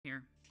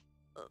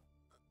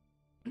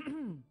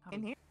In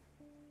here.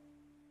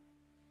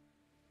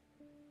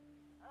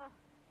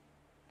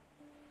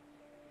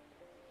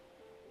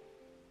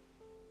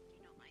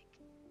 You know, Mike.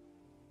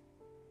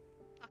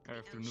 Fuck the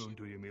Afternoon ocean.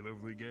 to you, my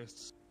lovely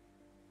guests.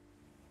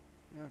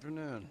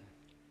 Afternoon.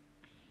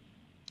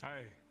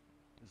 Hi.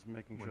 Just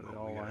making sure Well, they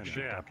all we line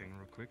gotta up. talking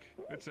real quick.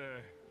 It's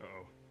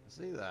uh-oh.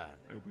 See that?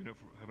 I hope we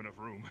have enough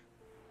room.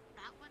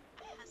 That one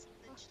has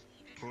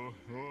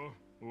literally.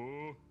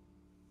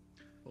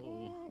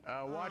 Oh.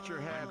 Watch your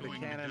head. The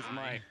cannon's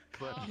might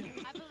clip. I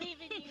believe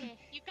in you.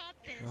 You got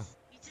this.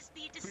 You just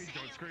need to Please sail.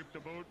 don't scrape the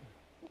boat.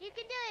 You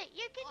can do it.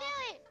 You can do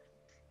it.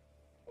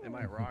 They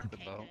might rock the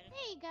Okay, boat. good.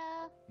 There you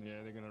go.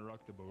 Yeah, they're gonna rock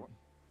the boat.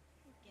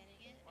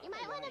 Getting it? You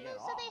might want to move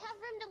so they have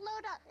room to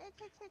load up. To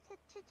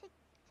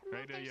move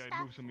Right, their yeah, stuff.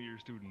 move some of your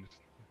students.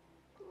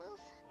 Move.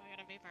 I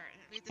gotta move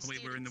the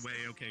Wait, we're in the way.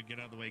 students. Okay, get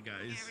out of the way,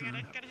 guys. Yeah,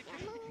 we gotta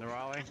The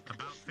Raleigh?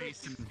 About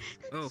face and...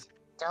 Oh,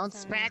 Don't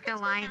spread the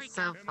line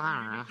so Emily,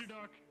 far. you need your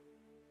dock.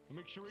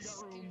 Make sure we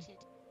got room.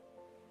 Stupid.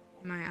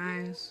 My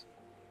eyes.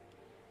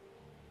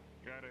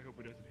 God, I hope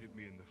it doesn't hit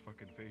me in the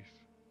fucking face.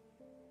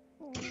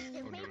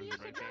 Maybe no, is you it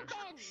should right go there?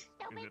 again. Is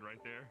Stupid. it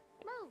right there?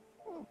 Move.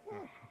 Oh,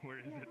 where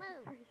is it? Move.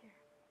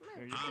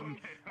 There you um,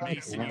 go.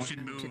 Mason, you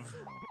should move.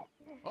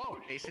 Oh,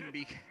 Jason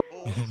be.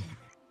 Oh.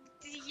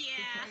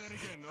 Yeah. Try that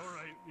again. All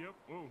right. Yep.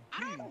 Oh. I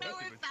don't know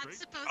that's a if bit that's straight.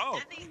 supposed Oh. to.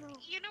 I think,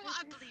 you know what?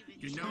 I believe in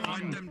You you. know,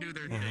 let them do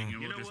their thing, and You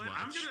we'll know just what? watch.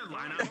 I'm gonna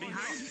line up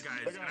behind you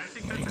guys, and I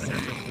think that's a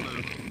safe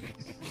move.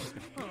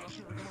 Oh,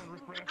 sure. Come on,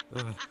 Rick Raff.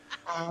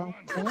 Oh.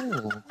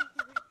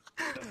 I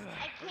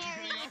can't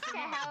reach to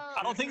help. I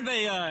don't think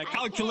they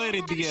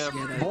calculated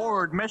the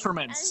board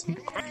measurements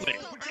correctly.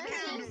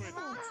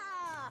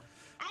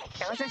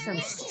 Those are some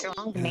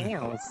strong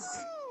nails.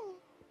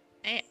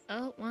 Hey,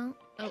 oh, well,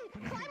 oh.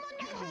 Climb on my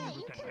hat.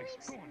 You can reach.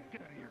 Come on,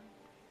 get out of here.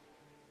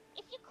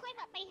 If you climb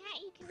up my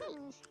hat, you can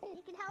reach.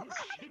 You can help.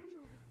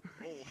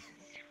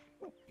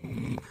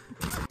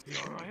 You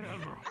all right,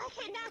 Alvaro? I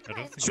cannot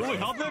climb. Should we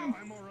help them?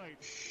 I'm all right.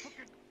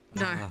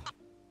 No.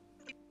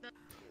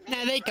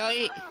 There they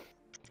go.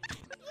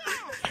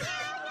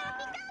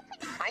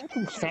 I'm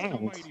concerned.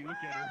 Almighty, look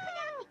at her.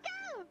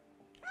 Go.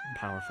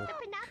 Powerful. The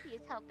Panapi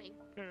is helping.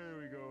 There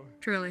we go.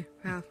 Truly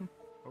powerful.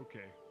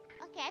 Okay.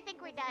 Okay, I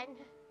think we're done.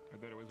 I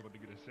thought I was about to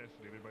get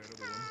assassinated by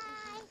another one.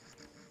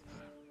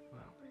 Hi.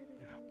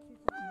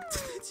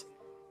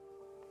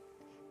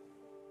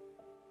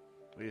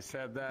 Well, you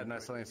said that, and I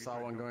suddenly saw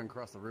one going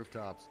across the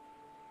rooftops.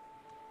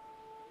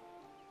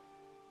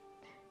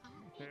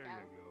 There you go.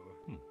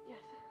 Yes,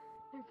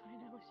 I'm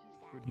fine. I was just.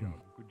 Good job.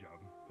 Good job.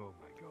 Oh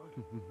my god.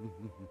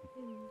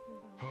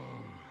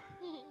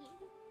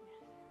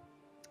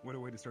 What a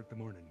way to start the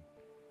morning.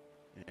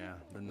 Yeah,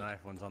 the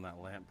knife one's on that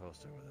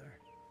lamppost over there.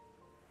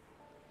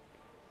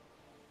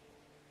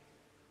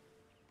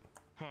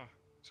 Huh.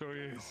 So he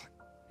is.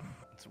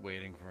 It's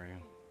waiting for you.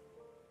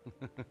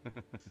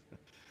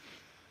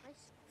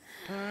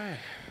 Alright.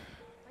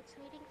 What's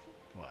waiting for you?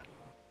 What?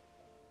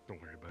 Don't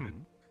worry about it.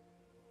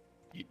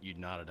 You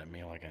nodded at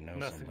me like I know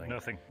Nothing, something.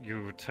 nothing.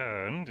 You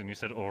turned and you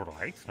said, all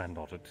right, and I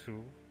nodded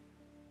to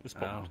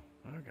respond.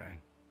 Oh, okay.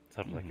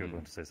 Sounded like you were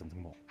going to say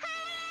something more.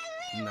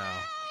 No.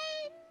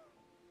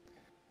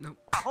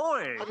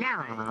 Ahoy!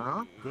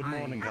 No. Good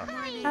morning, guys.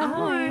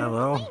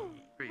 Hello.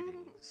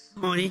 Greetings.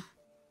 Morty.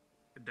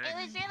 Good It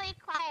was really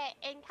quiet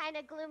and kind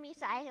of gloomy,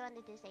 so I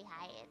wanted to say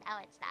hi, and now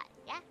it's not.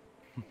 Yeah?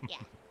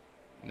 Yeah.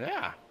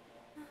 Yeah.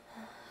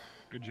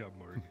 Good job,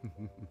 Mark.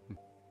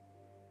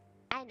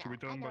 I know. Should we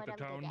tell I them know about what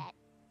the I'm good town? at.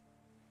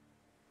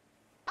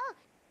 Oh,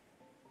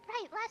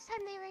 right. Last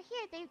time they were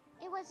here,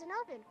 it wasn't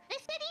open. The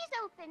city's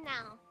open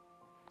now.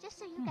 Just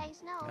so you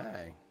guys know.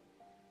 Hey.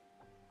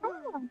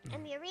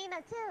 And the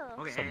arena too.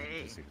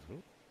 Okay.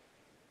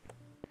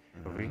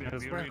 Arena Yeah,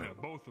 as the well. arena,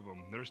 both of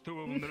them. There's two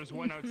of them. There's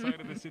one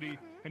outside of the city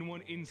and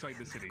one inside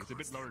the city. It's a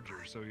bit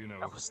larger, so you know.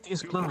 I was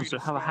this feel free close to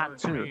have a hat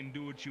start, too, train,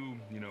 do what you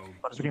know.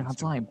 but we didn't have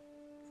time.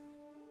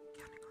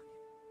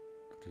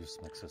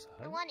 Just makes us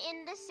The high. one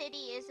in the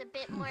city is a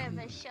bit more of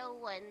a show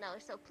one though,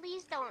 so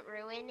please don't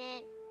ruin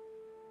it.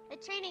 The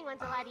training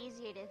one's a lot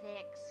easier to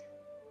fix.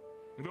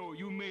 Though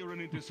you may run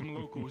into some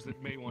locals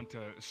that may want to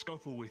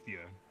scuffle with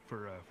you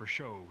for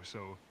show,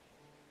 so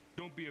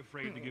don't be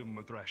afraid to give them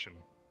a thrashing.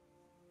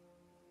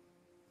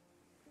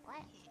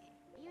 What?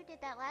 You did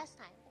that last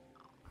time.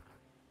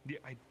 Yeah,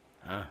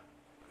 Huh?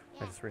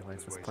 Yeah. I just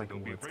realized this Wait, so clicking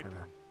don't be was afraid. kind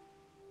of.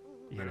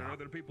 There are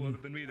other people other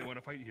than me that want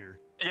to fight here.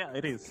 Yeah,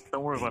 it is.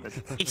 Don't worry about it.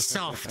 It's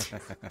soft.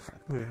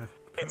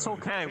 It's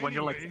okay when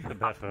you're like, Anyway. The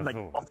better like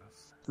for off the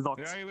The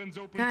docks. island's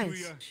open to Guys.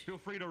 you. Feel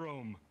free to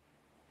roam.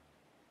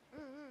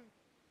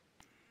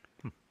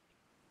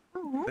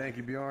 Thank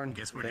you, Bjorn.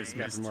 Guess we're Thanks,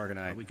 dismissed. Captain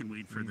Morganite. We can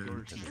wait for the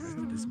teacher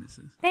to dismiss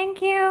us.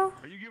 Thank you.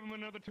 Are you giving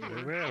them another tour?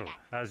 Very well.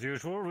 As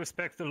usual,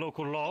 respect the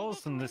local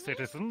laws and the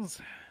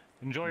citizens.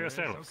 Enjoy Yes,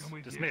 yourselves. I'll come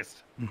with you.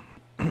 Dismissed.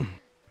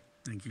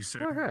 Thank you,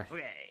 sir.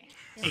 Okay.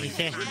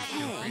 Feel free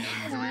to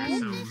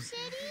enjoy yourselves.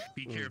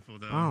 Be careful,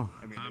 though. Oh.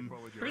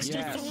 Thirsty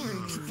Yes.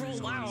 thorns,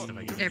 roll out.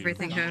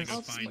 Everything goes.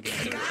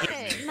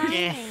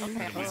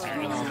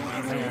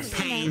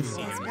 Pain.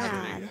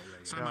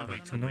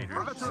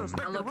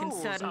 I'll look in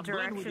certain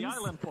directions.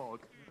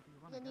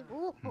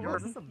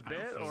 Was this a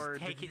bit, or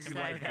did you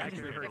like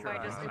actually hurt your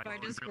eye? If I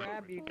just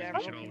grab you,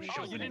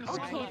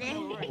 Okay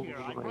then.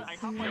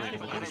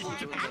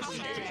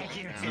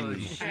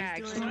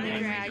 drag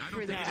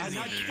through the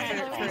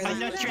I'm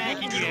not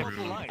dragging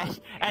you.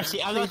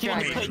 Actually, I'm not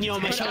putting you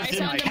on my shoulders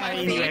and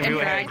carrying you and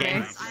everywhere drag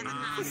again. I'm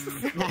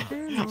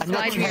not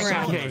Slide me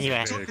around. dragging you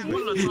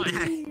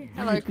anywhere.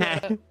 Hello,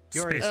 Kurt.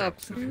 Yours, I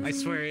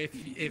swear, if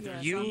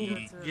you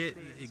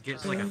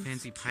get like a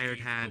fancy pirate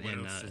hat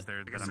and is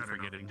there that I'm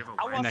forgetting?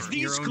 I and was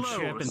your this own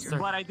ship and close, stuff.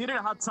 but I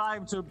didn't have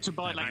time to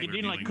buy. Like, it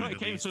didn't like Never it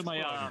came to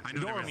my I know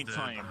there door was in the,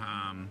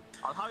 time.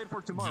 I'll have it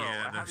for tomorrow.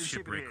 yeah, I the have it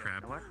shipped shipwreck here.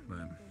 crap, but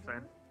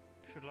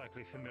Should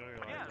likely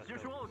familiarize Yeah, as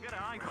ourselves. usual, get an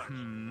eye patch.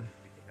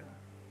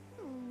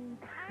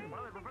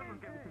 Well, the professor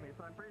gave it to me,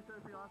 so I'm pretty sure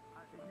if you ask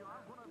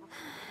one of the...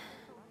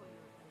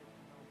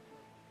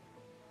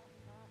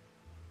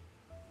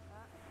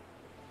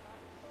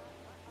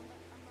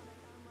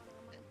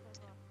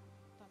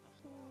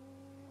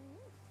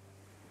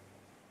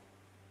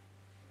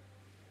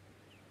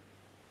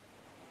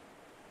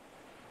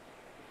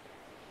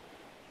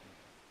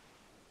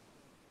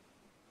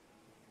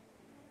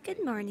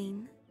 Good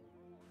morning.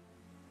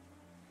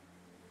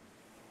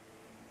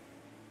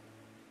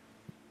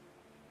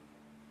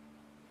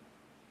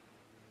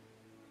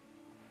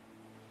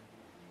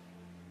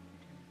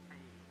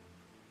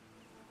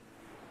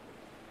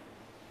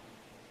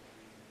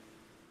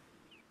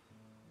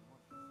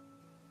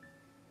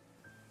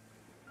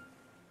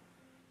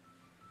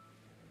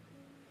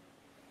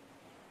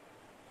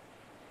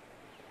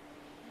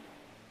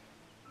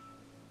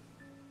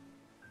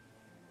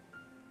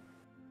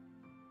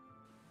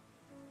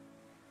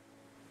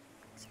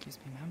 Excuse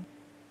me, ma'am.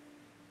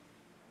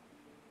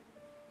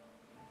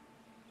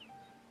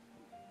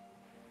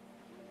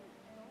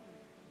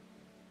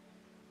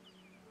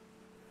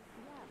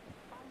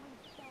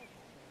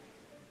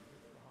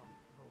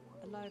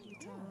 A lively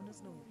town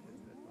is no.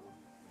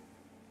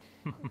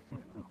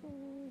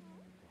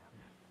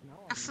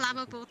 A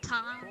flammable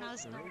town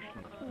as no.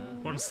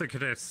 Once the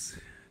cadets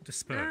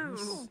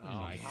disperse,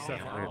 Oh,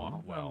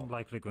 I'm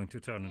likely going to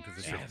turn into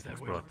the ship that's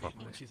brought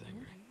properly.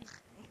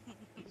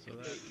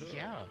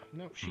 Yeah,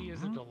 no, she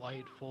is a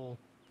delightful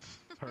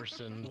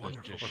person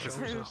that just What is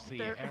shows it? us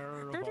the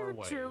error of our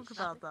ways.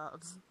 about that.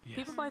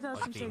 People might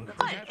actually think that.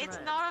 But it's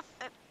not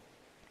a.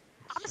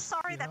 I'm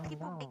sorry that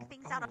people make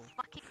things out of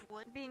fucking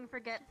wood. Being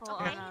forgetful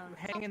Okay, on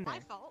hang in my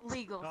there. fault.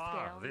 legal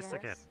Ah, scale. this yes.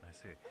 again, I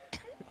see.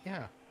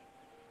 Yeah.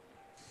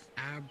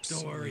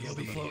 Don't worry, he'll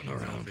be floating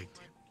around.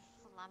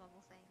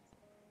 Flammable things.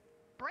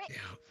 Brick, Yeah.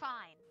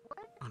 fine.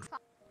 Wood, Un- fine.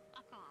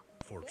 Fuck off.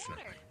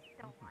 Fortunately, Water,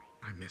 don't like.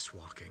 I miss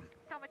walking.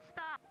 So much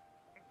stuff,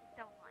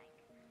 don't like.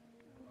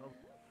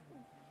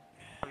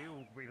 Are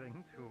you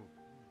willing to?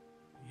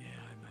 Yeah,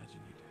 I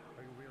imagine you do.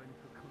 Are you willing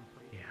to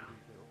complete? Yeah.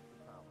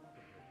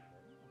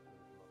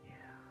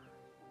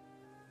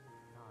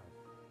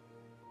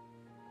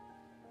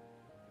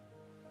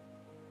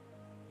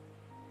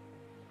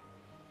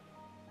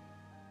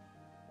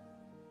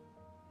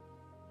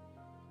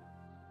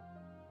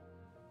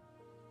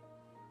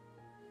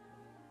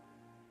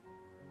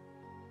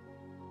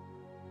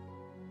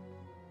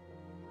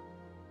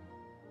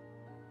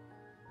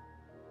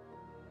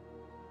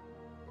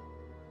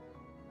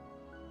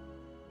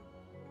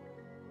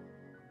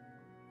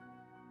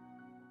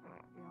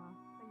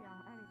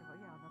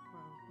 Yeah, that's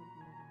what I was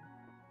thinking of.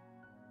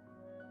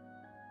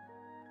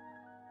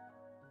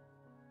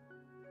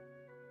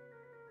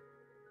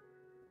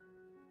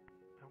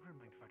 I wouldn't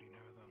mind fighting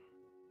her, though.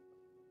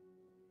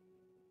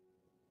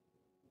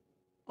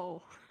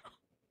 Oh.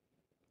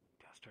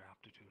 Test her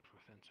aptitude for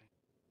fencing.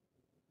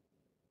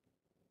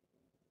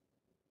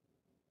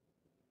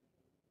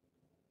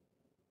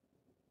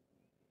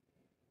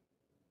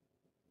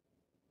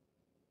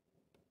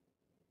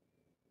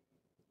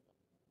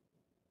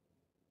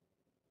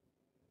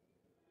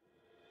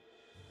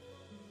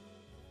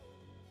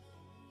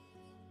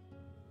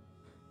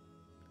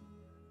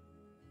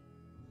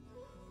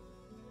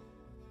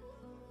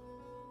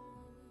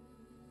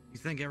 You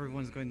think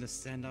everyone's going to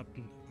stand up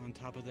on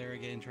top of there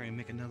again and try and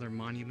make another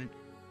monument?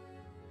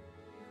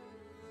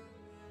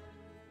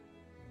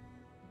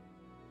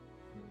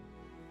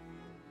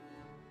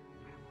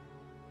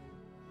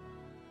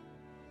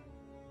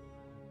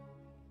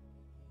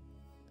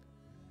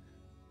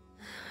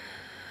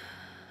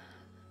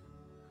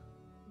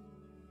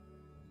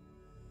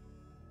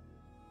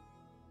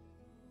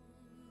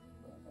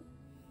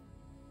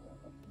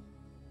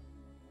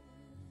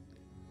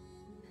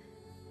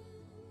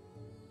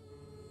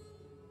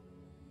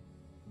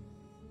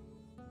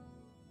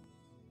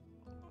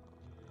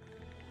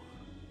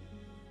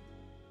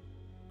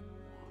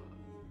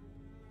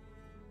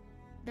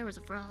 There was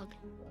a frog.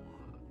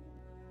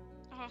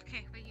 Oh,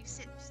 okay, wait, you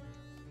sit.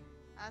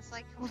 I was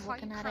like, I was before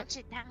you looking at crunch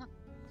it down.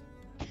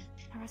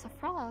 There was a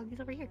frog. He's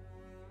over here.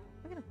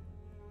 Look at him.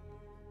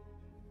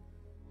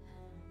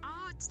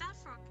 Oh, it's that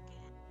frog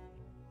again.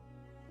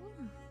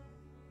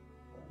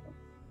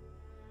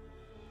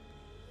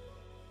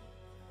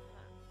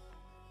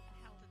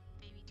 Held a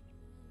baby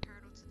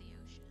turtle to the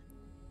ocean.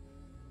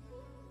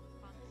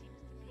 Fun seems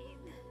to be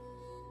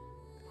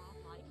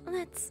wildlife.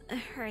 Let's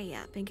hurry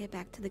up and get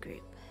back to the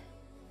group.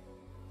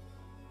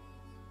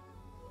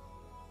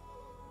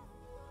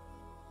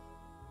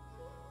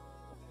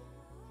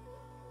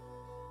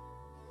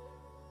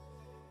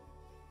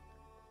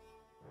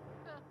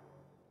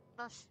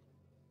 Gosh.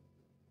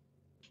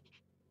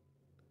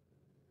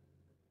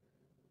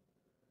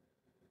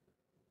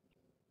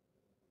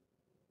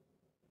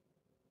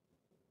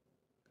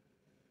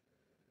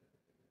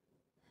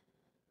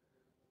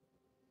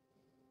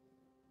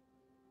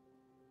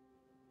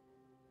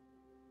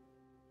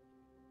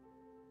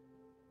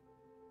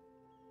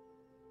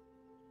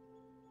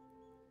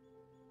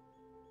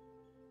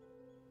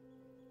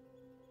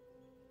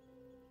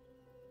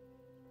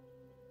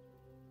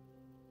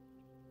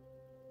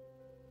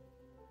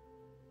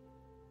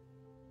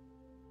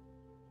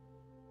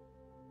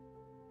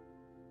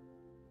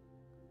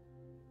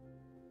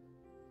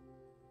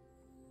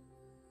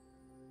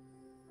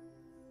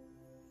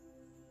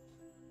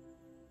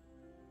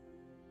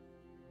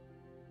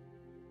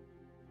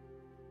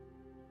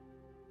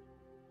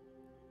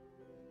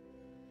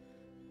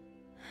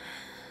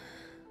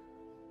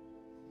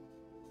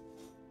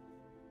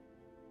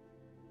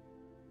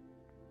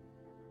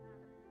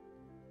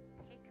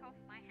 Take off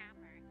my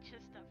hammer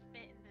just to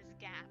fit in this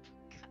gap.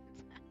 God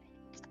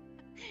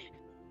damn it.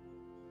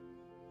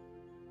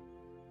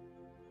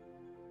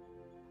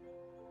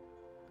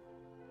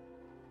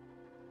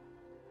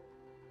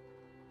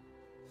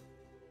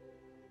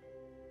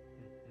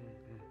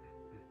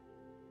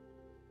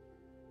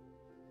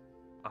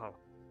 Oh.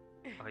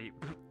 Are you...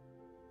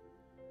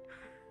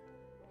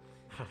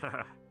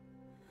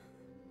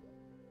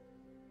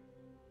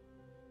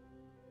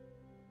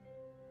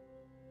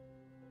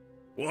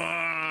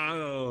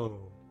 Whoa!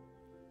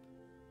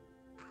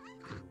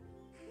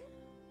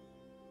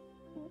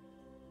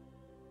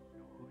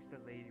 Who's the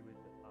lady with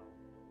the...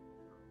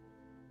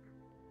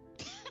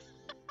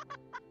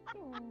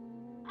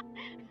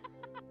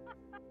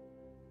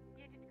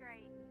 You did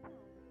great.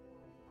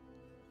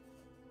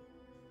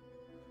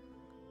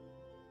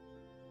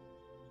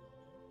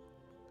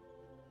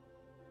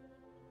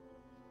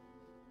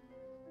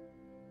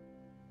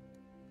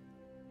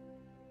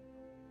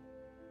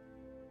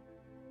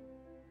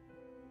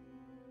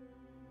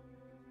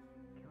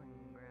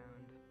 Killing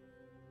ground.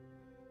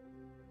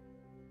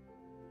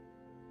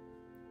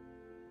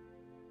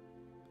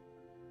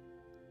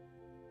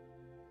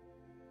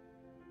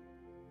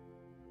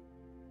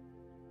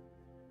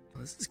 Oh,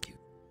 this is cute.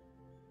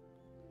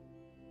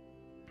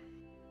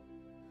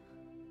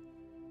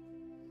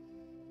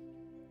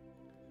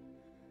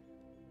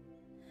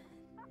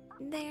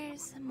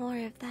 There's more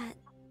of that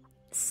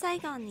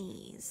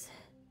Saigonese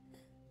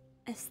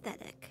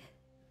aesthetic.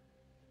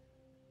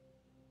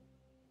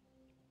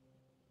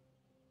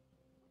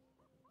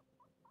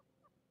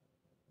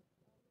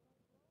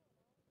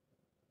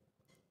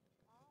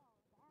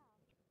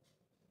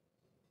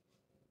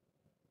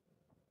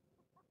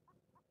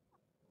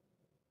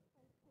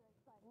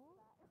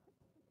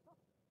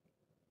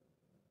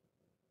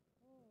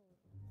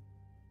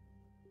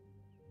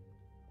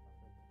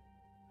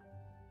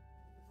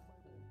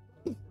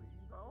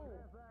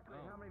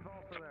 How many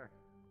vaults are there?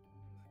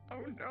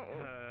 Oh no.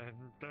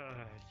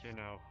 You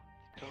know,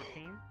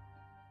 14?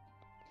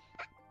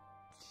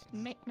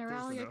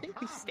 Neurali, I think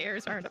these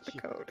stairs aren't up to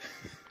code.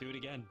 Do it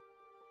again.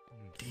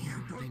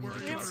 Damn, they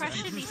need You're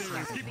fresh to be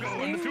stairs. Keep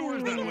going.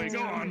 Sewers that way.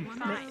 Go on.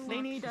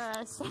 They need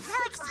Alex time!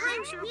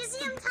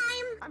 Museum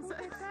time!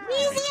 Museum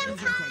Museum time.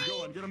 time!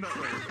 Go on. Get them that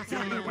way. Get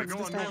them that way. Go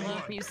on. Go on. Go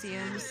on.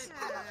 museums.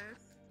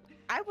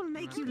 I will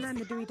make you learn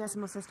the Dewey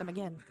Decimal System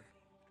again.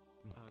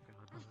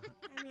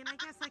 I mean, I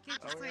guess I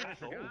could just like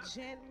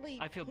gently.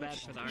 I feel bad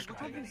for the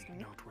archivist.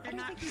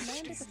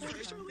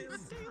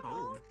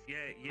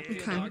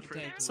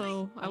 Okay,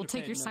 so I will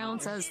take your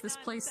silence as this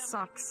place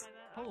sucks.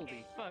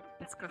 Holy fuck.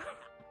 Let's go.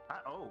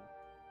 Oh.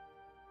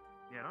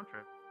 Yeah, don't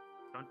trip.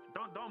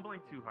 Don't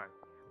blink too hard.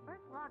 Where's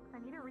Lux? I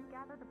need to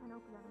regather the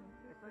Pinocchio.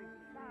 It's like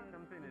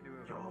something to do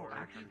with Yo, war or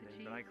actually,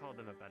 something, but I called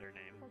him a better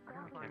name.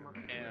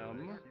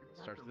 M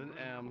starts with an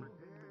M.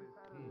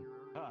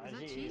 Is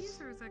that cheese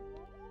or is it?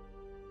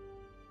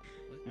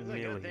 It's a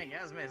good thing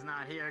Esme's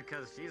not here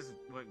because she's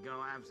would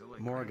go absolutely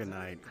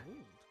Morganite.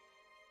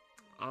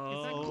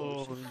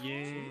 Oh,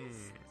 yeah.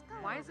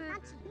 Why is it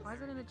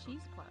in a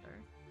cheese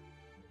platter?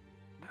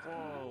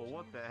 Whoa,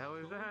 what the hell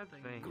is that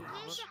thing? In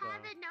case you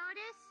haven't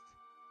noticed,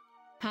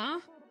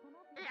 Huh?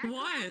 our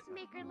What?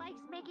 maker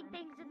likes making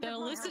things in They the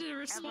elicited a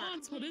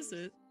response. What is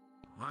it?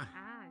 What?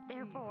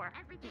 Therefore,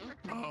 everything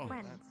looks like Oh.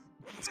 friends.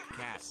 It's a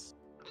cat.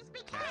 It's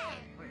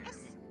because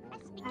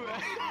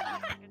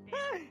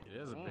It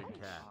is a big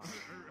cat.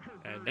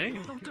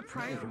 Damn. Don't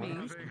deprive me.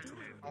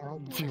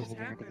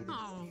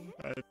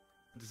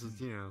 This is,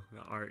 the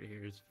art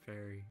here is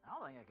very. I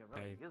don't think I could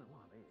really use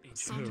one of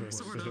these.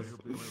 Sort of.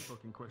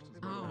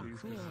 Oh,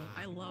 cool.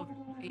 I love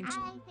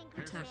ancient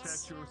texts.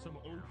 Statue of some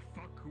old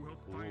fuck who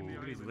helped find the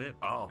Look at his island. lip.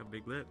 Oh, a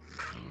big lip.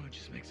 Oh,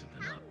 just make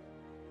something up.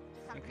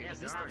 Okay,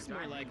 this looks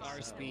more like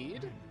our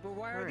speed. But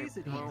why are these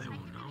They idiots?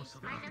 won't know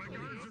something.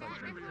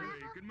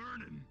 Good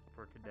morning.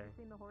 For today.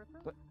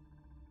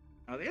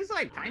 Are these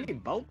like tiny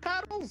boat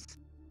paddles?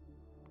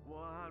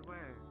 What?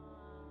 Where?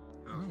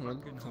 Oh,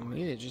 to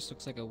me, it just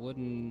looks like a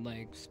wooden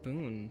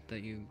spoon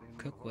that you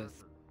cook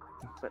with.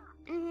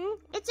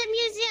 It's a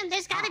museum.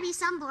 There's got to be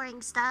some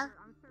boring stuff.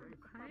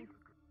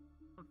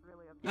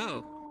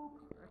 Oh.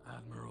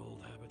 Admiral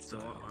habit So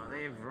style. are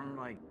they from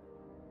like?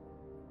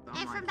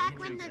 They're from back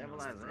when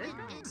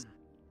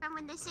from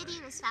when the city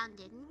was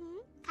founded.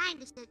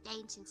 Kind of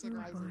ancient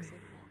civilization.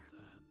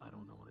 I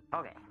don't know what it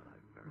Okay.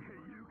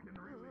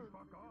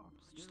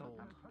 Just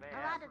old. A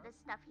lot of this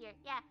stuff here,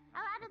 yeah,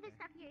 a lot of this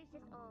stuff here is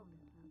just old.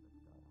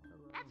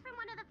 That's from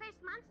one of the first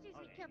monsters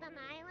we killed on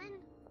the island.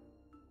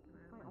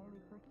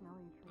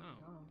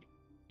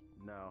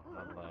 No,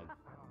 not love.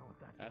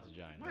 That's a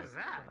giant. What is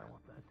that?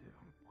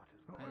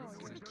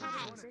 It's the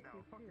cat.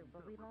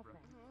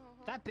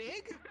 That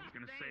big? I was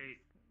gonna say.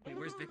 Wait,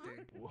 where's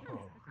Victor? Whoa.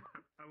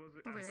 I was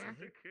Over there. a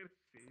fish.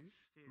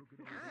 I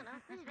don't know,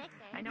 who's Victor?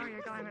 I know where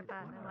you're going with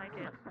that. I like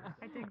it.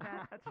 I dig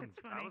that. That's I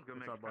funny. was gonna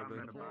make a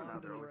comment about how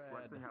they're always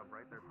flexing how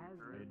bright their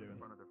picture is in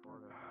front of their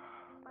forehead.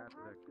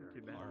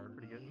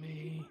 Pretty good.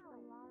 Me.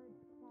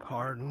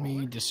 Pardon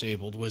me,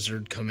 disabled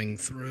wizard coming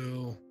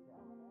through.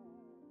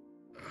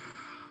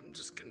 I'm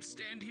just gonna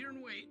stand here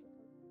and wait.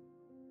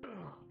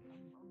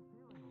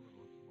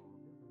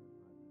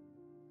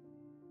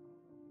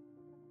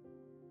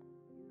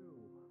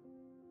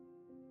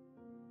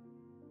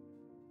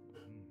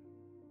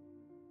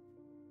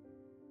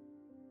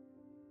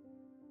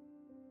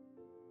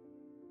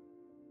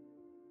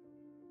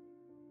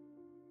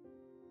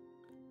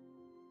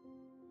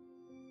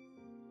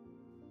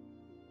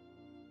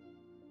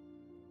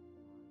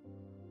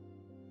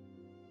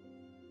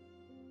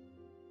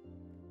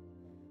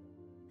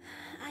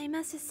 I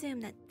must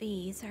assume that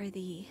these are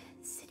the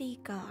city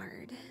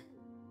guard.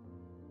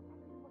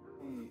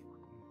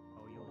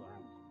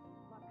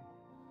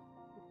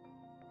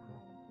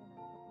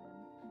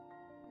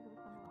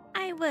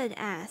 I would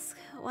ask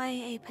why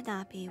a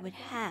Panapi would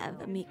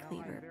have a meat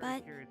cleaver,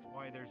 but Curious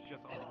why there's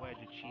just a wedge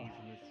of cheese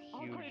in this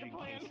huge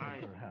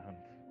encasement around.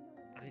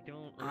 I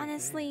don't.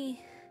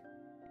 honestly,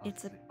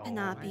 it's a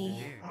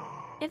Panapi.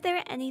 If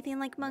they're anything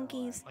like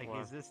monkeys, Like,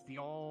 is this the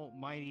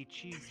almighty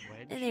cheese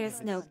wedge?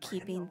 there's no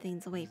keeping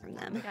things away from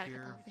them. We gotta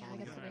get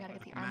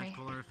the army.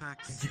 Magical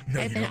artifacts.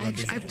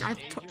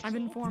 I've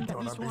informed at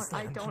least one.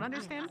 I don't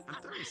understand. I'm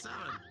 37.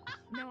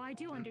 No, I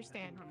do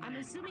understand. I'm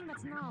assuming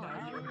that's no.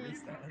 Oh,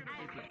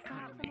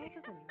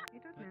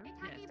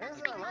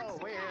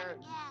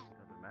 weird.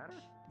 Doesn't matter.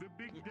 The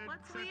big dead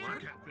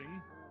statue cat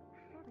thing.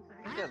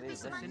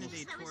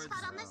 Affinity towards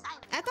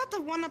I thought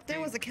the one up there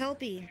was a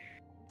kelpie.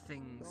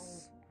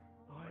 things.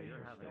 I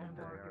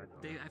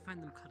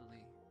find them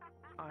cuddly.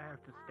 I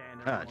have to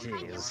stand Oh,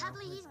 jeez.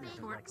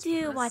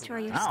 Do watch where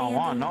you're I don't standing.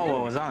 want to know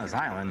what was on this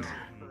island.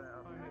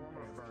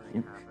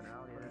 You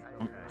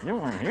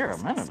weren't here a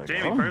minute ago.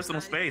 Jamie,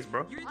 personal space,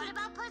 bro.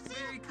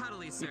 Very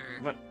cuddly, sir.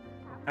 But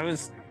I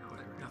was.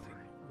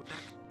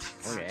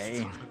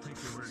 Okay.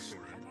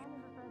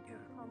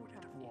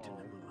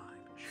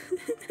 Is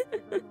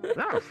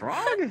that a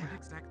frog?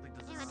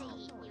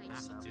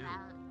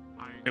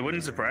 It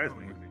wouldn't surprise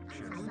me.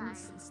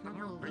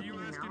 Are you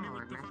asking me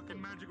what the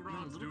fucking magic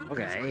rods do?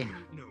 Okay.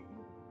 No.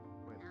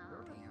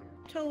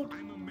 Toad.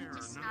 I'm a mirror,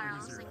 Just not a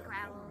snarls wizard. and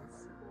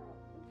growls.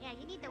 Yeah,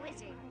 you need the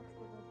wizard.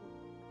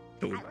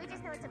 Toad. We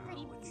just know it's a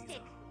pretty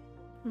stick.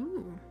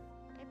 Ooh.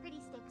 They're pretty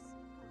sticks.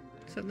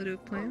 Something to do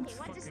with plants?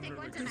 Okay, one's a stick,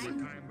 one's a Fucking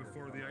knife. time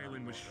before the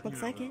island was,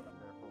 Looks like it.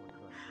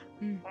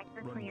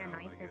 Technically, a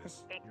knife is a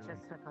stick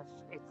just because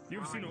it's.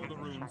 You've seen all the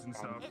runes and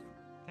stuff.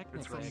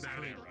 It's from Technically, I that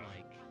could, era.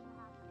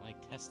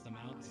 like test them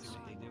out, see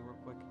what they do real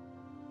quick.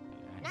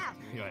 No.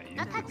 Yeah,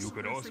 you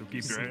could also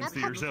keep your hands to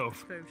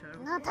yourself.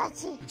 No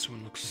touchy. This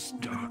one looks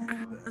dark.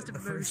 That's the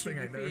first thing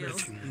I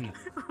noticed.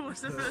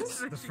 What's the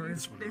first The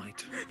first one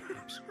light,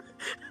 perhaps.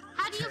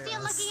 How do you feel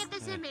looking at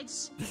this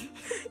image?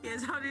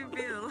 Yes, how do you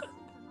feel?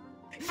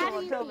 How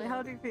do you Tell me, feel?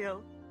 how do you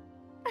feel?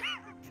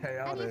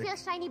 How do you feel,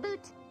 shiny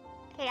boot?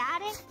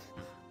 Chaotic?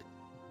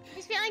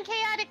 He's feeling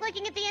chaotic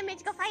looking at the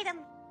image. Go fight him.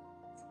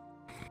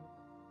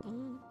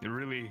 You're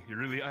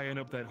really eyeing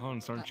up that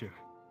Hans, aren't you?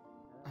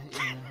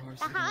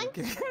 The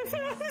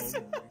Hans?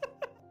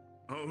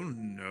 Oh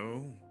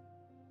no.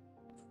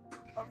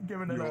 I'm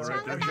giving You it all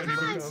alright, right. Shiny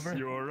Hans? Boots?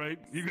 You alright?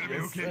 You gonna be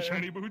Yes, okay, sir.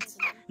 Shiny Boots?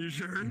 You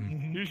sure?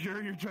 You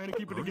sure you're trying to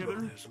keep it together?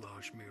 There's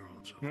large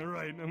murals.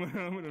 Alright, I'm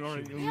gonna alright, I'll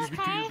You leave you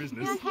to okay? your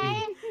business. You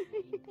okay?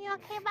 You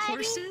okay, buddy?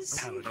 Horses?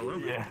 Hello?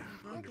 Yeah.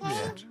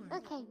 Okay.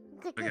 Okay.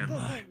 Good. Good. Good.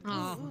 Good.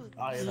 Oh,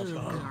 I love the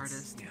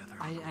artist.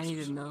 I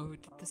need to know.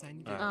 Does I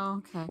need to?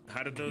 Oh, okay.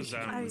 How did those,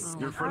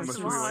 Your friend must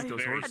really like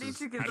those horses.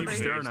 Keep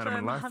staring at him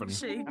and laughing.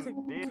 I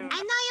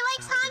know you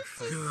like Hans.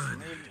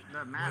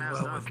 The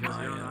madhouse does because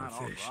you're not all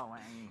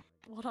glowing.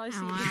 What I see.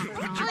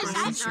 Oh, is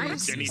that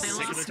nice? Any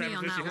particular type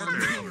of fish you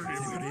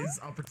have? It is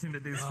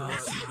opportunities for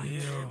what?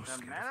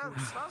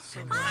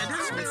 The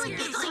madhouse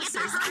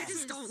I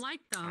just don't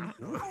like them.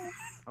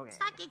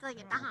 Stop giggling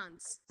at the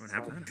Hans. What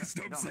happened?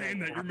 Stop saying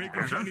that. You're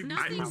making Johnny.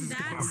 Nothing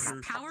that's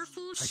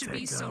powerful should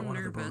be so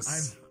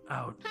nervous. I'm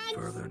out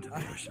further into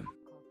the ocean.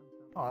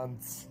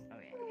 Hans.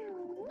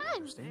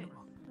 Hans. Mr.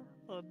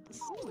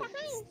 Hans.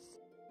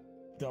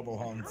 Double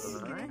Hans.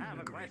 Double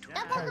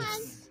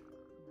Hans.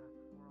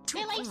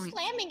 They're like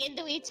slamming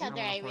into each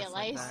other, I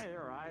realize.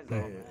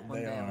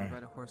 They are.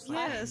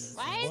 Yes.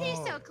 Why are they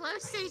so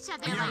close to each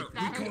other like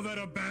that? We call that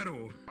a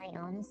battle. I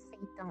honestly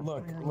don't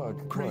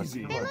Look,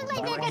 Crazy. They look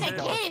like they're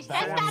gonna kiss.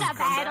 That's not a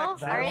battle,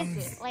 or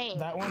is it? Wait.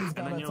 That one's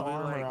got its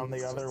arm around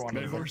the other one.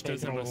 My horse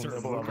does have a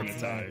certain look on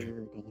its eye.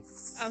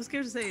 I was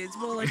going to say it's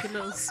more like a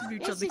little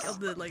smooch on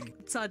the like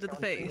side of the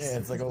face. Yeah,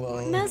 it's like a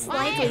little. Most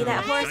likely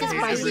that horse is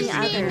biting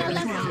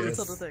others.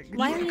 Sort of thing.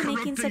 Why are you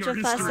making such a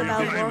fuss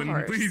about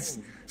Warhorse? Please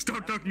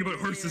stop talking about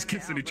horses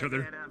kissing each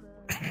other.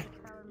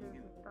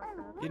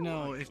 You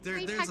know, if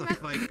there's a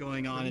fight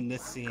going on in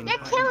this scene, They're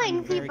killing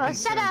I'm very people. Shut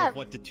concerned up. of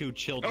what the two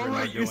children Oh, are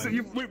right.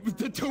 doing.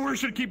 The tour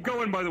should keep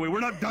going, by the way.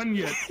 We're not done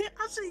yet.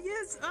 Actually,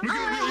 yes. We're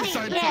getting really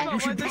sidetracked. You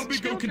should probably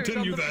go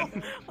continue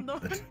that.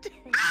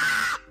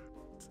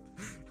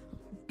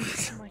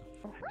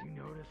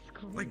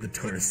 Like the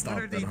tourist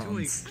stopped at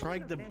Hans.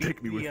 Trying to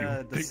Take me with you.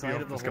 the Take me side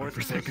off of the this horse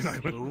with a godforsaken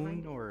island.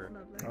 spoon, or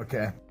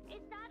Okay.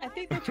 I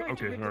think they're trying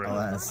to Okay, make all it right. I'll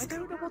I ask.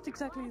 don't know what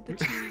exactly the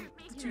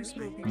two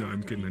smoking. No,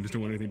 I'm kidding. I just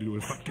don't want anything to do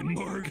with fucking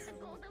Marg.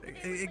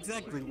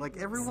 exactly. Like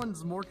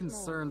everyone's more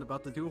concerned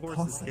about the two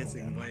horses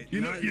kissing. But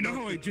You know not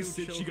how I the just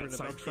two said she got children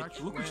about sidetracked?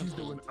 the Look what she's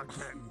doing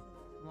again.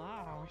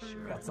 Wow,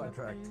 sure. Got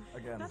sidetracked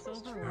again. That's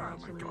Oh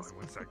my god,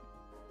 one sec.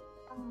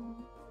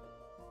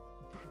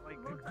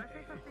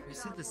 They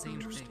said the same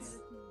thing.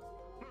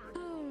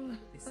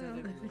 They said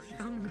it.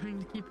 I'm going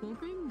to keep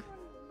hoping.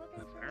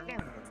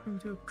 I'm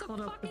too caught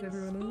up with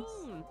everyone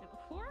else.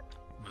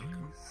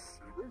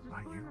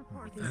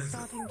 It's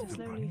starting to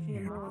slowly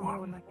feel more and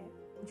more like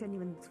a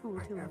genuine school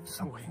tour.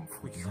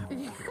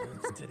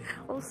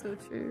 Also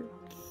true.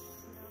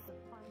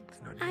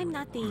 I'm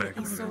not the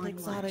I sold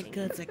exotic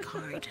goods at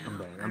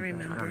Cartown. I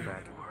remember.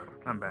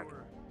 I'm back.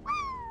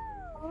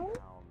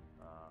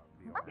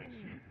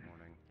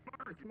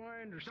 It's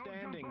my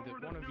understanding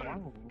that one of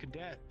your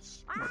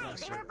cadets They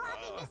were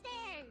blocking the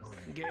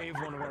stairs. gave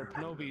one of our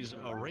Pinobis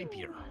a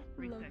rapier.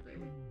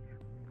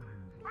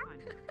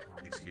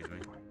 Excuse me.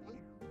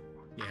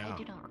 I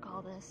do not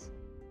recall this.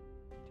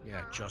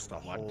 Yeah, just a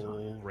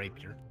whole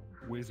rapier.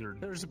 Wizard.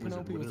 There's a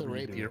Wizard, Pinopi with a whatever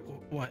you rapier. did.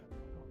 What?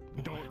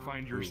 Don't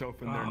find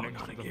yourself in there Oh, next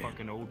not to the again.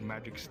 fucking old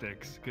magic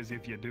sticks, because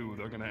if you do,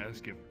 they're gonna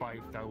ask you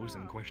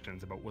 5,000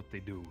 questions about what they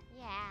do.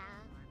 Yeah.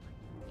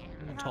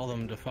 Tell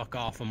them to fuck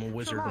off. I'm a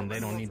wizard and they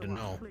don't need to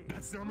know.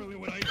 That's normally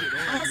what I did.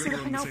 Unless you're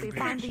Penelope,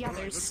 find the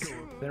others.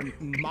 They're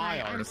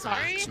my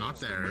artifacts. It's not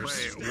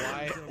theirs. Wait,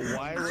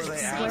 why were they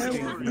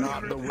asking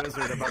not the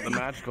wizard about the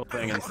magical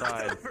thing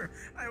inside?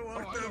 I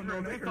don't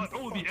know. They thought,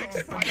 oh, the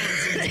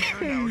X-Files in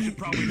there now should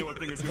probably know a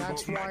thing or two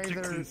That's about why magics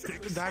they're and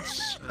sticks.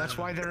 that's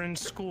why they're in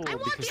school, I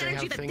want because the they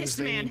energy have that things this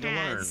they man need to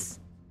learn. has.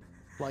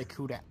 Like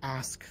who to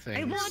ask things.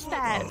 I want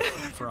that.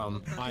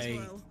 From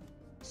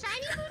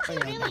Shiny Boots are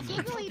really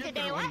giggly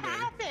today. What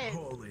happened?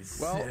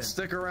 Well,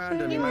 stick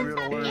around and maybe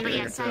it'll learn.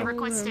 Yes, I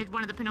requested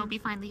one of the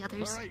Pinopi find the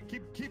others. Alright,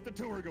 keep the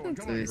tour going.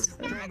 Come on.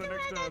 Try on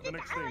the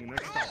next thing.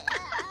 Next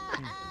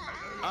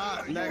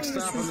stop. Next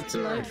stop on the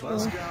tour.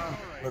 Let's go.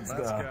 Let's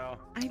go.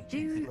 I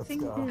do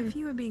think that if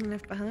you were being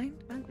left behind.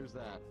 Who's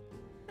that?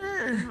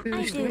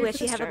 I do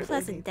wish you have a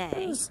pleasant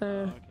day.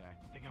 Well,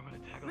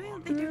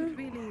 they don't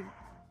really.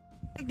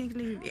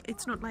 Technically,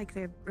 it's not like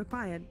they're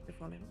required to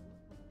follow.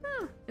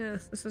 Oh,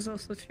 yes, this is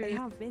also true. They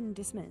have been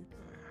dismissed.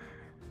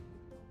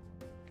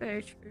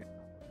 Very true.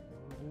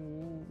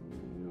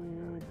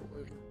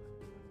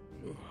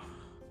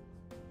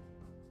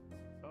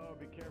 Oh,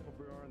 be careful,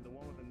 Bjorn. The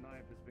one with the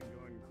knife has been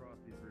going across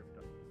these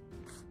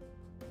rooftops.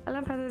 I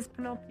love how there's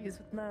Pinocchios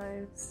with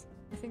knives.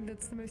 I think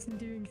that's the most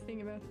endearing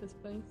thing about this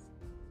place.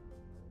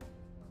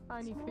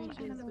 Tiny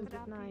creatures with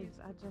knives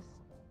are just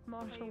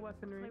martial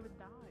weaponry.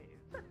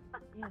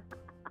 yeah.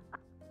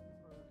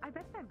 I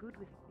bet they're good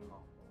with you.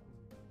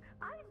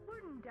 I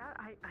wouldn't doubt.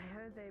 I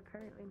heard they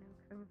apparently know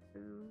kung fu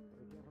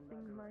and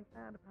things like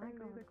that.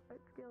 Apparently they're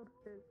quite skilled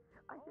at this.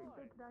 I think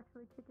they could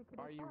actually kick a kid.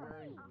 Are you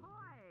wearing?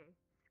 Ahoy!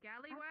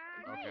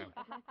 Okay.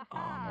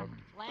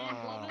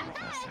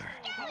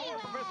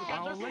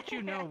 I'll let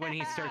you know when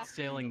he starts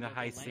sailing the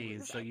high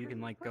seas, so you can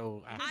like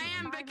go. After I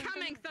him. am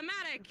becoming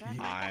thematic.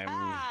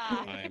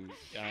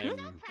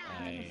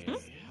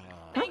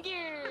 Thank you.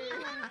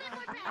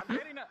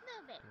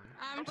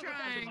 I'm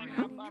trying.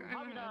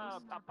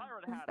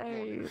 pirate hat.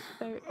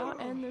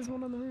 And there's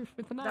one on the roof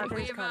with the knife.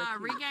 We've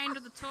regained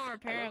the tour,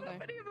 apparently.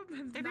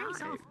 They're very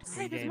soft.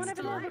 Hey, there's one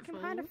over there looking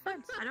kind of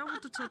fun. I don't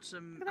want to touch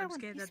them. I'm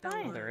scared that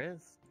they'll... There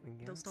is.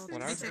 They'll start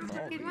What are they?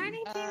 Good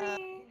morning,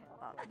 Jimmy.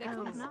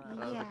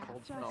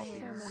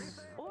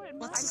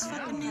 What's this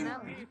fucking name?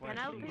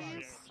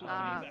 Penelope's,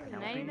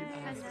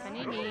 Panina's,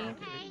 Panini.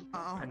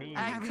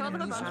 I told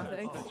them about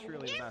something. That's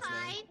really the best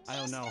name. I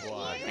don't know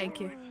why. Thank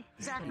you.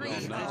 Exactly.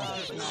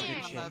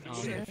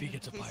 If he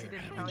gets a pirate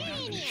hat, I'm gonna Get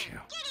in shoot.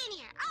 here!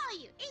 All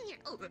of you, in here!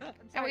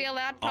 Oh, Are we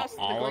allowed past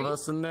the All of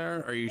us in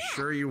there? Are you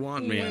sure you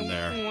want me in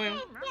there?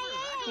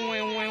 Hell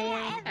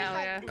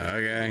yeah.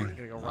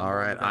 Okay. All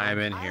right, I am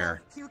in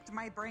here. Puked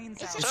my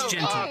brains out. It's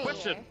gentle.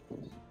 Question.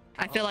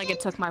 I feel like it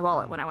took my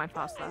wallet when I went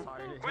past that.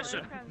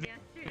 Question.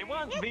 They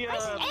want the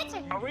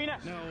arena.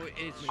 No,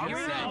 it's Arena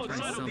just that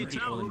outside of some the people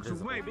town looks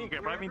invisible. way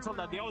bigger, but I've been told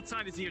that the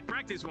outside is the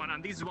practice one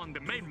and this one the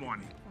main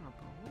one.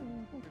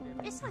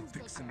 this one's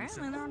bigger.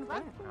 Apparently they're on the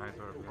back.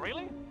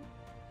 Really?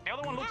 The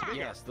other one looks bigger.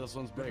 Yes, this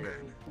one's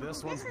bigger.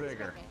 This one's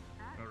bigger.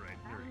 All right,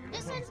 here we go.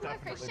 This one's more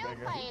for show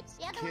fights.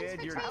 The other Kid,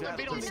 one's your for training.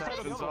 depth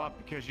perception's off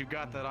because you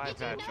got that eye Did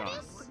you patch on.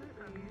 notice?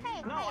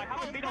 Hey, No, I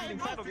haven't been on the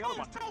inside of the other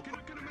one.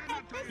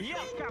 Yes,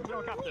 Captain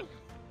or Captain.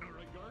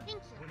 Thank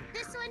you.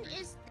 This one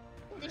is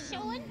the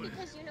show one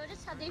because you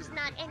notice how there's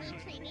not any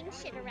training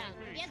shit around.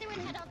 The other one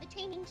had all the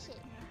training shit.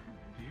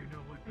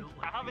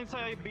 I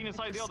haven't been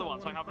inside the other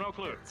one, so I have no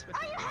clue. Oh,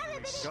 you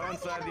haven't been Go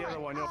inside the other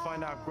one. You'll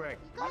find out quick.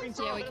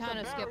 Yeah, we kind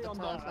of skipped the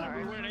tour.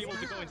 We weren't able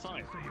to go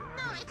inside.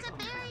 No, it's a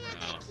barrier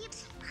that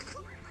keeps...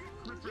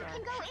 You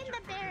can go in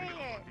the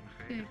barrier.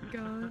 Thank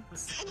God.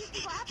 And you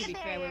can go out To the be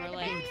fair, we barrier. were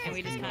like, and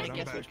we just kind of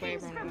guessed which way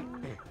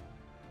everyone went.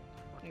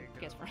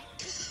 Guess wrong.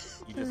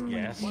 You just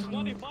guessed.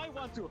 What if I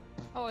want to?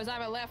 Oh, it was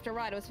either left or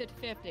right. It was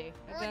 50-50.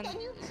 Well, then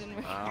you...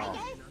 Wow.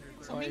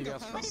 So you got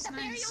but if the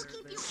barrier will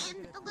keep you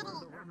in the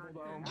little...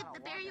 If the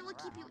barrier will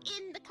keep you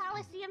in the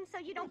Coliseum so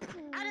you don't...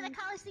 Out of the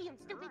Coliseum,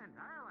 stupid.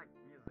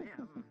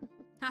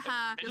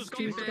 Haha, Just it's go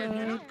stupid.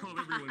 stupid. Call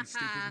everyone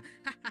stupid.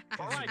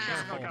 All right,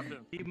 Captain or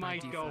Captain. He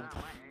might go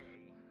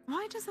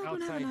Why does that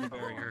one have outside an the eye?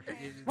 barrier.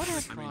 What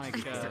if,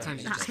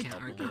 Sometimes you just can't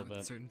argue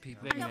with certain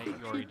people. Then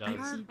Yori does.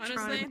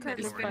 Honestly,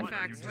 just fun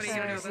facts. What are you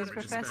gonna do His about it?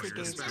 professor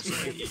gave it to him,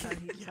 so he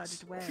decided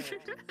to wear it.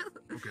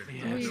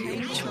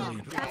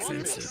 Yeah,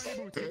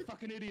 Offensive.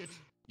 fucking idiot.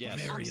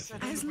 Yes. Very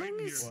As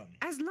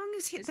long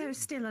as there's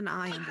still an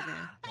eye under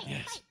there.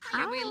 Yes.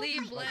 Can we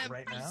leave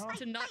Bleb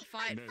to not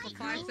fight for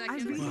 5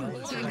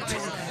 seconds?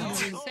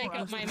 Take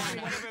up my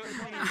mana.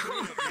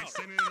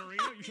 Standing in an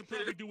arena, you should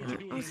probably do what you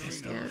do in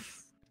the arena.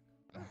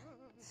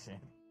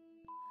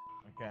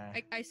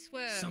 Okay. I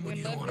swear, Someone when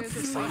you Bleb wanna goes to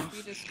piss sleep, off?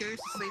 he just goes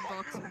to sleep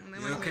boxing. And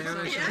then You when he okay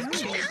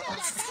wakes with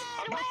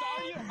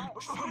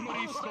up,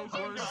 Somebody spoke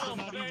words that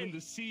not even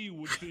the sea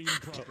would deem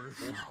proper.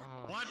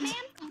 What?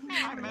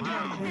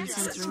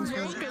 That's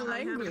vulgar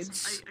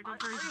language.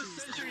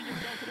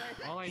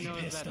 All I know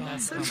is that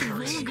that's Such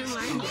vulgar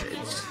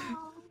language.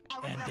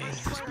 and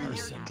dangerous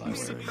person by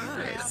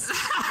way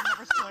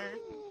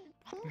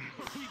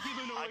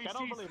I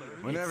cannot believe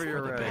it. Whenever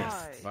you're ready,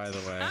 by the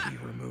way. he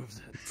removes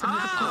it.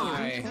 Oh!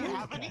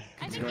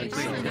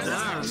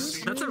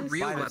 That's a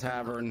real By the weapon.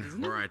 tavern.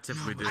 Where I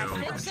typically do. I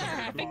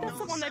think that's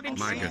the one they've been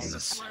My using.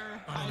 goodness.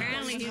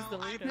 Apparently he's the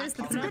leader. It's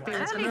a bit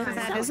early for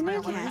that, isn't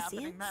it?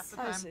 Cassius.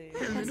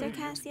 Professor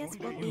Cassius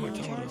will be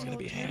It's gonna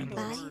be by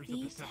handled.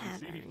 the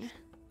tavern.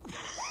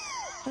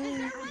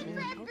 I'm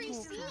Bradbury,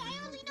 see? I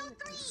only know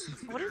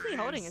 3. What is he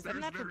holding? Is that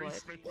an actual blade?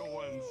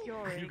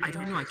 I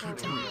don't know. I can't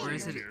tell. Where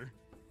is it?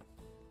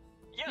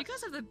 You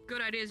guys have the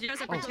good ideas. You guys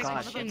have Oh, practicing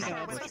God. shin Okay.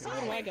 guards. What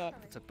do I got?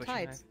 It's a bush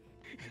Tights.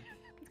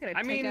 He's gonna I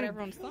take mean- out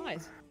everyone's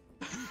thighs.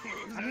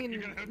 I mean,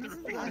 yeah, I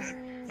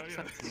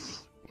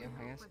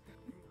guess.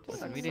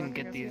 Listen, we didn't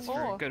get these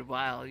for a good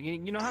while. You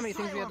know how many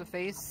things we had to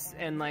face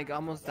and like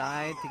almost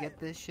died to get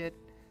this shit?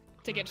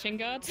 To get shin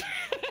guards?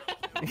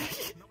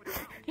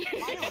 We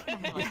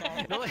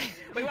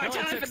We weren't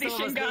time for these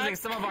shin losing guards.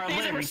 some of our These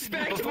are limbs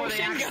respectable before they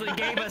shin actually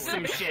guards. gave us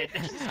some shit.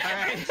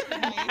 Alright?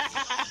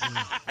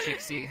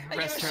 Trixie,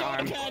 rest her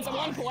arm. Guards at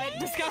one point.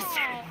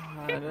 Disgusting.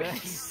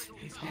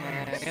 I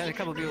had a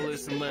couple people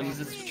lose some limbs.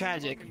 It's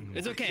tragic.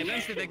 It's okay.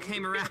 Eventually they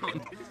came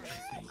around.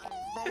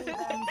 They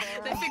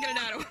figured it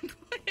out at one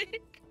point.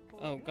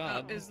 Oh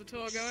god. Is the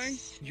tour going?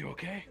 You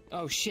okay?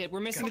 Oh shit, we're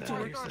missing the tour.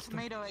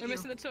 We're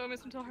missing the tour,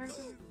 missing the tour.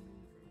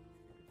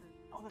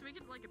 Can we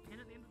get like a pin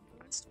at the end of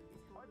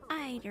the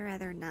I'd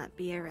rather not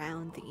be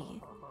around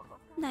the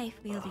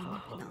knife-wielding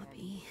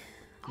Penelope.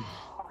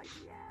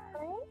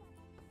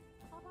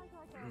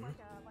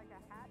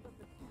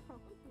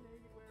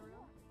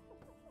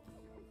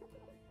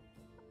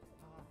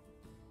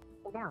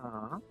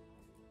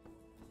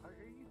 Are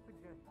you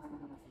suggesting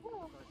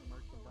start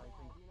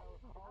merchandising?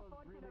 All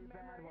those really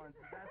bad ones.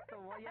 That's the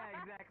one.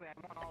 Yeah, exactly. I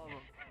want all of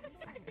them.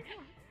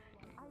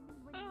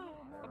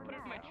 I'll put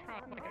it in my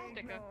trunk like a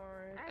sticker.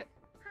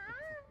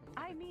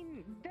 I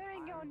mean,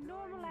 during your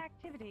normal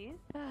activities.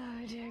 Oh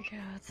dear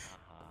God.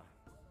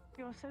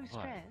 You're so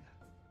stressed.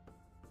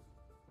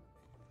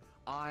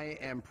 I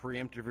am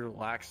preemptively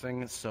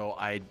relaxing, so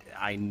I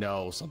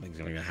know something's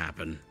going to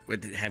happen.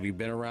 Have you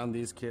been around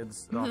these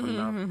kids often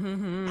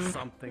enough?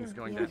 Something's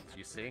going to.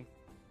 You see?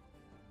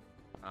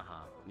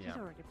 Yeah.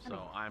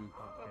 So I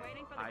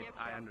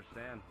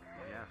understand.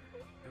 Yeah.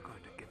 You're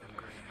going to get them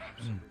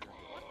grams.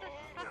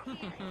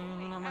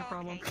 Not my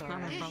problem.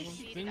 Not my problem.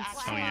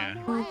 Oh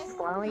yeah.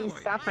 Slowly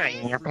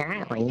suffering,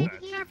 apparently.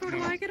 Careful,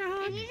 do I get a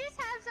hug? Did you just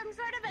have some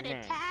sort of an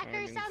attack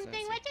or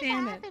something? What just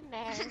happened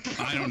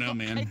there? I don't know,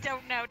 man. I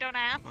don't know. Don't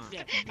ask.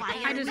 Yeah.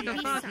 I just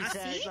got fucked.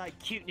 His like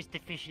cuteness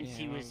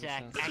deficiency was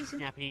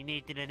acting up and he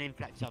needed an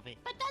influx of it.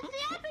 But that's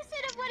the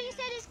opposite of what he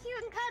said is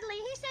cute and cuddly.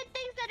 He said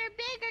things that are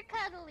big or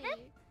cuddly.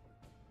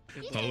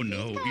 Oh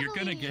no, you're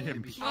gonna get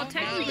him. Well,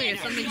 technically,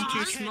 if something's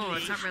too small,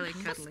 it's not really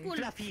cuddly.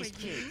 I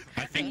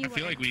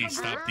feel like we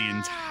stopped the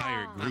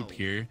entire group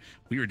here.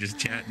 We were just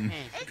chatting.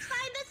 It's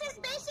fine. This is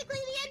basically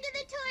the end of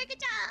the tour. Good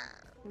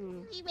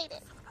job. You made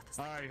it.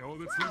 Aye, oh,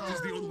 this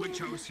is the old witch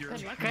house here.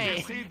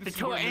 Great. The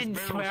tour ends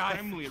where I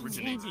family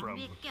originates from.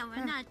 Yeah,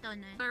 we're not done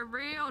it. The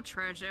real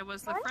treasure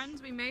was the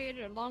friends we made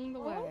along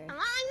the way. Along the way.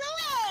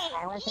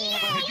 I wasn't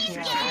able to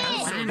hear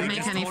that. I didn't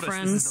make any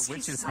friends. This is the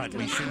witch's hut.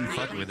 We shouldn't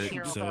fuck with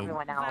it, so.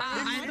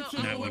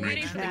 Not one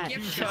right now.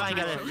 So I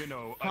gotta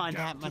find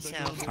out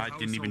myself. I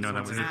didn't even know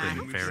that was a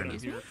thing. Fair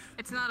enough.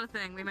 It's not a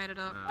thing. We made it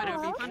up, but it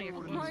would be funny if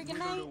it was.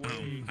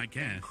 I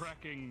guess.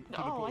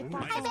 Oh, I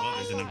Might as well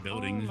as in a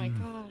building. Oh my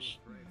gosh.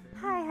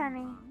 Hi,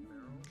 honey.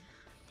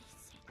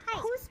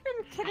 Who's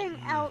been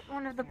kitting out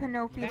one of the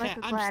Pinocchio like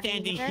a I'm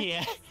standing gladiator?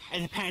 here,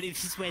 and apparently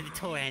this is where the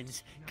tour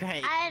ends.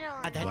 Great.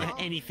 I don't know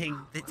anything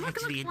that's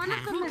actually in One of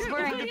hand. them is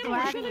wearing a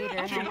gladiator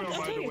hat.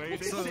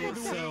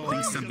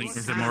 Please, something.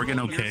 Is it Morgan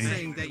You're okay?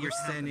 saying that you're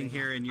standing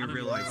here and you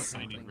realize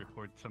I need to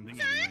report something.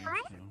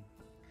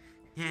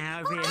 Yeah,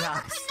 I realized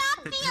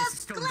that this is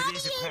still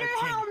Gladiator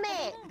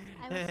helmet.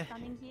 I was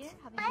standing here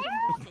having a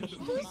conversation.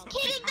 Who's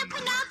kidding the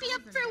Pinocchio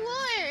up for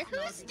war?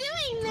 Who's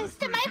doing this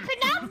to my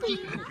Pinocchio?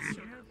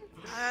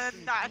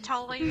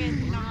 Totally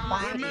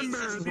not. Remember,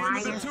 at the end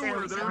of the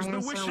tour, there's the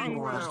wishing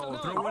well.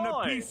 Throw in a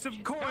piece of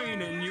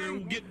coin and you'll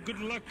get good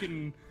luck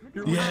and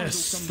your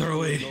Yes,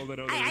 throw it.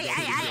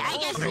 I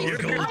guess Throw a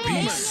gold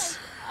piece.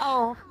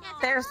 Oh,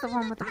 there's the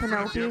one with the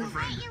Pinocchio.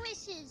 Write your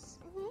wishes.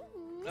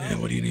 Yeah,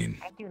 what do you need?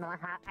 I do not.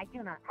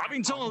 I've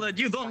been told that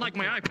you don't like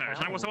my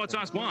iPad. I was about to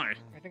ask why.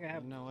 I think I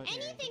have no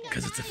idea.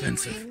 Because it's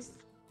offensive.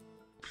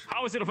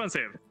 How is it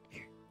offensive?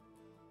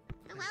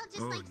 Well,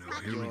 just like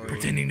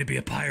Pretending to be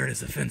a pirate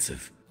is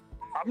offensive.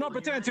 I'm not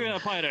pretending to be a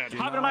pirate.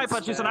 Having an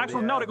iPad is an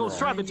actual nautical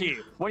strategy.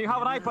 When you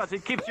have an iPad,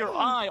 it keeps your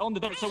eye on the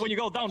deck, so when you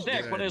go down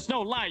deck, when there's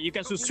no light, you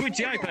can just switch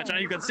the iPad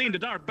and you can see in the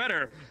dark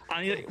better.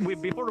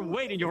 And before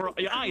waiting your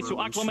eyes to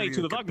acclimate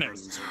to the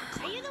darkness.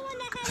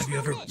 Have you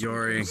ever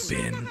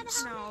been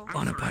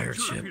on a pirate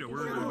ship?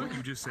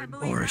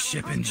 Or a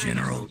ship in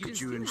general?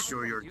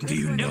 Do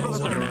you know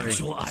what an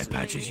actual eye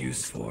patch is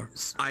used for?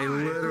 I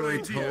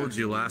literally told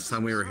you last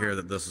time we were here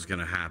that this was going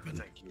to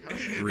happen.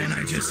 And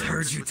I just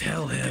heard you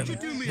tell him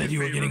that you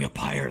were getting a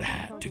pirate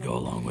hat to go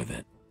along with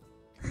it.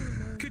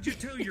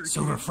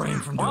 So refrain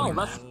from doing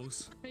that.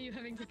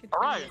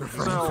 Alright,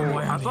 so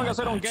as long as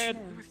I don't get...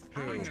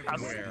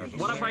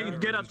 what if I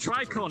get a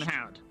tricone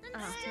hat?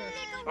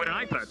 With an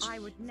iPad? I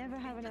would never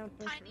have an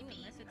outfit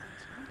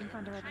in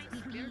front of others.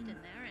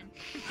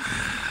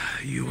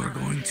 You are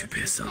going to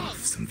piss off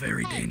some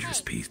very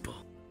dangerous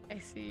people. I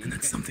see. And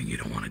that's something you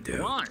don't want to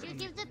do. Why?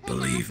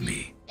 Believe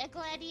me. A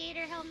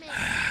gladiator helmet.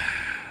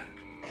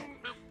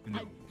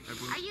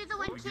 Are you the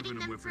one kidding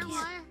them for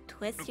war?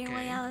 Twist your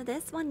way out of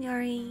this one,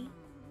 Yuri.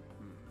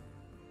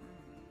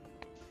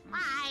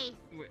 Why?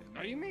 Wait,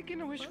 are you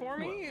making a wish for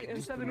me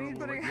instead of me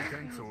putting?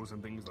 Utensils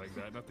and things like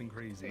that. Nothing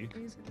crazy.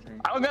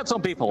 I'll get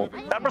some people.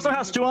 That person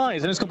has 2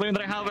 eyes and is complaining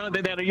that I have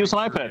that they use an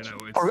iPad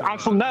for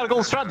actual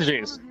nautical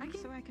strategies.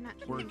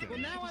 Well,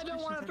 now I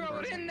don't want to throw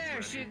it in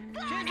there. Should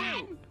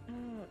you?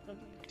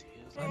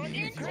 I mean,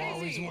 if you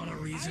always want a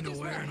reason to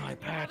wear an eye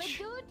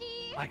patch,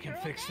 I can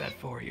fix that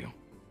for you.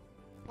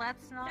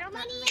 Let's not.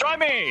 Try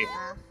me!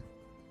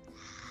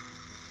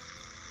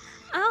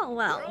 Oh,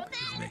 well.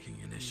 He's making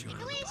an issue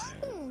out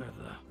of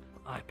the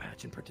eye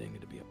patch and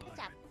pretending to be a pirate.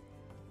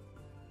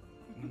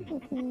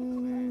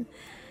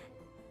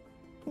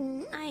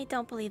 I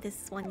don't believe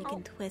this is one you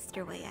can twist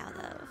your way out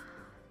of.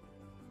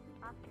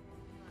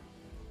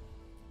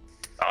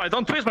 Oh, I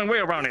don't twist my way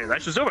around it. I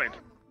should do it.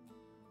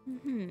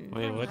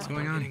 Wait, what's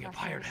going on? Getting a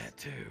pirate hat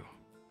too.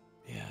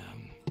 Yeah.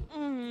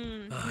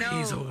 No,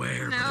 He's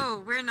aware.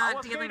 no, we're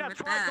not dealing with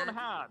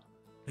that.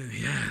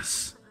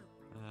 Yes.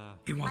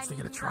 He wants to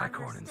get a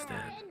tricorn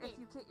instead. If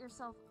you kit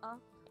yourself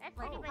up, That's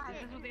like pretty much I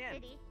it. was The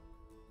city.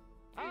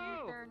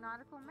 Oh. Their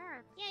nautical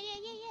merits. Yeah.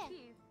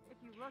 If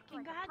you look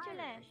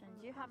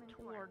Congratulations, you have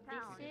toured the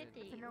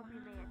city.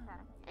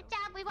 Good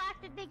job. We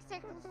walked in big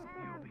circles. I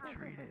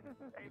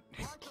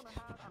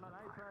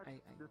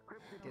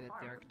get it.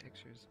 The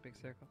architecture's a big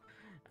circle.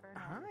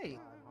 Hi,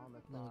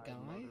 little guy.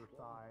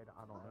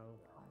 I don't know.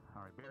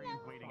 Alright, Barry's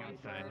waiting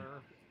outside.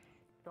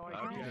 No,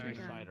 I think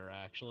it's cider,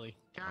 actually.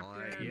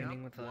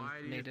 Meeting with a Why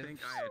do you native. think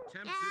I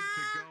attempted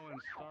to go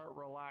and Start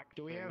relaxing.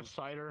 Do we have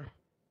cider?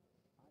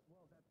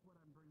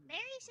 Mary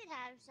should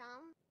have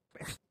some.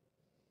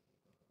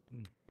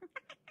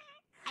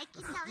 I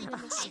can tell you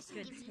guys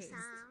can give you some.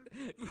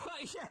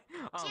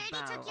 Oh, She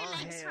already took your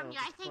Val. legs from you.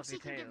 I think Fluffy she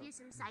can give tail. you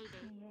some cider.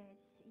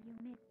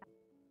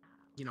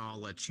 You know, I'll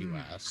let you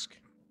ask.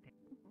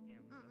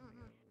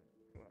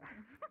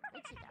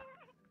 Where'd she go?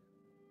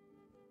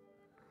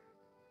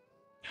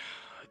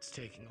 It's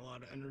taking a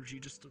lot of energy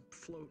just to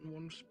float in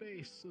one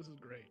space. This is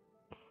great.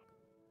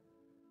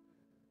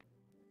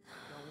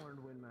 Don't learn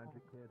to win,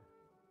 Magic Kid.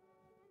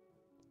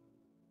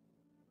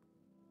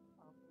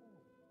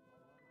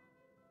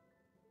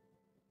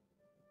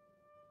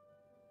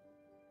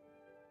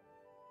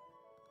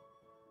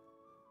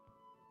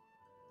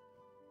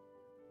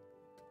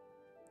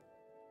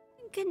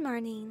 Good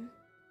morning.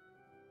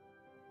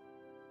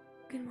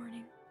 Good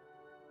morning.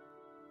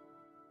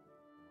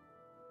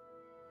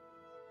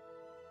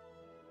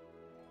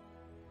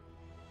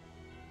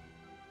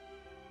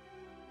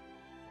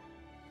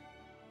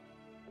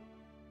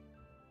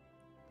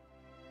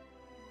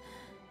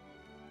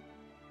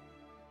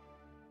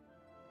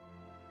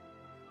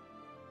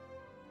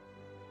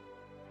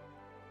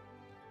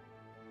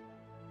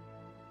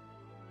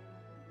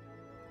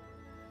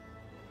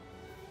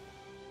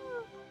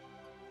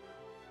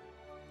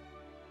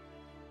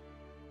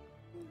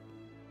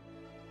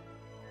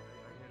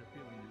 I had a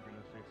feeling you were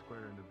gonna say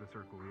square into the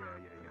circle.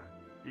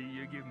 Yeah.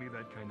 You give me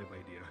that kind of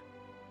idea.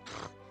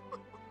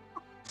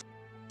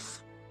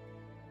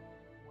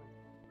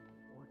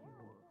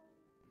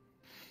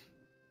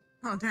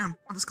 Oh damn,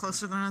 that was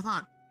closer than I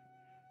thought.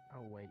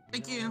 Oh wait.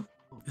 Thank you.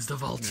 Is the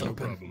vault's No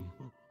open? problem.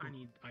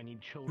 I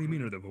need children. What do you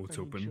mean are the votes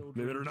I need open? children.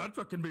 They better not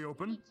fucking be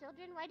open.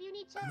 Children? Why do you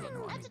need children?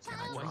 No, I That's a mean,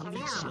 child. can I Come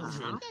try? here.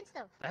 Children. Against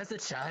them. That's a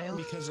child.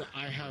 Because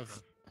I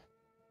have.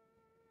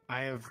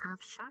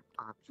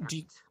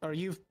 Are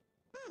you?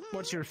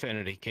 What's your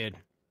affinity, kid?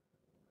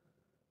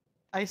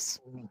 Ice.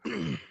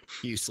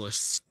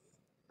 Useless.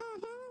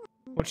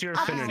 What's your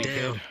affinity,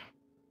 kid?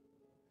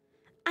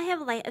 I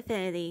have light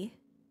affinity.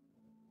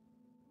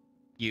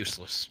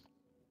 Useless.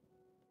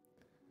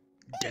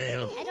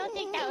 Damn. I don't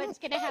think that one's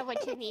gonna have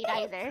what you need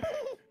either.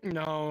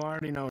 No, I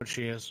already know what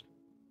she is.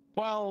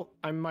 Well,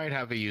 I might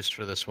have a use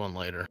for this one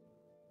later.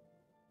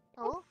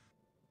 Oh?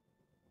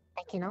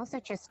 I can also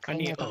just I kind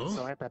need- of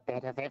absorb a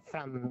bit of it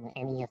from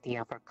any of the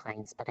other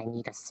kinds, but I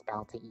need a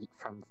spell to eat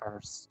from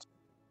first.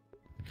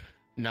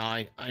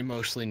 No, I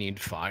mostly need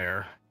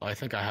fire. I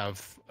think I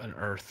have an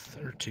earth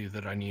or two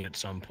that I need at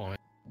some point.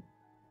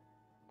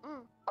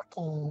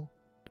 Okay.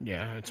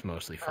 Yeah, it's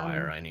mostly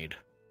fire I need.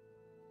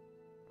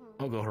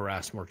 I'll go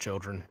harass more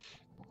children.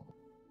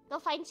 Go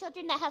find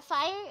children that have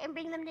fire and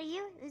bring them to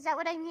you? Is that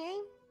what I'm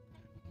hearing?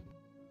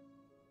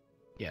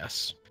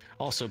 Yes.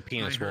 Also,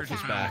 Penis I Wolf heard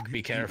is him. back.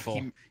 Be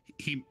careful.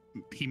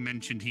 He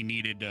mentioned he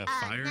needed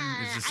fire.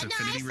 Is this I know,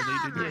 affinity I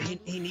saw related?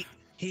 him.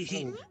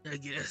 He. I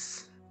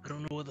guess. I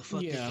don't know what the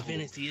fuck Yeah. his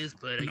affinity is,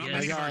 but I Not guess.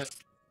 many, of our,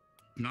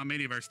 not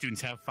many of our students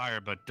have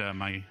fire, but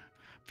my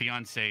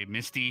fiance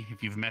Misty,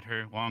 if you've met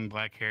her, long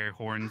black hair,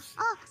 horns.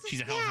 Oh,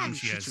 she's a yeah. hellhound.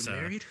 She Shit, has. you're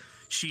married?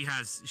 She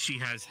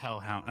has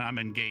hellhound. I'm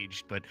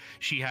engaged, but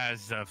she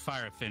has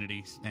fire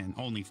affinities and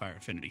only fire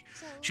affinity.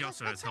 She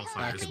also has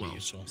hellfire as well.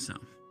 So.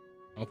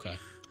 Okay.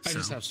 I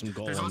just have some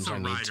there's golems also I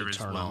need Rider to as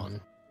turn well.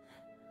 on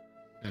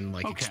and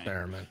like Okay.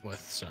 experiment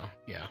with. So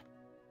yeah.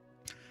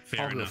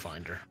 Fair I'll go enough.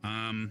 find her.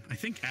 I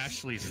think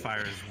Ashley's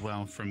fire as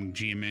well from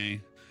GMA.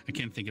 I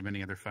can't think of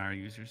any other fire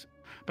users.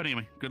 But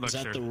anyway, good luck, Is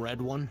that sir. the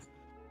red one?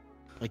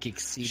 Like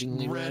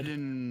exceedingly red?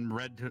 and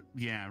red.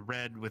 Yeah,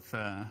 red with.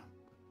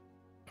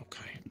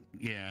 Okay.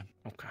 Yeah.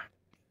 Okay.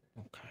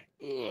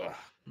 Okay.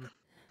 Ugh.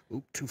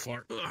 Oop, too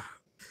far. Ugh.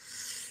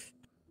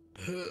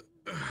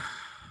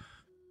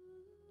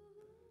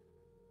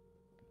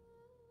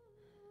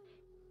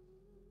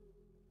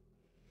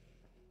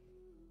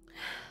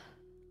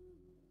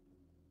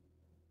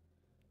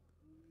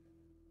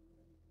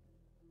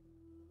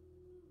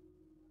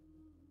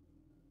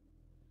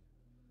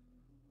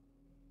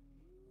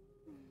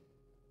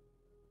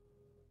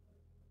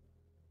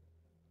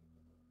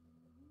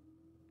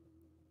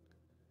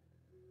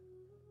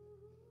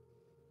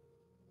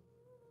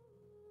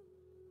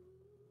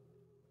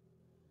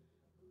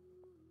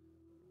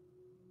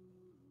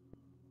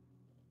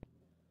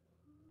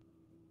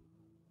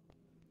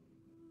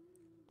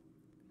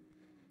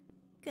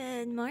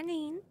 Good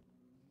morning.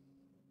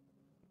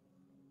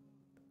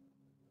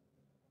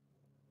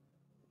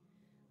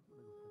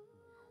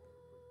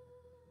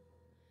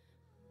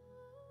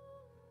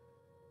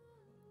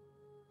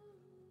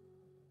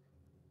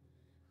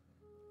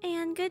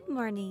 And good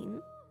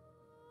morning.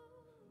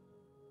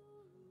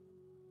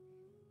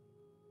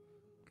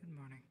 Good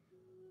morning.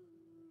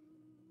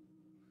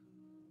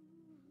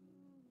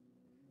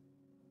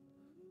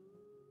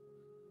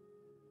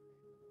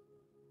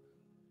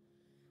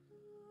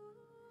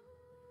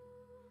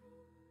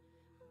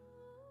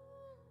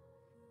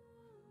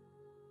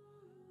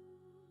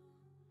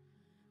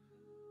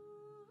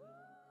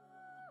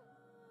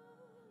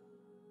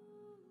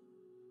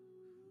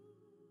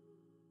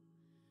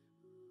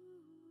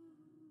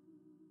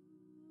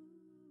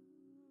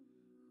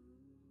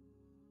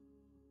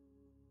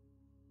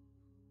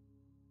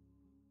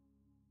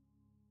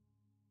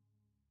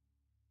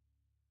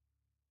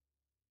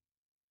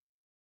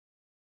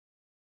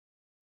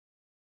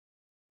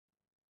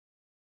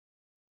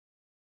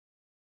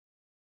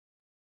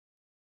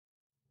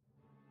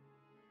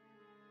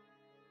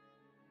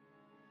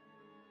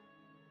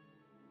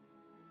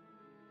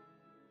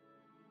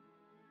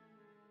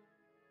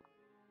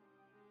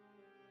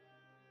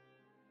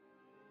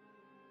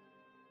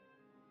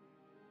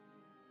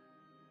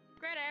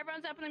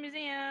 everyone's up in the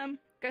museum.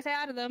 Go say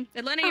hi to them.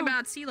 They're learning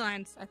about sea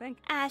lions, I think.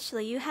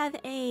 Ashley, you have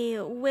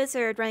a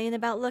wizard running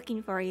about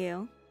looking for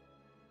you.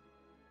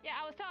 Yeah,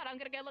 I was taught. I'm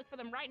gonna go look for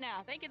them right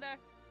now. Thank you, though.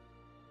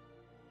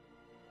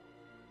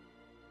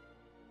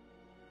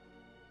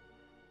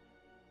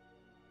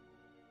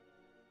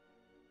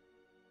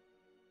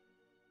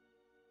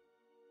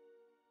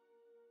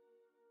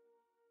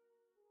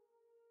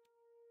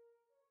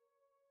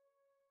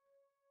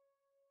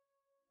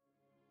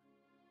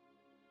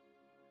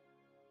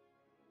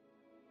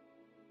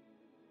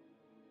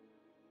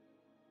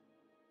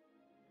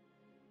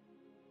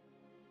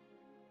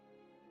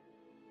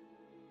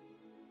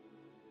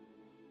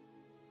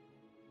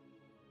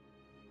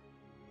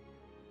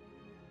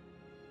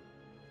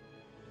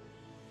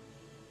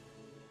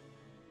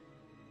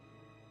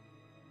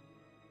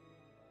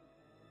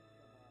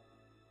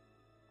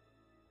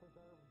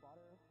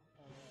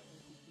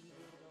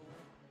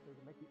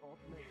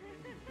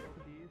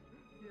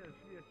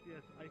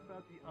 Yes, I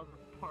found the other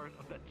part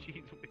of that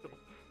cheese wheel.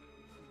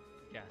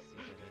 Yes,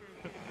 you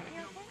did it.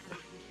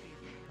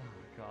 Oh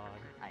god.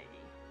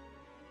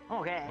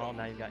 Okay. Well,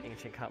 now you've got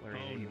ancient cutlery.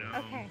 Oh anyway. no.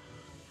 Okay.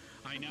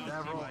 I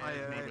now see why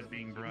Esme was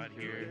being brought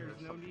here.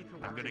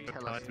 I'm gonna go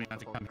tell Esme not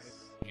to come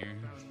here.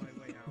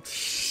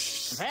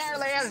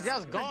 Apparently, it's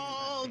just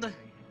gold.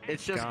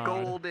 It's just God.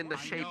 gold in the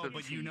I shape know, of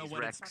but cheese, you know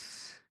what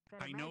Rex.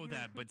 I know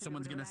that, but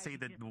someone's gonna say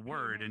the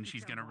word and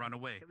she's gonna run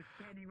away.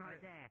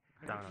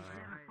 Darn.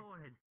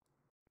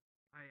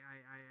 I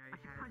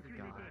had to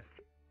God.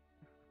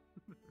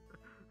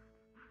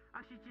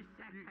 I should just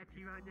sack at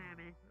you right now,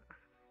 man.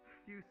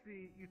 You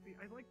see,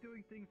 I like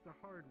doing things the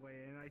hard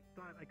way, and I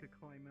thought I could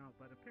climb out,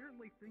 but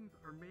apparently things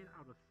are made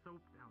out of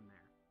soap down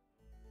there.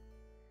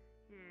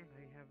 Yeah.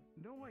 I have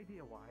no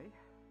idea why.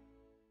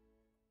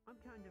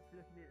 I'm kind of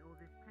looking at all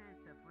this pan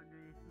stuff,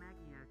 wondering if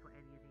Maggie knows what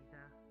any of these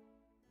are.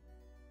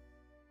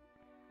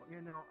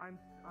 You know, I'm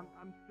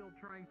still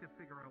trying to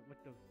figure out what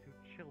those two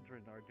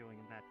children are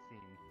doing in that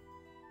scene.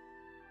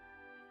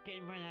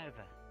 Getting run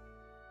over.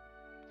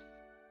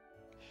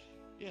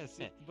 Yes,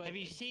 but have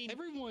you seen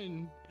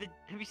everyone?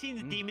 Have you seen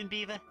the demon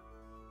beaver?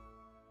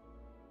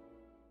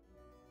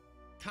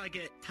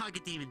 Tiger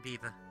demon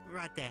beaver,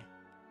 right there.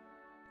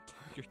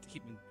 Tiger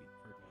demon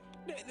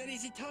beaver. No, that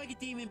is a tiger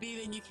demon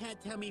beaver, and you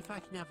can't tell me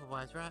fucking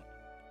otherwise, right?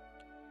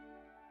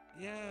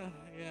 Yeah,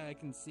 I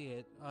can see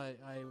it. I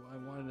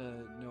want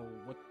to know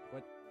what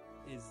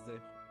is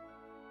the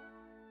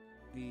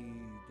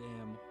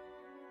damn.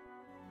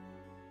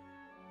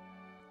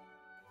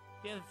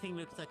 The other thing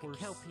looks like a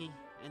kelpie,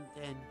 and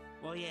then,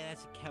 well, yeah,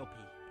 that's a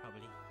kelpie,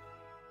 probably.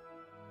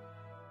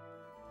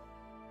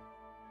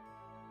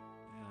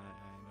 Yeah, I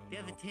don't The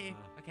know. other two,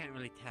 I can't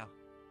really tell.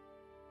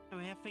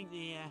 Anyway, I think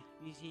the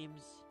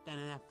museum's done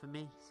enough for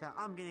me, so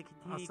I'm going to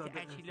continue to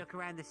actually look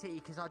around the city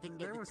because I didn't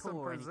get the tour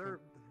or anything.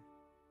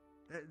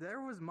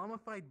 There was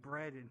mummified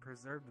bread and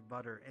preserved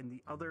butter, and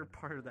the other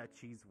part of that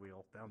cheese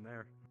wheel down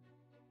there.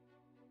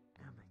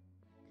 Oh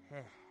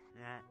my...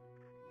 that...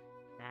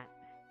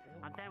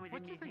 I'm done with the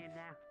museum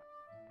now.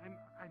 I'm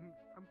questioning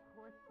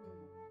what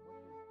is...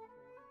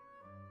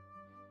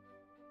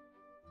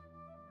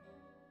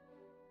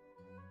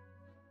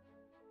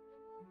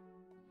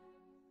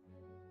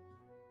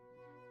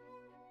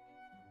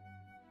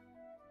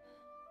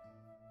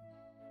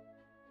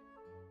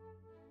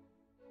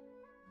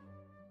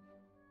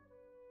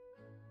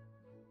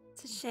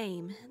 It's a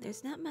shame.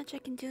 There's not much I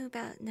can do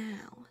about it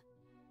now.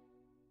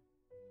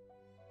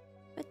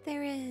 But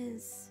there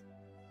is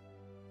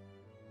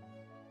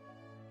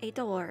a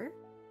door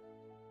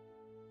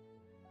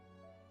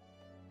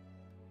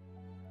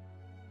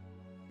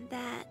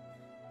that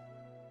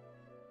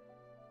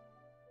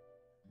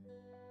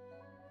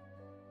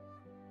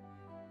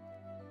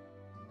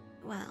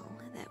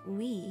that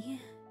we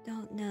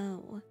don't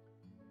know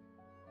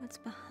what's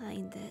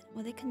behind it,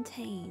 what it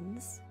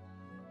contains.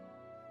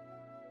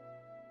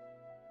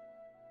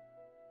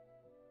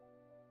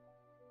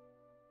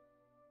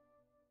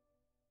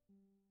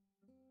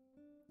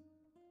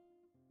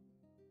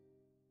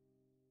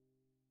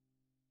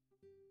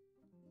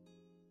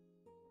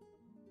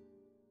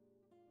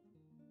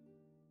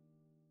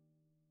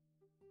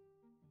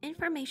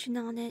 Information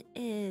on it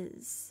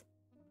is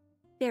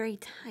very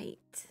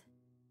tight.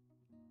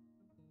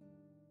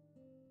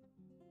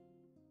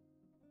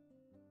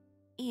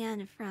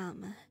 And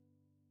from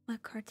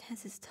what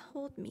Cortez has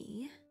told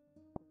me,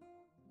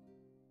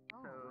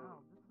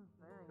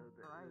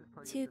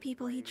 two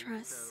people he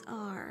trusts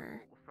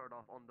are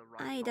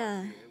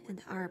Ida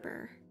and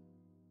Arbor.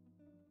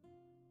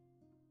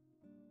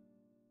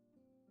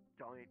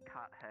 Giant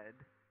cat head.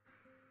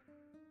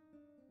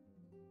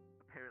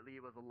 Apparently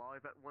it was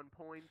alive at one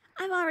point.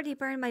 I've already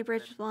burned my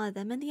bridge with one of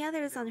them, and the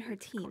other is on her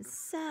team,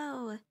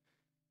 so...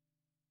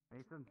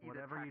 Mason,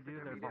 whatever you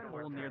do, there's a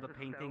hole near the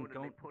painting.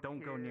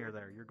 Don't go near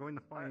there. You're going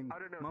to find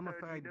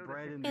mummified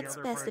bread in the It's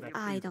other best part if of that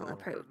I cheese don't wheel.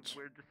 approach.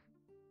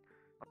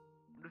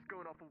 I'm just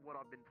going off of what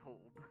I've been told.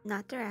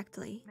 Not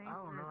directly. I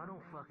don't know, I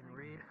don't fucking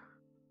read.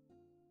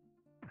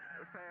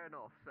 Fair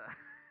enough, sir.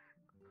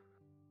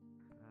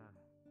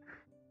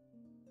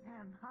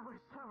 I wish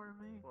that were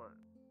me. What?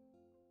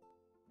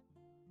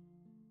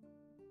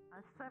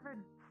 A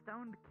severed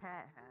stoned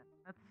cat head.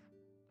 That's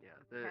Yeah,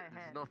 cat there's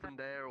head. nothing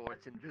there, or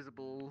it's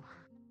invisible.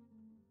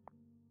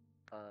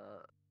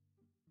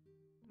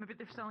 Maybe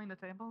they're selling the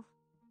tables?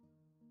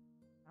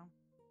 No.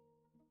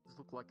 These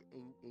look like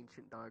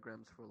ancient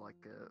diagrams for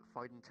like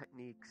fighting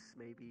techniques,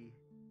 maybe.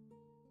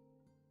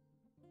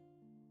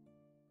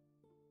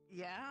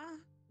 Yeah?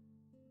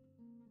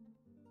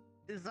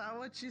 Is that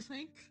what you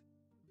think?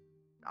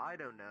 I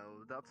don't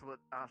know. That's what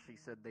Ashley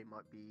said they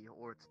might be,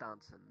 or it's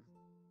dancing.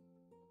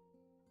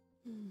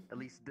 At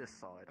least this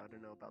side. I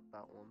don't know about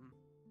that one.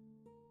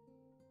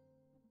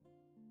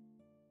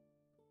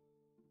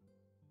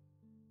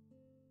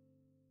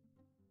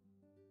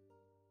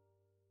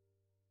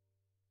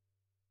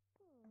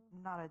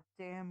 Not a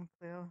damn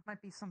clue.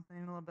 Might be something a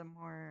little bit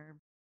more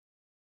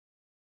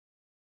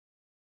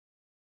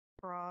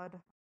broad.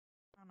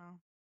 I don't know.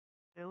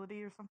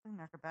 Agility or something?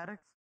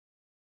 Acrobatics?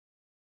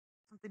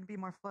 Something to be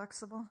more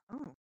flexible?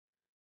 Ooh.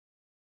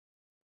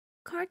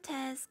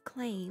 Cortez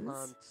claims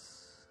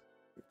Plants.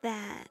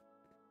 that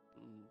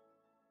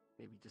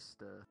Maybe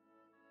just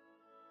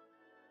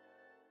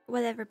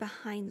whatever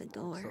behind the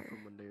door stuff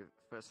from when they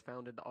first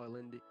founded the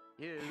island.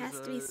 has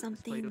to be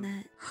something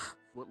that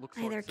what looks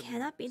either like some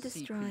cannot be sea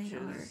destroyed or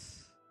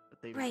creatures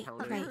that they've right.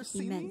 encountered.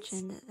 He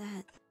mentioned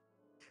that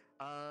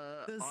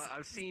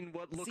I've seen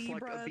what looks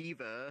like a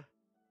beaver.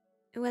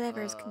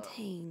 whatever is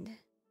contained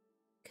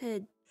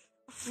could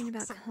bring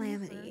about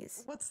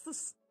calamities. What's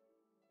this?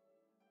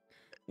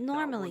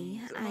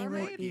 Normally, I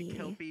would be a be.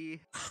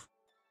 kelpie.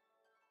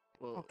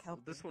 Well,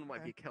 kelpie, this one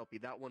might be a kelpie.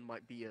 That one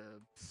might be a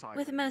siren.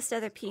 With most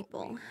other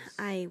people,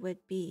 I would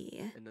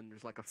be. And then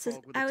there's like a So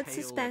frog with I a would tail,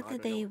 suspect and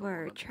that they I don't know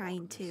were what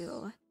trying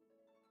to.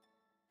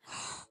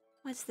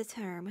 What's the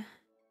term?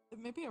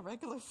 Maybe a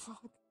regular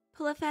frog.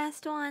 Pull a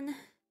fast one.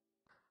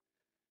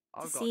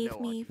 I've got Deceive no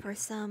me idea. for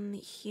some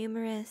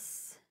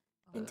humorous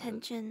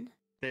intention.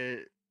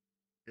 There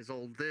is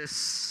all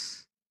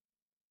this.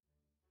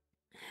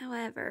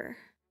 However,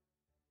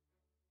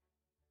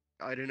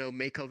 I don't know,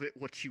 make of it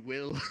what you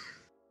will.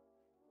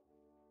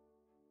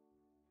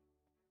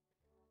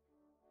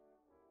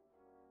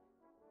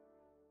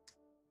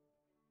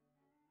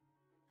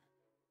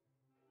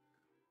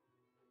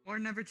 War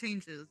never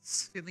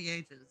changes through the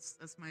ages.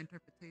 That's my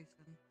interpretation.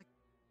 The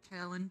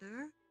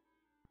calendar?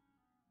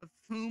 Of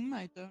whom?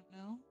 I don't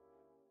know.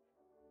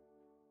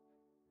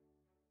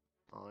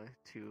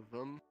 Two of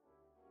them.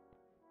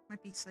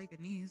 Might be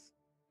Saigonese.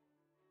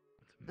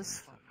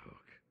 This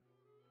hook.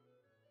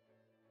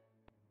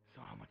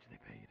 So how much do they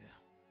pay you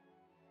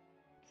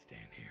to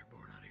stand here,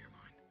 bored out of your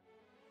mind?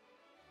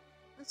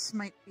 This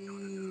might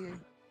be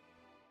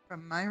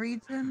from my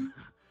region.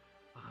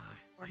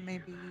 Or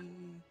maybe...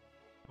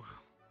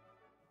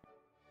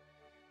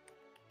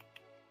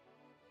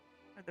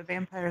 Where the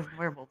vampires and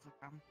werewolves are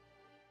from.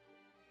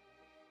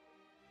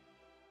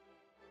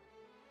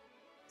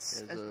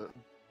 There's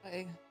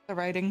The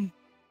writing.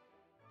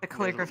 The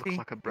calligraphy. Looks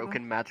like a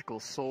broken magical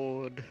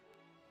sword.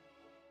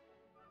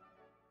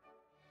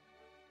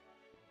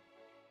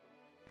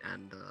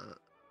 And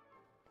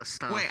a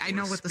staff. Wait, I or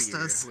know a what this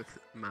spear does. With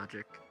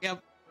magic.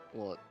 Yep.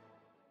 What?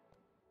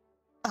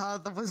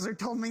 The wizard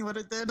told me what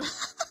it did.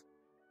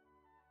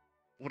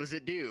 What does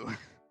it do?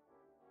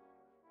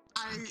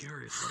 I'm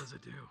curious. What does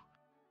it do?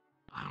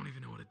 I don't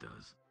even know what it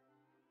does.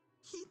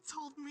 He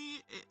told me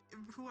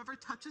whoever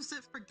touches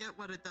it, forget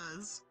what it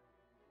does.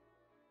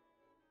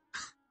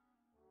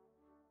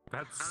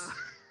 That's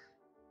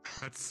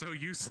so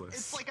useless.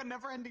 It's like a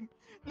never-ending...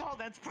 No,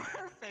 that's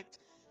perfect.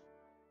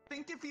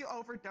 Think if you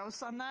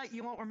overdose on that,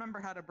 you won't remember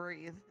how to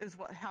breathe, is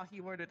how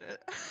he worded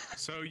it.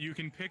 So you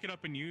can pick it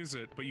up and use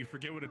it, but you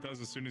forget what it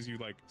does as soon as you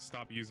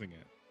stop using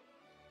it.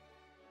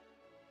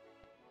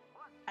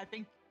 I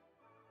think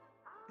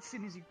as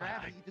soon as you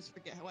grab it, you just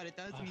forget what it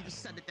does and you just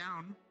set it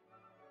down.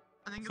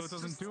 I think So it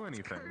doesn't do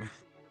anything.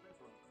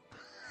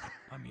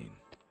 I mean,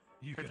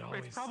 you could It's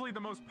always. it's probably the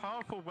most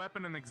powerful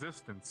weapon in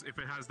existence if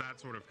it has that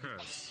sort of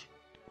curse.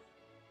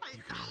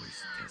 You can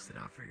always test it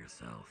out for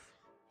yourself.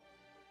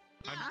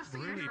 I'm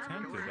really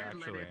tempted,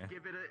 actually.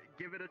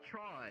 Give it a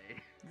try.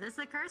 Is this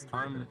a cursed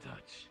one?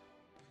 Touch.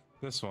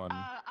 This one.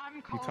 I'm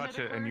You calling touch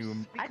it it and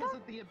you because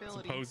of the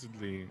ability.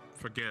 supposedly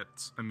forget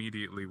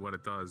immediately what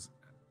it does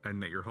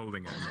and that you're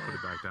holding it and you put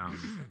it back down.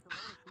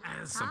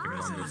 As Something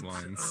along those resident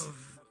lines.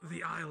 of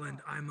the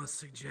island, I must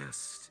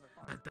suggest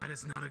that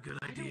is not a good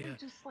idea,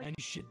 and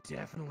you should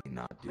definitely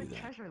not do Put that.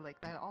 treasure like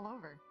that all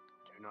over.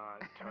 Do not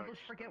And touch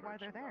just forget why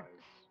they're there.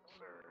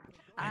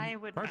 I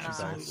would not.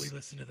 Absolutely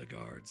listen to the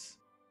guards.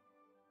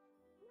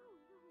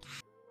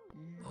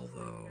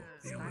 Although,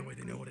 the only way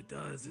they know what it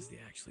does is they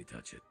actually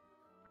touch it.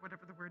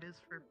 Whatever the word is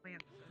for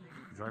plants.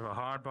 You drive a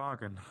hard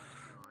bargain. It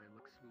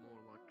looks more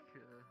like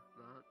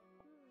that.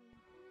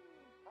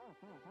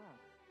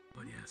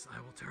 But yes, I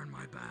will turn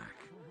my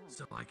back,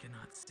 so I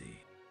cannot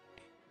see.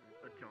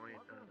 A giant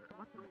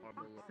What the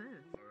fuck is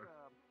this?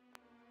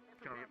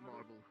 giant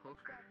marble hook.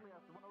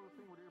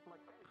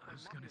 I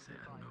was gonna say,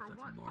 I don't know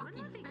if that's marble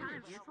Wouldn't it be kind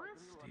of or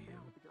useless?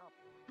 steel.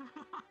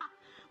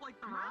 Like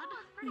the rod? Marble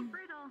is pretty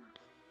brittle.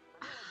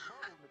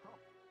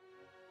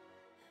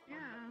 Yeah.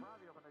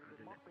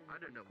 I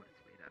don't know what it's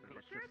made out of.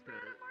 It's Sure just it's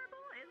made of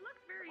marble? It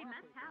looks very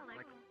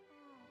metallic.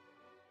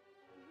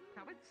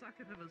 That would suck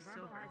if it was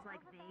Marble silver. has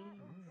like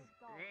veins.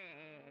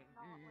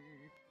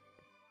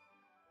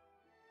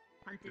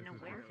 Hunting a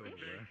werefish?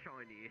 Very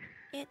shiny.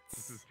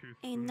 It's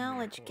a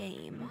knowledge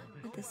game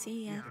that the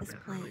CEF is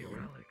playing.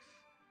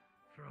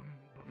 From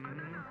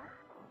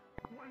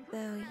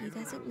Though he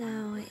doesn't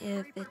know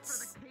if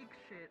it's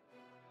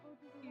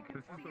This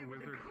is the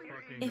wizard's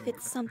fucking. if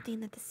it's something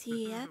that the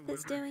CEF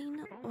is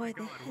doing or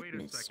the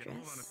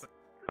headmistress.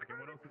 Okay,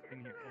 what else is in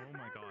here? Oh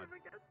my god.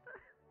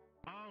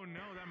 Oh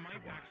no, that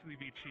might actually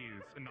be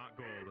cheese and not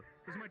gold.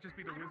 This might just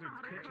be the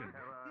wizard's kitchen.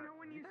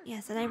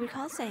 Yes, and I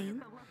recall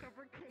saying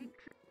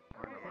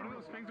One of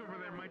those things over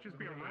there might just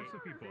be a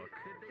recipe book.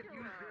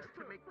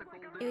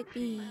 it would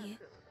be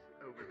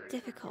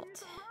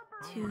difficult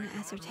to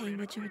ascertain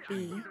which it would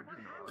be,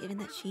 given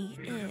that she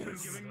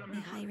is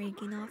a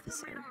high-ranking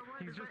officer.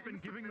 He's just been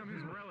giving them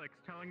his relics,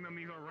 telling them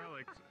these are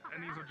relics,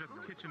 and these are just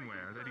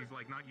kitchenware that he's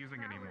like not using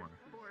anymore.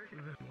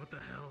 Then what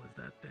the hell is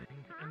that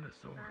thing and the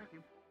sword?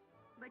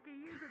 Like you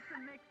use it to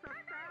mix up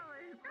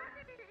salads.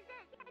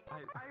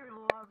 I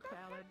love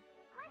salad.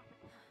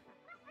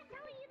 I'm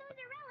telling you, those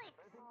are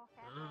relics.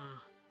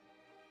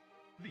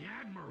 The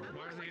Admiral.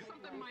 Why are they?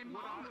 Something my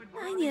mom would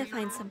I need to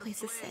find someplace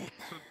to sit.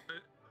 So,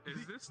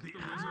 is this the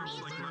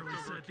wizard's like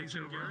leftover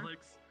kitchen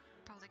relics?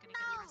 Probably gonna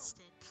get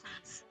arrested.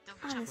 Please don't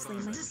Honestly,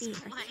 my feet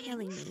are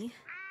killing me.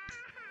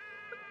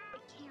 I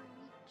can't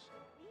reach.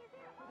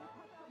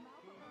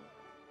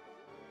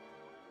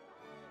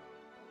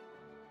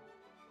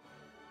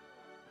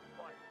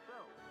 Right, so,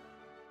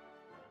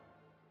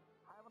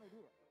 I have an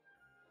idea.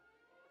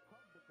 Cut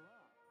the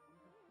glass.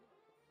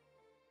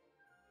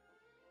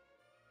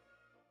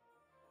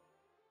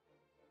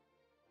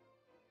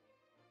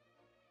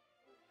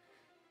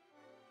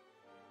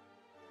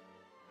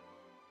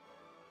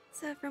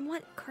 So from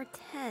what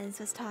Cortez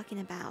was talking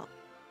about,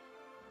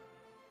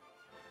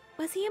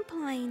 was he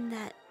implying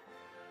that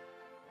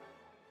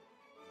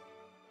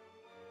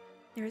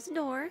there is a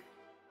door,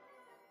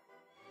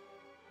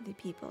 the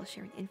people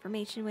sharing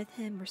information with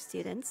him were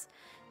students,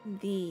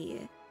 the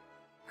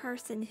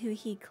person who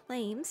he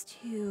claims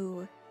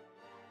to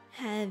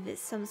have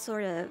some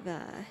sort of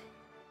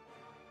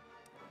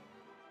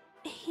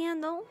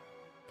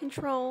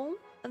control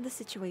of the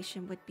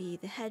situation would be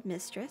the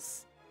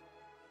headmistress,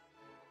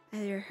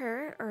 either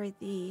her or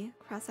the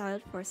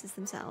cross-eyed forces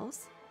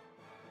themselves.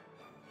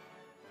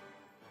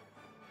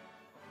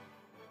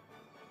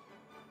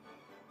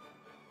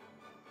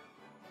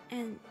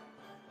 And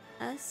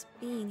us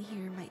being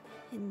here might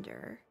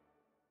hinder.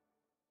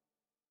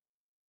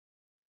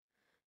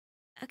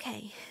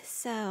 Okay,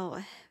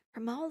 so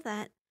from all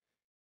that,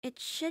 it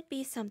should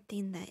be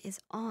something that is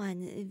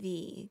on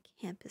the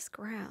campus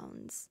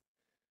grounds.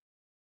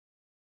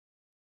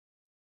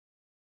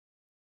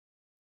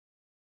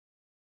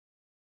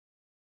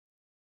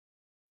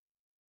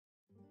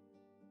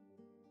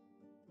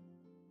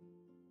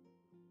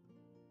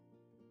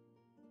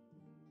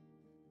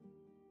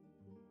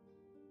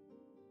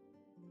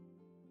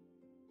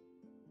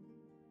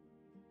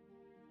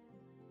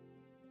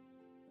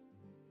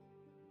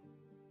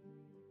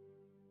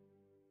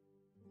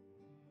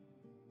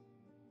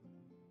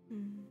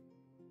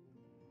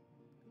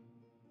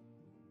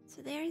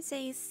 So there's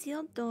a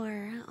sealed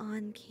door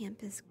on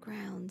campus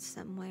grounds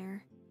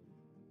somewhere.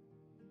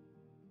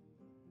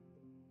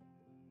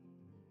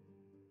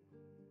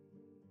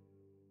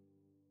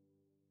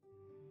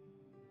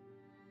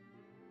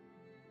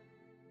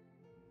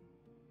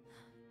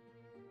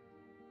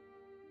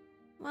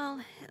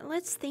 Well,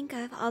 let's think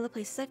of all the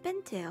places I've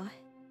been to.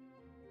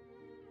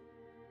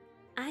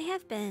 I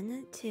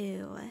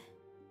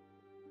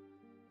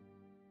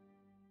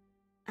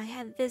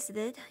have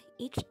visited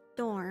each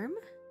dorm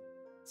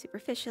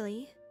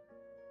superficially.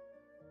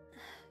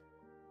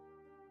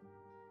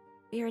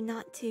 We are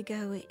not to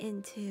go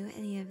into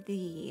any of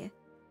the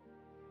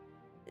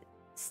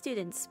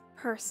students'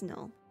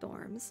 personal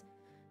dorms.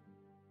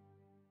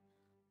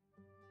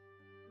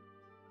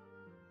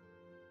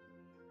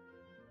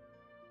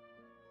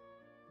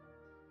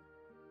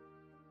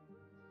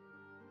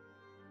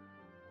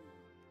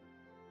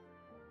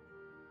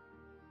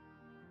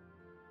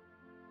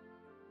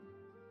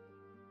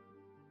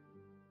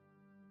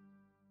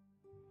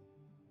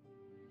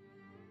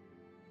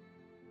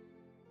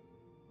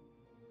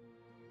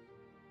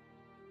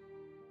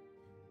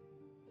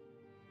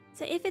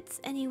 So if it's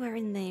anywhere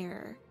in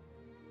there,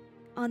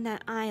 on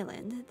that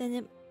island,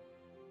 then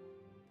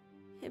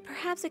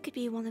perhaps it could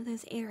be one of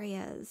those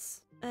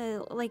areas,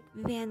 like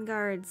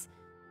Vanguard's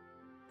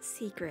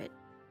secret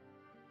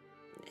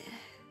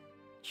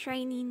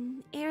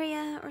training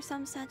area or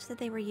some such that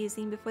they were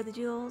using before the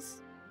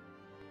duels.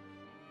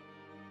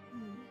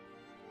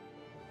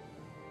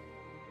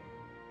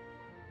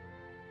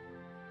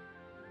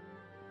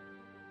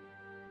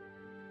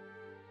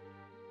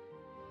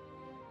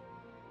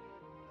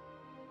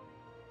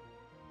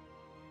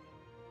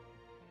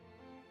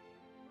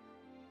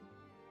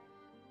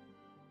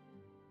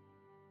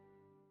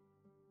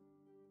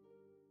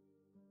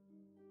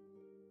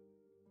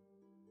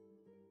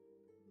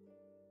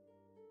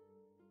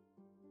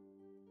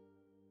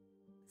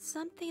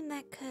 something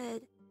that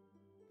could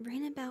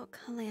bring about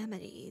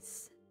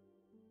calamities.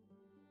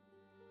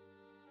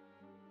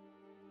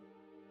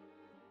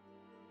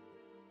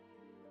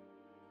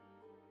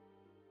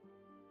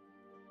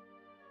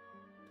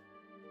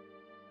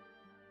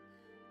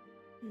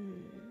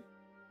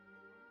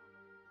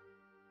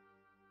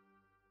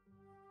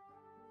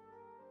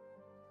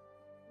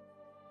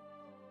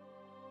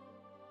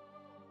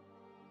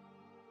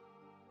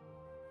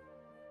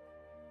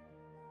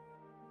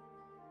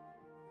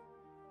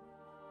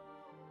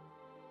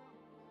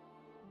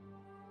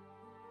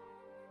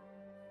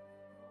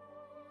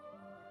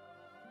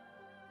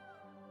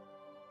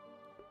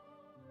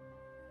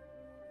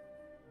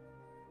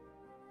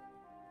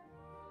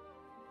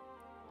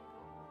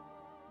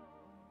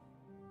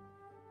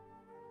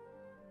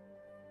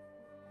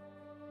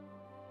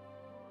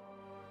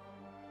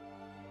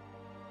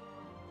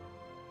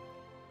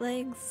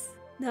 Legs.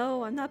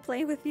 No, I'm not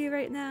playing with you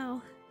right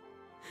now.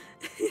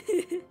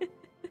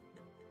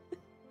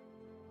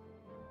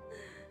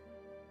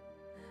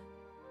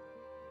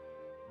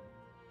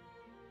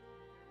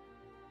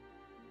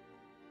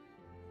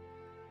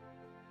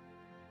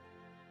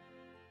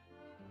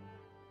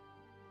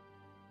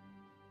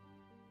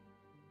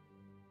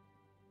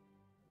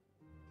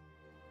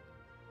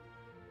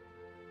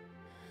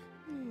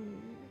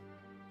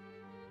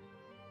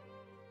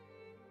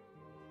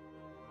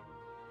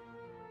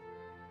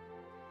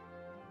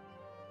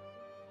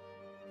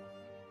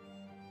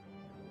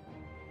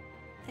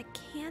 That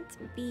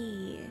can't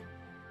be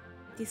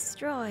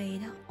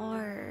destroyed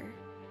or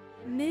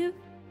moved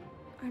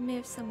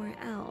somewhere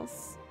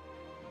else.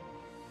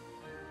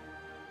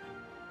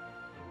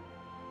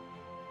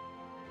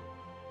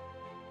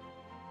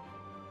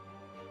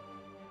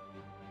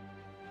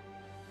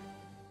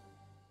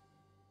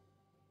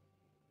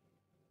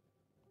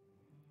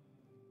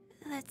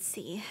 Let's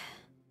see.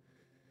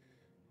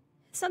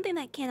 Something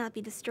that cannot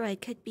be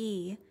destroyed could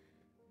be,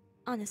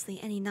 honestly,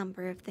 any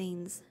number of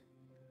things.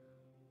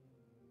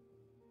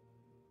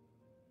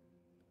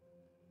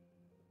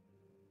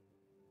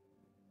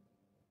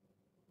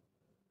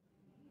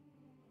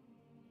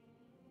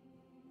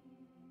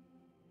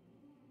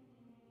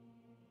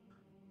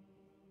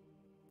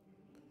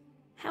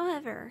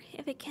 However,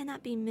 if it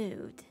cannot be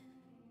moved,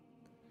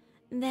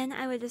 then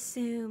I would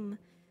assume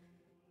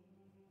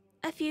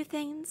a few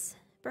things,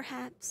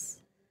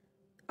 perhaps,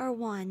 or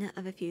one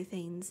of a few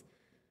things.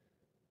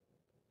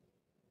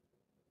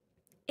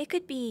 It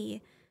could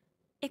be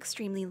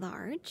extremely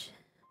large,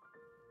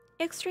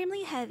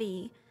 extremely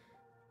heavy,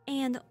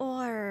 and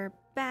or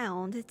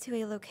bound to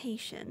a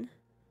location.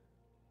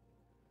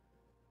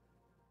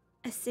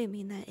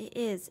 Assuming that it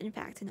is, in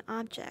fact, an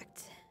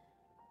object.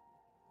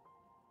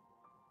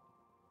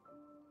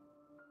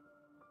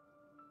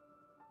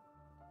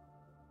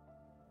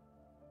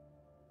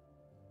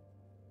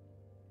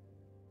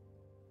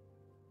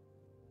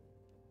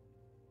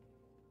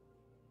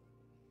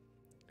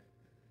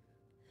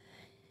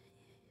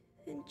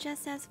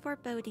 Just as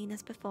foreboding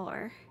as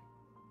before.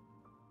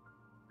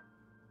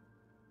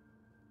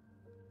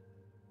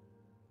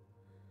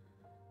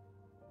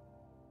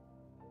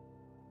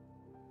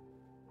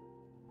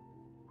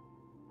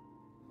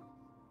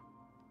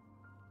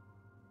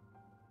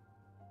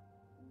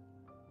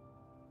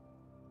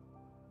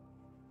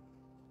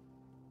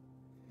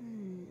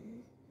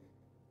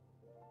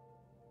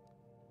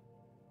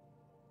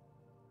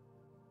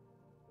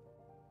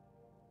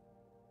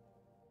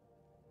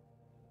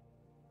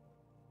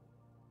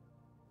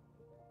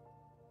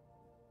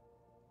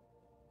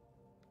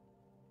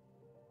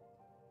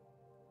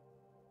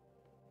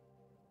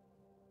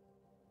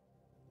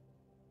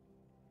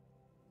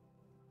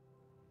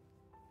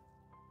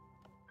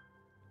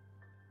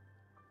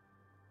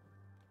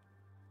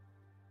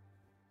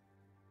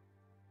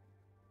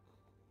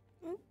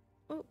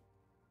 Oh.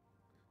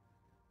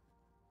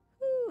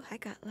 Ooh, I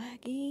got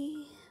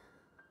laggy.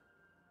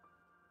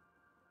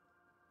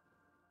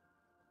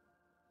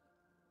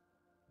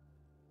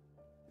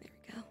 There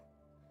we go.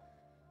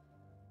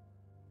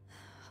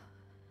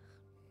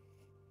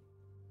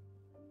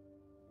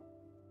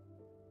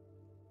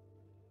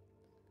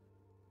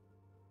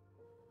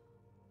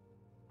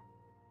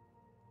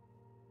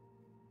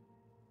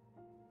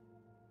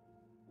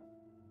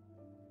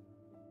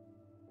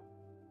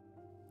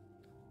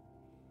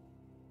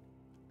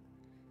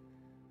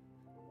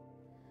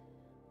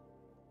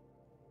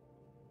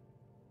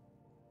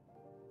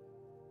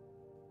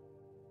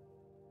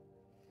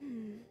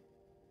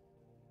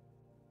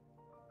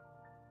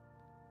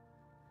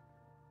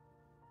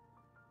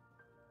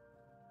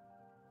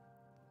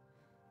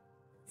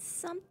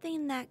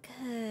 Something that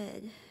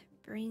could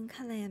bring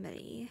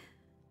calamity.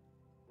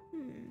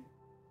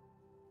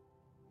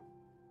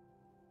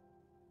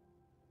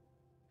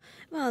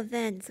 Well,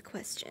 then it's a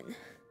question.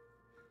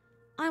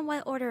 On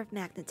what order of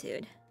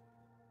magnitude?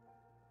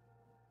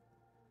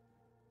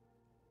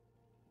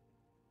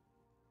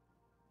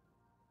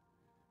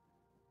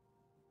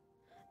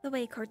 The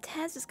way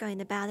Cortez was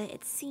going about it,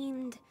 it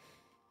seemed...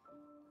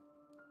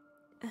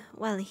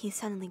 Well, he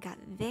suddenly got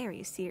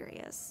very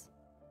serious.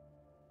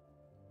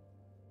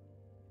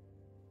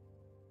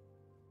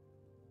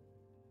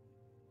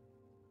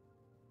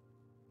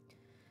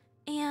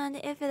 And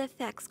if it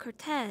affects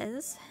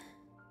Cortez,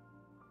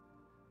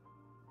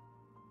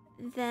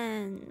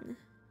 then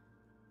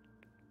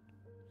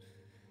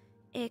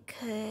it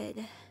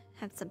could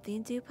have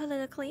something to do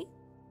politically,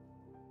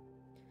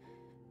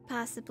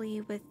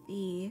 possibly with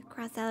the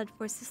cross-allied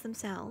forces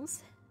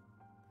themselves.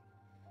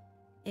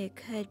 It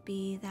could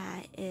be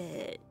that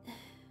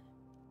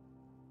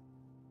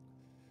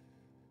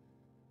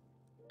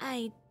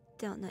I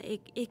don't know,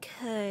 it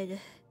could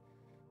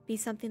be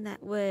something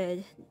that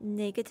would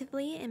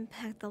negatively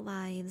impact the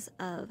lives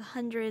of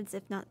hundreds,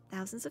 if not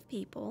thousands of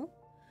people.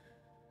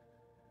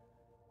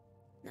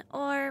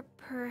 Or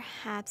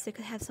perhaps it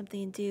could have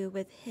something to do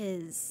with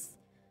his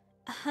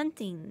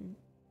hunting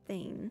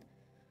thing.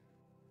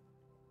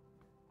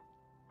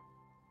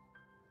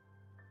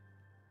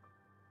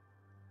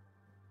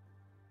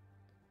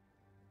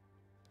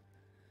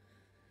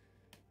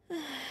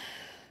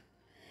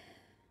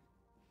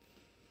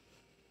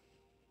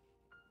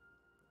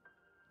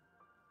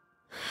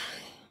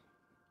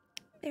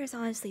 There's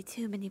honestly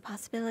too many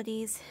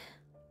possibilities.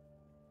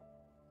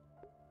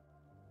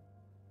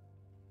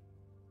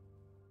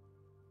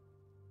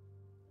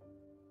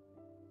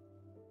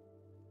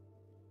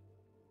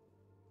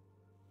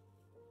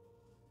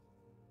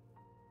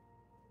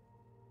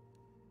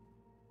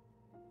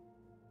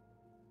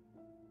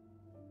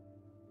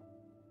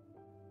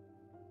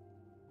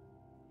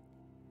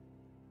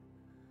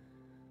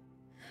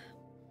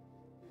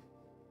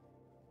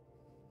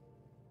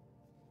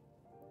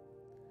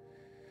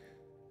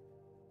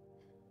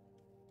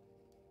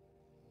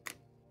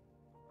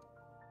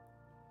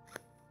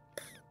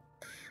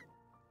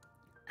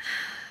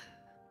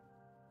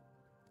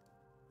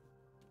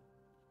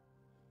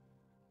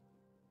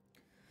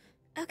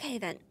 Okay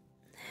then.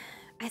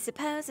 I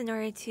suppose in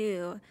order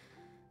to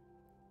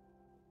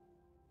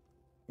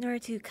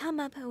come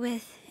up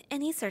with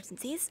any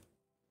certainties,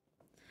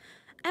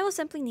 I will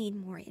simply need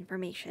more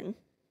information.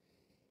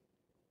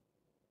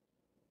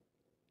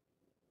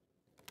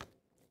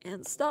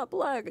 And stop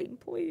lagging,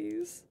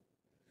 please.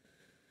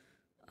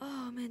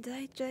 Oh man, did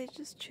I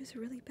just choose a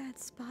really bad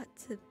spot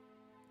to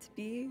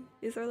be?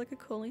 Is there like a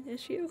cooling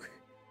issue?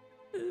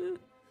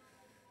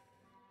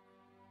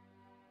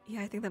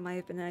 Yeah, I think that might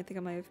have been it. I think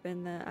it might have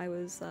been that I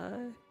was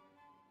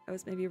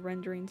maybe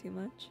rendering too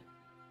much.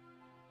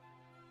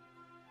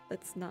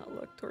 Let's not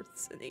look towards the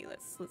city.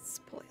 Let's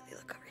politely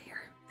look over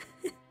here.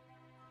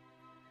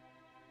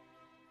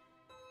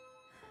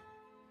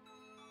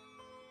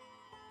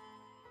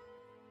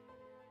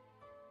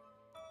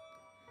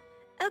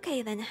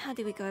 Okay then, how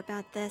do we go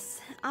about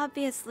this?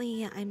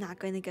 Obviously, I'm not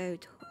going to go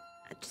to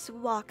just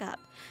walk up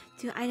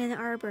to Iden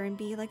Arbor and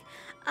be like,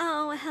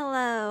 "Oh,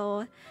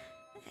 hello.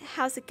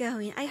 How's it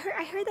going? I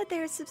heard that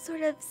there's some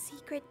sort of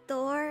secret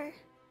door."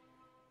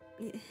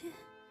 They'd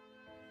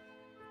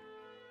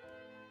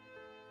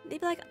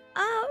be like,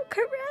 "Oh,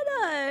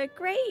 Coretta,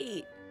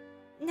 great.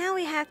 Now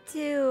we have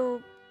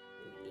to,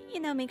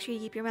 make sure you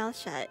keep your mouth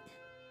shut.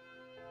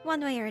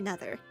 One way or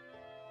another."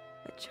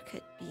 Which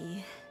could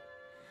be,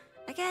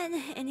 again,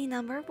 any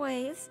number of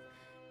ways.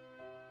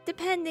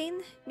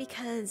 Depending,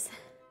 because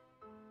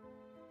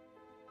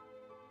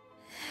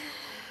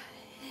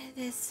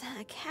this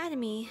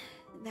academy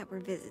that we're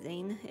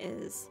visiting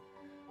is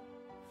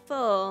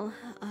full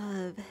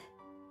of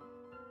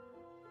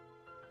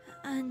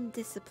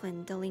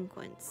undisciplined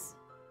delinquents.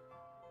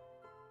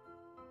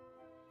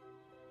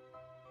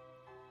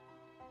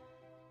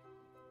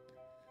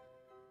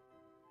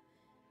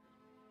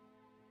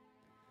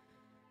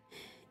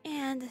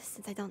 And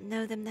since I don't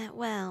know them that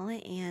well,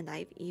 and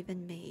I've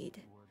even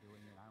made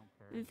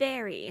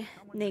very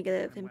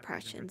negative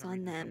impressions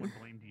on them,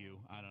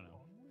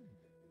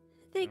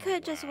 they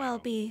could just well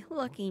be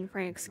looking for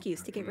an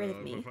excuse to get rid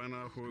of me. If I find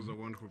out who's the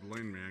one who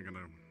blamed me, I'm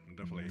gonna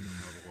definitely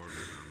have a word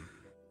with them.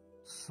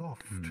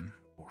 Soft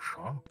or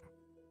sharp?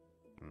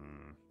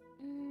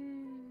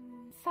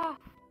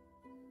 Soft.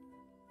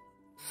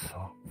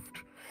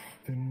 Soft.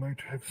 Then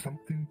might have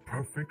something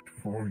perfect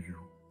for you.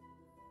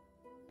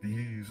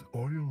 These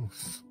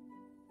oils,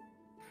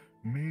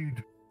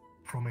 made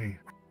from a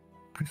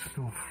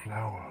crystal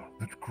flower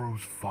that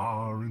grows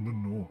far in the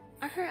north.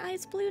 Are her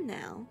eyes blue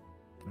now?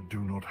 I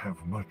do not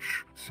have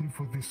much, save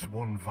for this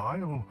one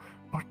vial,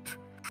 but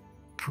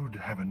should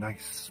have a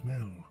nice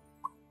smell.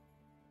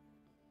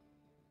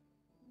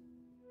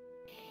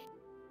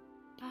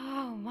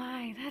 Oh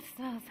my, that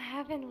smells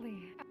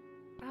heavenly.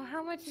 Oh,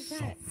 how much is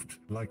that? Soft,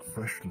 like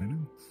fresh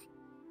linens.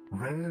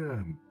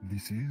 Rare,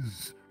 this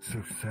is,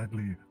 so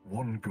sadly,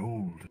 1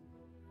 gold.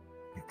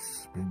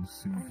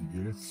 Expensive,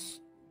 yes.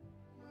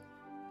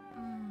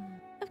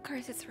 Of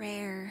course it's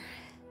rare.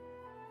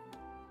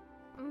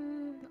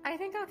 I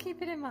think I'll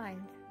keep it in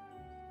mind.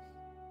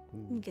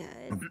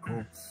 Good. Of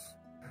course.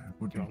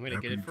 Would Do you want me to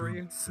get it for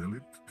you? Sell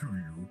it to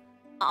you.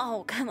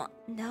 Oh, come on.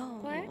 No.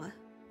 What?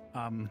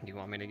 You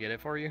want me to get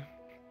it for you?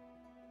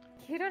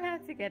 You don't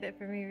have to get it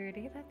for me,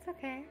 Rudy. That's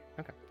okay.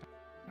 Okay.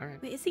 All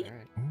right. Wait, is he? All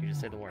right. You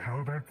just say the word. How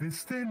about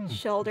this then?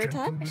 Shoulder touch?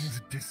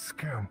 Gentleman's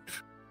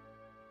discount.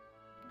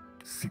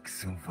 6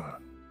 silver.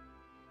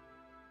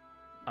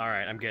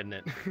 Alright, I'm getting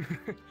it.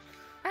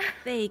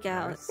 There you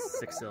go.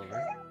 6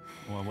 silver.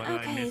 Well, what did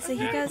I Okay, miss? so he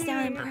That goes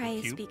down in purple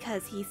price cube?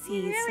 because he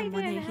sees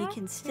someone that he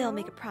can still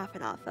make a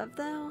profit off of,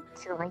 though.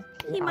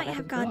 He might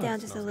have gone down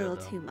just a little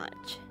too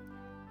much.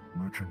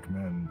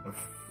 Merchantman,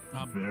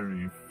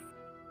 very,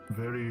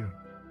 very,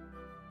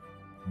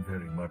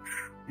 very much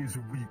is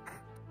weak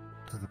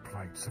to the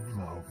plights of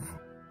love.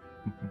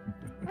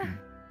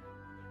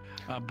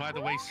 By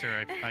the way,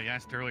 sir, I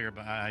asked earlier,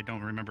 but I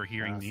don't remember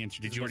hearing the answer.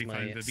 Did you already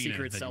find my Vivina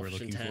secret that you were selfish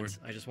looking intent?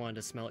 for? I just wanted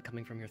to smell it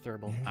coming from your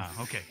thurible. Ah,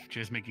 okay.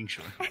 Just making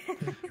sure.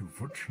 Thank you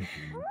for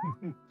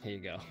checking. Here you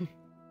go.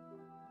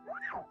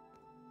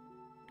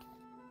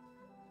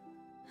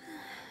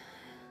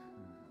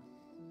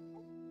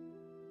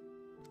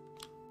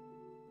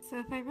 So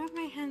if I rub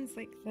my hands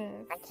like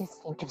this, I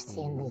just need to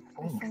see in these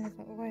as things. soon as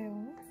the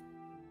oil.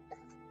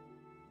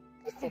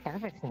 Is it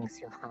other things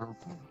you have?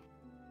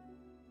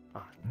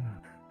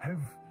 Have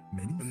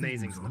many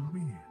Amazing things on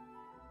me.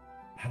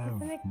 Have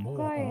Isn't it more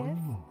glorious?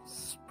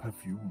 oils,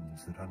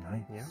 perfumes that are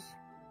nice.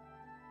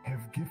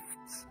 Have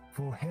gifts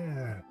for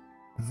hair,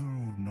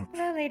 though not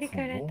Hello, Lady for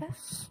Coretta.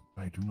 loss,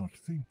 I do not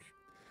think.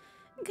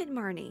 Good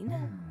morning.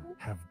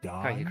 Have How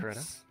are you, Coretta?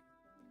 dyes.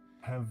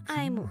 Have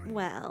I'm jewelry.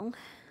 well.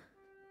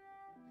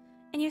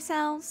 And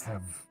yourselves?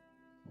 Have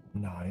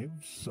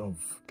knives of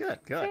Good.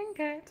 Doing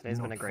good. Today's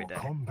not been a great for day.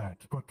 combat,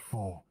 but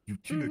for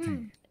utility.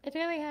 Mhm. It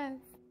really has.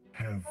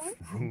 Have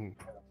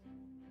rope.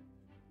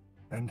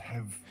 And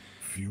have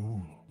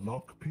fuel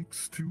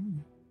lockpicks too.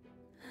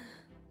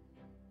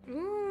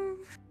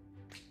 Ooh.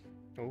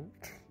 Oh.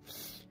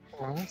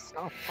 Nice,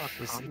 not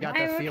for You combat. got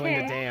that I'm feeling to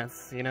okay.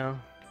 dance, you know?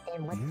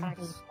 And what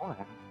party for?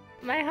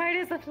 My heart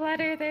is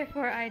aflutter,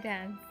 therefore I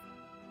dance.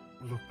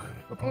 Look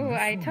upon Ooh, this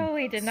I one.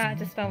 totally did not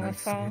See, just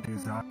almost nice fall. it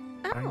is I-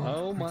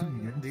 Oh my.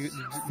 pretty,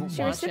 yes. Dude,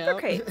 She watch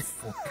out. reciprocates.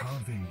 For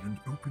carving and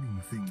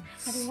opening things.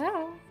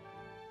 Hello.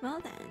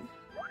 Well then.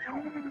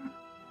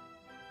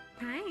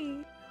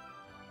 Hi.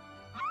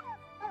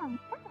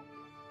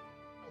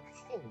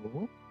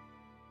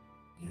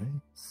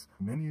 Yes,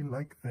 many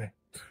like that.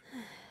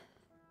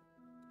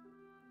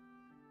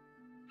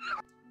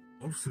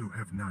 Also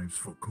have knives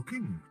for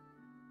cooking.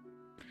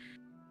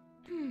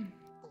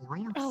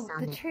 Oh,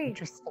 the tree.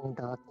 Interesting,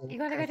 though. You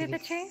wanna go to the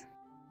tree?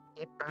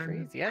 It Trees?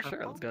 burns Yeah, sure.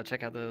 purple. Let's go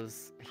check out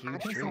those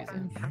huge does it trees.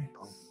 burn Yeah.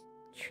 purple?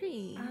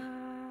 Tree.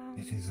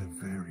 It is a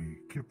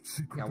very kept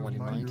secret Got of one in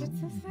mine.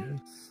 mind?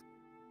 Yes.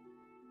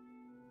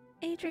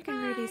 Adric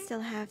and Rudy still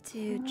have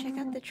to check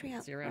out the tree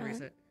out Zero, where is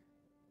front. it?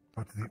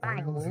 But the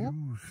oils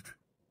used,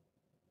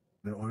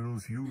 the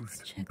oils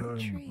used check the burn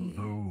tree.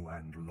 low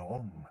and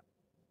long.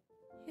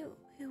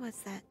 Who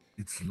was that?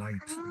 Its light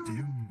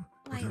dim,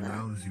 but Lila.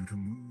 allows you to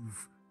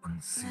move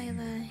unseen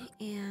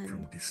Lila from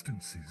and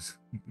distances.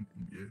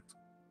 Yes.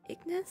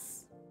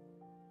 Ignis?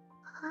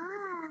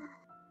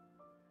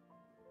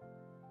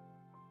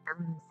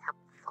 Sounds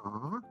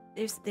helpful.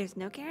 There's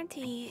no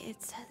guarantee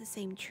it's the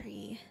same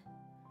tree.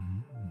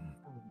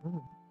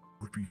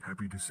 Would be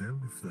happy to sell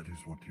if that is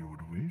what you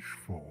would wish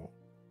for.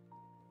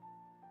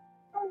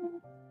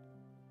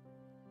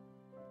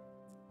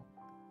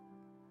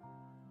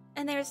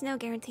 And there's no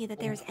guarantee that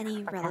there's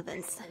any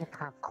relevance.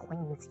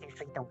 Queens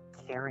usually don't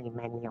carry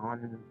many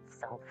on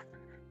self.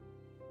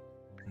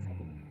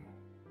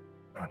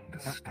 Not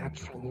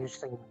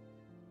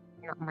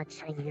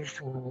much I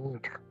usually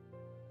need.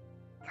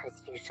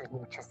 Because usually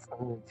you just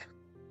need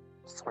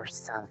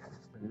source of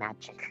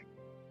magic.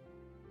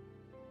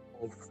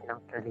 It's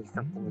not really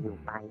something you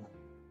buy.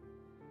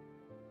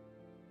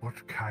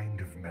 What kind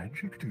of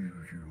magic do you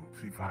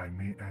use, if I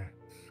may ask?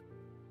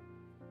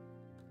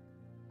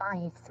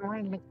 It's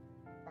more like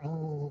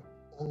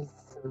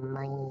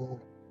my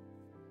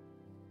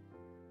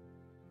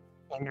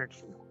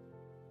energy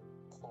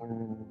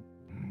can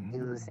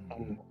use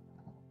and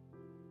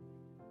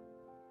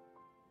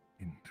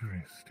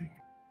Interesting.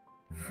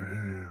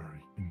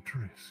 Very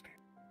interesting.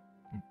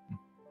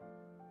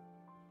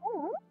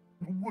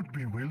 Would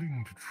be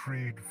willing to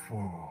trade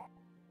for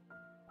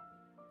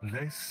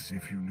less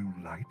if you knew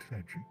light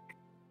magic.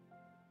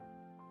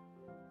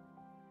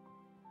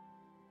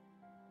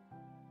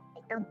 I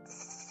don't.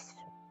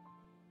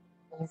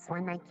 It's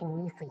one I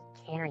can easily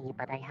carry,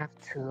 but I have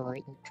to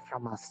eat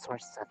from a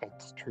source of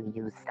it to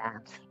use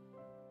that.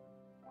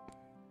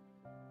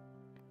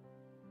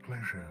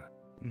 Pleasure.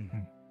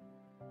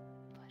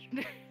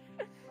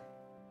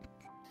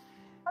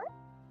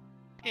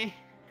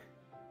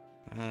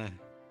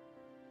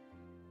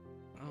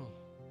 Oh.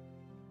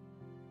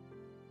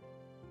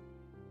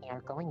 They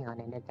are going on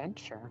an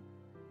adventure.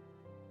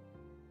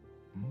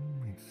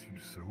 It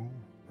seems so.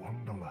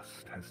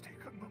 Wanderlust has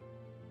taken them.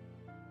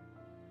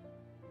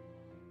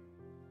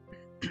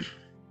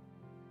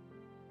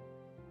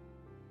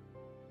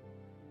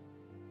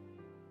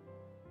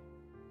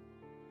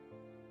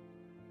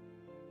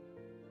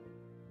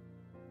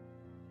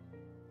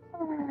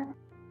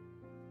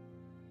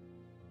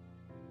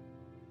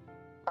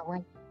 But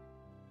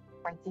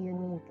what do you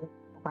need?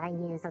 Why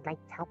is it like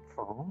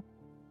helpful?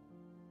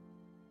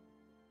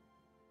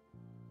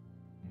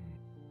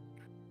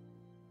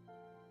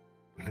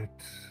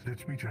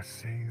 Let me just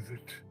say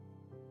that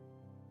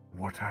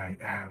what I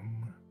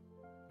am,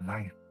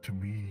 light to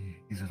me,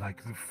 is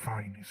like the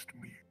finest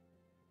meal.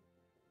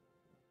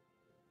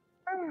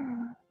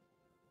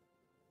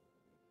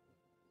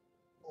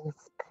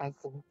 It's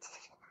pleasant.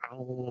 I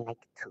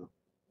like to.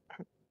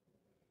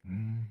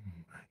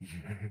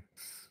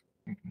 Yes.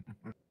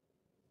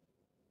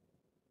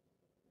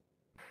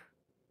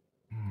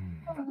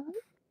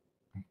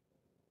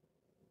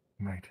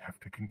 Might have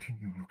to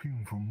continue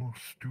looking for more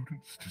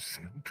students to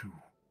sell to.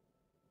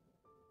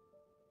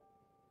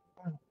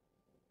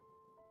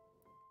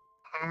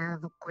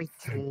 Have a great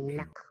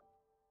luck.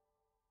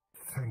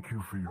 Thank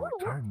you for your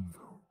time,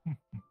 though.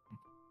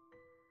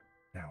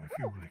 Now, if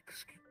you will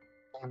excuse.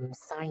 I'm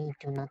sorry you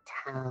do not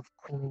have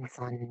queens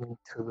on me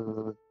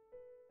to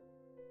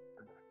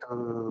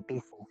do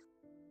business.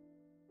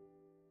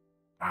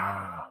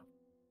 Ah,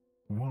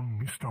 one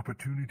missed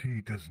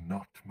opportunity does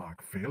not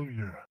mark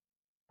failure.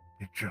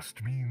 It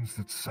just means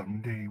that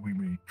someday we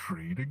may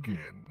trade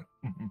again.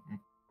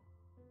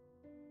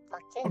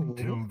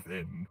 Until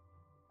then.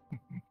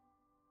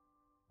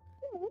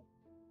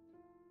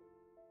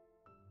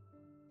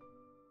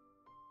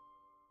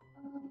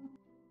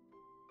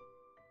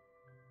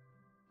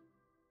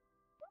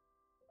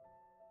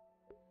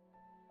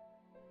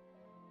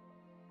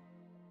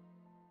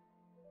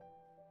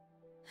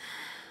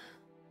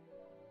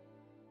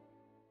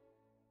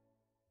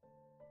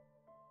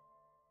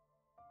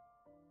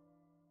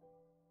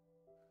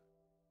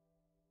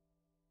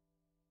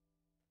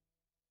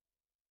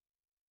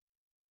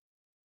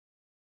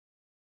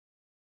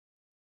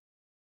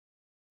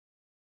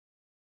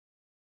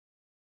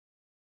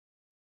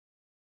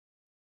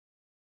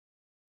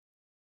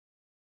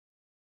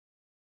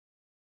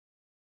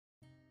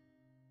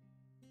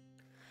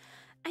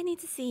 I need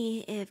to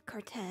see if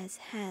Cortez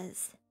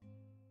has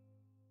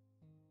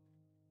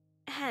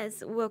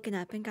woken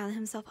up and gotten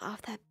himself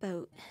off that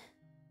boat.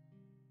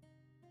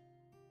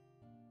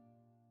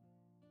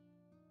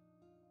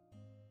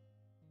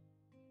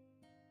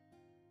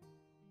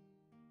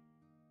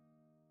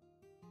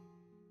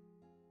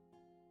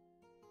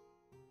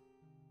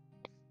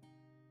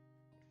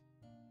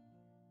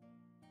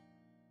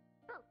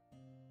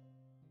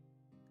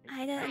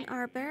 Ida and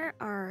Arbor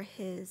are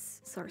his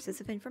sources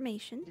of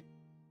information.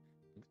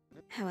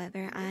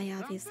 However, I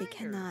obviously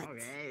cannot No,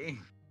 I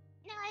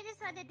just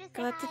wanted to say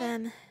go up to hi.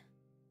 them.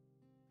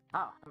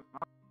 Oh,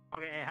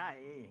 okay, hi.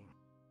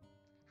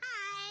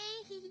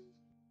 Hi.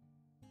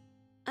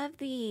 Of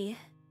the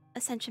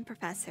Ascension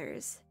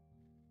professors,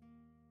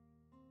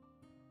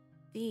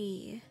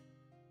 the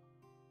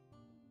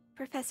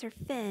Professor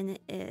Finn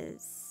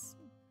is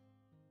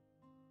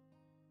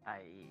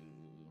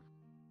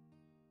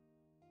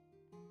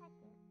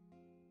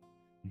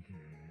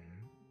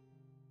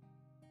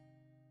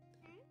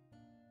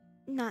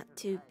not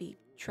to be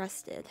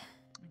trusted.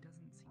 He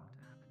doesn't seem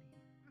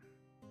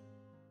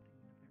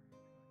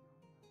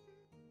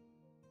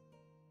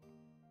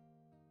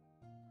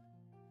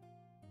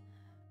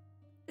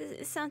to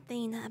have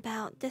Something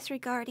about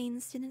disregarding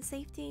student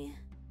safety.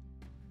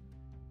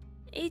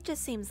 It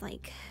just seems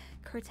like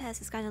Cortez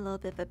has gotten a little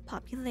bit of a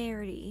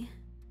popularity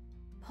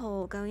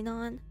poll going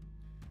on.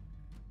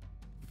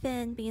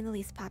 Finn being the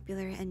least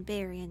popular and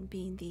Varian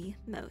being the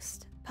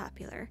most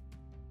popular.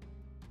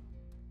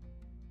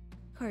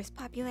 Of course,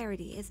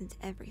 popularity isn't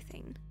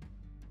everything.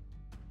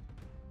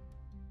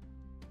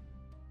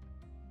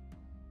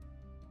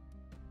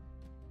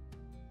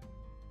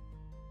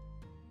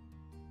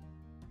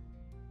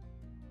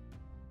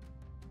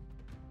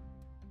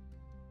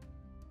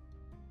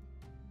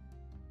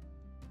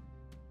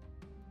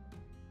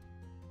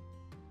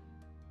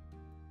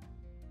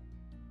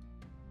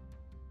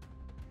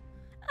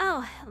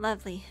 Oh,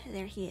 lovely.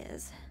 There he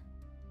is.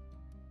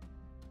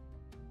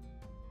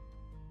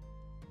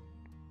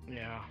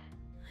 Yeah.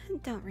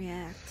 Don't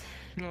react.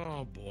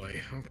 Oh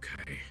boy,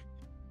 okay.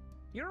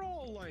 You're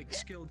all like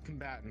skilled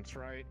combatants,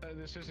 right?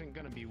 This isn't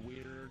gonna be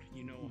weird.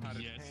 You know how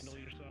to handle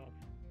yourself.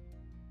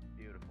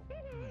 Beautiful.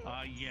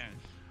 Yes.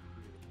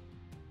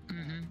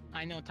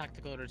 I know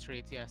tactical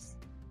retreat, yes.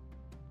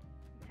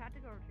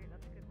 Tactical retreat,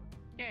 that's a good one.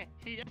 Yeah,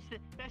 see,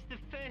 that's the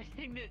first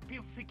thing that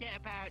people forget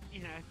about,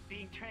 you know,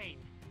 being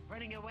trained.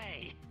 Running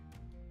away.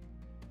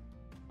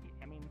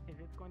 I mean, is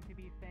it going to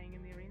be staying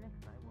in the arena?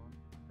 Because I won't.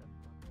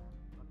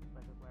 Looks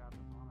like we're out of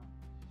mana.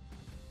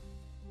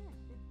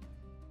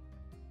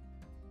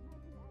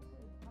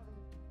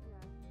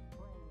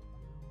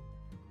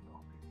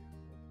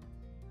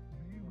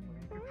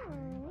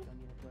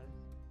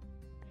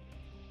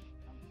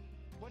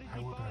 What is How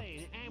he about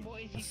buying and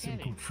what is a he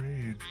simple selling?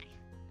 trade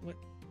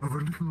of a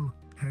little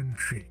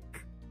handshake?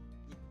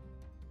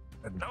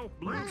 And no,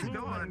 please,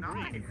 no,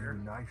 not here.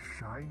 Nice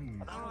shiny.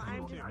 Oh,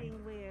 I'm just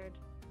being weird.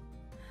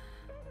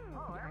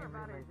 Oh,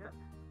 everybody just.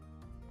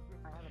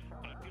 I have a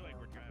problem. I feel like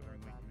we're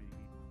traveling with me.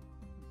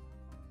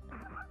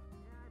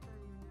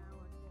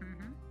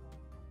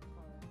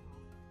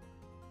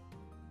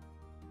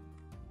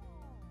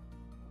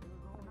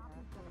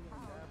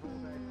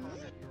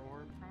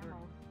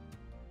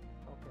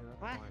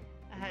 What?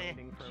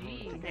 waiting for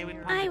everyone to They would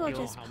get I will here.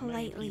 just How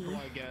many politely- people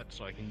I get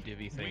so I can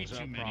divvy Way things too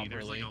up many.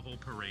 There's like properly. a whole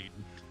parade.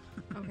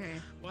 Okay.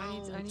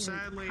 Well, I need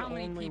sadly, how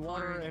many only people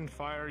water are... and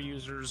fire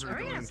users are Are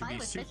we gonna going to fight be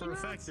with super fishing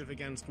rods? effective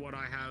against what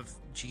I have.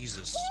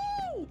 Jesus.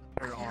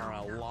 There are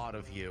a lot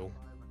of you.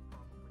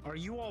 Are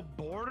you all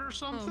bored or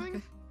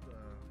something?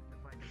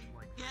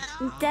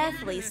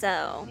 Definitely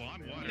so.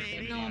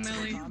 No,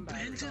 Millie.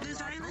 Been to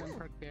this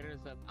island?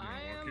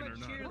 I am a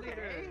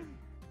cheerleader.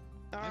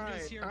 I'm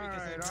just here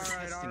because I'm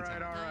persistent.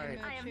 Alright.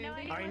 I have no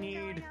idea I what's need.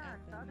 going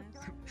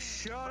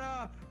Shut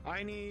up!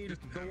 I need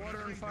the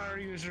water and fire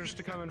users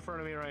to come in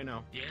front of me right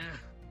now. Yeah.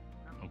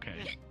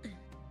 Okay.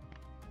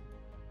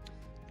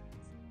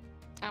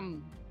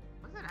 I'm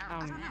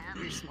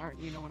pretty smart,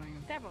 you know what I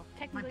am. Several.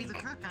 Might be the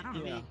cook, I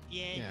don't know.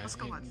 Yeah. Yeah. Let's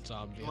go. It's You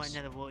obvious. want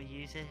another water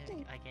user,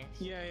 I guess.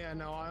 Yeah,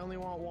 no, I only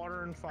want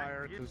water and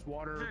fire, because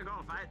water... You're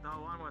gonna fight the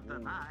one with the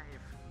knife.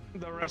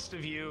 The rest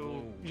of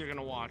you, you're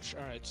gonna watch.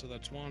 Alright, so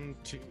that's 1,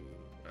 2...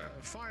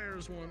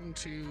 fire's 1,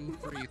 2,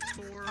 3,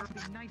 4... It'd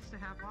be nice to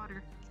have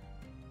water.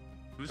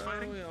 Who's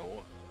fighting?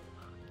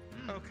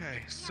 Okay,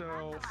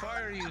 so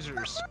fire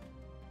users.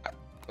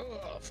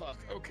 Oh, fuck,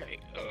 okay.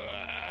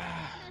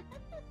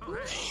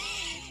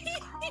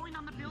 Crawling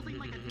on the building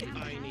like a damn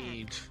I cat.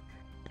 need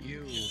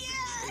you.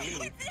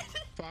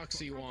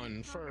 Foxy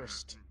one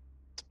first.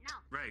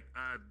 Right.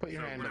 Put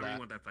your so hand to whenever that. you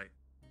want that fight.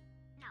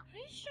 Are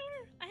you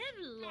sure? I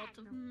have a lot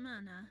of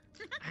mana.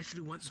 I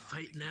actually want to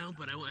fight now,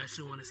 but I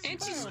actually want to see.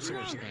 And she's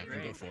strong.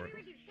 Go for it.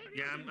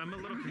 Yeah, I'm a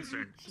little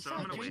concerned, so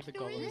I'm gonna wait. The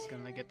golem's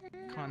gonna get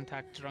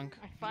contact drunk.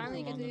 I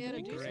finally get to get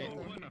to do Great.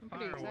 something. I'm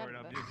pretty excited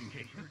about just in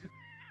case.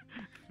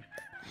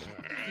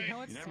 You know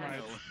what's smart?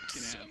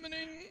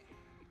 Summoning.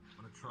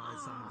 I'm gonna try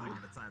something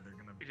at a time. They're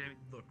gonna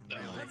look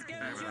really. Let's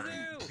get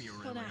it,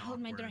 Hold on, hold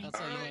my drink. That's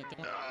all you want.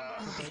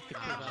 Don't break the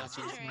crevasse.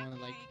 You just wanna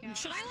like.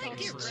 Should I like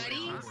get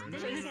ready?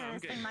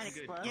 This thing might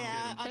explode.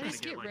 Yeah, I'll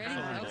just get ready.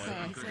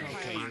 Okay.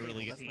 Okay, you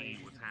really get.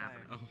 What's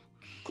happening?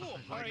 Cool.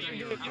 Alright,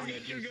 you're good.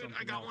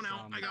 I got one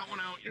out.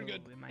 You're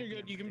good.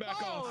 You can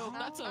back off. Oh,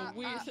 that's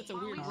a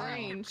weird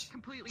range.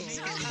 Completely.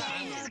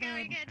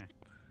 Very good.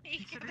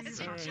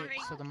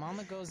 Alright, so the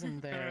mama goes in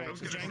there. Alright,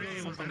 There's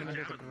Django, something open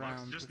under it the up.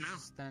 ground. Just now.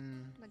 Which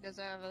then. That goes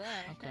over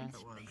there. Okay.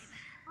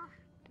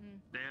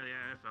 Yeah,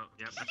 I felt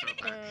that.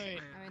 Alright.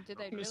 I mean, did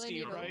they really Misty,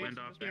 need right? a Wind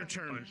off Your that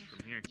turn. punch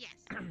from here. Yes.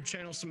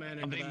 Channel some man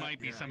Oh, into they that. might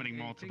be summoning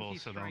multiple,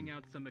 so they'll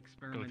out some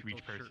go through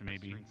each person,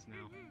 maybe.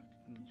 Oh,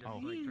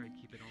 Oh. try to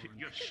keep it on.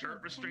 You have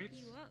shirt restraints?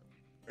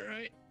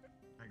 Alright.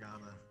 I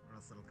gotta, or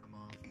else it'll come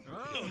off.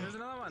 Oh, here's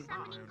another one.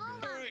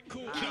 Alright,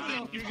 cool.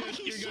 You're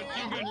good.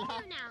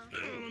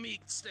 Let me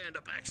stand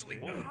up, actually.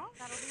 What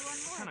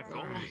kind of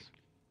goals?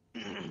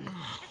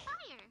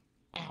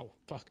 Ow,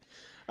 fuck.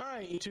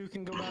 Alright, you two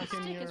can go back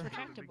in your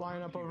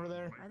line up over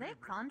there. Are they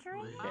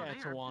conjuring? Yeah,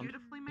 it's a wand.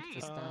 Beautifully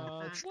made.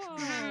 Just,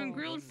 Whoa,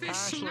 grilled fish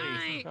Ashley,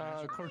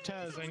 tonight.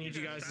 Cortez, I need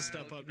you guys to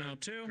step up now,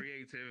 too.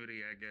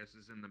 Creativity, I guess,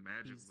 is in the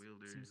magic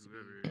wielder.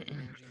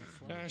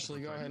 Whoever.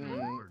 Ashley, go ahead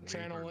and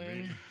channel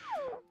in.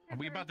 Are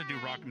we about to do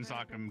Rock'em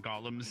Sock'em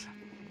Golems?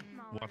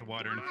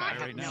 Water and fire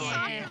right now?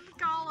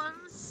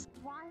 Golems.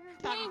 Why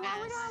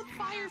would I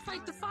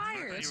firefight the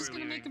fire? That's just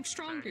gonna make them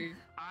stronger.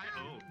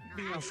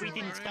 If we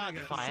didn't start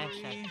the fire,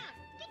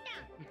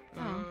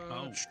 Oh.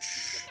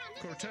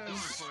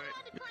 Cortez.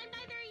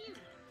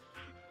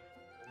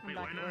 Wait,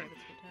 why not?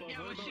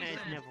 There's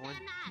another one.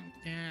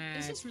 Yeah,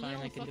 Is it's this really fine.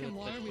 all I the can do fucking it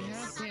water we quickly.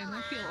 have? Damn,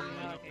 I feel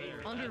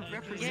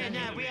underrepresented. Yeah,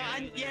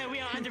 no, we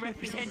are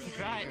underrepresented,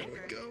 right?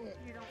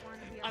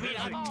 I mean,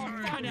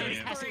 I'm kind of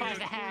classified as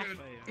a half.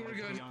 We're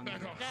good.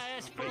 Back off. No,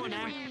 that's 4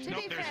 now. To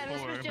be fair,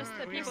 this was just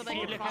the people that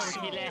You you look over to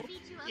your left.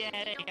 Yeah,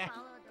 there you go.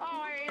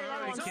 Oh,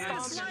 that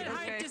one's Slight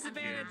height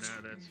disadvantage.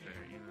 No, that's fair.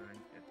 You know, I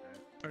get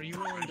that. Are you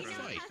willing to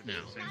fight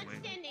now? Same way.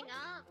 Standing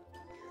up.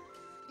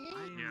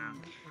 Yeah.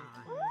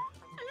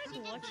 I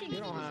like watching You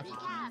don't have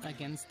to.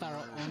 Against our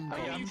own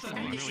I'm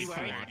golems. really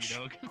worried,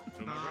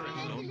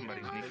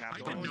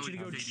 I want you to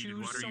go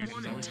choose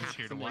someone and tap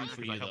here to watch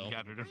because I helped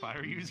gather the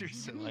fire users,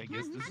 so I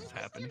guess this is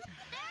happening.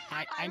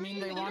 I mean,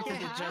 they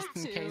wanted it just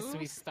in case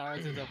we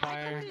started the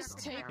fire.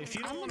 If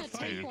you don't I'm want gonna to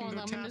fight, take you one. can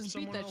go I'm gonna tap just beat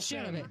someone that else shit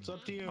out of in. it. It's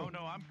up to you. Oh no,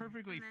 I'm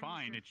perfectly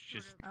fine. It's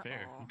just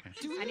fair. Okay.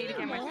 Do I need to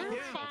get my more? I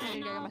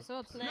need to get my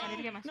swords. I need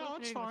to get my No,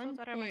 swords. it's fine.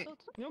 I don't have my Wait,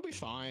 swords. you'll be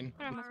fine.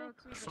 I don't have my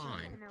swords.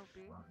 Fine.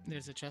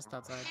 There's a chest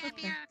outside.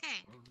 You're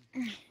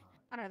okay.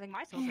 I don't think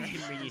my swords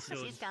are.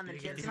 She's down the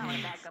gyms. I want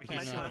to back up Yeah,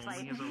 and no. go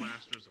fight. As a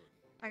last resort.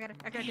 I gotta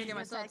get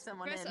my swords.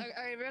 someone Chris, in. I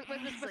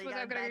So you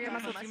gotta gotta get my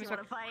back swords. up Give me unless you swords.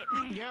 want to fight.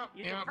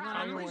 Yep.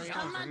 I'm wait.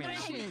 I'm not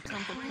ready.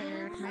 Come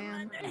prepared,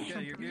 man. Yeah,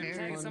 you're good.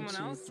 Tag someone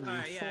else?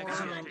 Alright, yeah.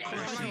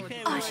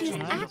 Oh, she's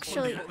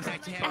actually drunk.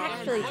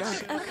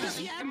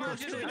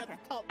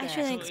 Okay. I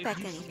shouldn't expect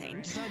anything.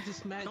 I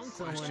just met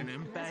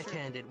someone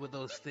backhanded with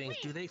those things.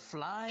 Do they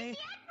fly?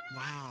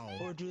 Wow.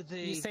 Or do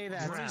they You say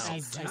that drown? as I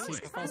see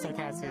Professor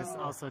Cassius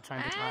also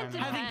trying to climb.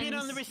 Having been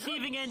on the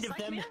receiving end of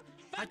them,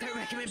 I don't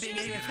recommend being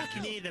anywhere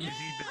fucking near them. Is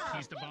he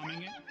Batista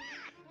bombing it?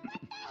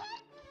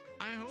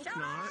 I hope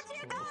not.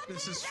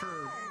 This is for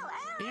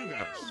you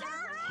guys.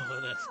 Oh,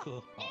 that's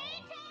cool.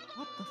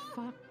 What the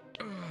fuck?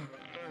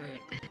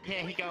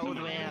 Yeah, he got all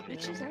the way up.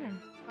 Bitch is there.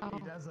 Oh.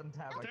 He doesn't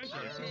have a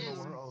care in the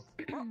world.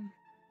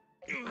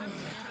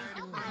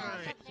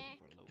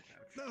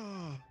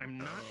 I'm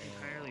not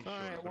entirely sure.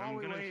 Alright, but while I'm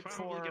we gonna wait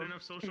probably for get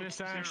enough social Miss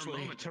serum Ashley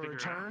moment to figure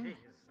return,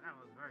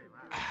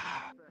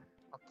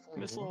 Okay.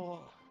 Miss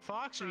Little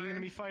Fox, are you going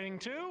to be fighting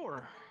too,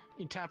 or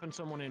you tapping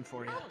someone in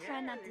for you? I'll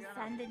try not to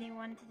send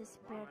anyone to the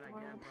spirit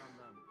world.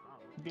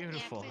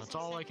 Beautiful. That's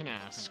all I can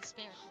ask.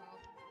 Spirit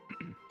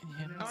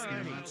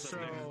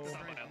world.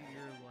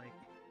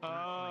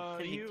 Alrighty,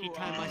 so you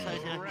time my size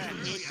and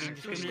Rex,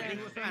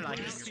 indiscriminately. I like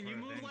it. this. Can you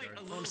move like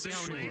a little bit?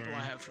 How many people I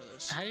have for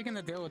this? How are you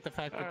gonna deal with the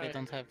fact that they Alright.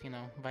 don't have,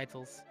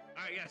 vitals?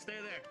 Alright, yeah, stay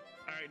there.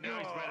 Alright, now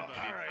he's right above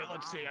you. Alright,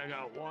 let's see. I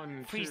got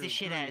 1, Freeze 2, the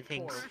shit out of 3,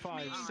 4, things.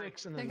 5,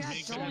 6, and They then got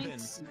 7.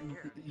 joints.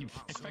 You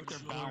affect their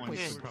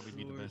balance would probably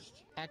be the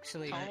best.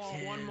 Actually, I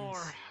want one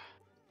more.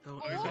 Oh,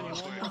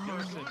 One more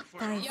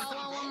person.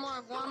 Y'all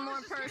want one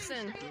more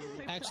person.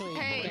 Actually,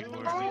 Hey.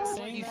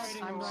 saying that,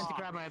 I'm going to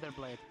grab my other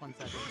blade. 1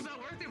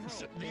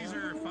 second. These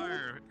are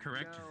fire,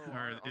 correct?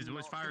 Or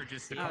was fire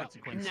just the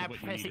consequence now of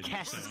what you Professor needed?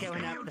 Cass is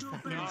going up the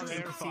fucking No, to they're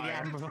see the fire.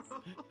 Admiral.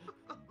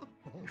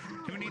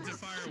 Who needs a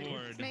fire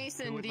ward?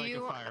 Mason, Who would do like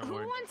you? a fire Who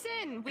ward? wants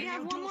in? We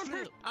have one more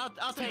person.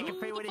 I'll take a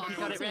free one if you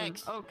got it,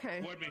 Rex.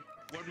 Okay.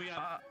 Ward me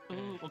up.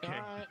 Okay.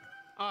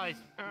 Oh, it's...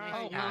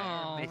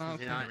 Oh, This is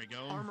okay. There nice. we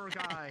go. Armor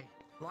guy.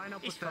 Line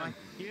up It's with them. fine.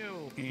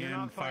 You're And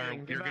not fire, fighting.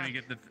 you're Get gonna back.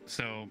 get the.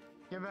 So,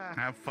 Get back.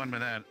 have fun with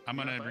that. I'm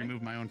gonna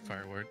remove my own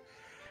fire ward.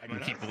 And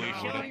keep away No,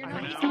 from it. you're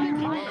for not. now. Fine,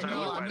 I'm fine.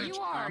 gonna You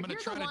are. I'm gonna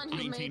You're try the to one who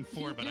maintain made.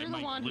 4, but I You're the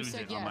might one who lose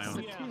said it on my yes.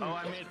 own. Yeah. Oh,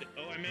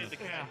 I made the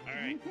cut. All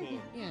right, cool.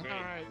 Yeah. Great.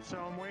 Alright, so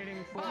I'm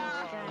waiting for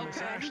Miss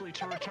okay. Ashley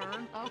to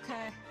return.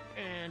 Okay.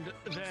 And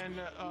then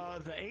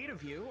the 8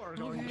 of you are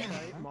going to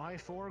fight my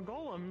 4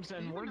 golems,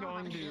 and we're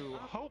going to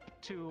hope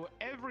to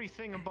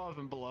everything above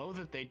and below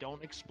that they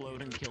don't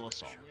explode and kill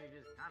us all.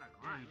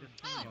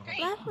 Oh, great.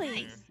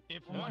 Lovely.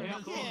 If one Yeah,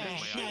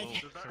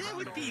 that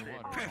would be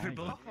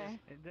preferable. Okay.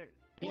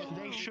 Yeah,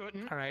 they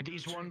shouldn't. Alright.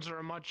 These ones are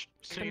a much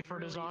safer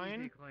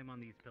design,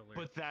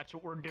 but that's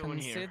what we're doing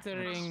here.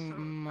 considering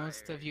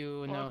most of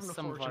you know Welcome to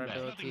some of our Fortune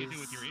Bay. nothing to abilities, do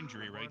with your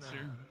injury, right,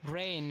 sir?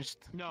 ranged,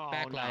 No,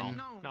 backline.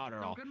 no, not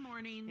at all. Good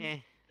morning. Yeah.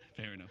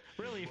 Fair enough.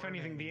 Really, if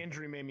anything, the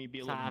injury made me be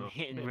a So little I'm bit,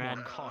 hit and bit more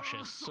run.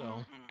 cautious,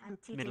 so... I'm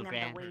teaching Middle them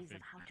ground. the ways of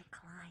how to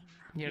climb.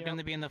 You're Yep.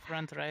 gonna be in the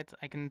front, right?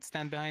 I can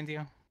stand behind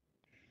you.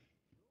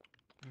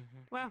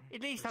 Well,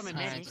 at least I'm a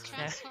Alright. medic. So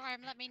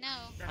Transform, let me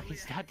know. I can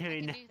start I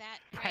doing can the do that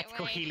right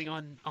practical away. healing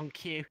on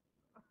cue.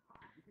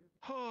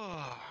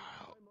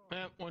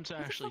 Once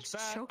Ashley's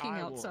back, Choking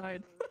I will...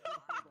 outside.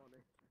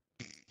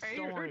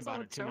 Don't worry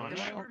about it too much.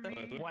 out there.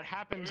 What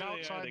happens Really,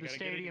 outside they the gotta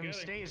get it stadium together.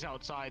 stays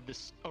outside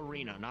this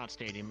arena, not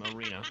stadium,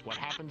 arena. What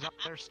happens out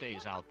there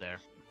stays out there.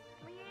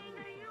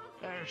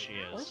 There she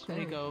is. There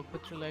you go.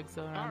 Put your legs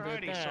around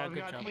it. Alrighty, so There, I've good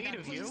got job. 8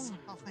 of you.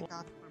 Oh, thank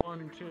God.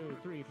 1, 2,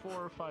 3,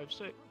 4, 5,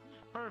 6.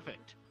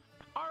 Perfect.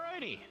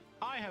 Alrighty.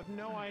 I have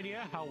no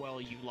idea how well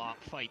you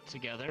lot fight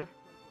together.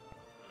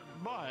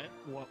 But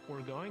what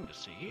we're going to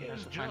see Yeah,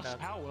 is to find just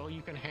out. how well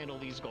you can handle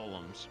these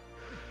golems.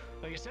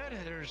 Like I said,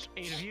 there's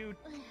 8 of you,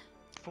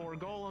 4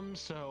 golems,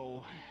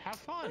 so have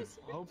fun.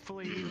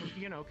 Hopefully,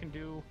 you know, can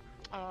do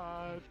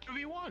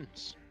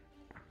 2v1s.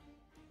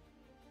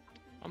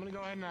 I'm gonna go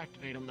ahead and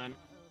activate them then.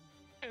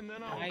 And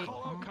then I'll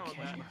call out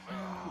combat.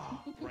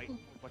 Right.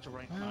 What's a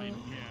right line?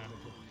 Yeah.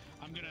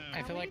 I'm gonna.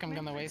 I feel like I'm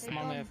gonna waste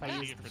money if I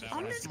use the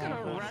I'm just small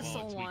gonna bow.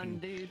 wrestle one,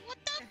 dude.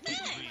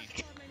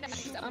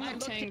 I'm a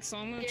tank, so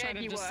I'm gonna try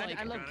to just like.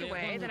 I looked get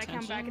away, one's then I come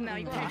attention back and now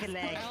you and- take a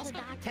leg.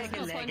 Take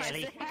a leg,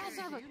 Ellie.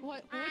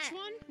 What? Which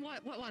one?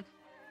 What one?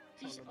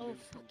 Oh,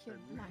 fuck your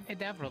life. Hey,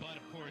 Devril, But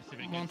of course, if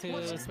it want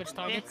gets to switch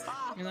targets?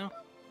 You know?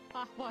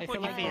 What? I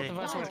feel like both of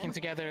us Oh. working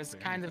together is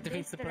kind of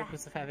defeats the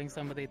purpose of having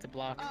somebody to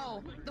block.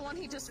 Oh, the one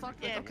he just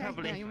fucked with. Yeah, Okay,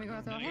 probably. yeah, you want me to go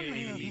with that Yeah,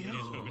 one? you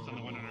just focus on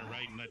the one on our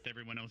right and let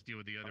everyone else deal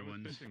with the other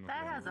ones.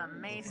 That has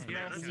amazing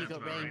Yeah, as that's you got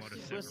what I range.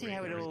 wanted to We'll see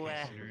how it all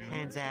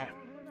pans out.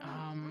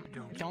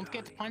 Don't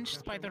get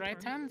punched by the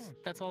right hand.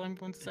 That's all I'm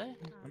going to say.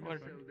 Or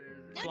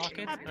block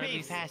it. I'm or at pretty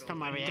least fast on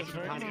my reaction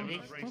divert. time, at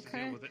least.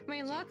 Okay. I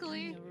mean,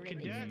 luckily,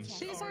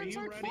 these arms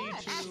aren't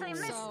flat. Ashley,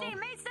 So,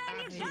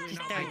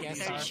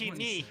 Don't shoot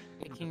me.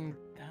 Taking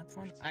that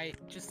one. I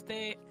just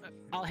stay.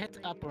 I'll hit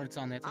upwards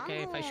on it.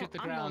 Okay. If I shoot the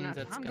ground,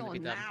 that's I'm gonna be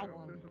going done. that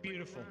one.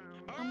 Beautiful.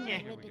 I'm Yeah.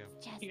 gonna rip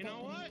its chest You know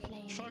open what? and play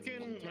in its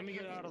Fucking, let me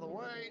get out of the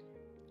way.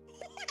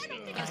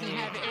 Doesn't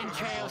have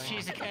entrails,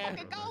 she's a cow.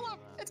 Fucking golem!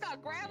 It's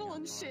got gravel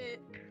and shit.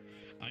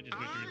 I just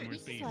wish there was more This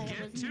is space. why I Get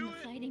wasn't in to the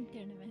it. fighting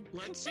tournament.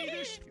 Let's see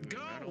this go.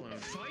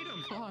 Fight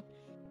him. God.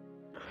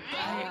 Draw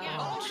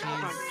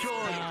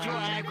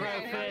aggro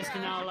first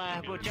and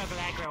we'll juggle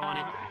aggro on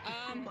it.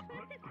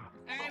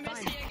 Alright,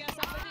 Missy, I guess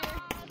I'm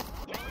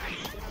with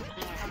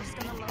I'm just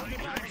gonna load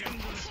it up.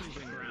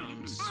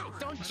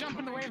 Don't jump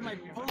in the way of my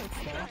bullets,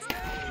 though.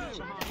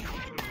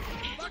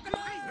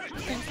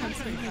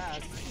 Intensely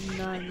has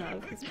none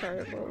of his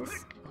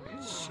parables.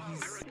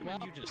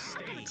 recommend you just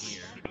stay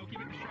here. I'll keep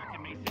it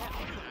distracted, Mason. Yeah,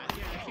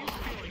 if you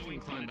feel like you can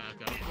climb back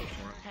up, go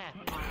for it.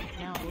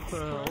 Now What the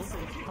hell?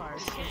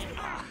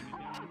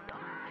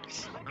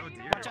 Oh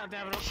dear. Watch out,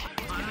 David.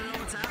 I don't know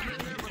what's happening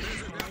there, but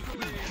there's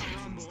definitely a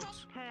rumble.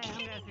 Hey, I'm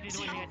gonna have to do the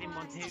one you didn't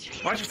want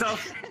to. Watch yourself.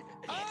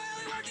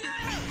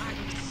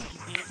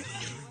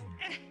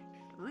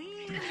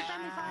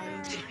 Friendly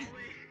fire.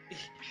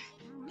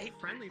 Hey,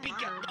 friendly Pick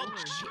fire. up. Oh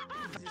shit!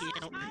 Fucking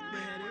hell.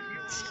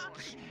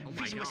 Oh my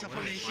Freezing god. myself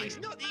on the face.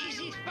 Not the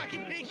easiest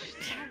fucking thing.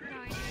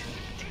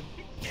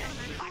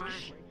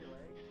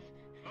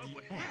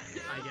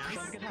 I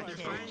guess.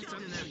 They're trying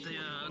something that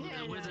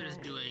the wizard is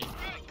doing.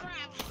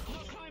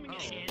 Oh,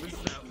 this is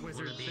that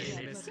wizard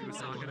thing Misty was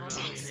talking about.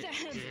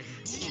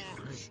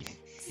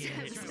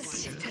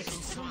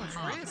 So much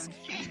risk.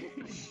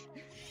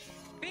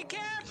 Be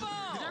careful!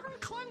 Did everyone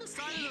climb the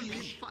side of the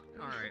meat?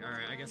 Alright,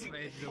 I guess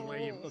the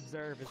way you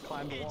observe is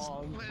climb the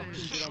wall and fucking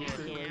get on the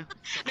ceiling.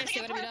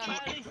 Misty, what have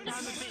you done?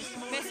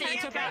 Misty, you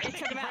took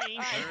him out.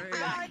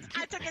 Alright.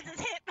 I took his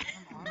hip.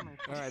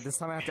 Alright, this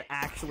time I have to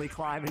actually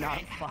climb and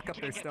not fuck up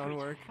their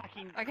stonework.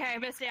 Okay,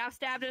 Misty, I've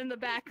stabbed it in the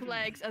back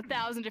legs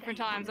 1,000 different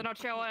times. I'm not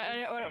sure what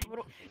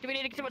do we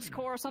need to get to its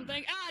core or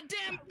something? Ah,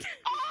 damn!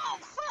 Oh,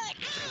 fuck!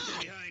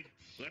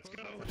 Let's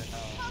go.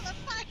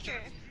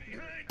 Motherfucker!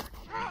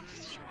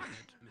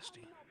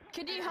 Misty.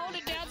 Can you hold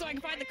it down so I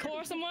can find the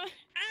core somewhere?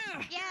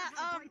 Ah! Yeah,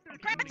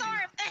 grab its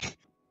arm!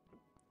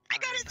 I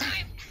got his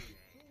arm!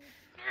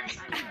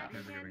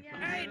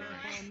 Alright.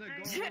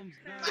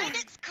 Find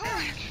its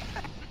core!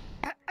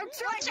 I'm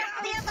Watch out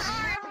for the other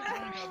arm!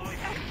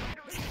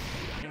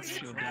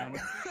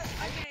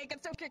 Okay, it can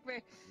still kick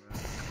me.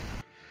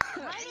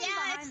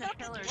 Yeah, it's still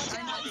pillars. Watch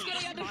I'm out, not it's the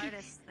getting under.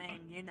 smartest thing,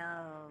 you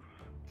know.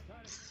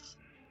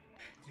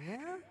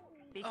 Yeah?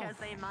 Because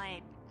they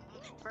might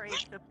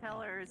break the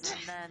pillars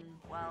and then,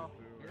 well.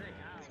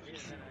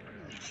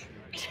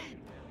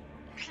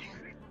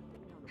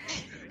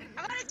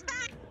 I'm on its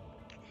back!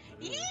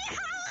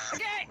 Yeehaw!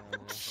 Okay!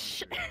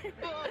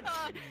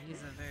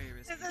 He's a very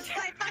risky. This is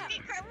my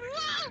fucking crap!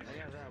 Whoa!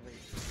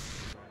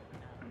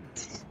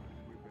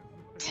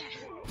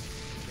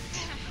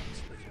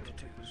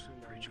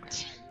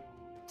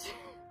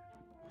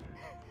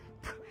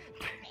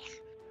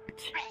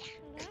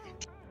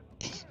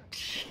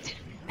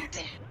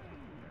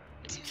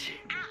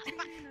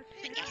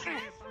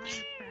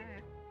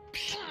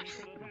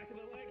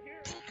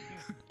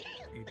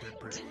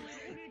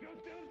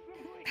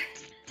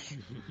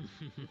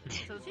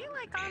 So is he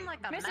like on like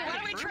a Misty, why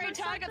don't we trade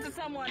targets with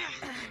someone?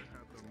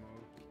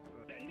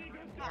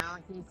 No,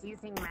 he's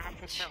using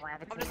magic to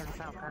levitate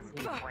himself as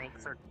he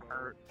breaks or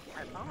hurt.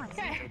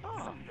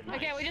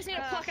 Okay, we just need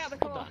to pluck out the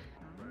core.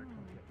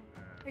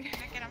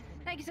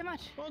 Thank you so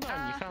much. Well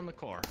done, you found the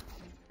core.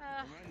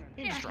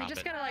 You Yeah, just drop you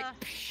just it. gotta like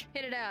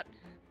hit it out.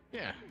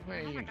 Yeah, well,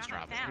 you can just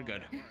drop it. You're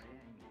good.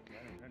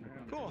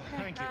 Cool,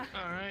 thank you.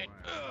 Alright.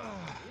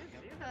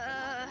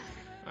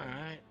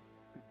 Alright.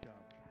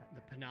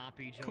 The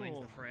Panopi joins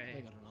Cool. the fray.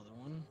 I got another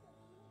one.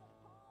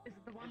 Is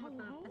it the one with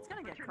the? It's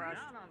gonna get crushed.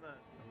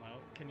 Hello?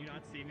 Can you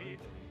not see me?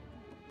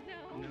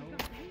 No. No?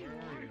 Where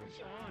are you?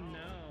 Oh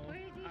no.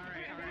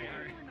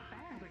 Alright.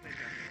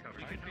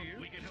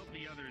 We can help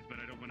the others, but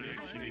I don't want to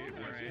actually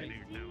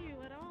participate now.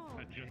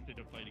 Adjusted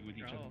to fighting with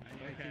each other.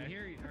 I can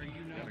hear you. Are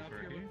you not up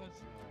here with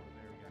us?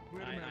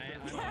 Wait a minute.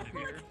 I'm up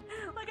here.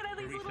 Look at all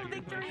these little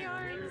victory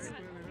arms.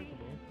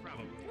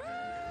 Probably.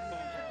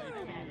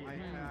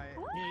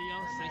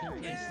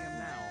 Second place.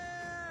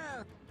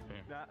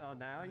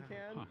 Now you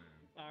can?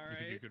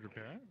 Alright. You could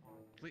repair it?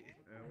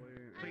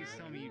 Please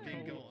tell me you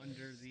didn't go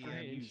under the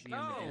museum.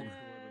 Oh!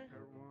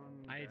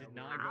 I did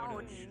not go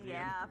to the Ouch, museum.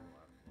 yeah.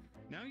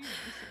 Now you've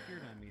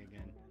disappeared on me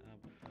again.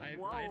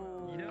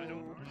 Whoa. You know,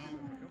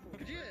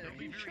 Don't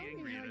be very show me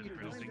angry how at us, you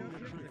Kristen.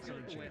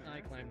 climb the way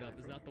I climbed up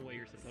is not the way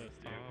you're supposed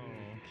to.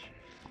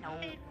 No.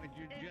 Would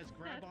you just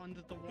grab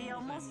onto the wall? He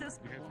almost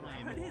just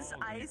put his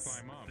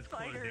ice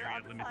spider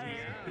on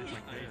fire. He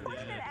put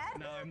it at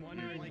Now I'm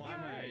wondering why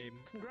my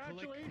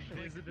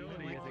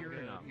visibility with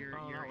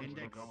your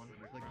index,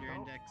 like your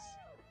index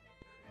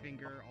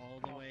finger all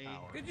the way.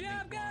 Good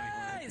job,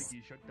 guys!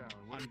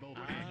 On both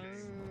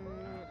hands.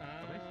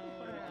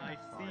 I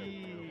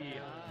see.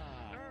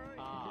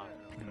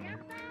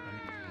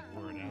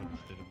 Word out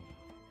instead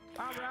of.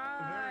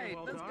 Alright,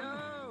 well let's done.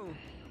 go!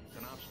 It's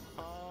an option.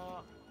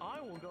 I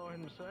will go ahead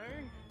and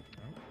say,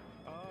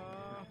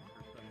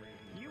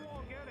 you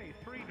all get a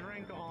free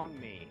drink on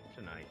me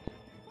tonight.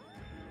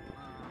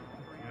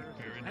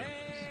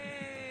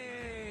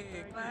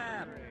 Hey!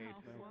 Clap!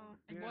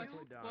 What?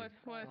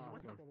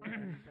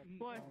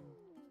 What?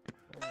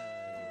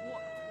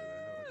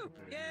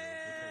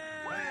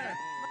 Yeah!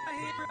 My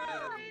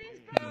heroes!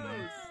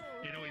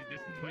 This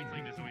fight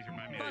like this always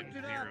reminds me of Fucked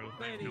it up, Zero.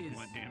 I have no ladies.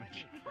 blood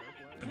damage.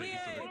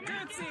 Yay!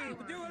 Curtsy!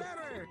 Do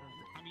whatever!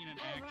 I mean, I an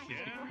axe is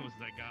the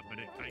closest I got, but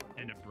I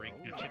end up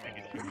breaking or chipping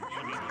it too much.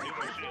 I mean, you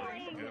have a shield.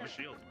 You have a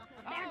shield.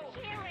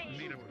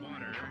 Made of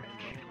water.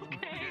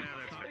 Yeah,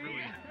 that's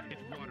really.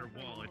 It's water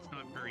wall. It's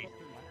not very.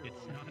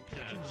 It's not.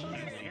 Easy.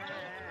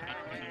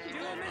 Do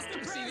it, Mr.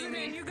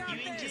 President. You got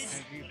this.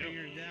 Have you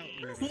figured it out,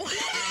 What?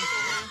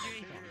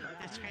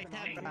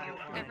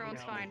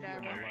 Everyone's fine,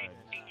 Dad.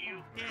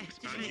 You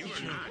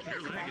are not.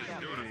 Your leg is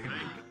doing a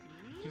thing.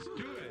 Just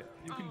do it.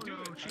 You can do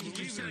it. She's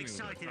just so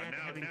excited after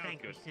having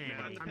vanquished him.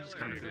 I'm just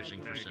kind of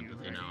fishing for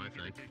sympathy now, I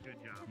think.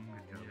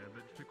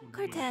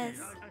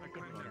 Cortez.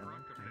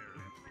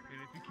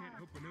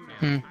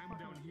 Hmm.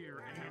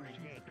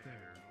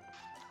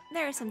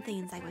 There are some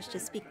things I wish to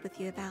speak with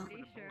you about.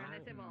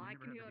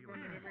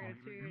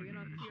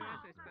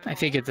 I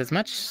figured as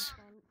much.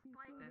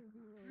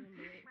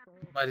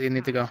 Why do you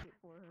need to go?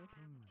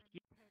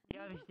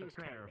 That's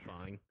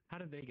terrifying. How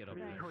did they get up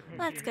there?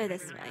 Let's go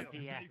this way.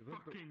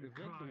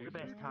 The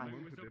best time.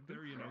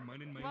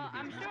 Well,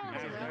 I'm sure all the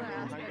other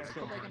aspects are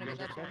probably gonna be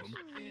better.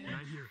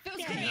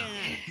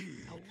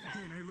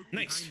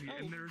 Nice.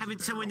 Having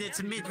someone that's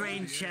a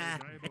mid-range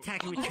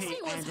attack and retreat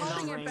He was and a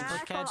holding long it range.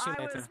 back while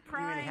I was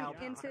prying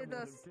help.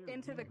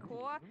 into the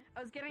core.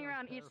 I was getting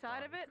around each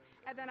side of it,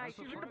 and then I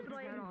tripped the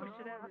blade and pushed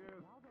it out.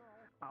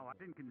 Oh, I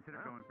didn't consider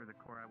going for the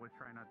core. I was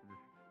trying not to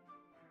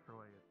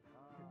destroy it.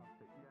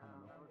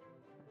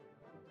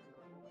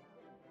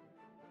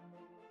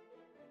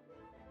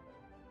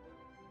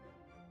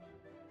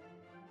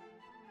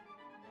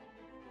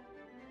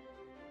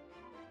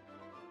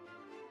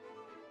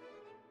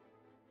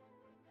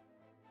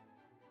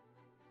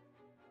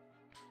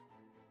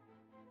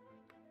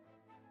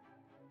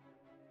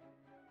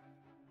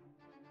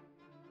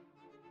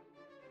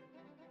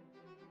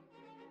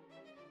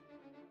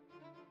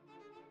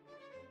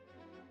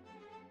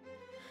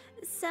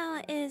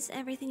 So, is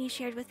everything you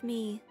shared with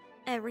me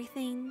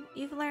everything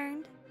you've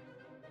learned?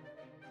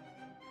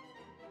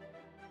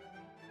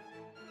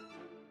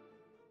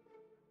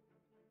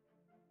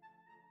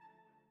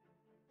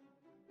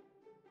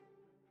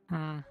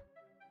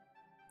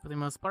 For the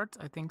most part,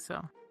 I think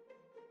so.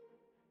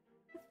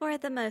 For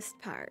the most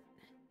part.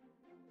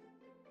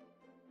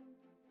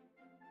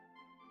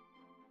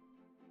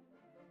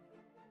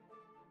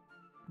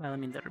 Well, I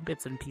mean, there are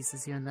bits and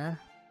pieces here and there.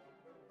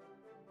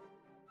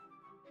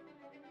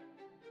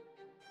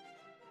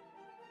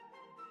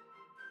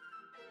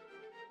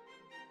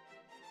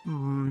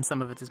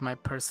 Some of it is my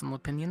personal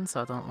opinion,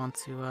 so I don't want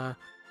to,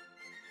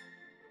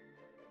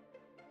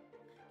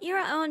 Your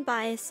own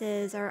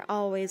biases are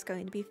always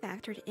going to be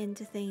factored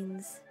into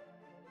things.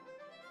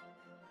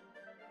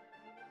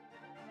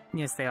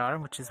 Yes, they are,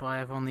 which is why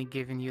I've only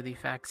given you the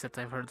facts that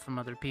I've heard from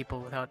other people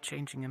without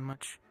changing them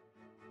much.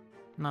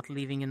 Not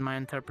leaving in my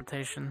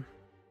interpretation.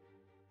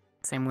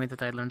 Same way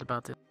that I learned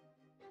about it.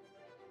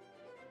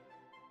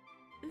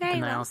 Very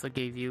and I well. also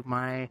gave you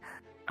my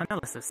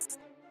analysis.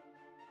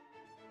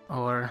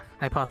 Or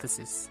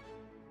hypothesis.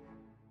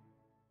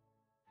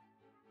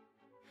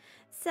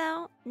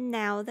 So,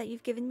 now that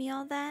you've given me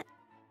all that,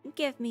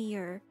 give me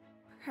your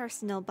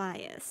personal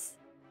bias.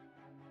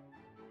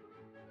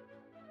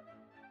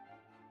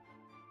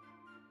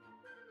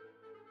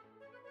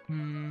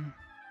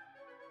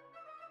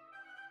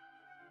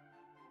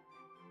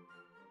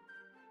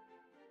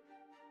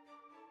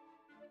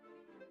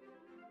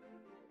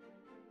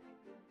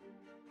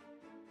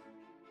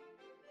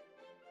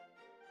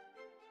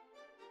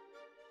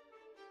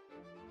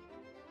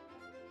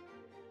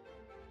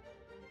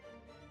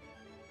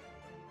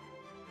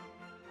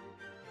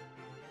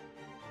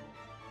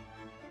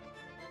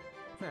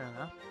 Fair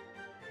enough.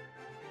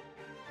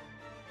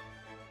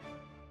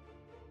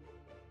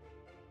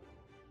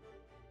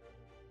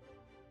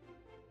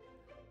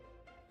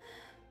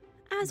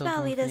 I was Don't about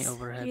to want lead any us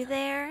overhead. through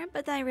there,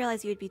 but then I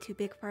realized you would be too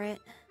big for it.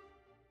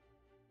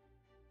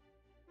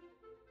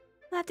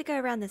 We'll have to go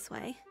around this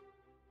way.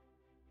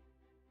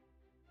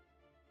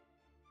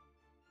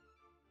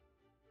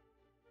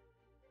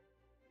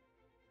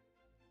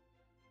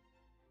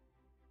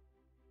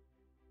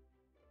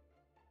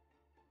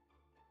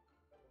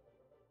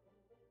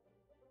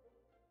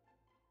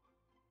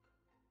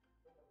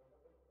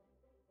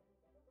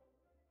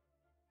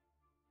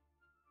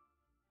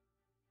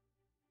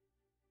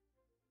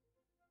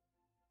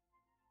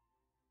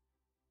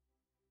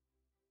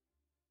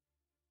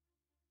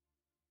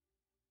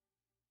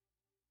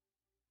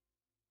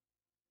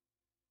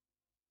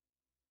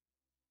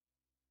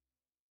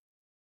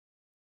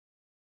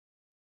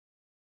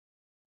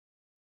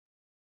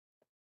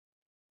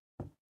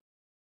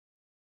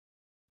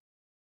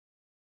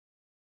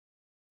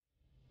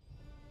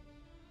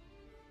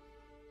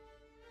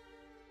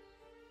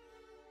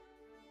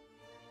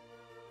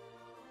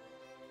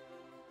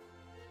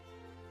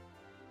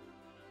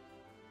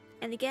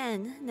 And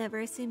again,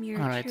 never assume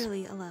you're All right.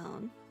 truly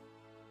alone.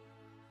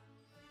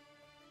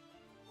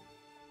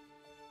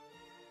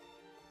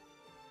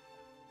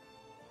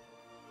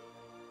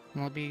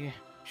 We'll be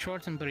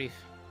short and brief.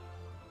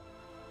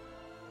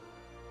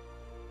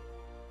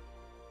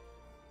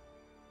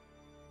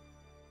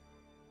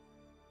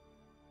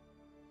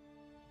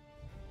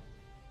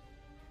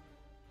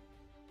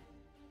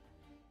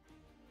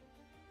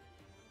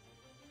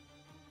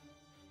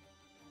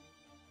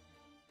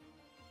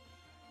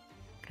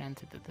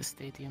 granted that the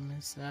stadium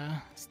is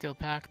still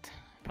packed.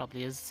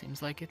 Probably is,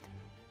 seems like it.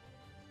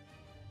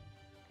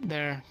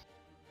 They're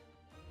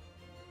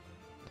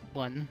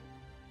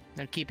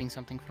keeping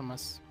something from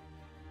us.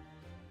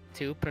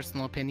 2,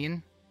 personal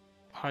opinion.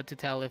 Hard to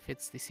tell if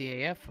it's the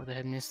CAF or the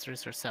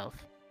headmistress herself,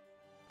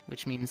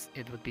 which means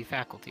it would be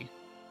faculty.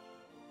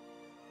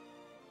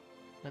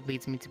 That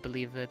leads me to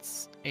believe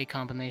that's a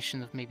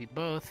combination of maybe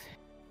both,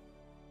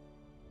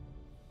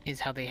 is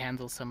how they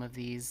handle some of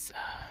these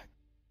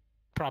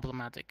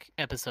problematic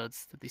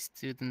episodes that these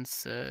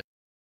students,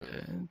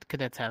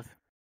 cadets have.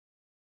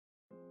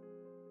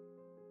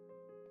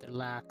 They're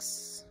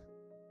lax.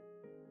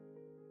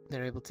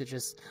 They're able to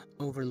just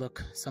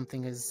overlook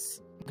something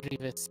as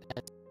grievous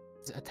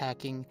as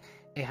attacking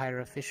a higher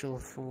official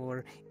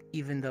for,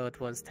 even though it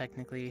was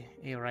technically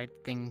a right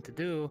thing to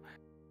do,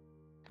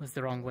 was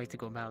the wrong way to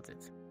go about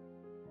it.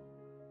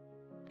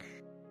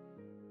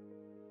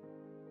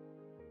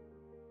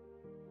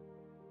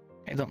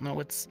 I don't know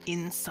what's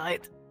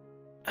inside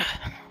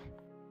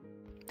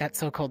that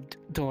so-called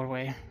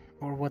doorway,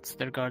 or what's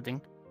they're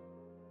guarding.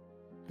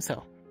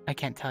 So, I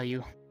can't tell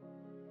you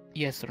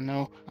yes or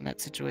no on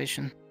that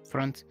situation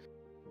front.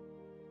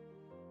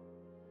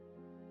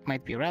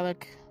 Might be a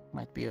relic,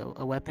 might be a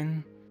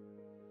weapon,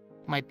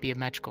 might be a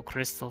magical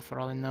crystal for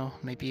all I know,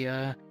 maybe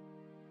a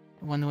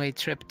one-way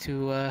trip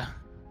to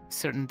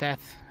certain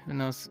death, who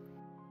knows.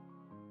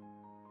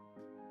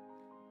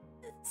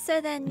 So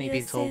then Maybe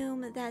you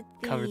assume that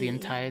cover the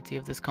entirety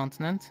of this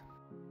continent?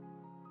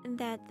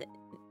 That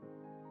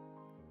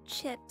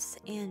Chips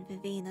and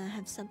Vivina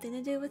have something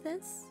to do with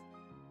this?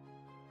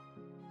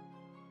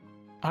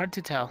 Hard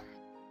to tell.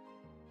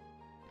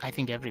 I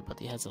think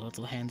everybody has a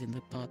little hand in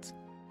the pot.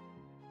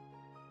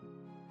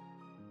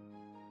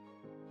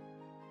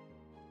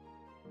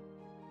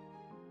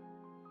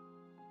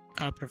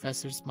 Our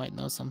professors might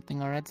know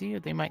something already, or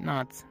they might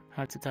not.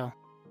 Hard to tell.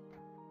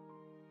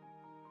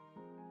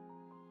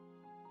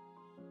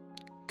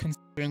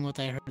 Considering what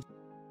I heard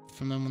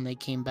from them when they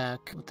came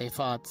back, what they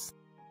thought,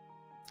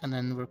 and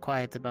then were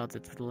quiet about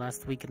it for the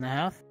last week and a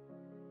half.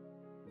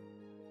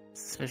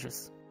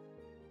 Suspicious.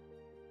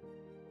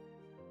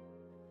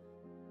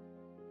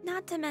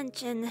 Not to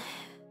mention,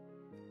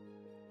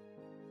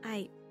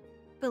 I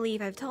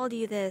believe I've told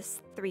you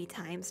this 3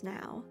 times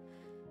now.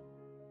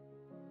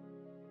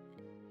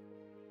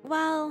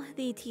 While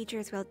the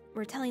teachers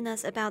were telling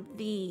us about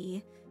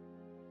the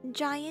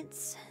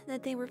giants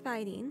that they were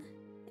fighting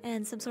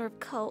and some sort of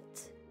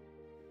cult,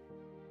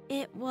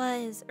 it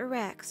was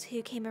Rex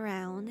who came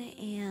around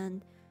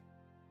and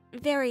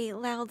very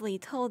loudly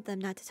told them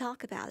not to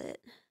talk about it.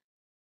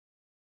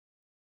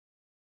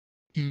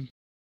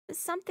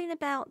 Something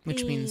about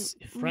Which the means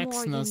if Rex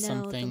more knows you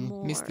know, something, the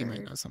more Misty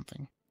might know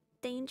something.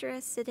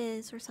 dangerous it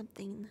is, or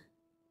something.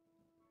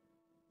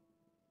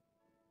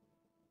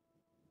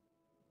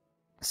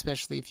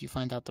 Especially if you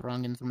find out the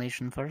wrong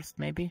information first,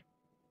 maybe?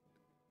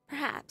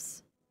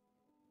 Perhaps.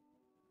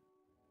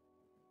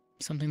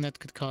 Something that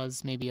could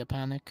cause maybe a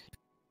panic.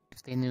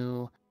 If they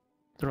knew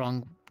the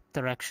wrong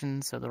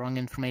directions or the wrong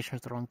information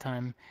at the wrong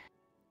time.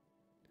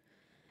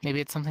 Maybe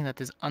it's something that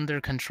is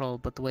under control,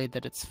 but the way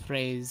that it's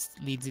phrased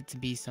leads it to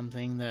be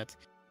something that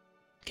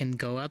can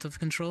go out of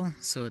control,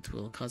 so it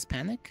will cause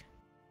panic.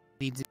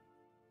 Leads it.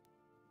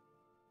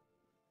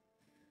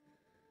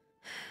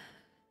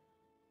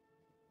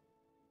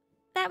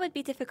 That would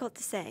be difficult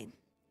to say.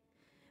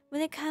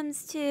 When it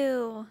comes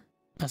to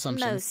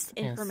Assumptions, most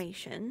yes.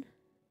 information,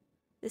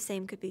 the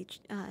same could be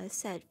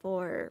said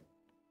for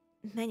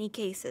many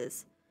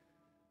cases.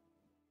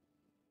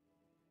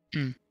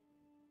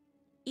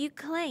 You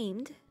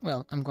claimed,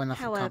 Well, I'm going off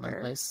of however,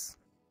 commonplace.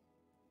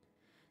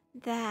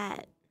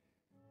 that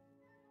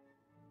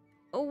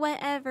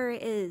whatever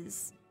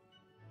is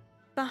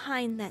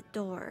behind that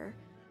door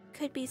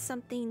could be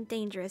something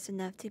dangerous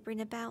enough to bring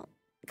about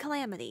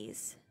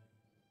calamities.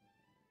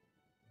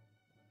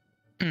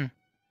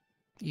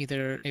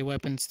 Either a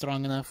weapon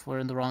strong enough or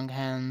in the wrong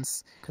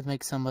hands could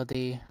make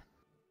somebody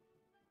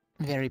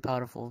very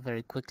powerful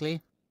very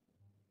quickly.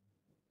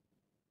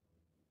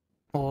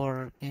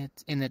 Or it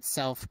in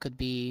itself could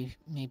be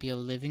maybe a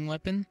living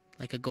weapon,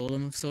 like a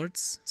golem of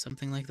sorts,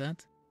 something like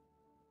that.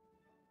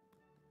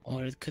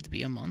 Or it could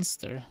be a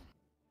monster.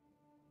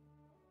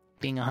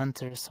 Being a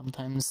hunter,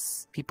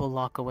 sometimes people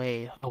lock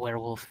away a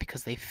werewolf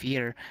because they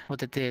fear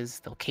what it is.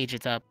 They'll cage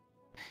it up,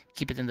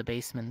 keep it in the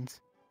basement.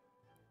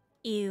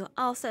 You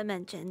also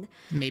mentioned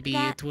Maybe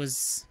that, it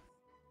was...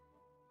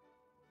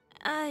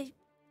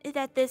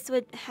 that this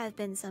would have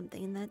been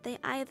something that they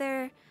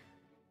either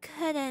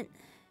couldn't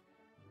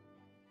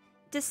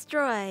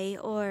destroy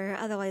or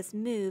otherwise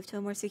move to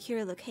a more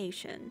secure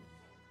location.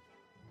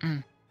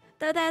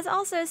 Though that is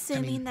also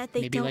assuming that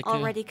they don't like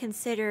already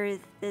consider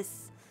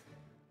this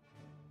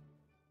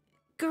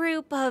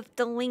group of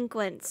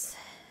delinquents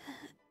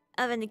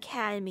of an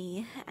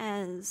academy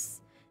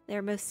as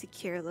their most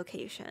secure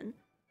location.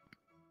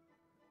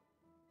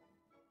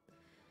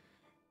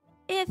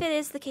 If it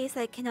is the case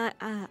that it cannot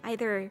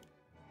either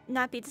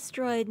not be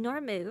destroyed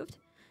nor moved,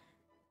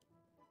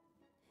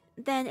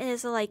 then it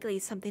is likely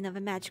something of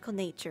a magical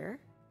nature,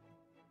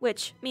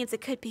 which means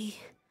it could be,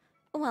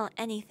 well,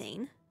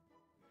 anything.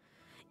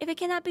 If it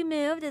cannot be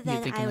moved, You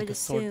then thinking I like would a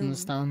sword in assume the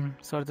stone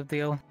sort of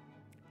deal?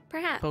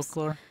 perhaps.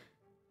 Folklore?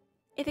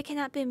 If it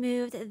cannot be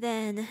moved,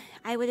 then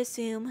I would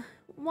assume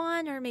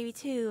one or maybe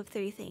two of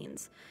three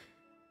things.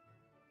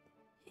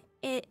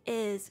 It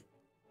is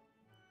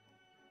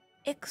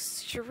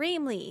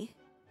extremely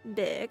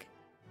big,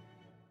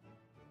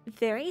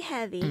 very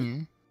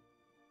heavy,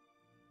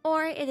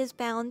 or it is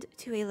bound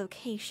to a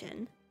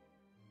location.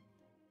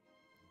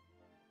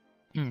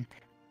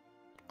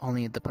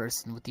 Only the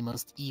person with the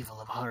most evil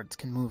of hearts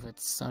can move it,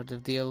 sort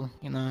of deal.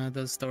 You know how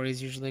those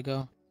stories usually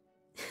go.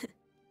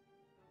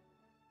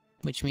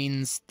 Which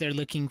means they're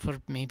looking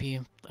for maybe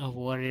a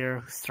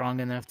warrior strong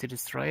enough to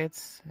destroy it.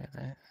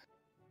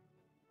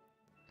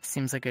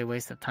 Seems like a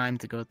waste of time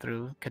to go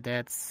through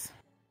cadets.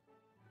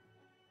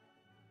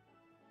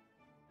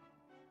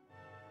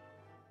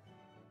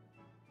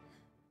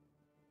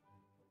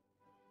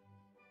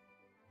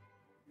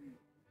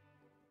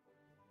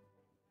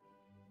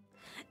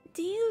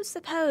 Do you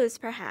suppose,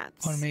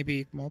 perhaps... Or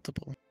maybe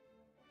multiple.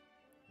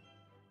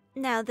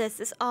 Now, this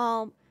is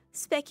all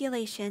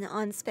speculation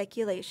on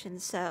speculation,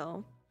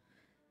 so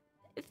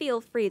feel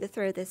free to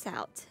throw this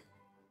out.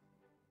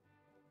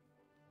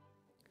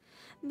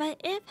 But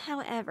if,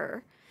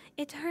 however,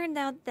 it turned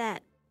out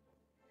that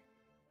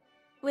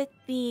with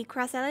the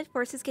Cross-Allied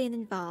forces getting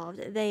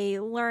involved, they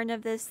learn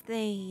of this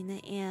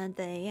thing, and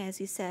they, as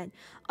you said,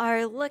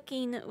 are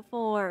looking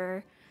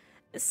for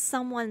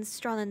someone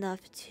strong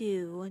enough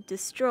to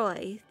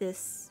destroy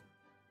this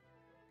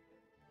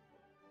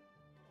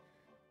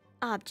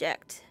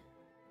object.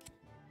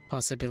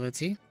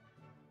 Possibility.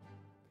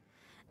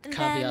 Then,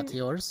 Caveat to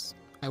yours.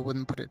 I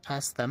wouldn't put it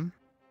past them.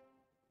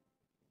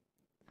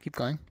 Keep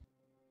going.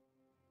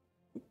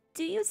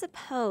 do you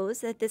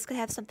suppose that this could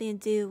have something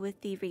to do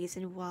with the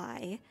reason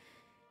why,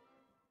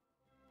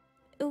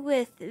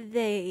 with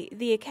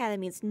the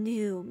Academy's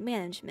new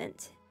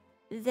management,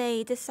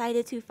 they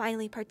decided to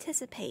finally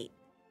participate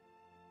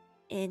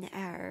in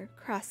our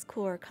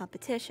cross-corps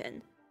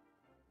competition?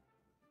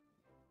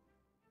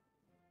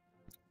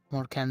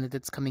 More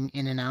candidates coming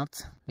in and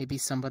out. Maybe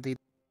somebody...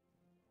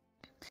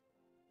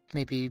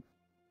 Maybe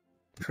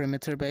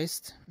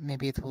perimeter-based.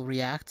 Maybe it will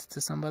react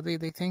to somebody,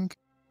 they think.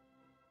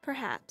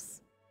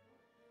 Perhaps.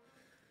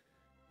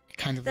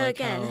 Kind of Though like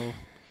again,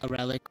 how a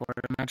relic or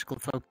a magical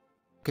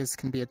focus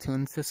can be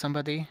attuned to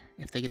somebody.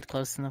 If they get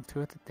close enough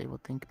to it, they will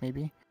think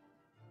maybe.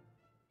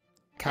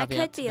 that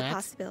Caveat could be to a that.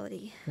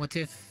 possibility. What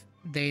if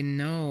they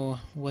know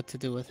what to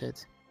do with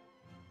it?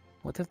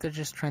 What if they're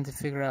just trying to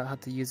figure out how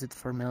to use it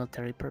for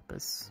military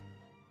purpose?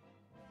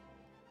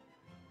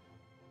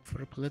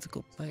 For a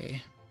political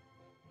play?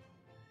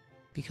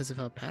 Because of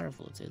how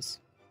powerful it is.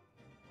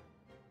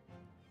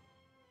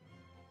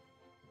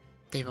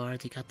 They've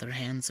already got their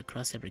hands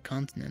across every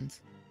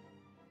continent.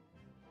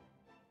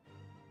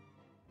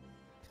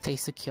 If they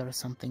secure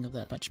something of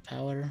that much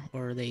power,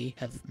 or they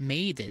have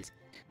made it,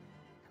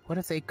 what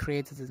if they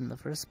created it in the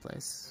first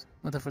place?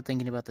 What if we're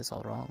thinking about this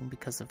all wrong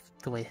because of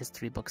the way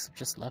history books have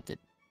just left it?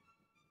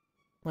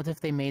 What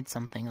if they made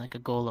something like a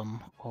golem,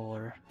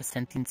 or a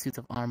sentient suit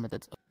of armor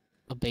that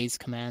obeys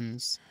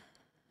commands?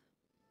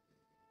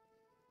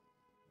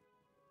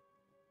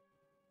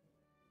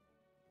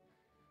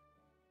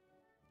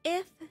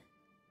 If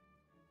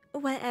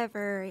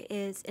whatever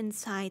is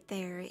inside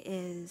there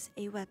is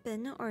a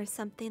weapon or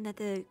something that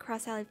the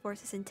Cross-Allied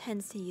Forces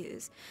intends to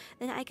use,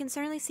 then I can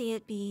certainly see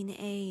it being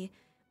a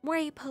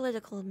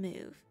political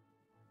move.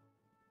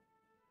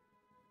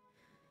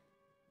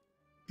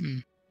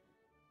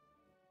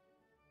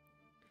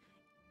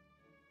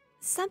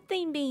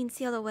 Something being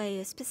sealed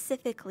away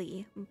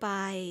specifically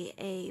by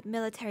a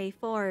military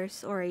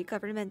force or a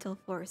governmental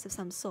force of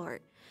some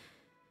sort,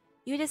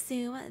 you'd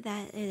assume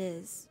that it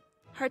is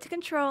hard to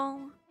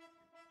control,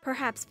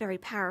 perhaps very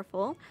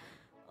powerful,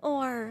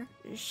 or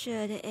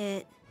should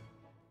it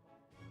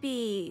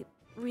be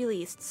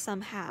released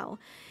somehow,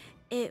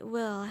 it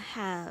will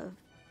have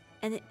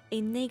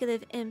a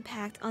negative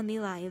impact on the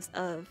lives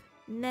of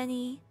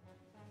many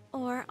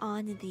or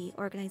on the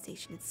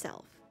organization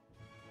itself.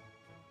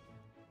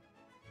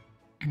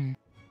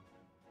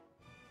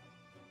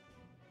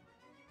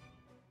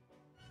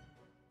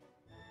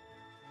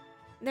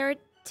 There are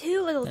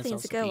two little There's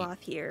things to also go the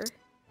off here.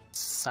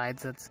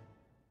 Besides that,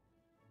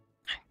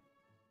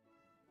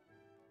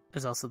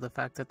 there's also the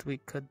fact that we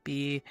could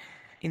be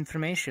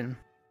information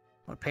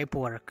or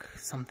paperwork,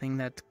 something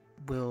that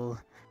will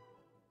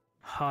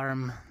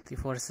harm the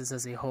forces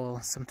as a whole,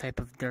 some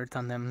type of dirt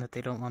on them that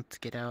they don't want to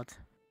get out.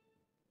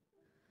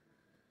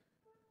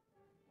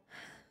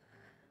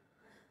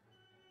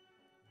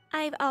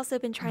 I've also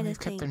been trying to They've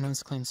kept think, their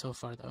nose clean so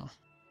far, though.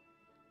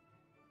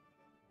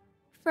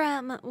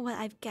 from what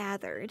I've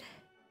gathered,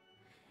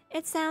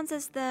 it sounds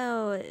as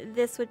though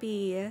this would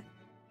be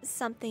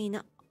something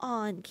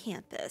on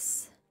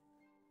campus.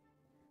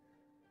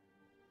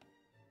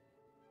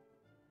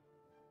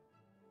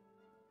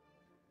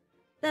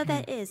 Though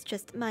that is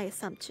just my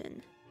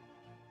assumption.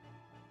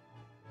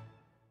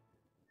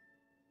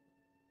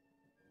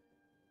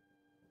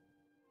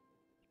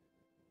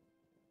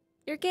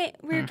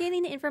 we're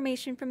getting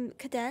information from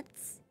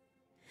cadets,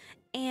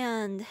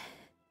 and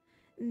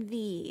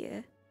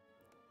the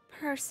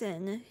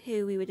person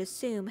who we would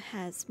assume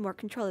has more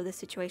control of the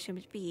situation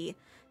would be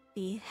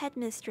the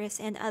headmistress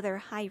and other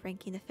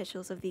high-ranking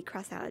officials of the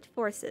Cross-Allied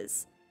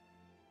forces.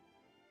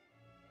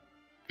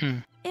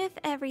 If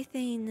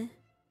everything,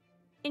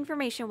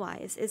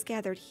 information-wise, is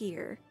gathered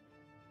here,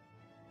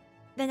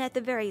 then at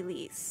the very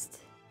least,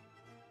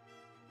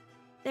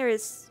 there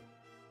is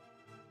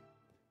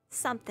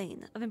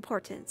something of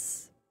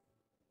importance.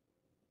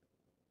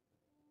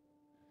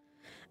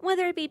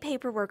 Whether it be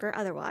paperwork or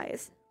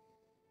otherwise.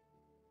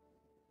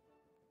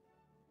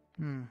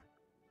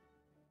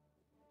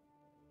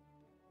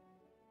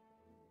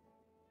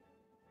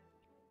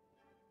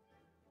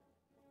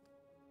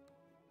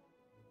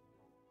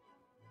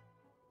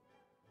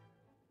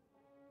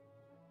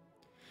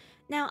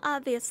 Now,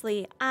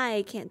 obviously,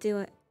 I can't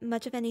do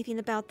much of anything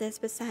about this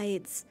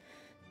besides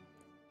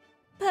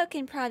poke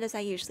and prod as I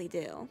usually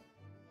do.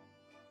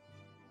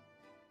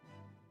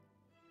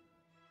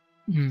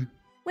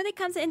 When it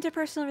comes to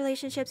interpersonal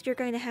relationships, you're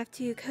going to have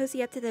to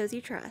cozy up to those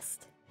you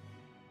trust.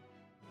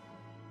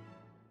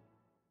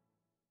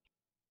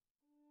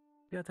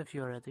 Got a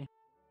few already.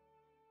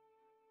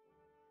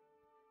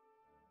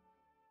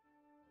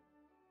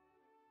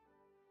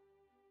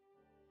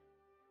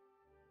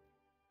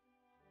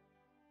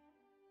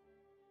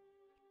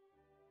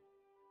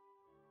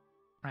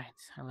 Right,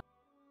 I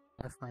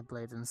left my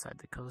blade inside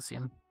the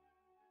Colosseum.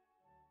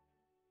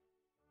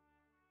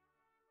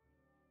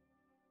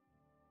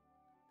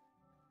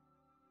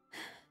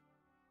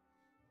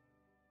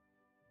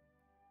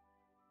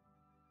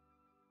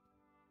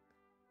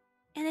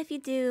 And if you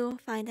do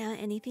find out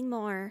anything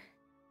more,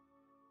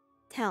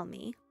 tell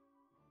me.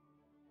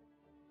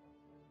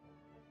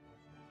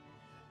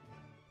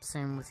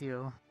 Same with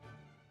you.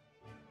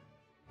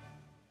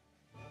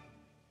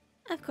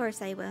 Of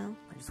course I will.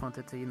 I just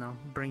wanted to,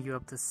 bring you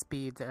up to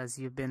speed as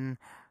you've been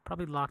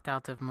probably locked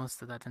out of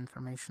most of that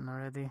information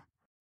already.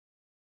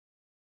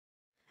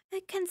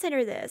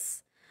 Consider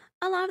this.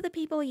 A lot of the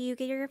people you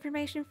get your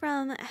information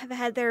from have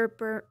had their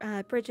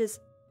bridges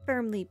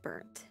firmly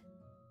burnt.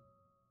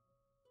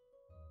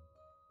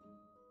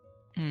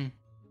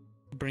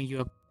 Bring you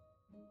up.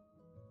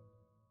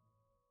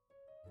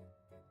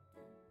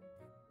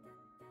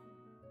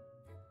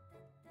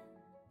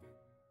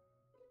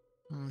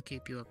 I'll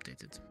keep you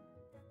updated.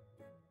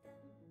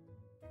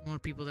 More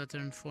people that are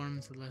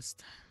informed, the less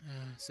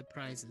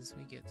surprises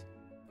we get.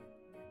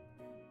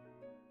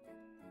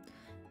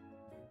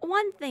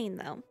 One thing,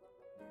 though.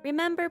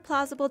 Remember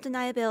plausible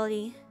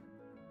deniability.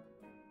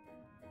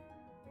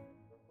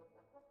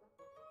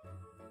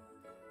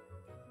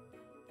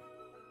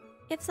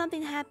 If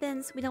something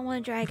happens, we don't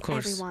want to drag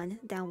everyone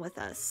down with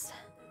us.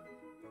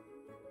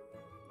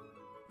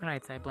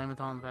 Right, I blame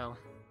it on Vel.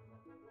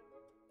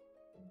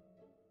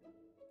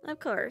 Of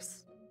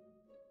course.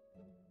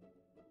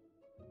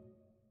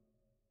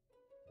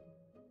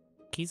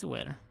 Key's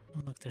aware.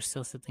 Oh, look, they're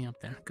still sitting up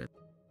there. Good.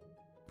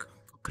 Go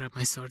grab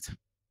my sword.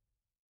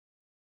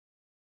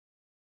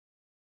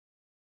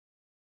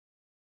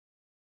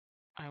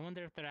 I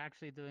wonder if they're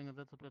actually doing a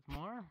little bit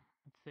more.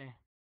 Let's see.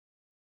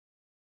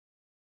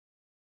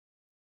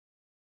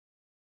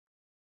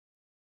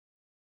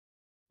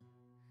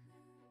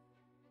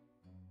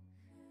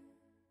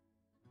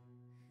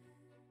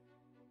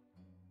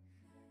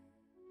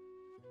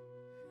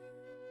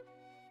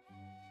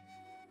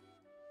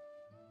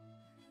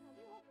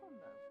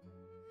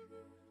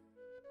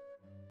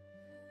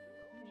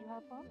 Did you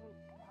have fun?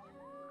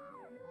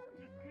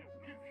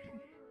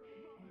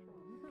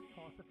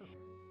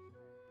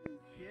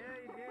 Yeah,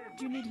 you did.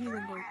 Do you need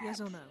healing, though? Yes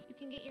or no? You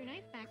can get your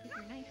knife back with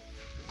your knife.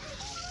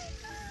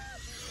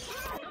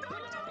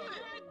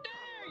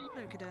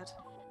 No, cadet.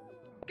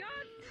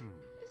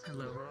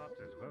 Hello.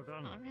 Well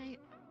done. All right.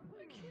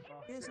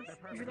 Yes,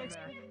 would you like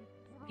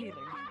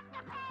healing?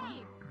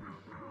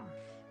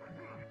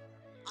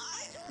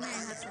 May I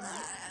have some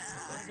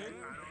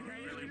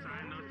Really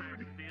sign those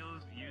types of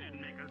deals. You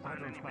didn't make us sign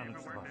any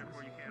paperwork,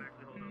 therefore you can't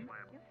actually hold us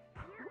liable.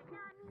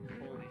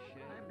 Holy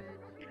shit.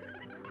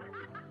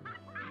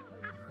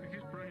 You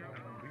just bring up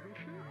legal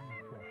shit?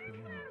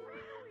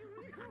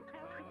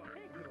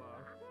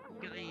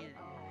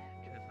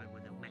 Try to find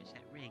one that'll match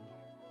that ring.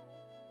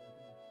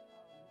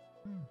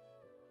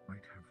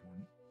 Might have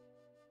one.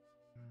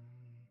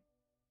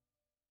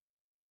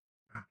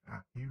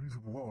 Here is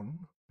one.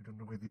 I don't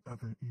know where the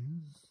other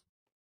is.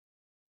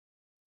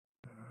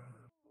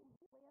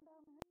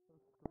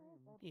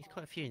 There's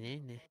quite a few in there,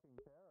 isn't there?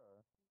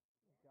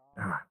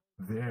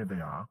 There they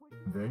are.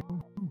 There you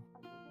go.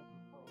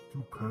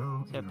 2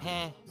 pearl So a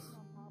pair.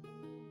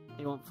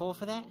 You want 4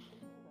 for that?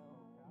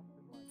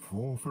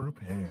 4 for a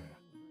pair.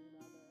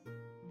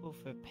 4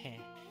 for a pair.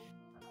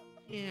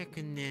 Yeah, I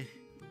can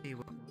see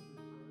what.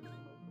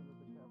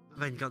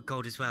 I've only got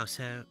gold as well,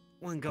 so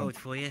 1 gold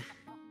for you.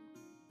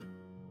 Here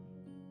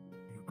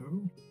you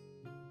go.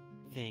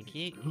 Thank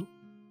you. Go.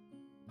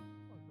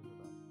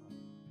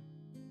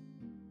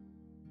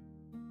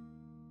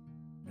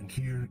 And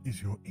here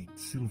is your 8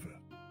 silver.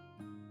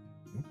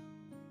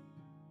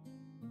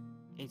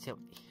 It's a...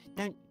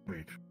 Don't...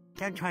 Wait.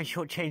 Don't try and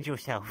shortchange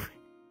yourself.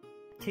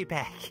 Too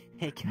back.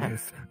 Here you go.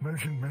 Yes,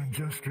 Merchant Man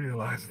just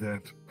realized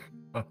that.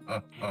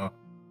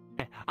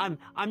 I'm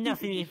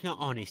nothing if not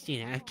honest,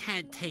 you know. I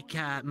can't take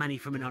money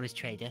from an honest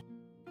trader.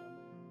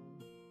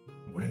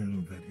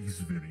 Well, that is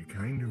very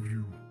kind of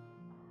you.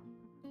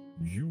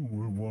 You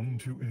were one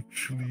to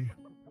actually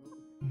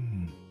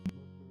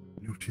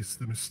notice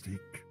the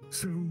mistake.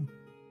 So,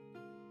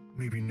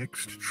 maybe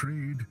next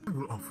trade I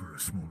will offer a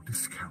small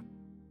discount.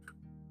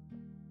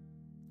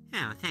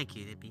 Oh, thank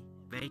you. That'd be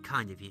very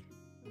kind of you.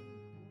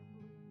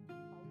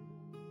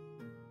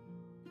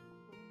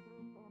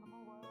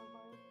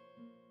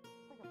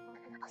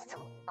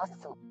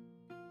 Also,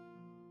 I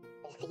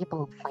was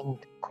able to find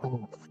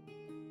coins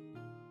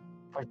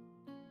for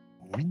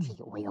pretty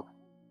oil.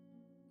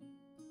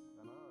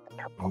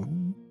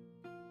 Oh?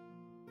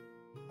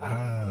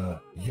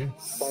 Ah,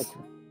 yes.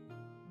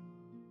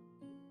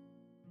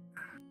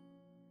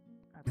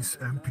 This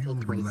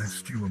ampule will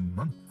last you a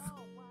month.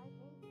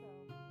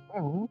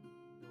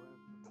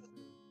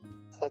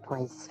 It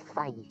was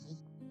 5.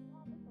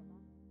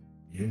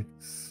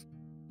 Yes.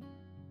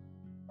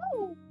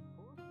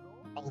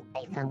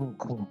 I found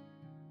coin.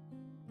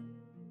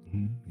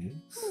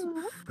 Yes.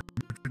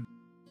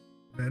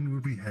 Man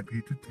will be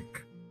happy to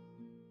take.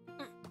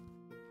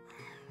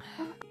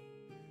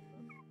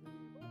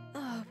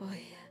 Oh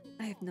boy,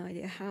 I have no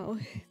idea how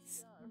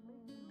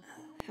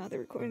the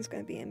recording's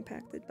gonna be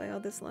impacted by all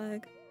this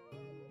lag.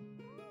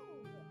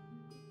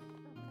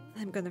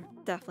 I'm gonna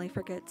definitely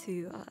forget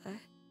to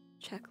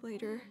check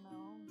later.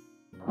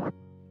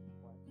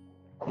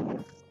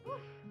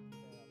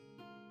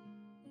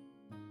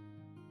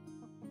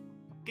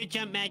 Good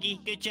jump, Maggie.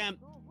 Good jump.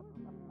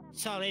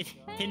 Solid.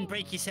 Didn't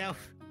break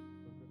yourself.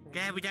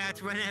 Glad we don't have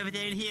to run over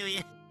there and heal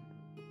you.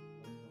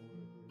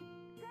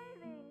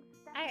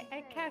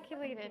 I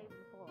calculated.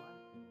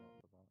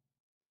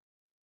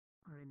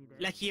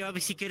 Lucky you're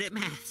obviously good at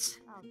maths.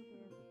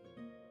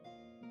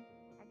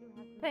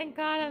 Thank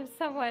God I'm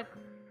somewhat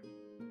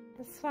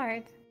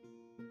smart.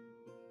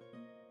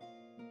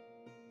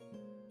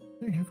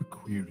 I have a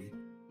query.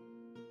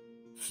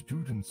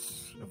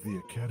 Students of the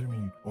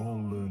Academy all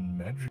learn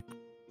magic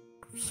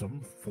of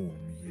some form,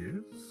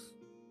 yes?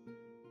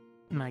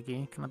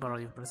 Maggie, can I borrow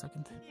you for a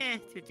second? Yeah,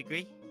 to a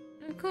degree.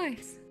 Of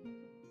course.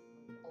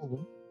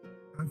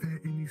 Are there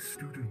any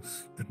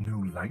students that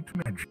know light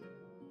magic?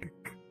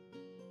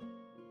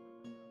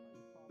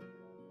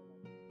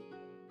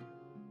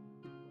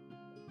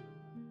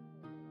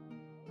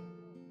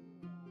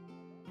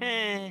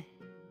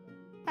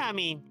 I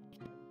mean,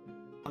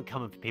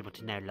 uncommon for people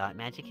to know light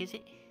magic, is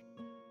it?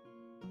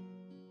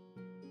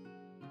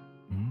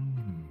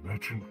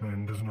 Merchant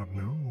Man does not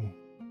know.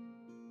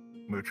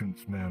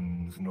 Merchant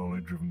Man's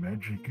knowledge of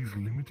magic is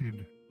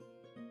limited.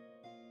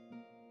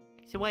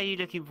 So why are you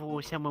looking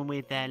for someone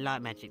with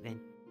light magic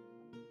then?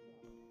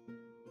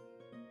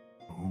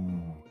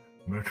 Oh,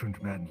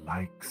 Merchant Man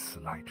likes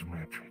light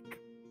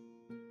magic.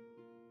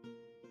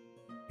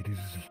 It is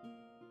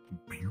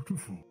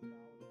beautiful.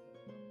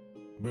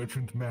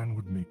 Merchant Man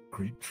would make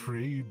great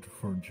trade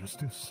for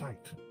just a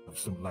sight of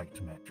some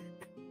light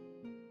magic.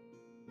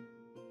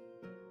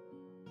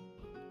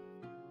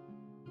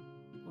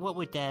 What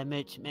would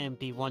Merchant Man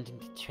be wanting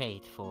to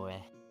trade for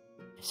a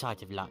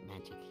sight of light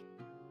magic?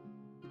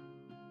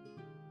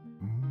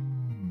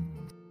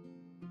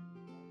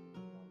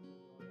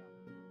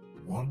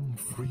 One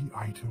free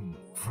item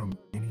from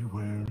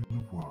anywhere in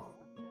the world.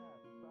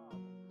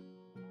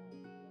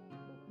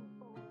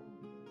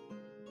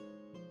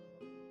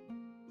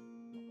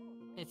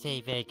 It's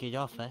a very good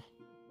offer.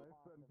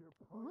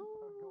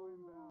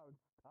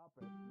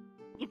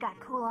 You got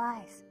cool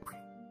eyes.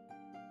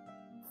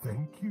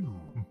 Thank you.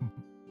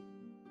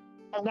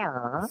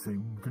 Hello. The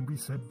same can be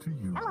said to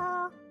you.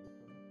 Hello.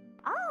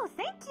 Oh,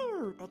 thank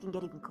you. They can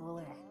get even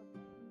cooler.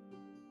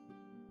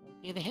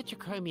 Yeah, the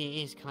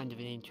heterochromia is kind of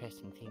an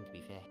interesting thing, to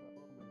be fair.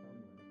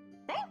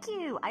 Thank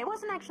you. I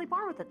wasn't actually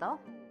born with it, though.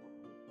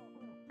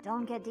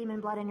 Don't get demon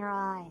blood in your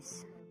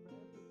eyes.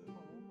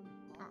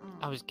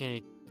 I was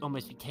going to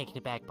almost be taken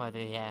aback by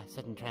the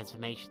sudden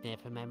transformation there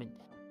for a moment.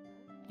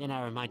 Then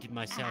I reminded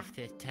myself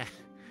that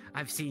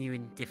I've seen you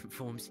in different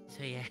forms,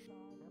 so yeah.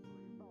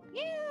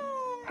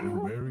 Be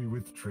wary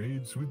with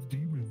trades with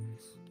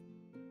demons.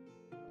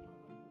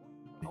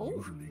 They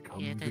usually come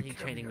Yeah, I with don't a think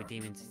trading with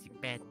caveat. demons is a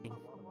bad thing.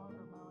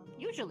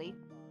 Usually.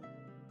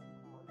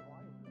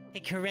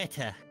 Hey,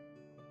 Coretta.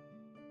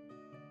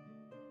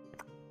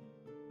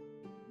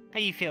 How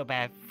you feel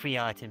about free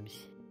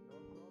items?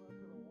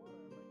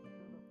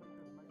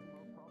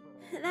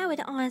 That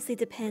would honestly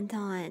depend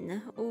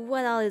on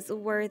what all is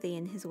worthy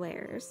in his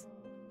wares.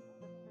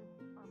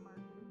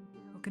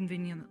 How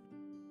convenient.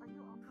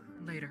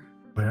 Later.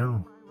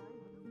 Well,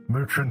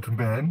 Merchant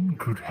Man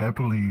could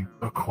happily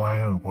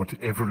acquire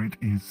whatever it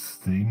is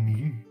they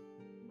need.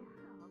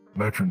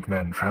 Merchant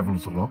Man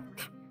travels a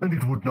lot, and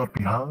it would not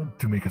be hard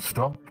to make a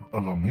stop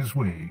along his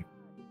way.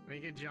 We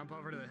could jump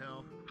over to the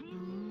hill.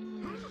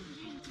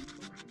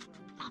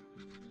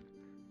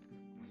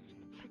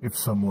 If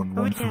someone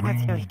wants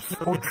rings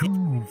or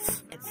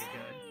jewels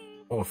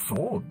or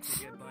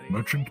swords,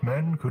 merchant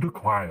men could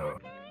acquire.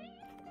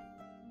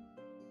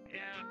 Yeah,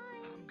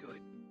 I'm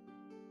good.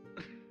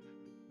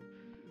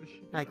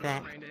 Like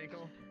that.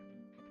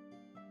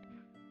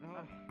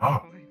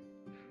 Ah,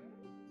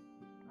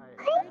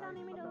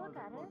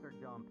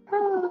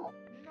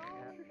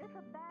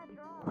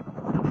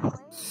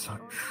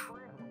 such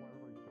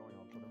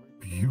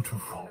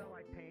beautiful.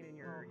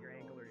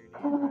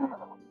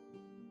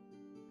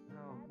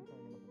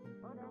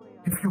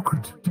 If you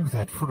could do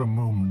that for a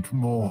moment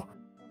more,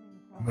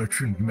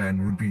 merchant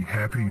man would be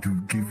happy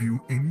to give you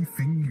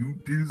anything you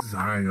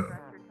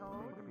desire.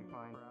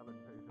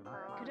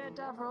 Cadet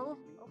Davro,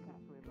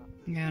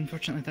 Yeah,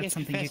 unfortunately, that's Yes,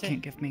 something Professor? you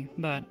can't give me.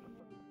 But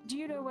do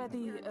you know where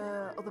the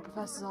other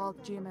professors are at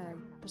GMA,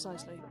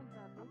 precisely?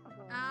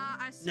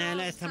 I saw No,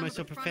 last time some I at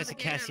saw the front of Professor the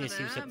gate over Cassius,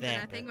 he was there, up but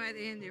there. I think we're at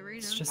the end of the arena.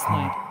 it's just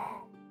like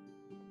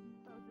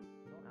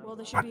Well,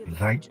 they should be at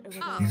the Light bridge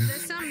over Oh, there. is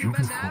there's some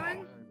beautiful.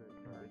 Darwin?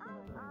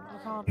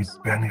 I can't. It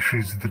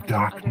banishes the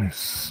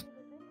darkness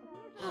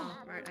Oh,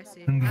 right, I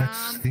see. and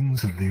lets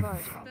things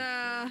live.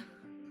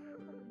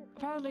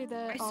 Apparently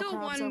there I are saw crowds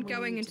one and we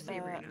going need, into the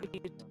arena.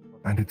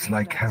 And it's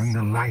like having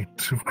the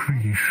light of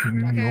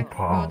creation in your Okay, well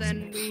palms.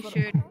 then we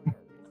should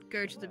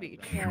go to the beach.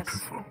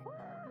 Beautiful.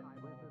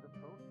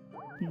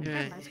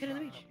 Yeah. Let's go to the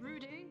beach.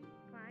 Rudy?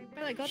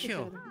 Well, I got to Sure.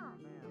 show them.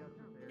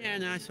 Yeah,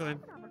 no, I saw him.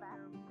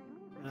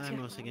 What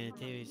I'm also gonna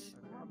do is...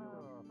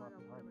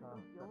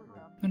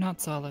 they're not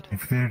solid.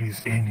 If there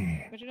is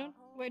any, What you doing?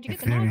 Where'd you if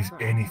get the there knife is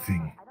from?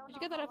 anything Did you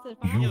get that off the you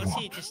farm? You'll see,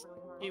 want, it just...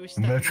 It was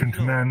stuck on the merchant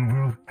floor. man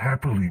will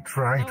happily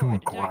try Oh, to did I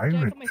acquire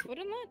cut my it. foot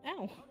in that?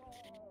 Ow.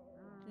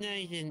 No,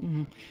 you didn't.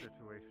 Mhm.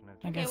 Like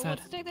I Okay, well, said,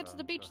 let's take that to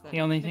the beach then.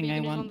 the only Maybe thing you I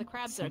can just want the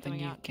crabs is that are something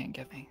coming you out. can't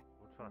give me.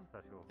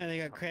 Oh, they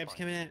got crabs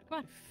coming out? Come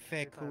on.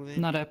 Fair cool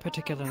then. Not a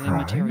particularly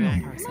Right. material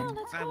Come person. Come on,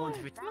 let's I go. want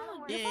to... Come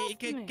on, Yeah, get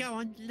go, off me. go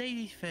on,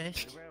 ladies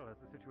first.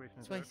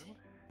 That's what I said.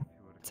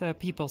 It's a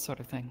people sort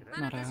of thing,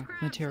 not a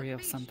material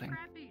something.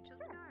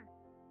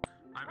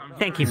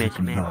 Thank you, Mr.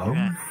 Man.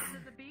 Love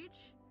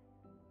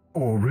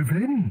or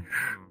revenge.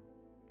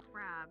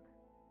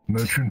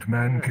 Merchant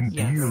man can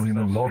Yes. deal in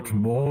a lot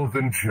more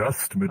than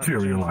just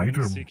material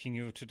items. Seeking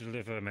you to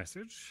deliver a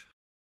message.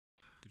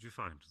 Did you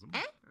find them?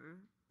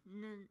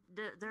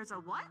 There's a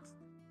what?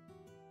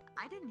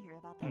 I didn't hear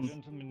about A this.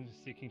 gentleman is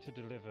seeking to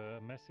deliver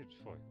a message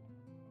for you.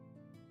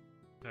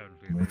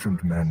 Apparently,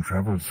 Merchant man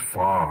travels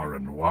far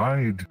and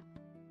wide.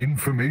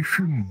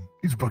 Information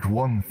is but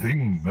one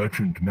thing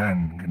merchant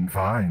man can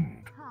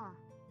find. Huh.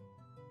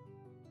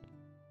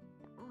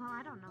 Well,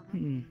 I don't know.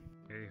 Hmm.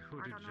 a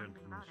hooded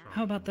gentleman.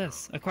 How about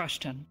this? A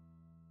question.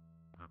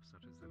 Perhaps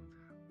that is them.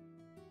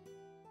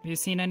 Have you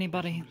seen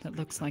anybody that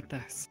looks like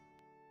this?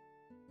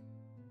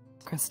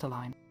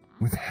 Crystalline.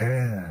 With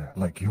hair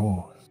like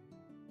yours.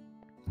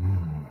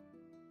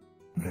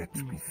 Let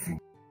me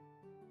think.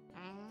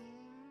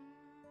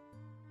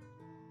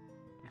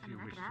 If you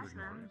wish to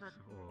ignore it,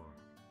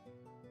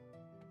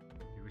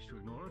 or you wish to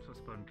ignore it, or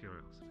spawn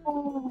curiosity.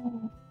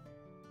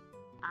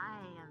 I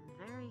am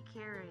very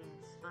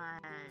curious,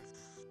 but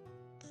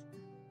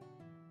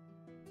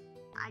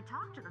I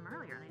talked to them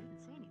earlier and they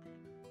didn't say anything.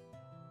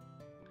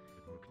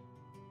 Then we'll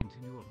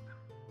continue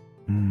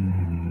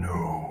on.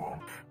 No.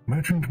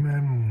 Merchant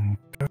man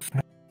does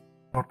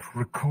not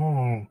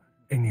recall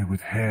any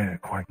with hair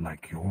quite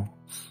like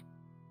yours.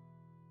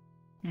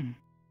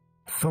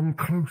 Some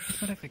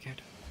close, What I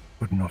figured.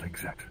 but not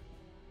exact.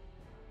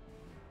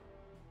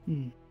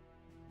 Hmm.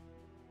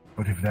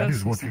 But if that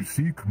is Close, what you you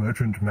seek,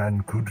 merchant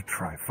man could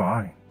try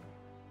fine.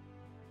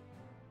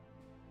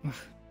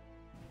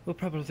 Will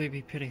probably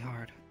be pretty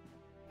hard.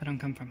 I don't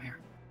come from here.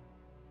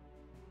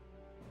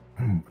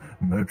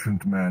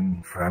 Merchant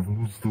man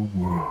travels the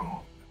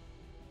world.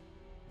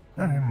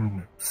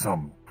 And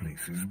some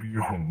places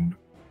beyond.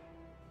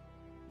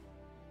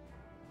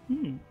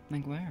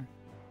 Like where?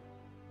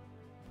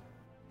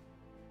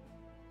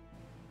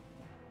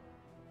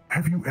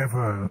 Have you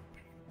ever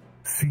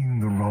seen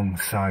the wrong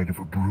side of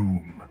a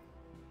broom?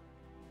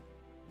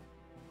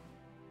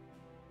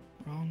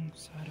 Wrong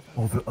side of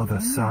Or the other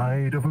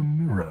side of a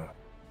mirror?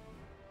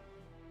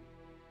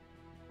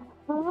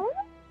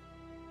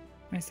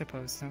 I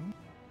suppose so.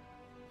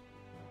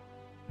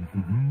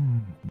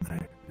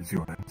 There is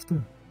your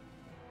answer.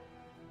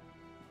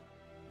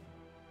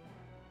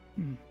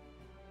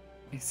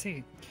 I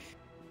see.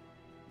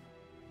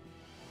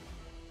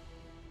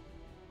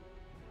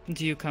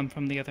 Do you come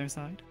from the other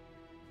side?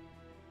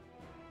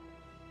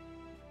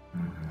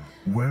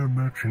 Where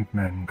merchant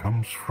man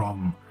comes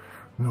from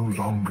no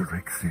longer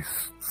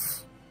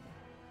exists.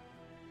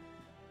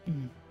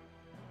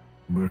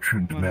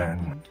 Merchant What man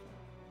happened?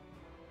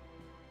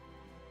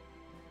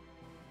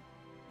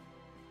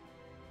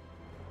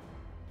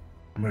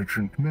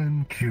 Merchant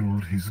man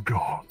killed his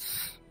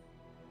gods.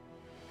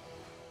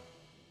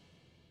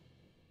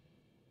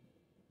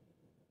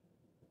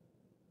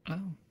 Oh.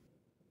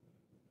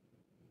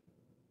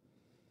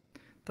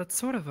 That's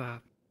sort of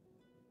a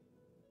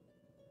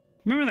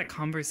Remember that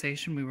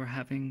conversation we were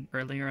having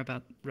earlier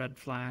about red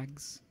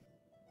flags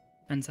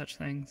and such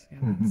things? Yeah,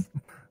 that's...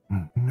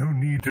 No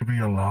need to be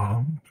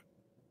alarmed.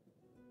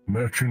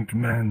 Merchant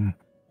Man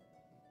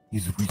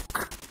is weak.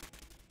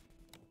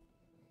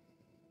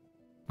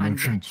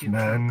 Merchant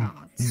Man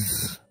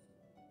is...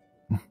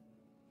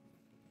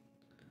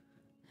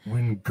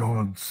 When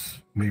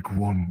gods make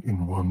one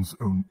in one's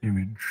own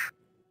image,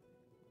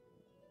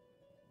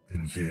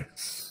 then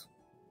yes.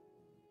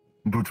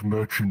 But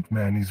Merchant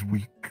Man is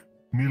weak,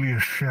 merely a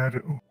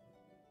shadow.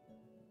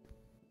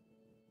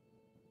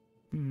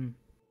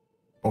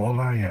 All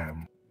I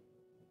am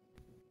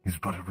is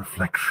but a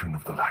reflection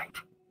of the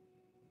light.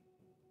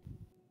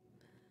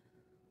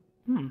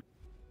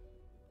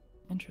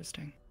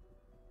 Interesting.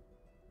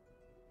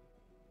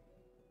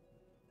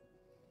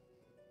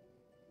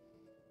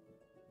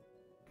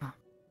 Oh.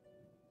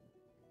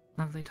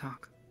 Lovely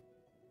talk.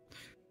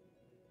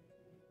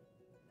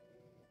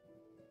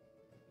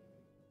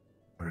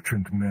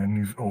 Merchant Man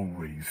is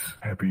always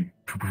happy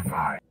to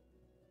provide,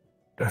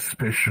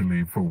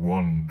 especially for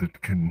one that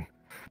can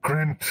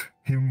grant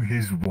him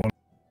his one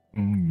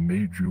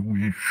major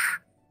wish,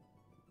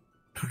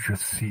 to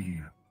just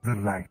see the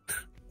light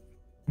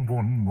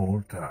one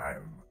more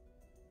time.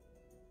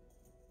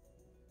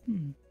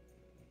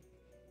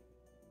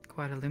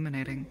 Quite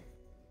illuminating.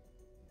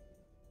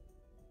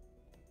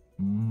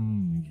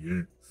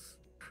 Yes.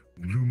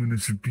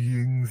 Luminous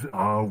beings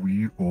are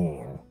we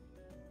all,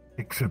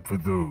 except for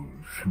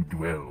those who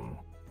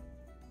dwell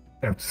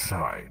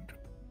outside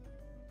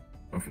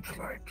of its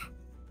light.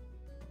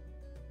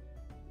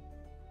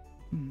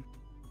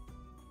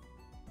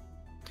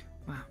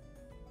 Wow.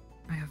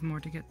 I have more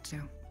to get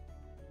to.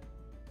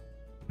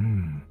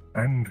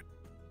 And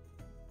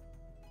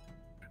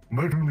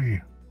Myrtle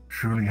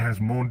surely has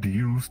more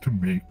deals to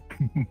make.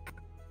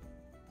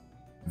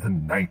 The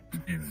night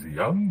is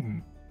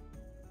young.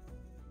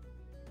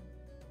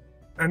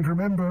 And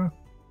remember,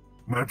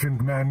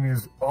 Merchant Man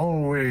is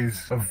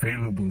always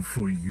available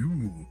for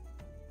you,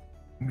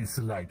 Miss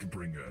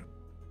Lightbringer.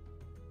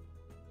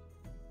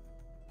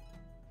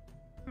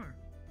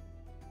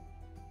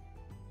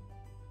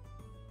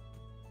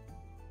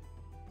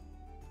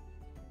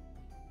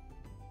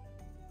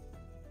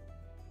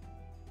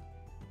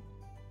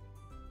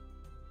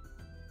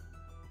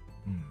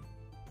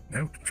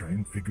 Now to try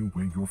and figure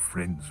where your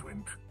friends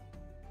went.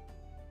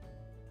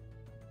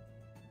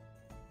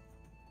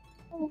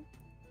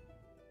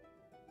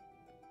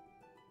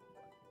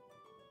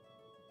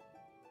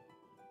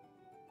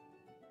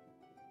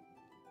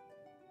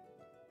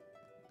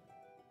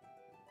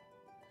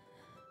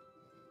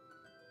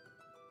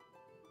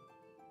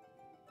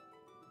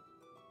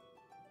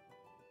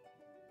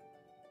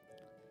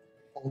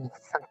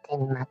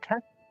 Something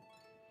matter?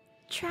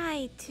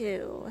 Try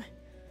to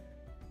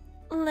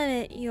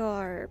limit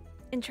your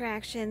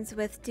interactions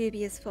with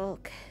dubious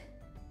folk.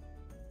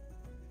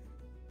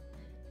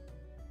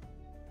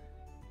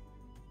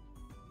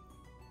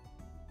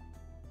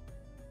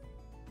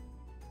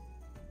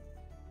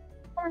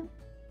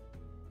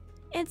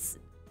 It's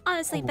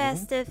honestly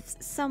best if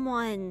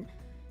someone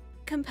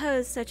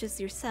composed such as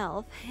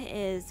yourself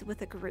is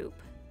with a group.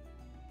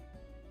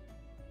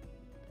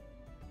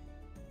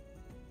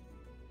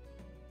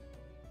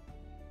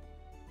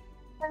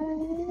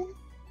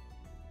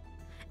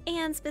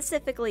 And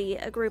specifically,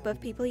 a group of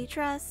people you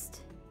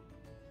trust.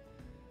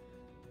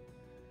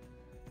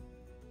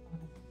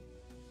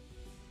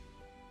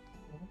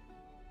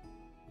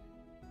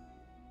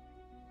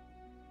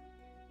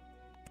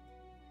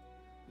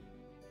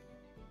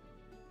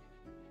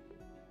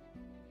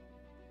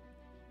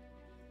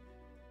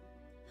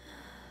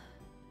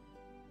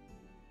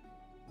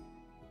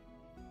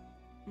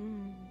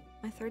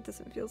 My throat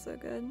doesn't feel so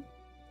good.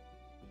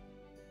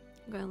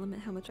 I'm gonna limit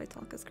how much I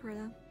talk as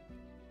Coretta.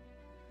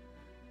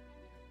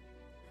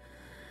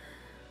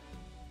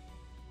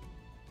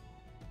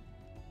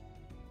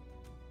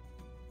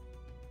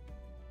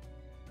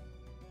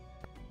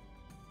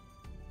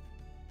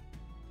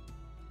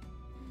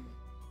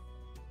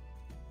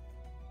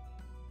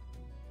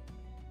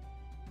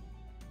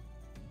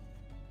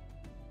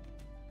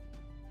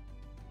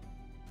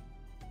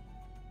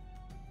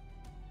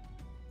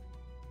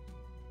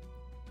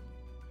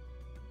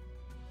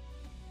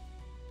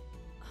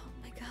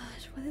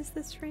 What is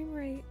this frame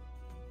rate?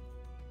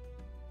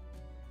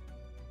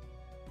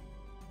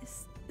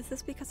 Is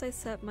this because I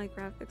set my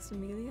graphics to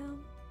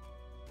medium?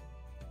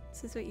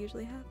 Is this what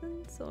usually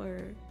happens,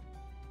 or?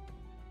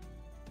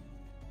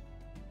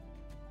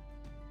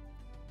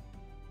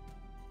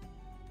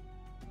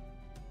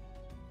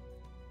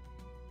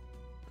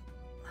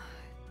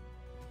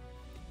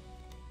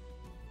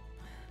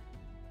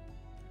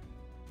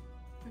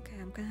 Okay,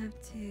 I'm gonna have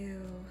to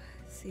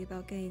see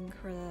about getting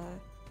Coretta.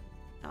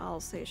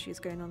 I'll say she's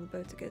going on the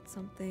boat to get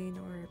something,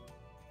 or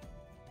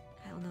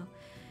I don't know.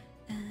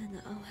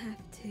 And I'll have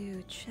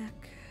to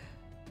check.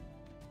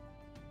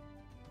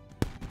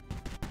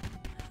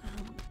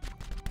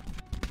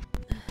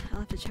 I'll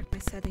have to check my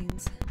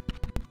settings.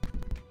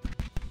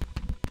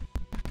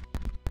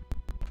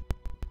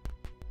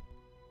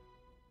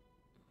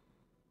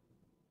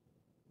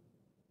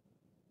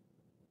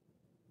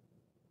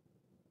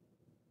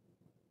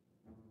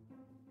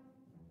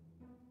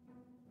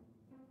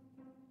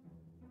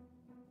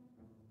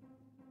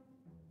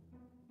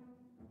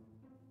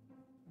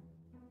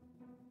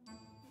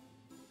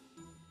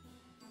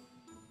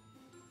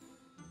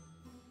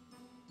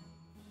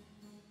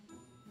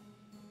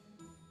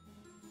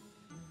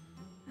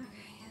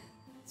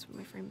 what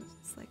my frame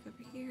is like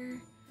over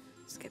here.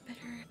 Just get better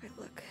if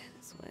I look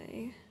this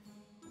way.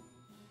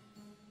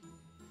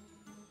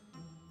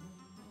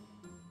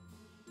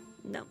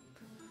 No.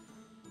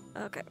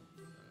 Okay.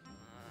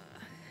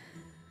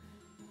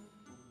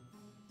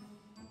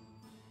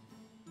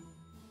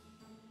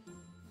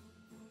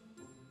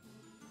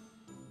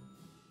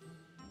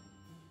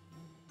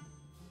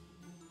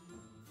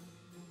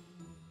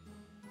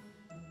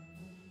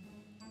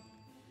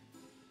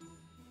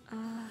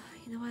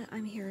 You know what?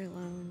 I'm here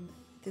alone.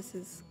 This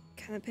is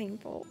kind of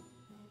painful.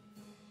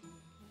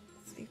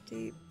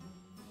 Safety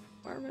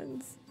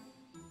requirements.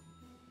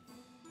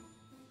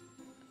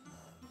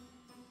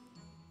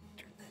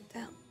 Turn that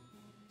down.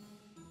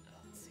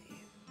 Let's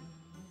see.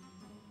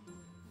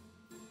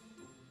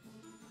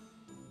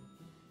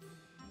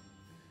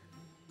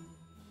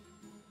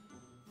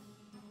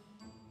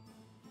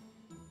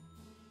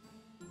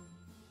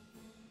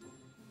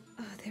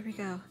 Oh, there we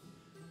go.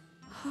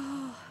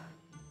 Oh.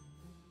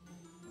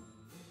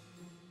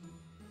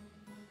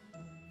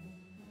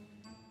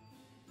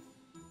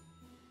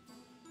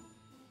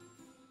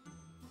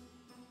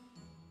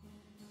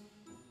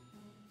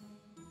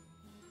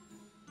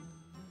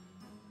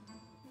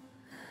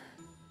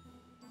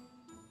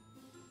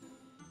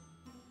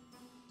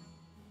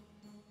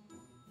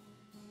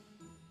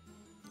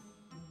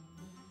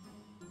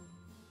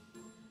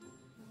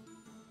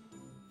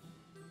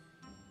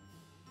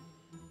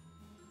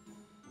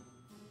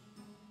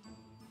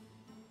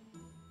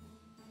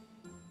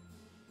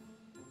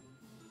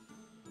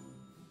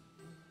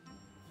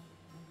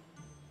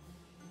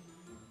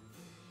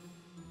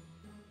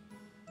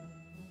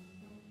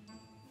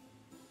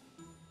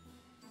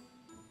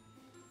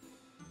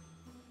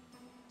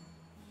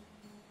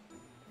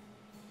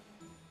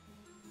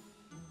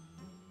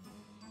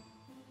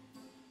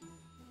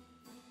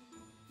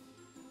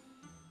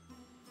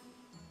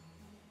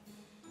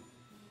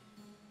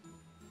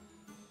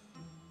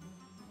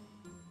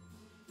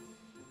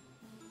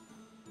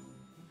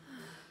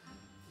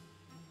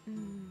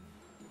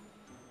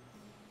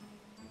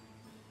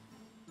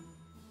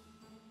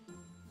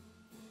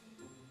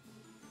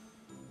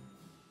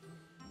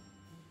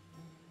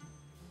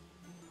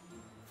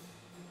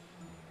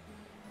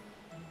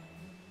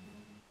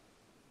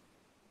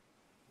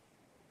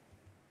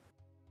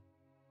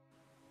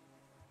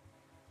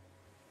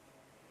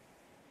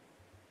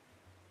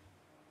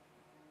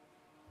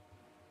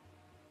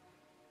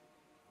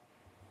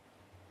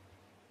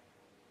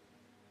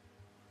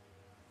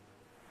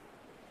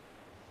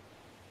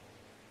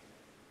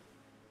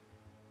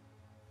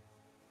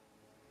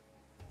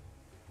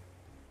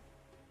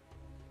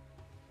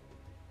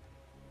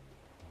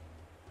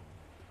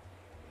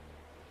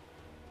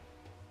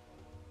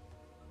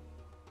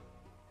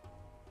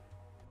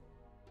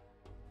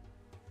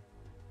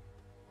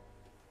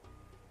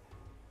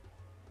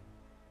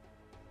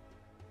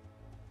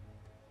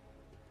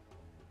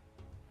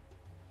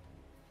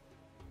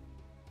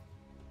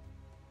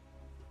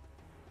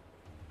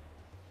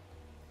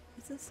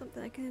 Is this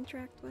something I can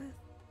interact with?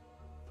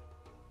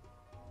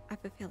 I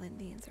have a feeling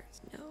the answer is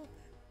no.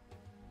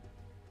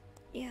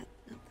 Yeah,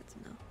 no, that's a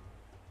no.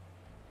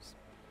 Just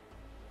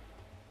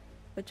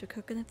put your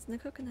coconuts in the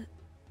coconut.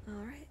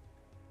 Alright.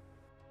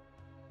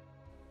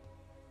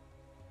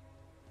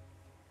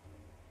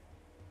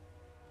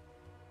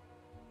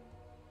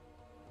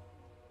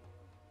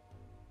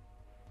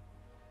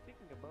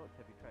 Speaking of boats,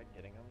 have you tried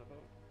getting on the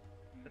boat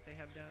that they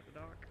have down at the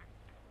dock?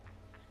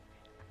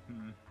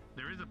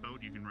 There is a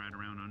boat you can ride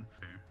around on.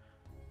 Fair.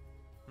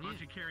 As long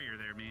as you carry her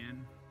there,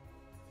 man.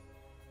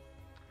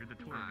 You're the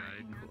tour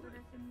guide.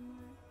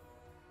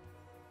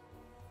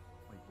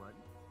 Wait, what?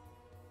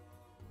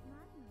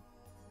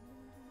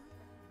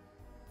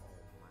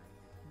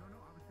 No, I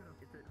was gonna.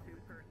 It's a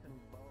two-person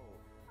boat.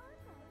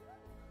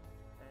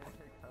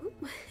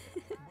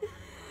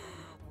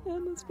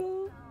 On this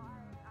boat.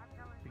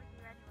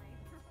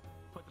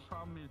 But the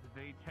problem is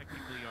they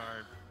technically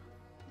are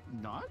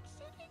not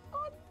sitting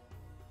on.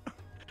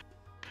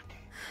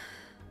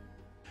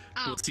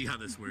 We'll see how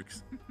this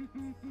works.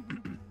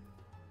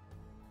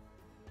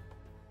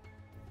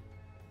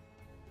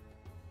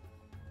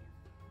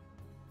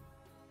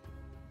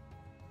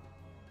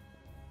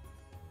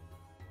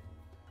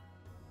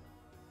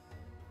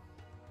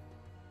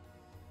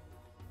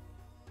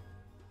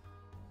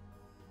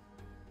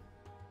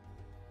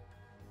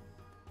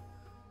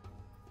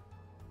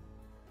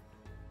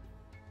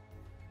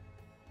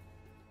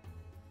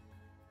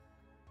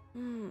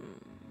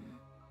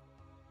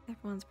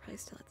 Everyone's probably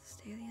still at the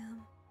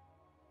stadium.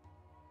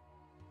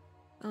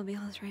 I'll be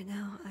honest right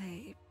now,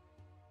 I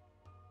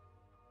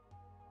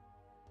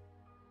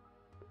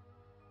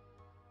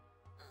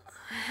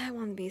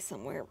want to be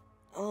somewhere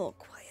a little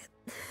quiet.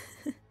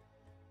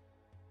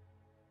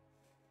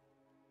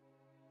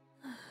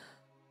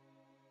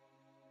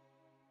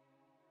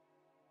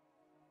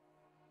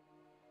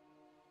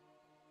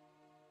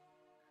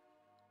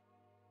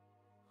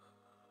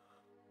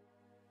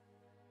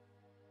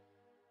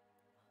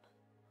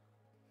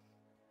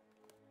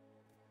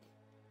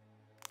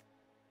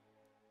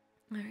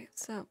 Alright,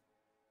 so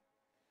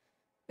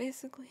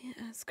basically,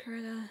 as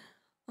Kurita,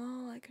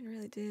 all I can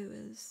really do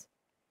is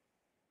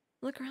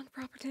look around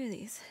for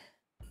opportunities,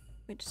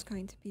 which is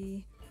going to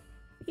be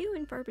few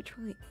and far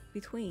between,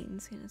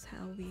 seeing as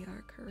how we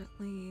are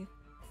currently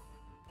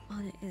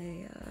on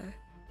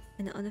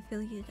an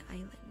unaffiliated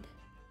island.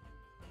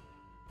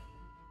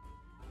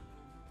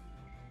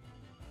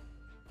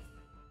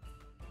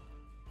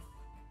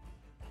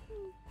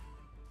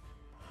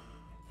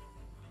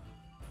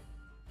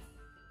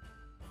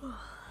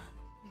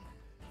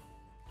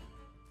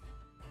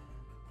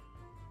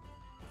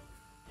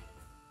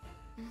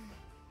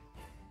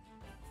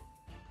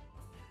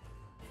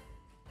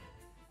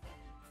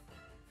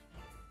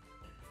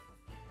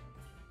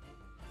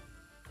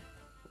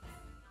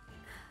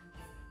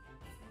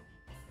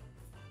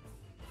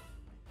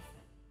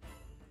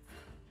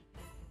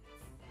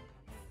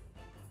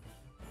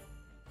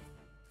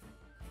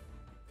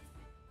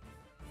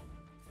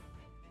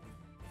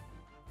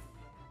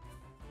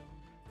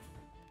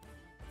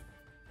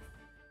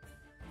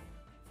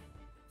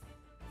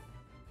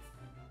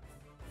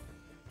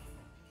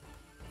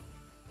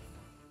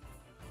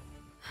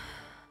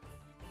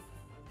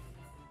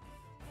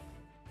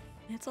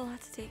 It's a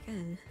lot to take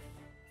in.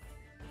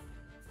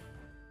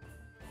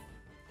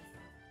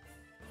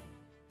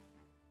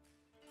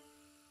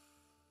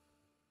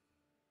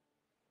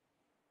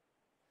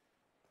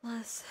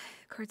 Plus,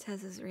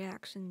 Cortez's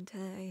reaction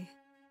today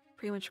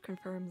pretty much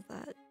confirms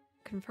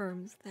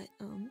that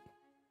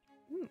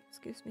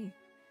excuse me.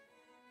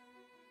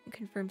 It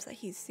confirms that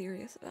he's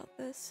serious about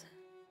this.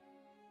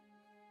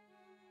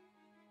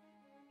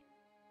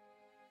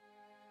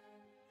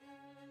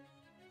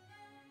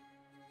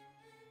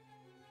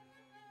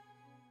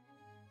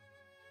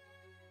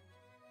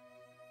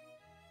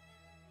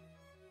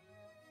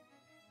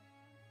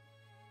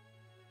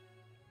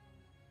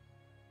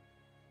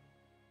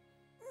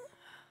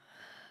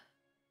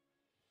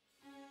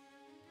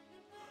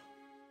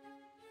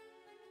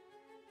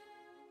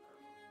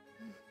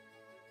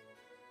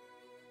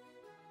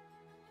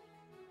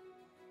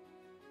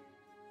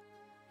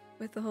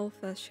 With the whole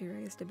fuss she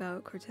raised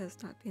about Cortez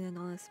not being an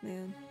honest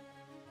man,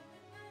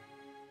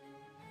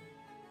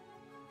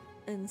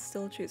 and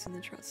still choosing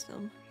to trust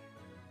him.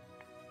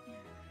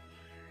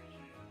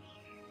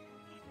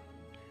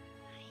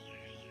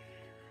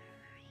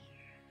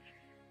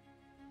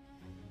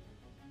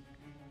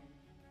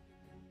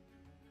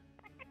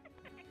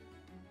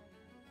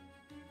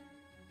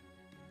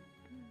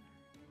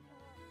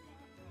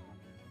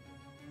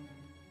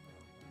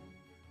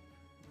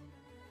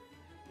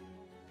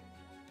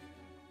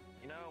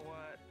 You know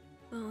what?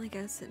 Well, I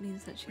guess it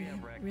means that she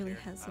really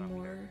has a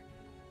more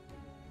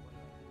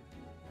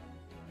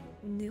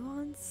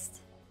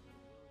nuanced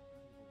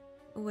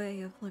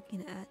way of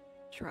looking at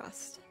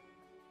trust.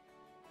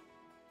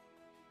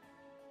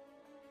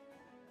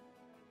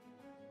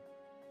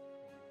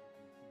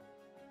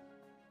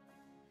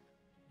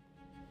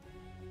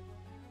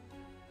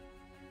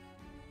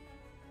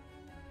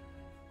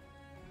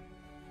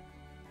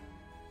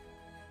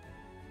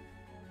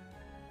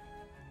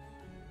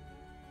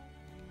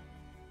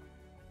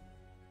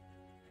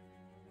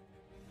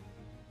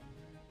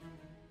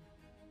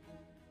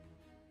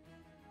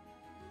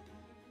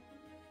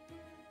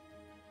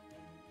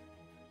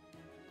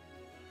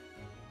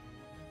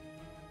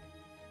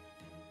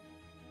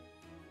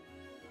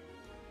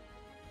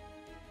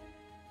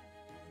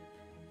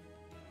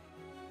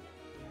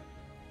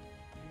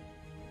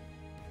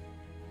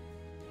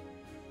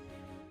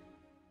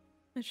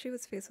 If she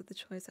was faced with the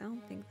choice, I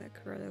don't think that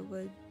Kurita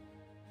would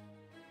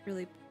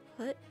really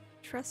put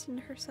trust in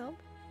herself.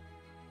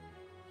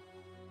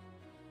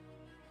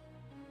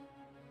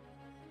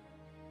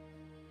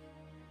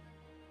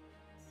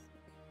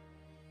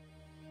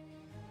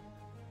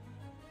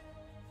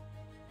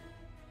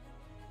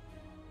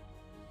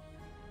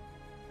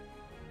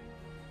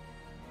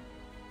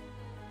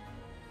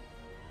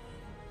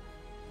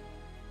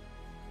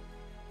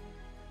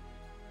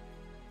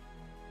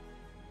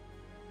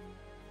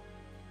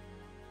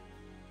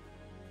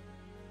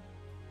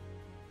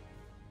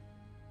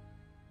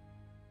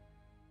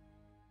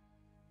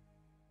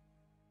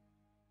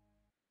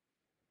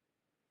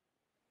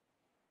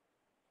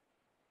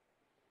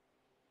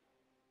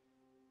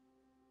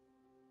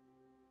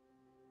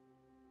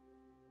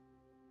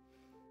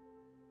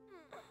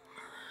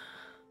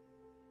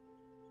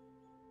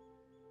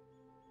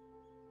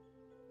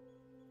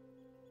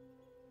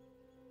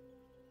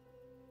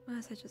 What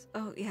was I just?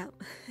 Oh, yeah.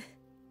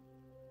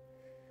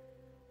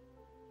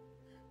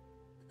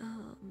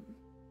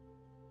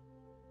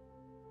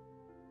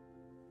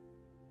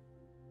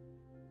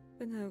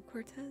 But no,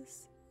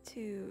 Cortez,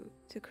 to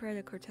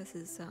credit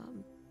Cortez's,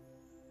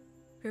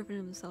 proven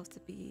himself to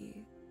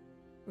be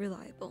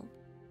reliable.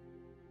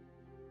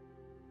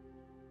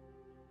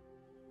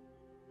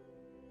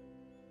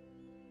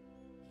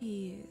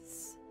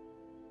 He's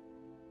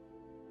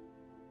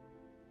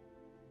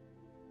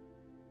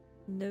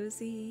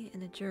nosy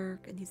and a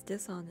jerk, and he's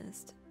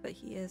dishonest, but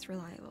he is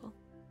reliable.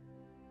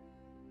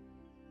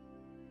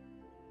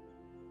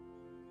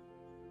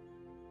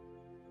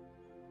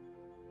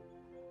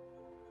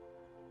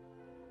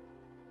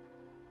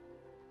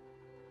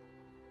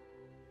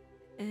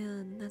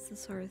 And that's the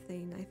sort of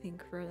thing I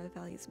think Rhoda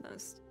values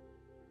most.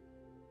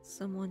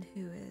 Someone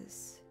who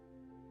is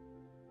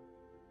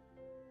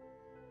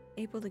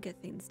able to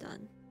get things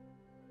done.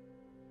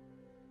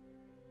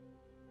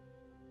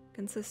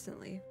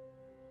 Consistently.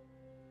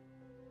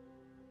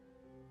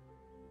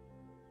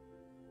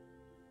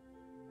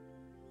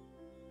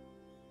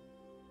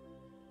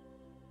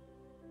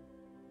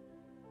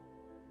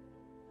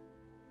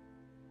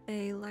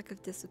 A lack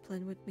of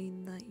discipline would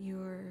mean that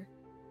you're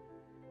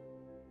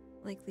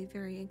likely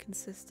very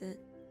inconsistent,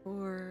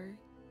 or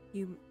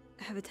you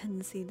have a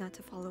tendency not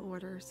to follow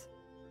orders.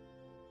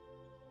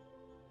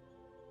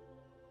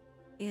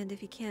 And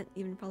if you can't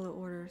even follow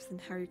orders, then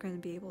how are you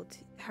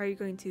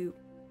going to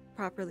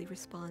properly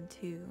respond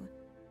to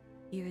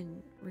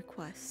even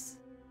requests?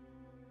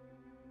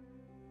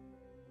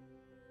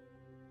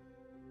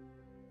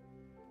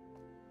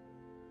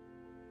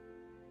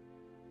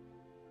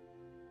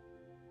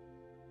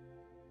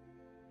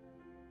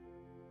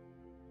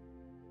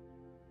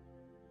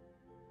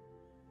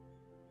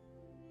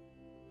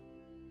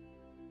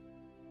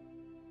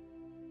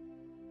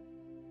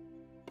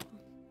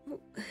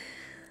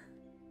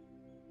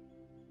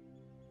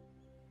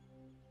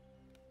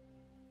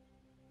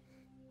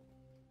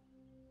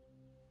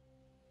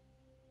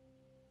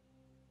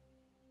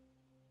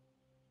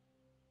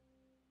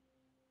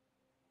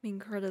 I mean,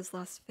 Corda's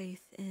lost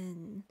faith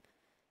in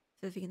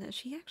Vivina.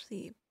 She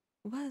actually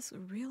was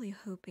really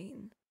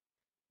hoping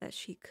that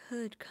she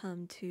could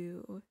come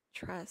to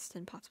trust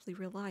and possibly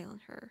rely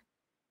on her,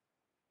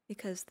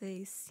 because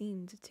they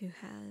seemed to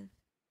have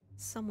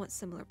somewhat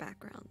similar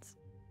backgrounds.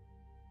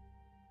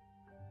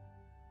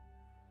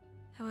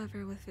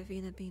 However, with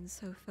Vivina being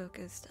so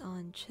focused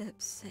on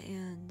chips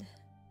and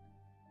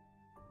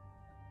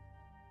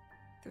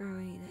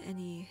throwing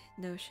any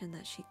notion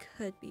that she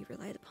could be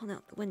relied upon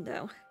out the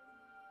window,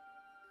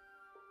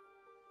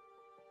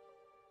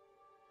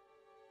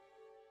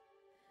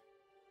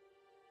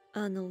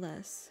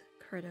 unless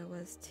Kurta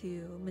was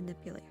to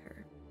manipulate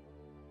her.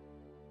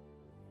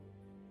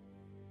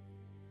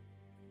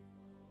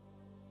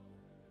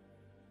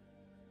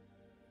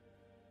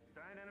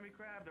 Giant enemy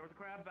crab. There was a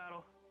crab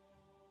battle.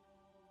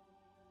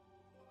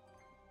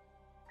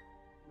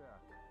 Yeah.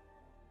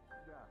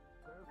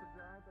 There's a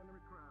giant enemy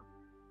crab.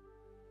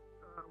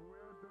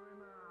 We're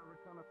doing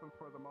reconnaissance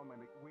for the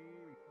moment. We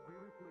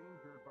seriously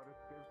injured, but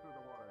escaped through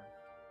the water.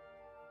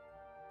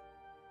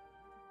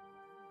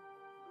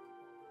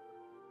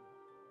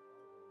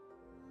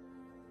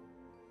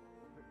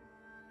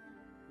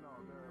 No,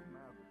 they're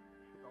massive.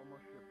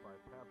 Almost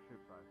ship-size. Half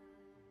ship-size.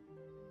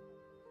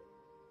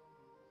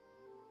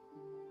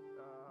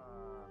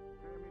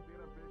 Jamie did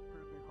a big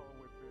piercing hole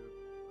with his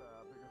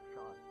biggest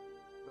shot.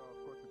 Though, of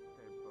course, it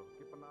escaped, so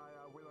keep an eye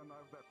out. We don't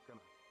know if that's gonna...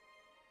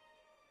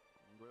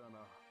 We don't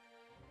know.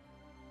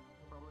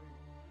 Probably...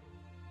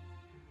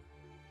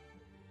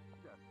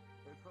 Yes,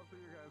 it's up to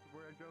you guys.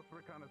 We're just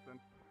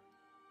reconnaissance.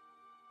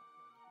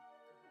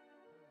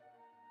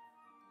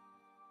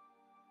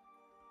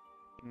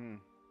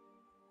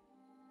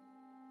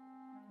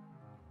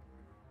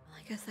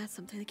 I guess that's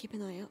something to keep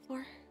an eye out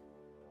for.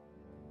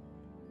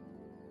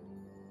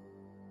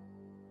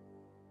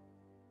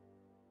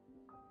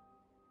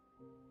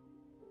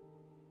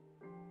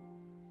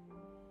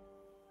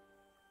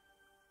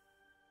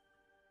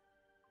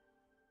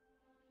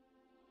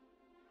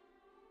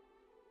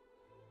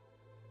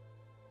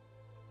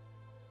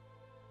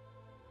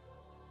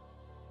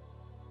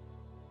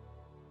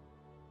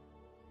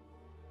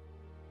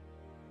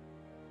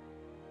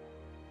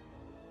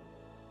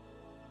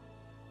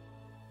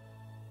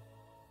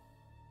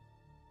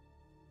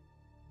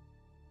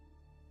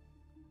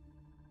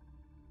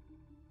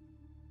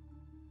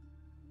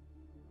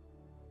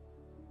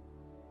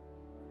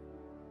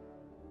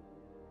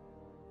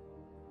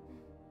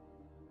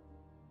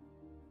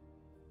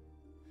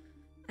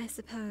 I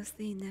suppose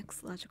the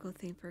next logical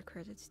thing for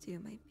Kurta to do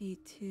might be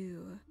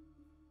to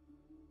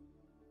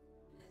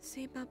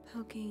see about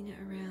poking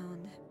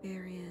around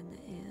Varian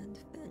and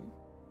Finn.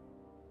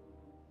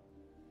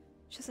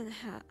 She doesn't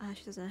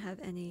have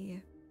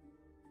any...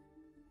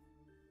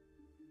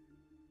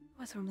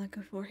 What's what I'm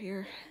looking for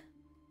here?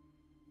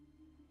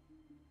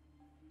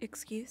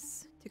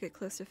 Excuse to get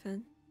close to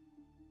Finn.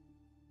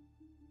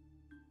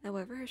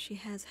 However, she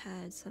has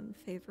had some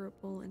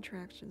favorable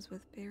interactions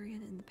with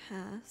Varian in the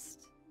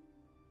past.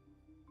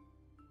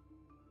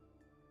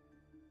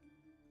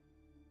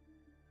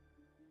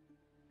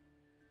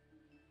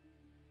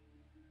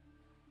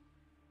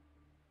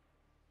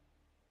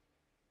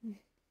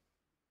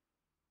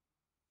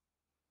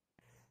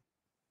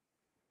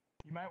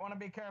 You might want to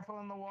be careful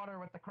in the water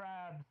with the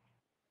crabs.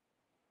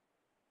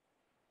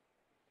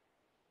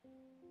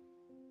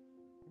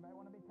 You might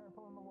want to be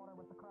careful in the water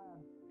with the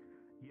crabs.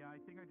 Yeah, I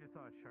think I just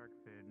saw a shark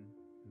fin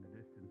in the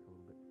distance a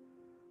little bit.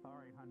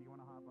 Alright, hon, you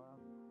want to hop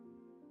up?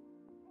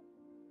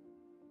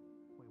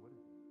 Wait, what is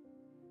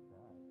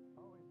that?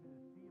 Oh, it's a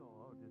seal.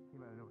 Oh, just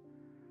came out of nowhere.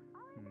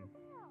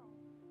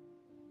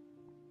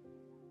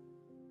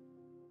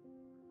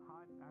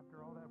 Hot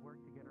after all that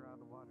work to get her out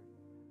of the water.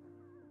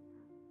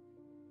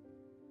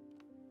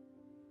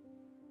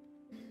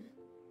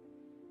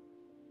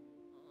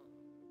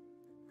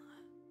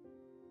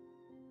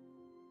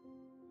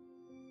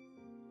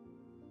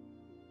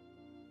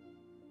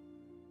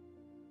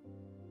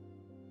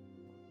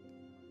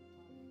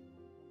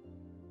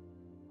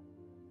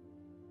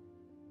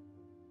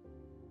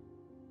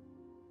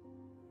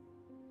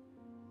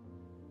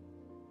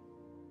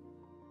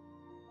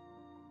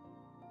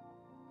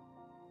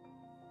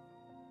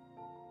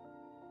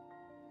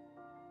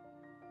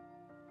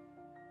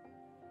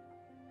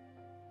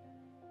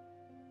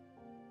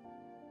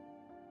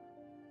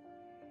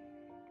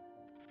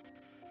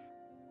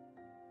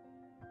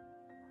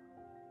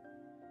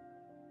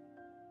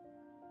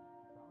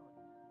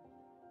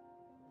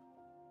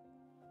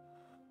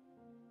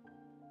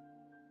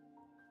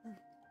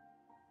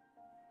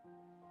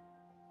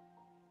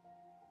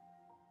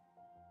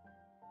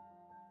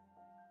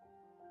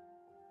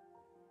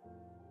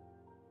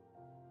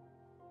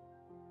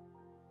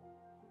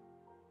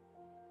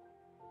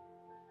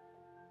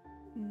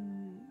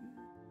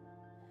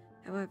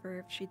 However,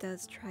 if she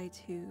does try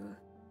to...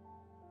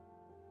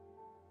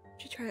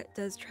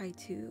 does try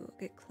to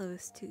get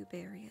close to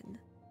Varian,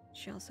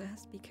 she also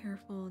has to be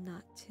careful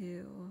not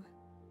to...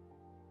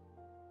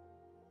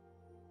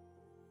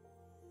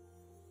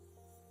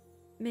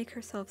 make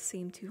herself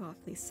seem too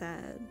awfully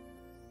sad,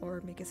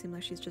 or make it seem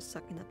like she's just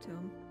sucking up to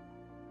him.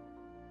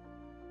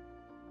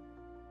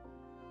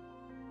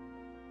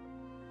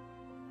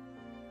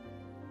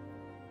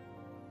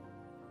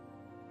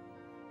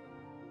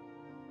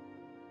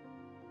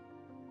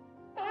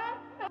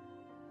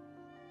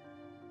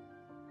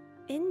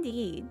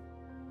 Indeed.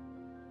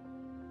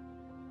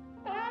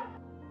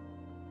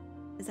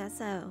 Is that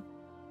so?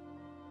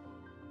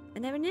 I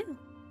never knew.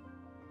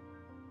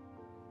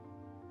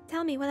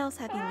 Tell me, what else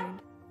have you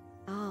learned?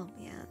 Oh,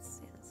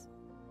 yes, yes.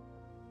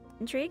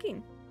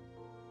 Intriguing.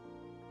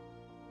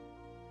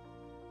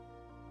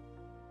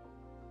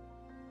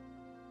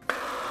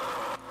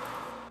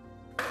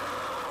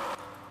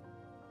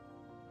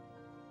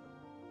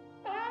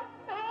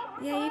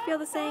 Yeah, you feel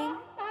the same?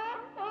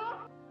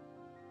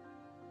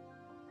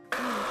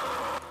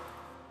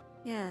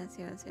 Yes,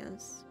 yes,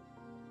 yes.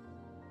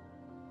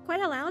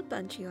 Quite a loud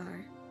bunch you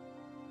are.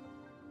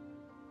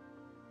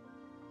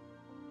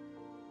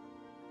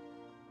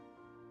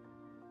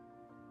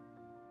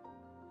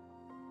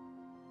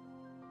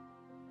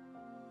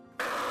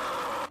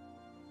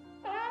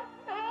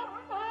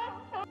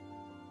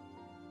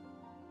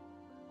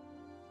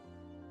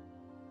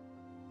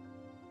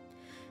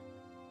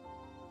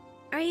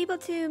 Are you able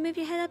to move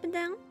your head up and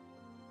down?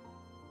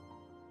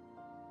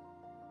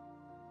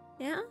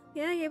 Yeah?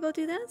 Yeah, you able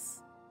to do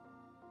this?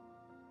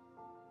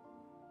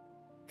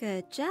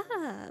 Good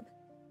job!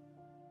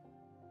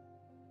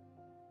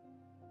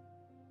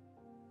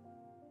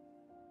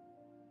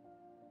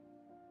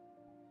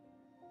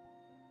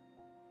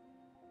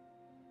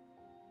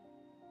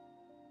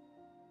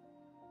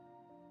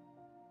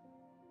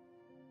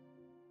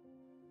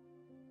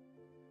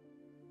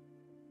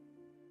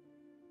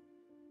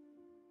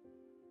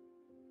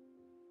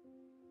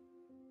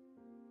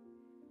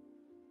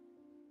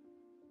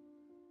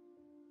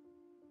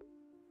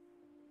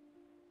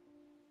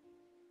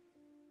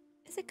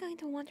 Is it going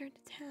to wander into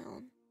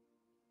town?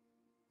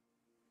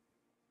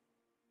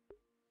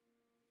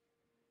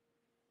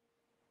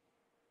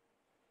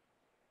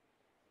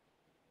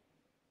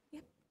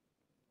 Yep.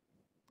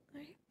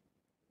 Alright.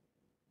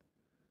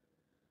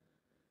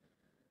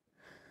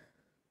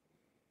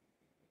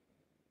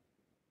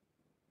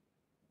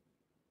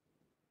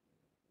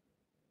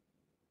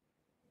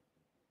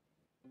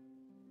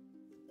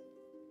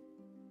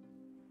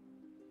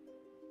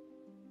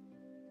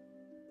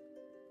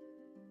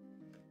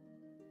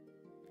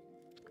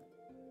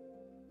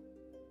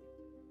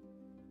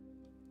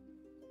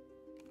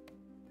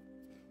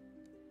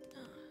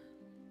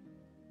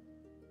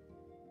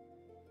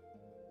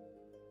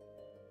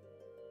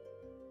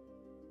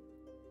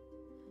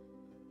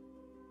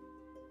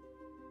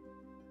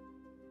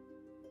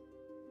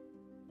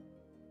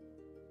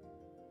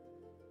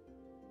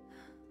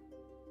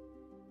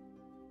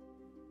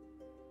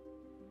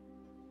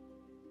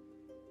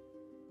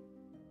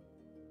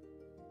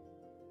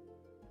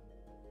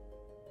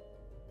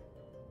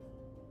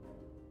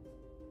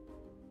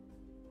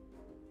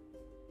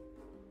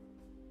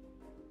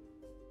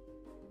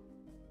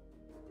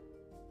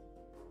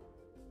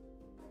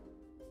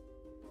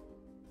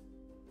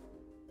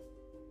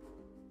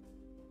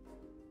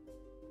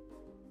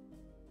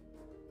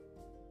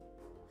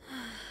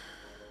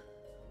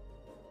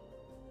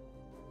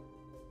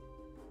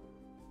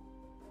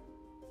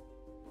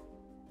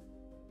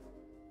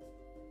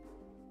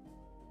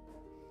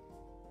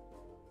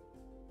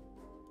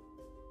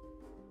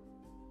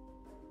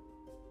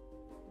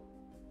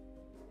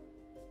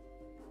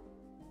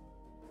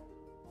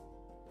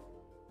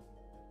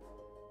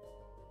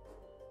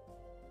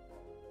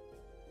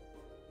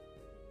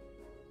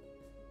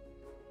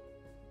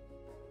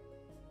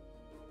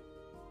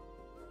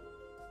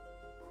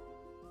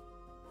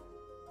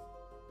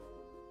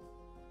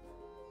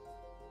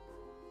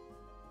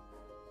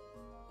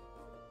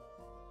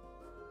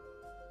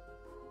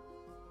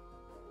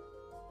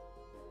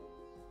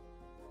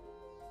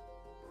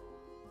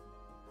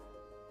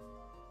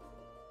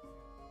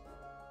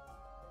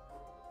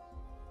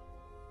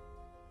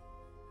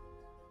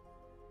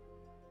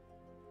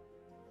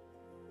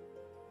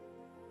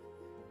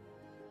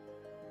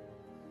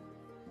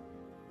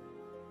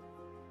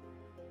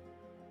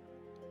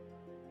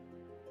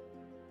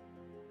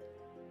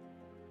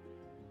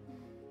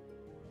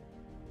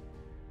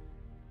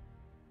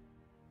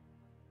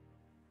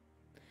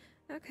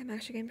 Okay, I'm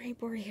actually getting pretty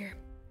bored here.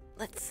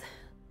 Let's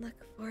look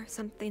for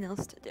something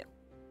else to do.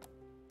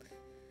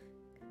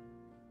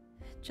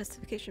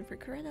 Justification for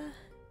Coretta.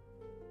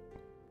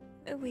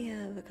 We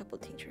have a couple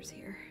teachers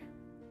here,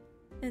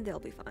 and they'll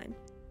be fine.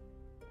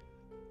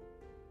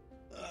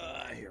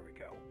 Here we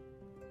go.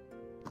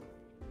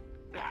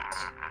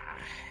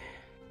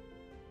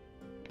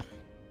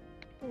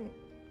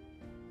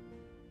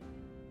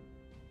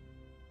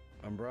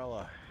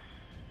 Umbrella.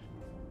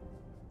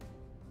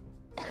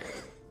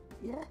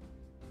 yeah?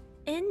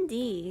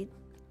 Indeed.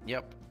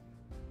 Yep.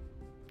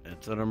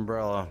 It's an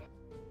umbrella.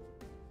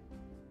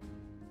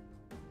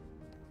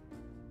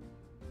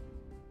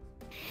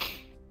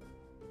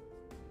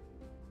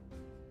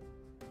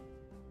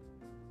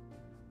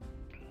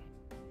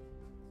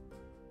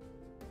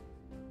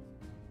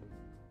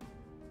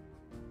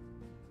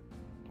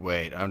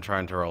 Wait, I'm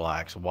trying to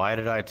relax. Why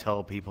did I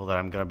tell people that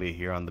I'm gonna be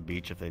here on the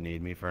beach if they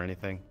need me for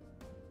anything?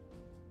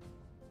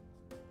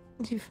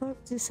 You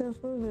fucked yourself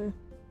over.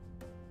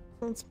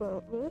 That's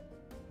about it.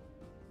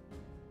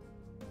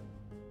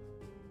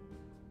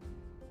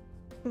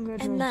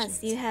 And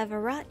thus you have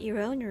wrought your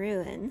own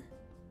ruin.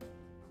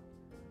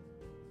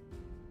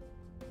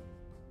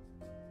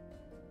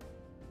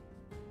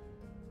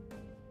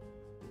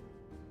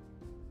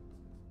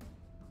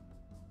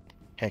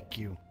 Heck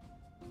you.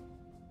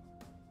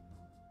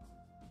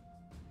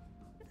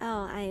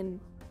 Oh, I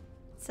am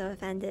so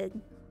offended.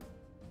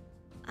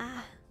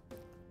 Ah.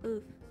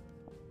 Oof.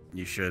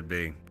 You should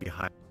be. Be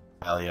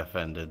highly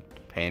offended.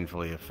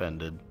 Painfully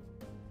offended.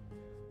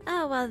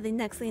 Oh, well, the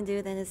next thing to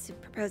do then is to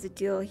propose a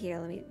duel here.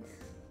 Let me...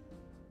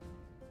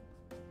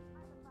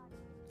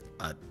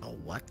 A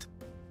what?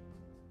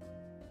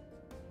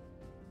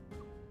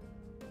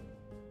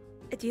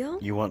 A duel?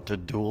 You want to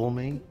duel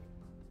me?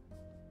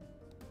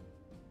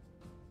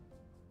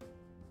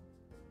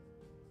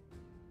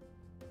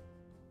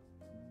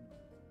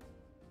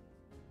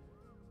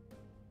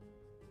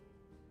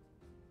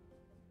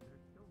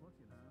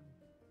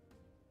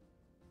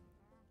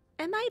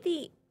 Am I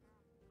the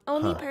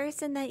only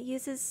person that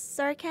uses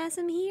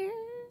sarcasm here?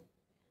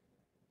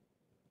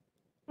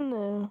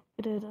 No,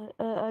 I did.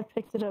 I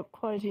picked it up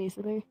quite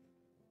easily.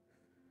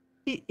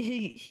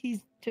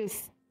 He's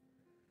just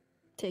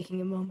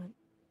taking a moment.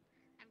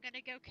 I'm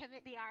gonna go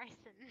commit the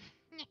arson.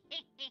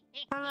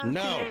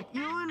 No.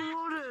 You're in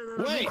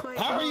water. Wait,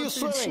 how are you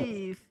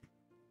swimming?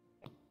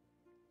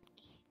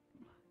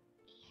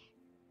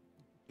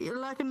 You're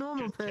like a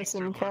normal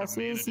person,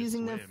 Cassius,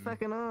 using their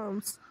fucking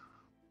arms.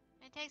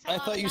 I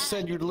thought you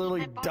said you'd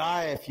literally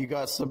die if you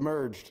got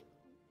submerged.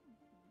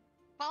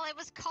 Well, it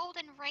was cold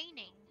and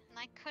raining, and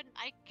I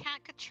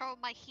can't control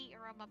my heater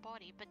on my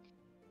body, but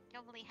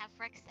normally have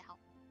Rex to help.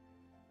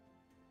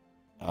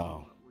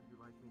 Oh.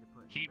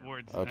 Heat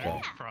words,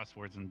 Okay.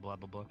 crosswords, and blah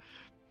blah blah.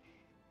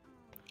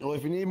 Well,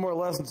 if you need more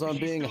lessons on She's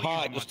being still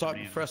hot, using just lots of talk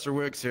to names. Professor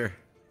Wicks here.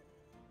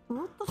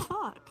 What the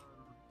fuck?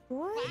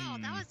 What? Wow,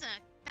 that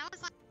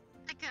was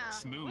like a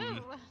Smooth.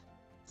 Woo.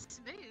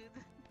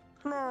 Smooth.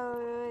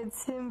 No,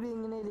 it's him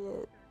being an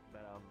idiot.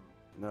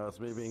 No,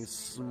 it's me being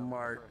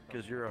smart,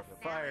 because you're a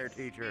fire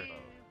teacher.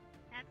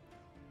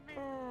 Okay, good.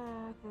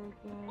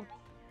 Are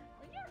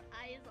your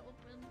eyes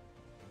open?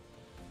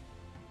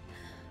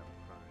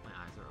 My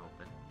eyes are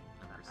open.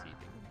 I'm perceiving.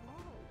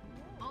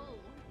 Oh.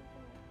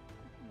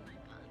 My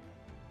God.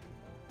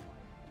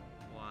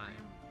 Why?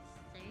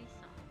 Say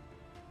so.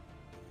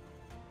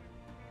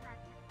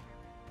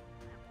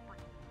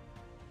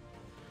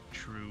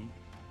 True.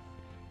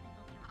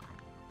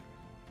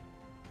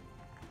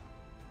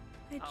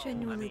 I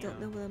genuinely don't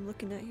know what I'm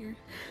looking at here.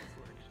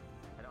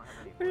 I don't have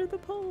any. Where are the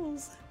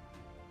poles?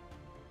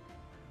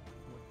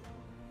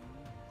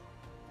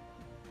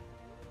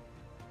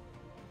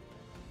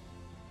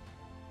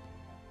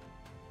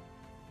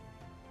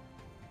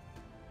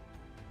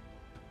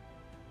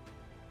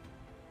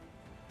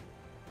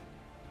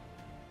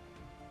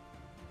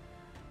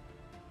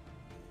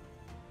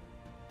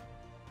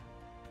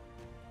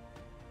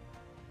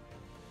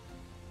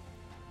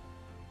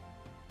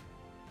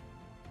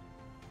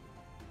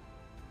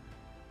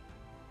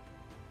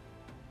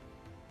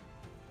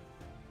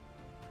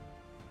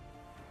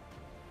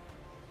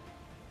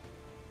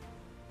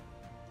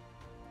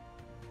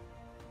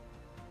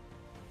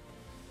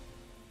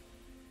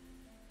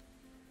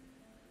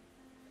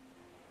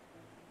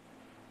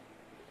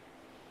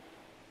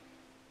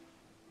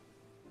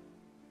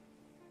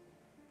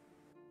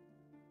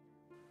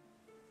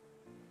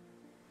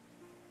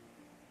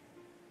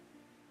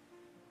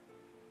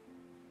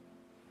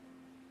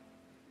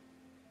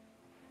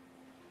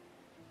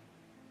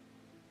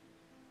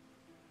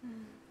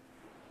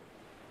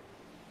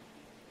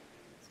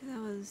 So that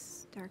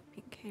was dark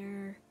pink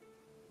hair.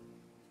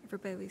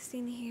 Everybody we've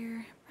seen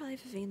here. Probably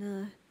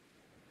Vivina.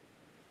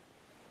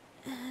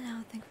 And I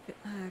don't think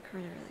Corina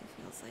really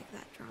feels like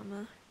that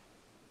drama.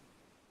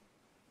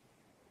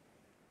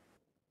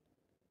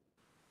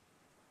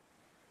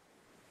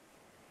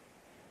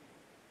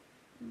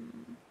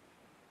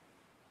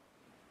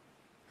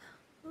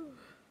 Ooh.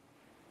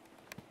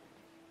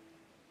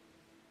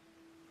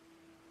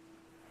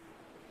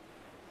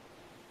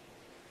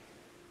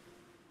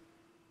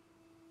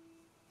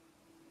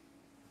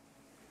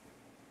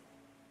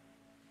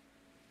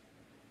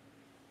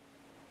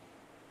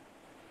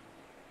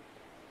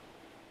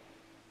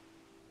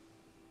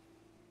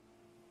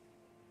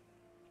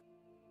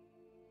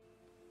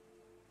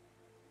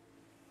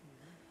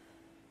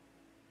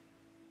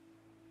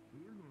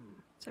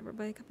 Is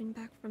everybody coming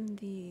back from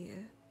the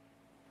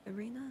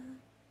arena?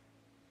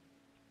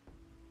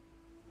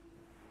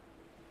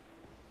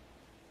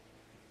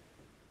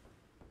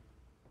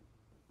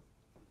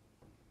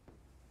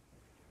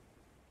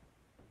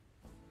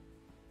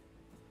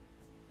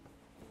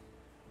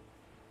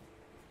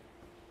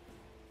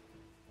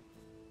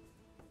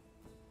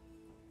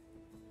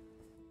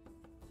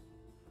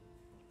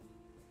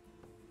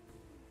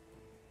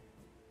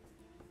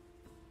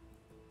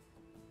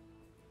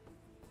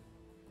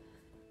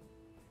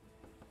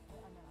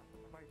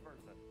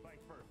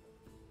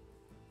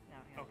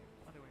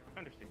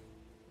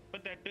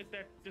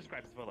 that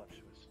describes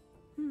voluptuous.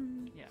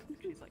 Yeah,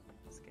 she's like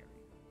scary.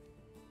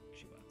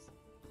 She was.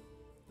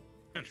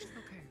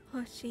 Okay.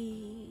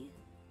 Hoshi.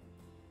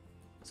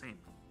 Same.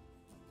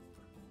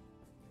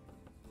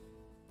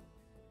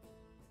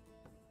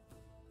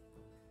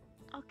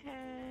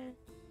 Okay.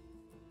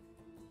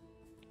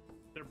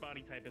 Their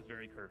body type is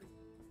very curvy.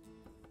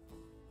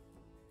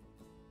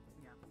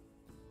 Yeah.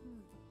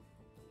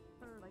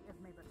 Sort of like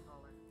Esme but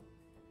taller.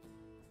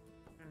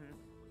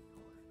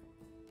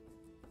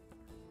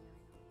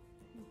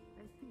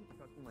 I see it's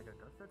talking like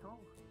Augusta at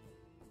all.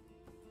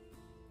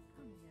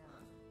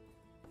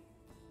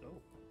 Yeah.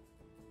 Oh.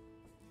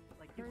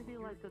 Like can I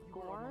do like a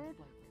gourd?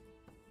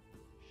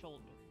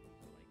 Shoulder, like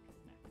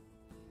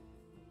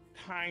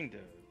neck.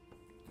 Kinda.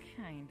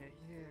 Kinda,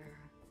 yeah.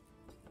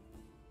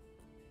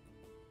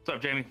 What's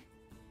up, Jamie?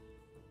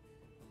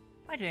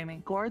 Hi,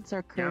 Jamie. Gourds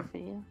are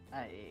curvy.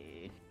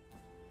 Hi.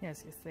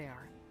 Yes, they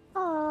are.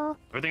 Oh.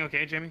 Everything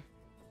okay, Jamie?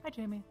 Hi,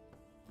 Jamie.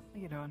 How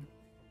you doing?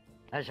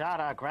 I shot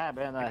a crab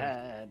in the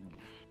head.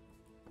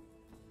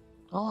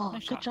 Oh,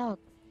 Nice good shot. job.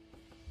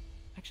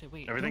 Actually,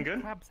 wait. Everything don't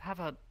good? Crabs have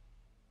a.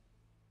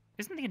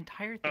 Isn't the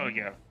entire thing? Oh,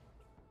 yeah.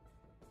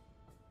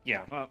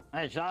 Yeah. Well,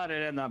 I shot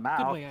it in the Good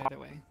mouth. way either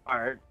way.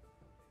 Part.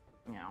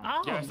 Oh,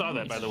 Yeah, I saw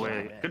that, by the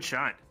way. Good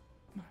shot.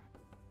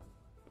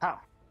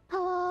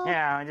 Oh.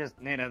 Yeah, I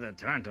just needed to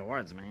turn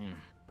towards me.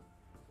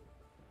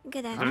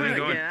 Good I'm afternoon.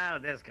 gonna get out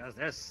of this because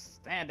there's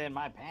sand in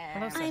my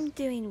pants. I'm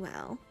doing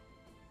well.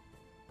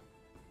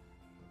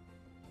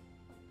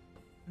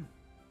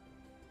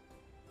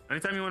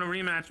 Anytime you want a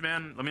rematch,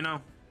 man, let me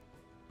know.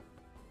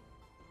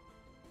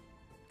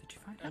 Did you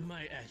find I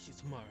might ask you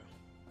tomorrow.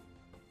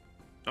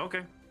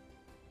 Okay.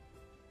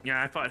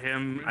 Yeah, I fought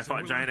him. I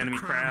fought Giant Enemy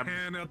Crab.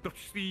 Hand out the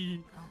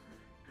sea.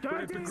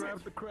 Grab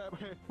the crab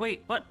hand.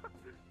 Wait, what?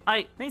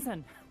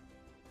 Nathan.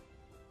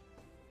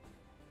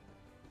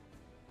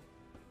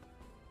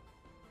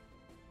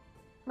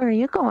 Where are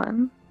you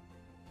going?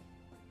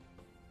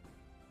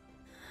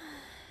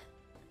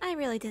 I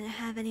really didn't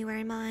have anywhere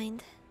in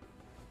mind.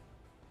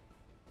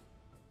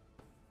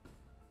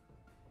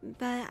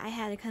 But I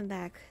had to come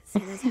back,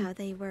 seeing as how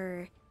they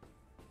were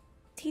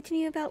teaching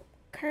you about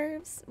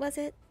curves, was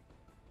it?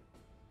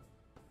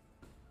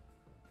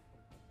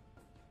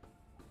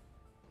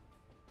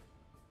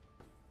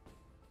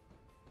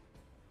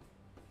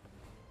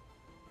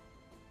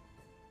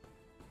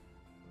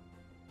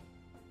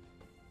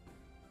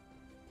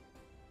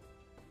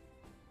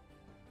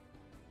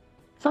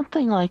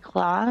 Something like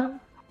that.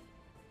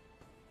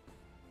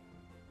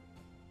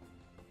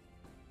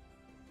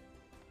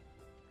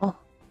 Oh.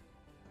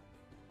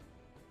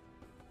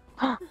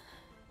 I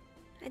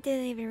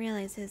didn't even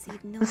realize it was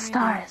even The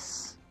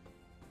stars.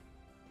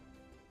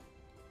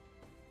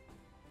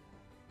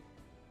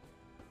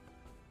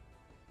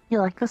 You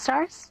like the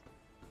stars?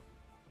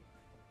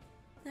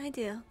 I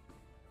do.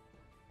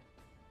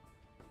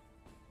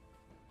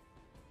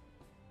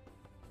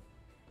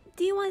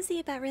 Do you want to see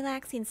about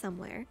relaxing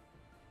somewhere?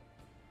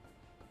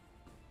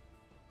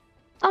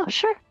 Oh,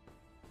 sure.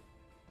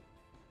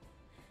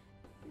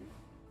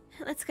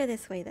 Let's go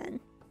this way then.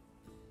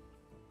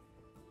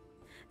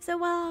 So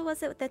what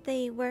was it that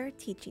they were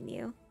teaching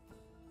you?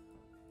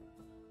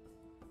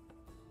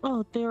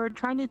 Oh, they were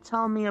trying to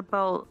tell me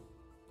about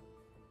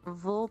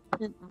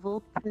Volpine,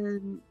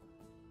 Voluptuous.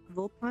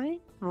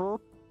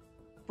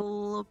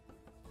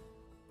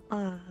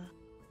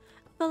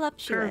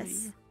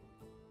 curvy.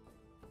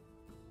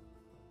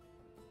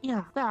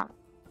 Yeah, that.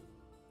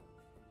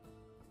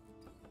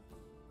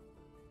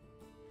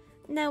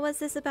 Now, was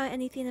this about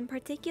anything in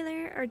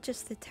particular, or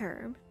just the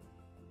term?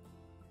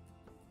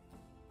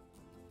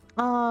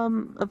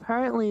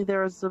 Apparently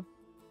there was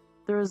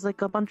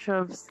like a bunch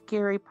of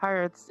scary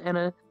pirates and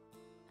a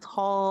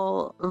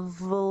tall,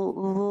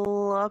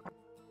 voluptuous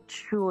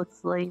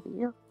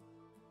lady.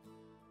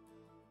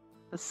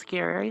 That's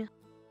scary.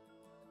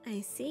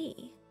 I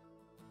see.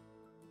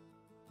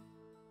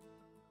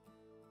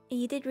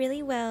 You did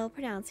really well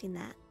pronouncing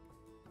that.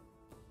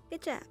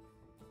 Good job.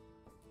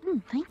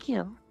 Thank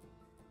you.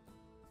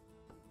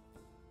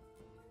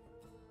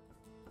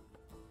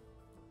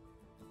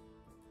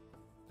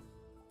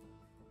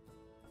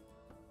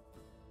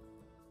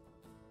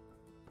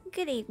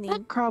 Good evening.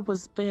 That crab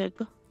was big.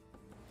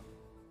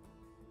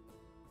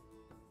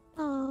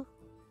 Oh.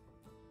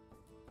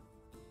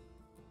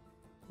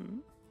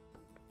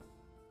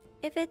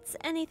 If it's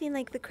anything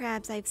like the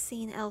crabs I've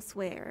seen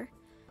elsewhere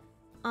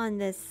on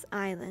this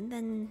island,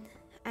 then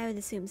I would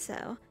assume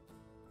so.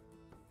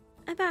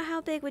 About how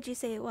big would you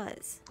say it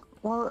was?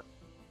 Well,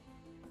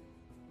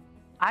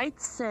 I'd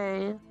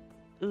say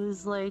it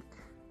was like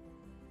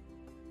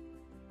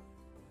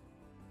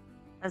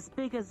as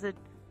big as a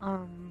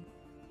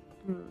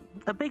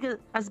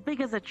as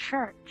big as a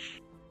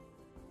church.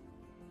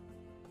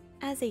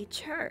 As a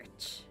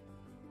church?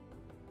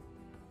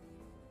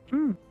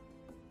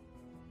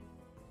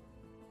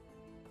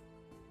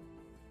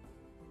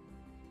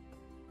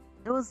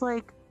 It was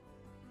like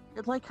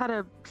it like had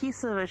a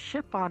piece of a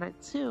ship on it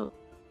too.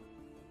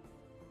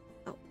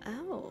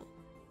 Oh,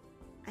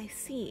 I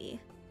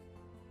see.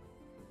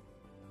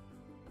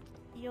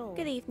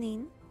 Good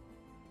evening.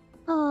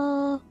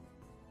 Yeah,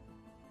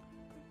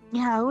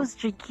 it was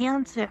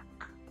gigantic.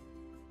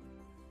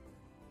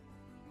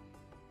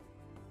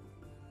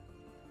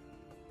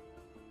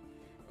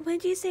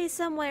 Would you say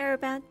somewhere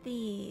about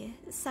the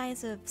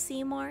size of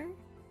Seymour?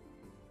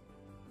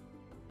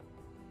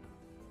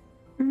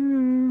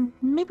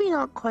 Maybe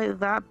not quite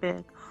that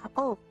big.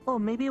 Oh,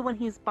 maybe when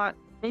he's by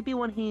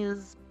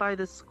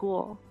the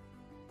school.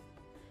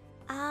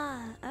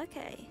 Ah,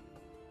 okay.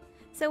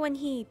 So when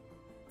he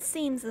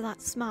seems a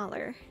lot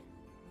smaller.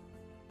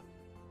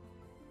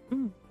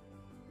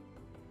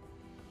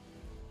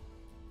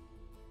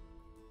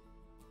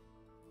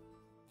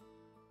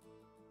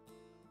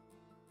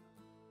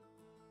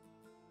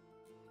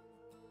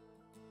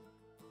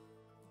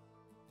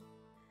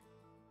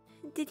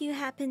 Did you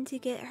happen to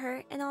get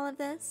hurt in all of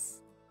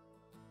this?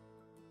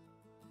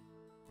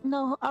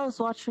 No, I was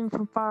watching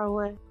from far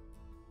away.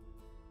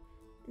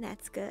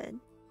 That's good.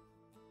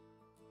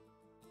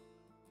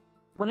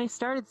 When I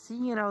started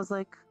seeing it, I was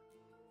like,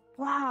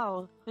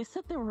 wow, they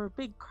said there were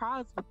big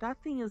crowds, but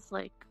that thing is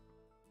like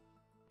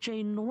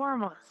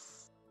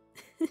ginormous.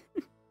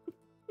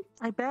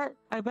 I bet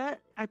if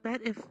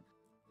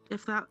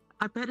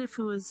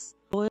it was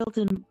boiled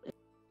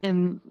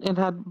and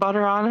had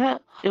butter on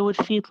it, it would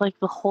feed like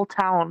the whole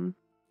town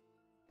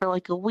for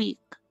like a week.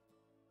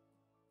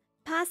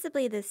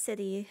 Possibly the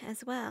city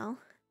as well.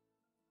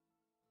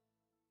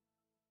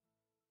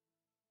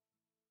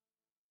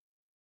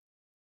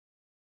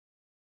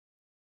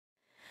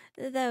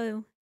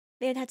 Though,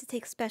 they'd have to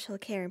take special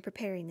care in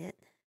preparing it,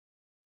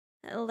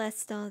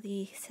 lest all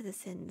the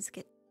citizens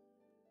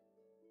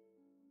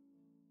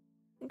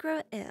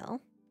grow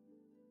ill.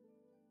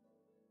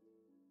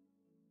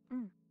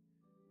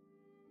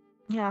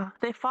 Yeah,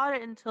 they fought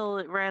it until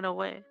it ran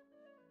away.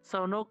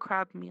 So no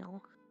crab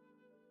meal.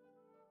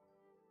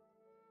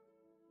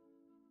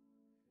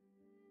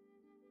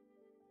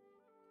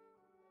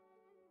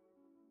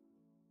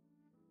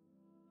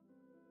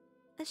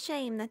 A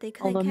shame that they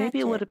couldn't Although maybe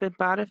catch it would it. have been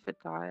bad if it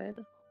died.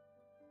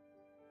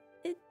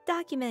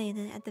 Documenting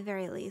it at the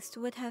very least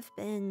would have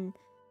been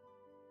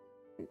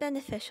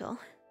beneficial.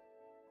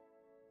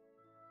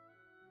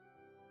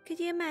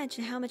 Could you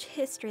imagine how much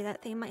history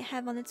that thing might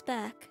have on its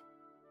back?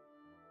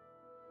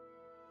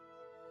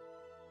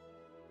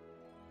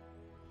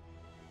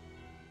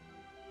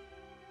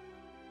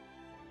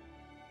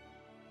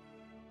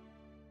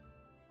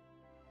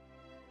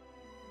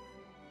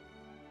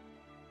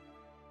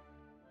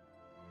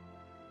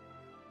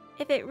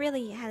 If it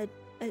really had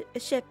a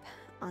ship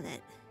on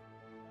it.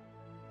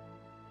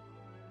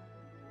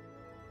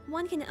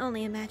 One can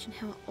only imagine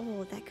how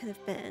old that could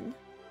have been.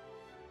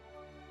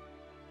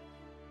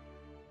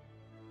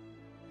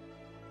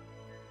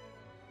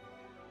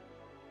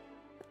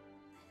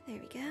 There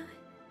we go.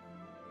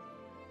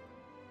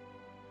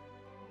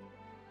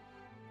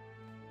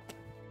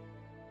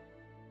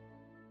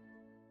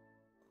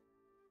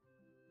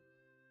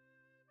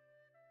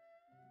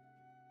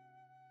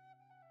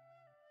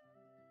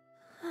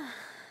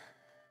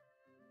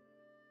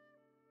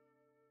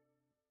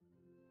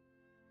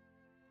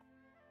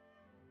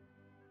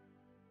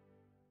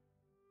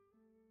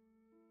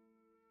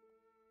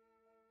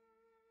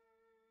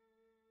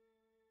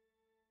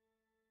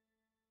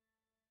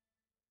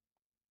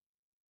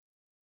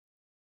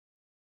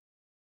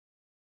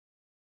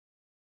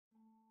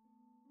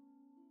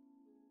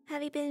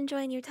 Have you been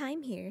enjoying your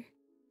time here?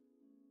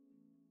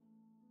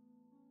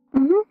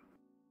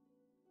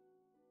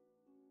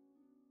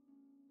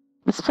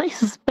 This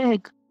place is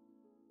big.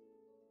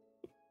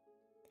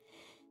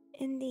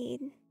 Indeed.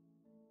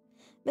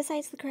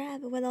 Besides the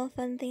crab, what all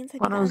fun things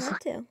have you When I gotten was- up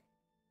to?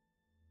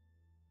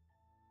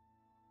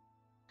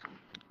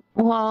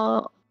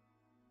 Well,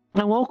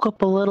 I woke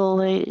up a little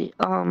late.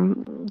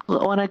 When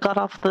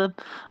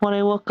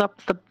I woke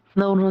up,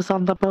 no one was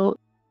on the boat.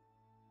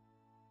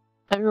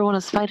 Everyone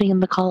was fighting in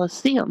the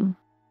Coliseum.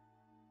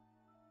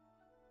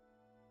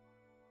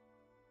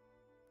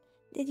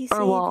 Did you Or,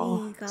 see well,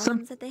 the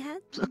golems that they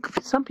had?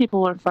 Some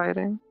people were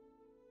fighting.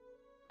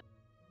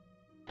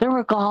 There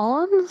were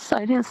golems?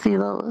 I didn't see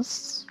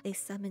those. They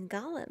summoned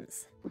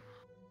golems.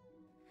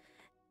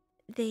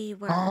 They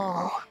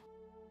were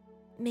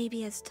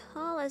maybe as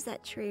tall as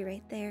that tree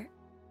right there.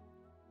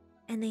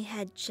 And they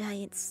had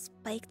giant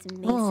spiked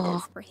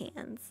maces for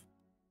hands.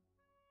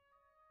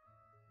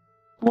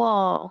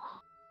 Whoa.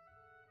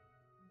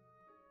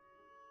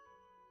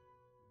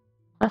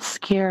 That's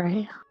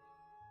scary.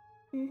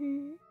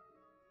 Mm-hmm.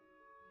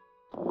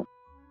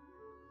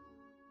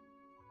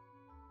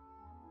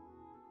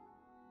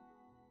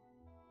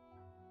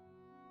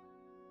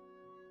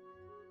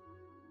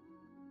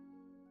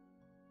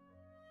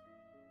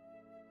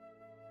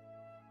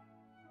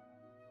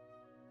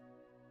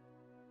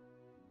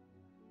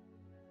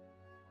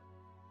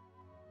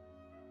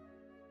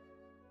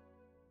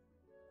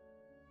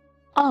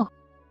 Oh,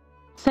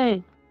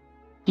 say,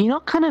 do you know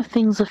what kind of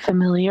things a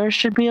familiar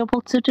should be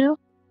able to do?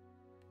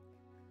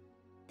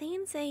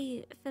 Things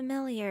a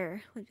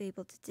familiar would be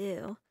able to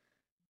do.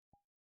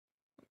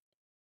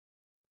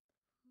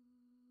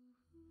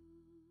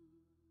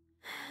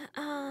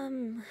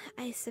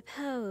 I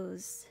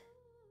suppose,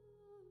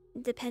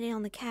 depending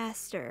on the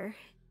caster,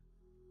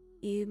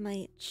 you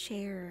might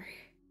share,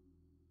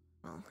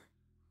 well,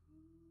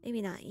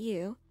 maybe not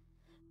you,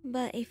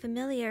 but a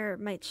familiar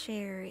might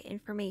share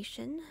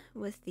information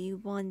with the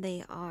one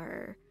they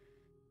are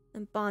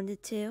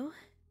bonded to,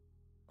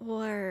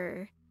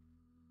 or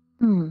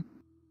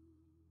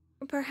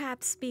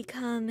perhaps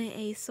become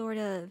a sort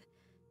of...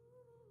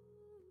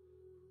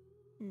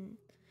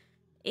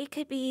 It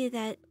could be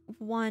that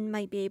one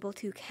might be able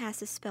to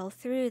cast a spell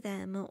through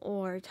them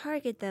or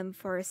target them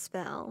for a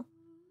spell.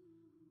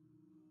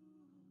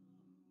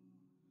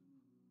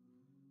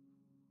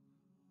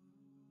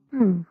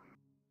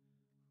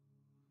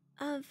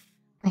 Of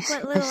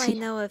what little I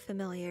know of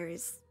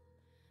familiars,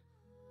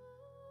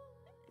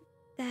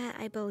 that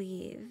I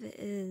believe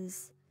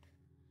is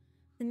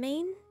the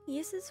main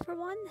uses for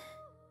one.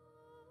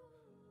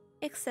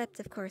 Except,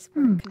 of course,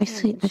 for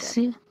companionship. I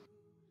see.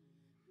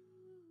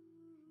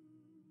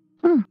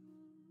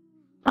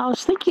 I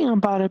was thinking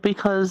about it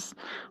because,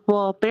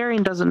 well,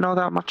 Baring doesn't know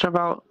that much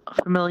about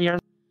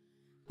familiars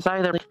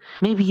either. Like,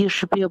 maybe you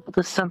should be able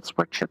to sense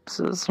where Chips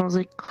is. I was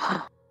like,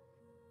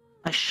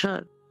 I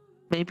should.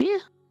 Maybe?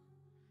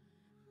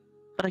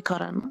 But I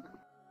couldn't.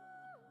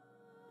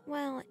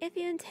 Well, if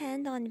you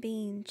intend on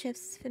being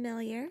Chip's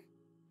familiar,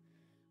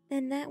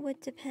 then that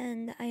would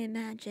depend, I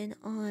imagine,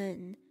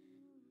 on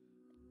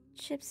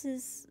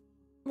Chips's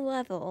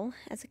level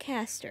as a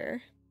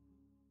caster.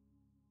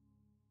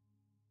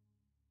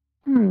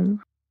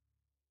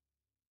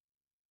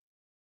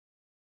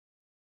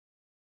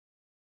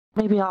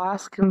 Maybe I'll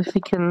ask him if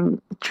he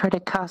can try to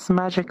cast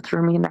magic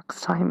through me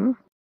next time.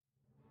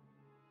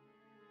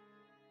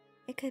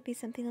 It could be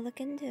something to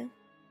look into.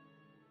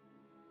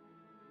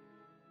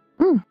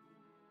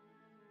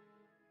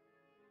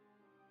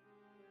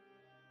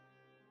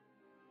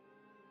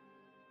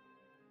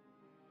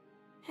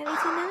 Have you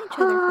two known each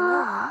other for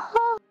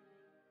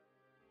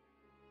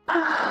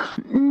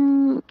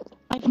long?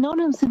 I've known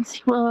him since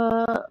he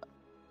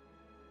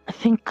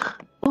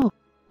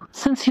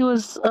since he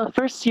was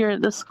first year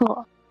at the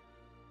school.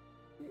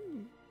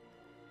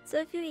 So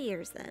a few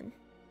years then.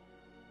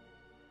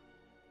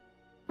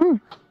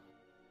 And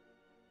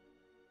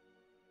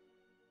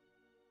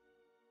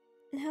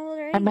how old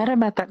are you? I met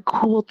him at that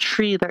cool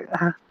tree that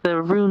had the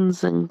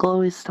runes and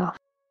glowy stuff.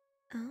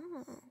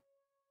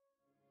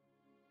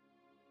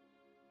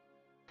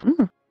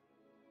 Oh.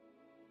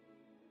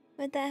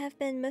 Would that have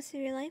been most of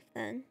your life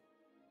then?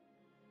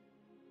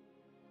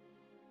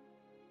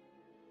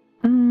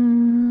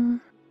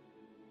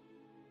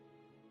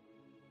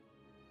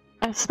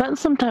 I've spent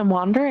some time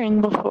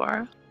wandering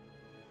before.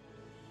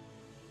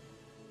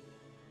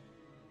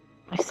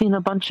 I've seen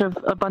a bunch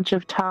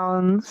of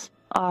towns,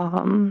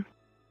 a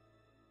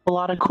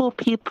lot of cool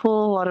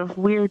people, a lot of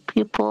weird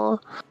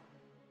people.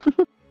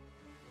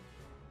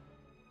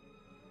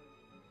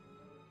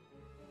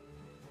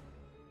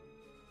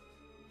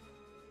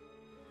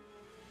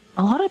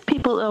 A lot of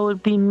people that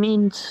would be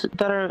mean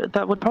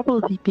that would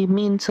probably be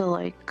mean to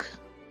like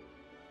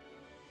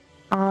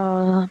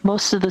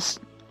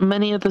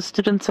many of the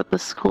students at the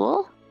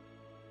school.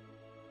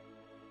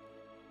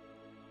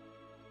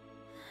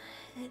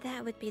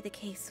 That would be the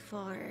case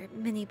for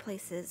many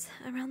places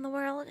around the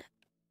world.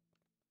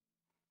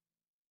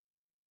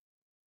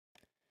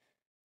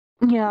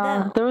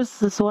 Yeah, there was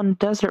this one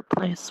desert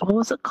place. What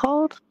was it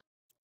called?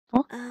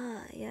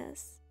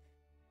 Yes.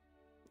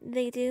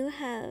 They do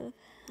have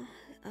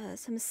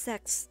some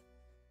sects.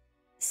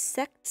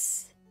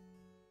 Sects?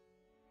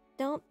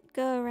 Don't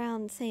go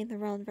around saying the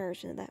wrong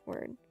version of that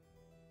word.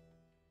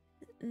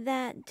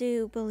 That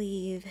do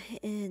believe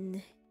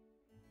in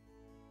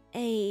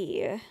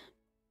a...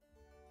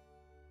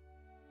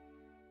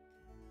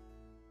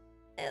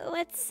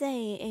 let's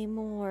say a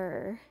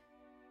more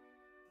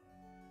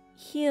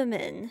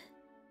human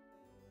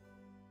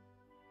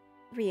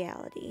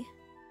reality.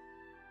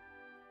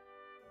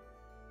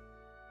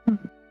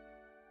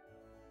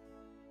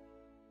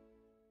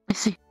 I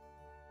see.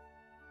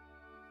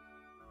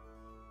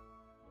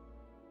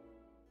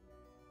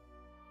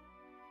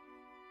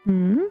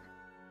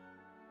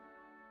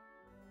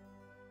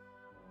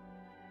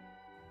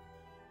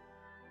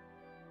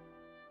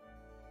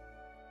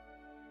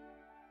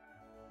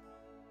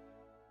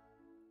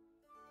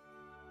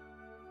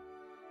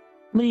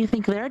 What do you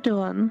think they're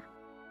doing?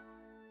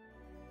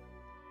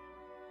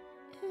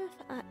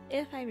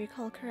 If I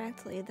recall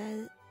correctly,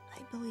 that I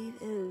believe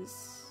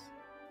is...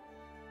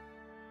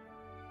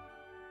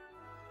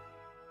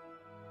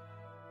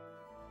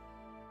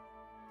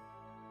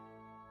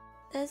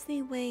 that's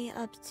the way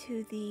up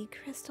to the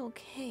Crystal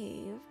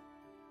Cave.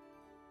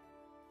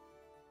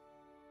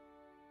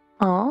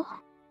 Oh?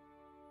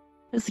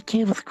 There's a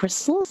cave with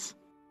crystals?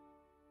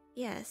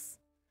 Yes.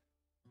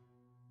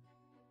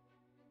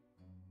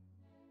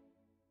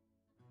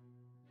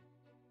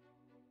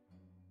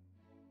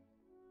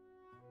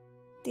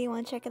 Do you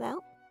want to check it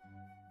out?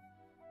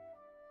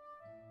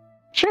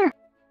 Sure.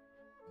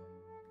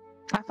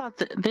 I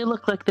thought they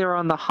looked like they were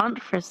on the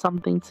hunt for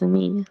something to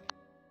me.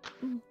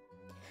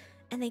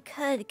 and they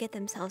could get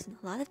themselves in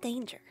a lot of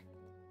danger.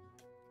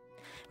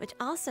 Which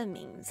also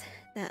means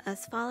that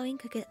us following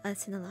could get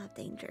us in a lot of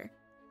danger.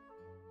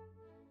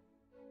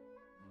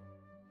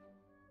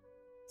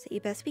 So you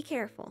best be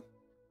careful.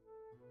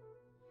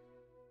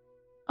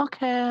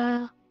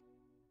 Okay.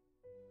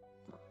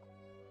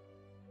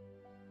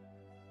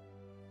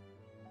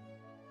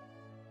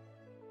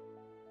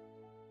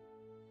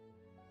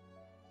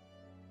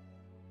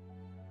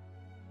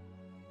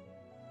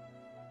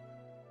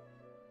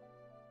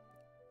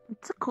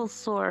 It's a cool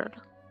sword.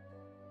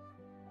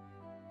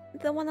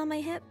 The one on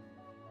my hip?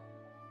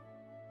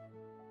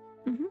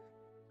 Mm-hmm.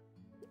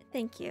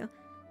 Thank you.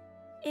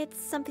 It's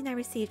something I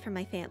received from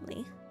my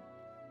family.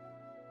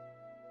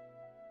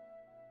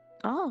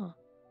 Oh.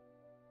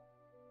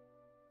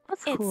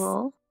 That's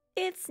cool.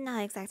 It's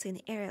not exactly an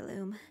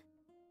heirloom,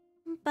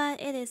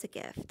 but it is a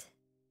gift.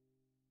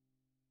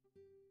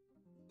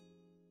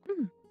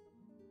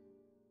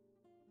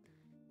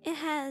 It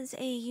has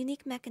a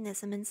unique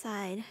mechanism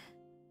inside,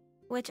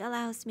 which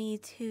allows me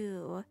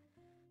to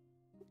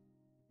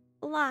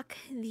lock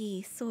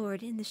the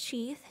sword in the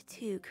sheath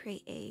to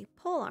create a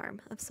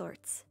polearm of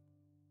sorts.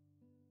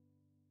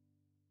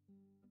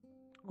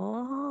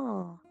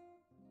 Oh.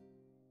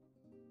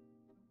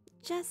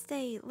 Just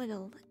a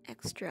little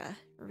extra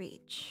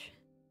reach.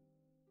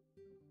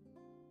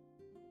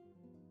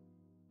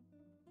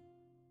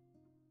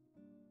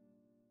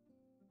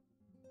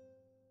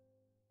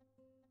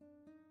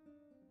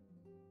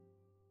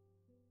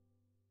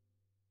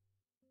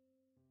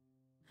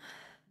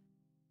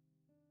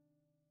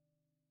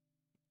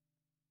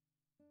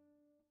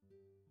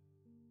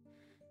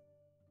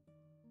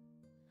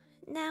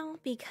 Now,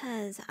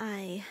 because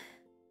I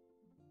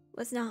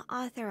was not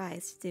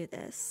authorized to do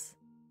this,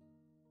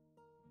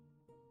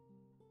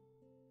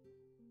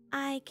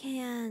 I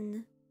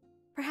can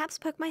perhaps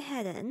poke my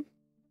head in.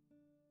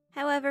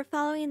 However,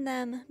 following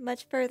them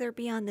much further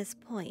beyond this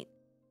point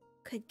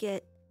could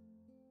get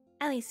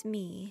at least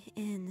me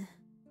in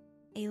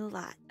a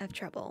lot of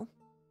trouble.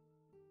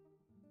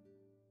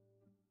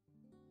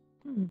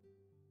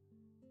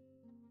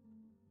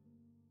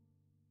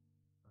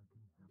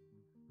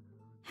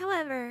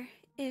 However,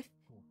 if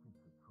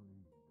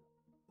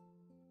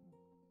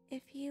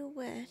you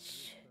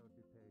wish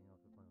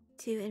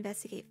to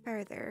investigate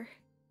further,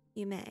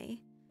 you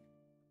may,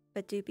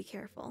 but do be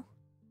careful.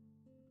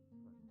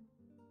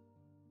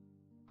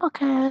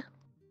 Okay.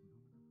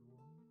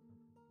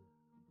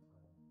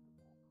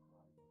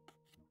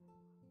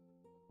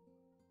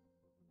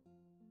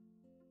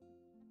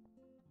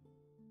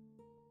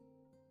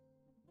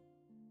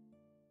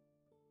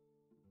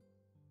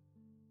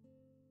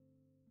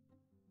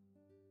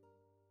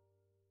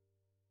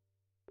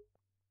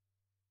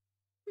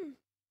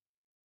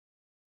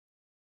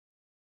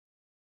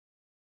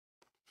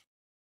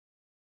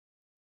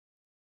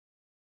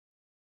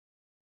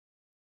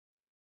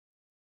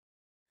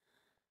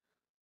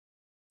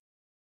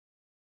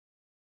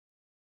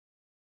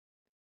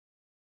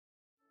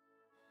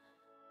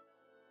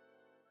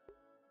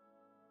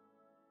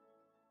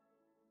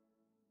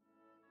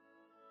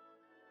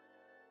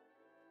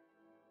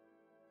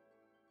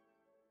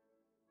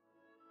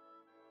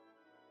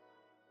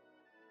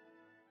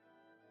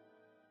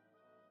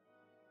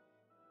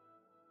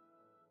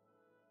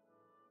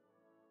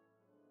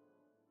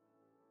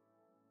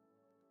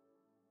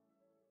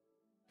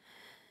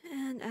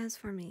 And as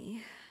for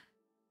me,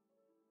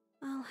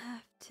 I'll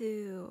have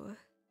to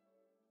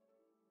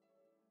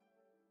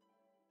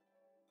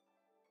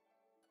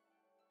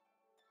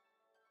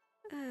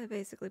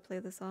basically play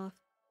this off.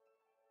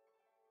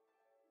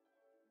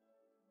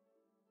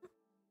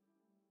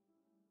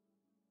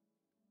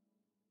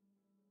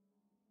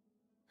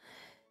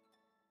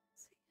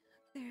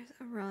 There's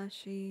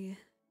Arashi.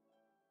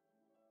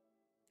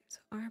 There's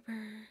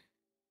Arbor.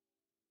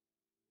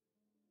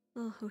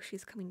 Little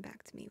Hoshi's coming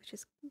back to me, which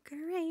is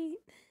great.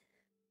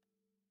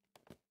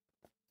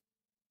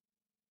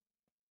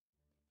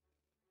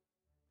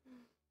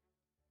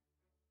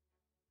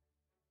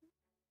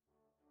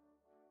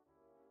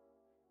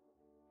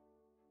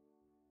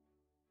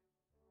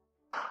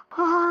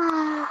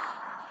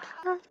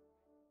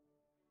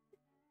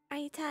 Are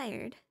you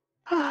tired?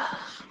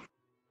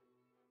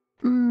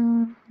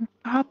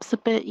 Perhaps a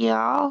bit,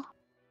 yeah.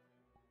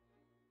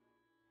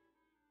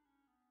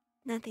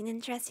 Nothing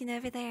interesting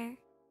over there?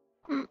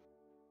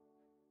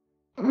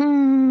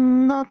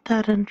 Not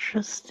that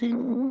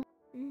interesting.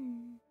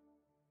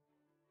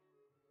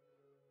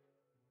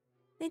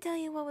 They tell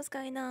you what was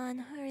going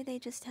on, or they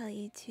just tell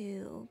you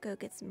to go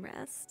get some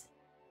rest?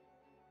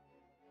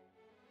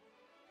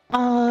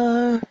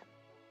 I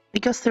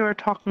guess they were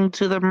talking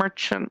to the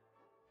merchant.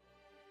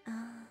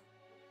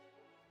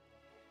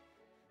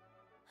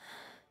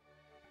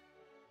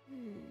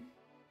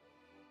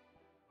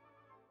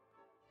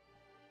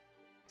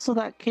 So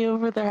that key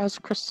over there has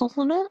crystals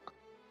in it?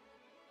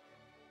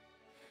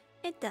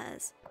 It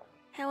does.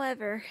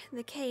 However,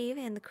 the cave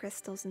and the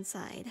crystals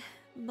inside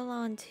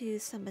belong to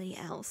somebody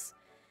else.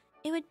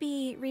 It would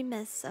be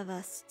remiss of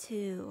us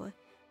to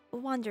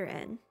wander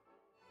in.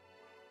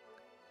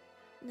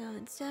 No,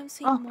 instead I'm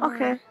seeing Oh, more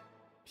okay.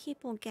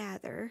 people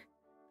gather.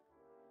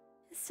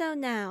 So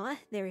now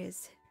there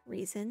is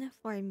reason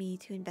for me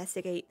to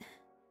investigate.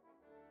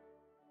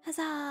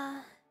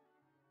 Huzzah!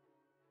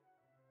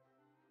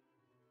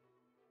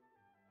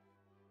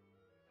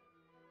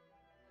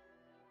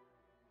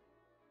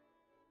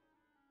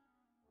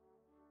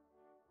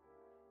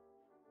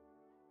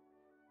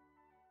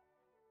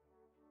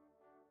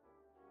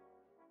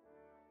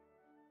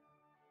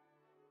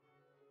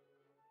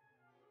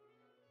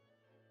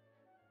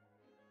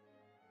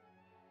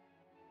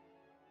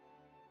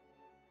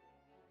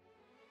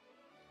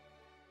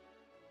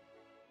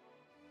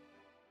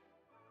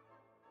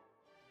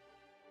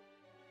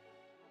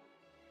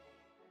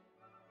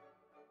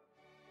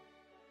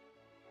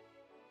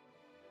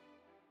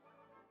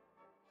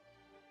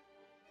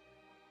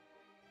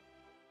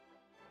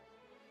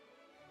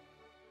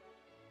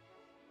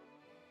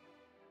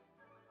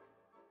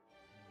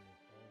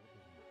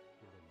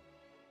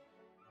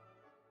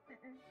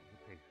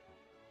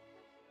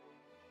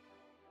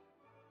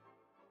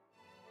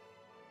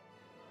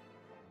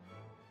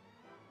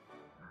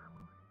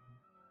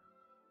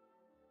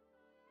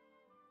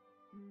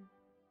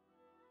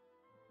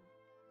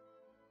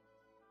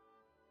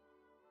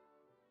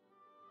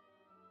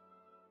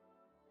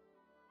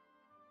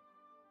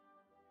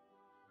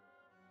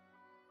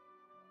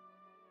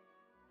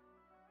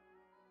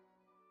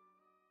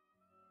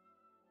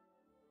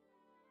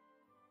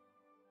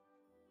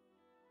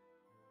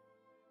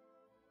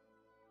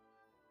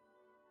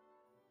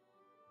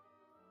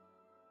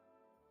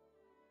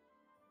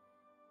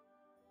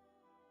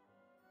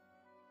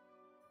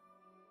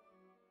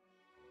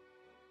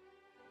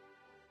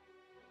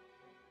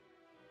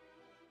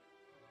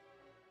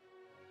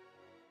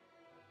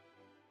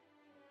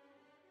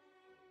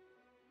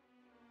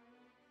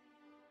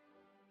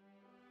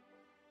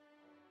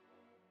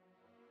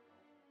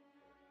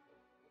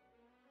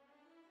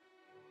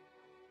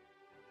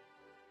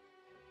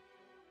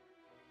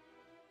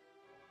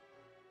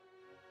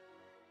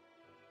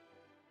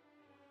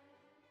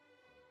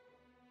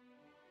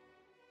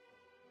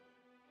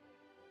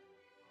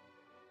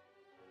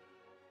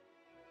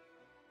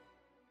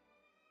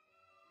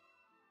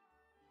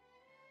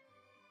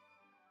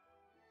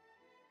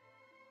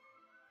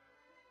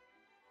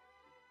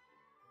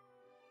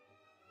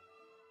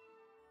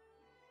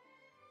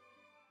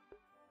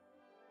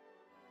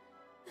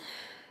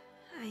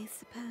 I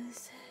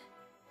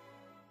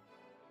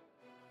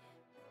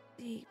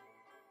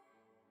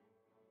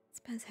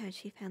suppose how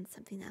she found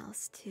something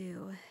else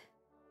to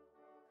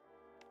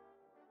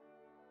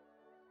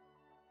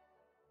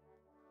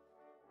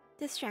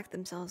distract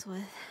themselves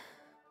with.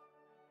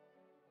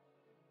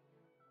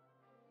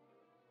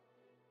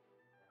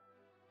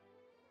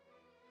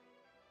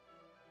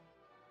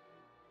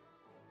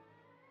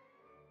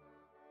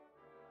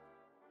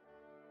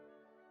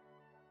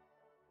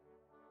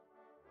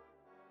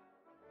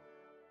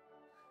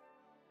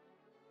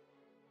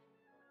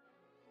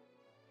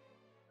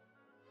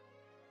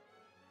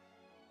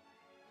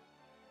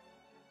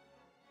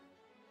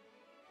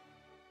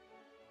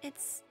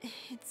 It's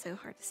so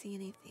hard to see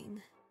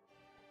anything.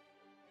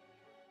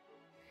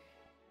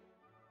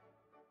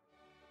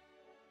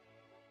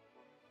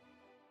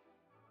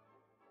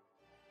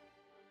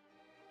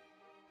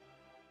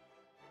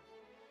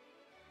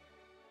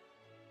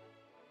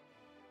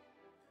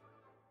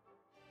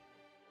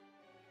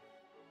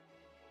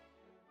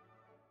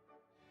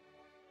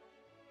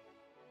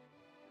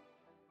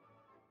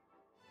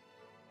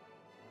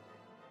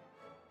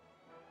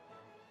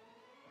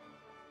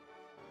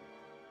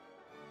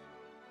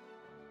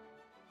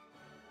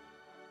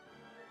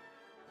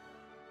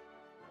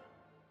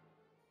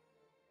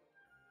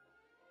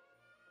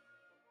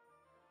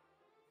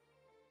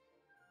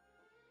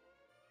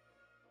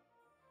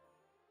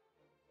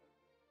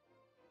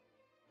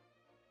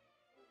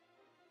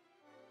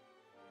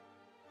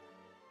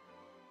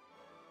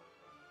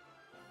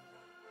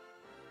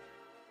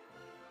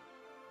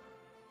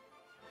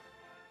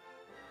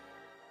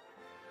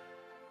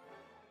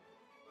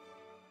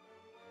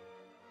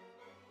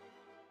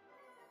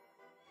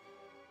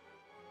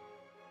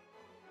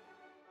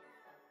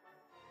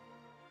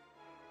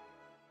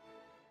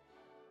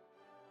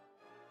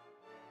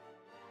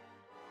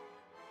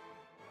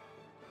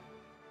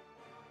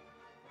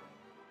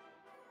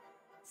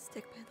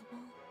 Stick by the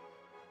wall.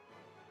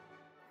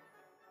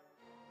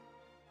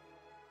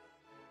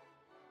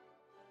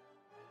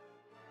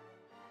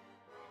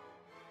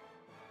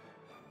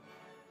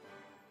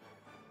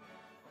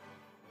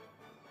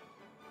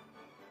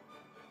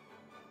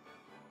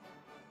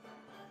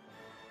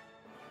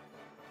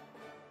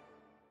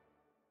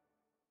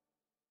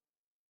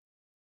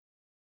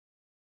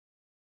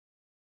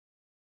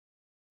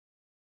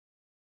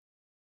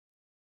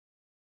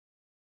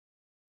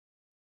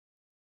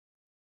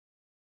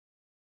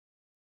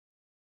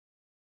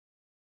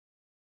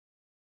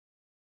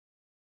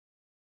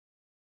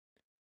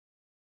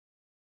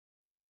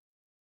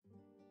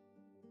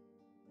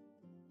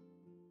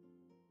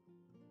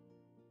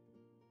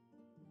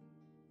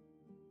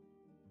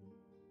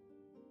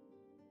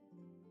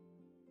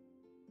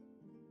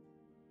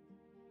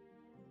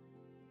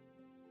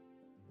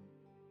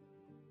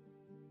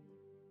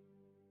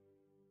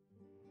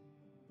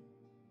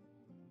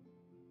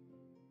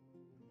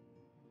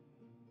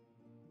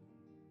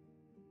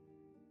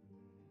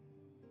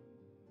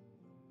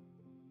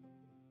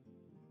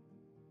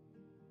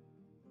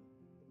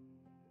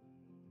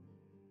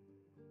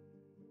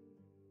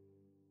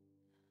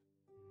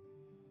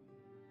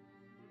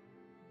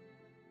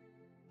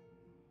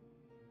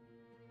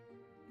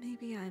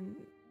 maybe I'm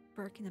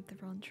barking up the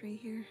wrong tree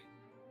here.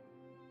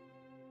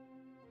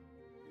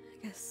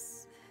 I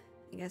guess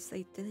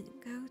they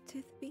didn't go to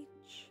the beach.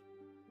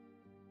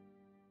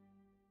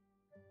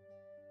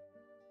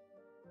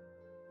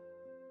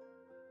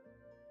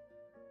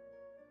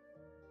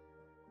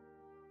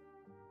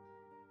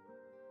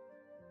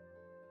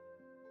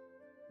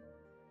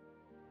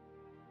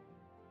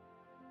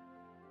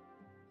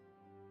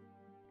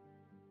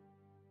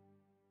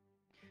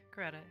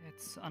 Greta,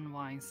 it's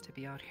unwise to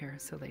be out here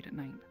so late at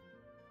night.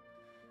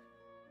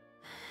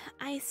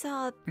 I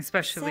saw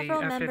Especially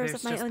several after members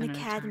there's of my just own been an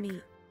academy.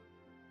 attack.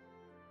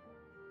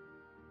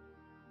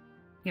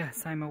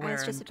 Yes, I'm I aware,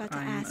 was just and about to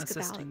I'm ask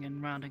assisting about.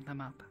 in rounding them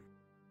up.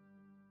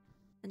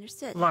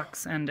 Understood.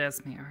 Lux and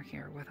Esme are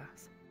here with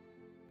us.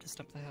 Just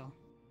up the hill.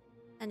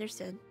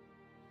 Understood.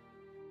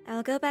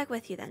 I'll go back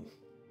with you then.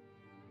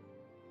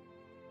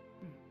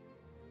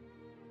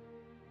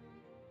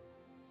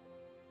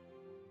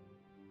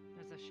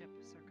 There's a ship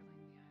circling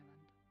the island.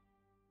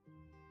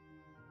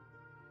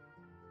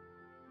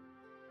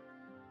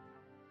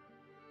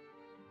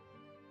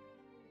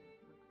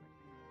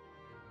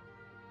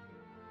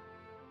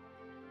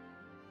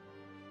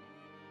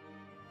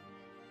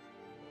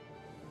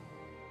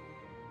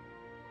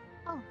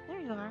 Oh, there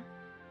you are.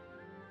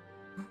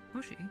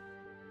 Hoshi,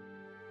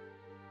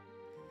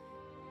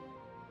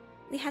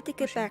 We had to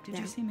get Hoshi, back did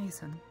now. you see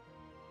Mason?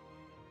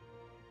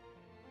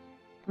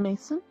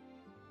 Mason?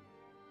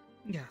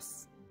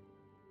 Yes.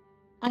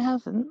 I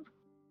haven't.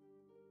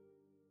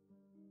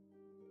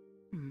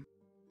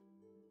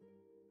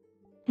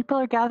 People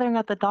are gathering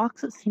at the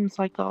docks, it seems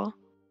like, though.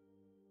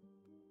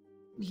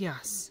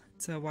 Yes,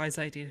 it's a wise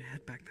idea to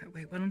head back that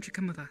way. Why don't you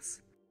come with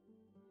us?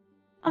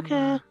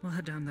 Okay. We'll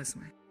head down this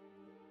way.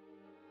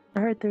 I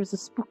heard there's a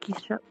spooky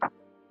ship.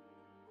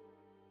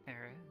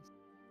 There is.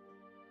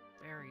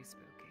 Very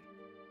spooky.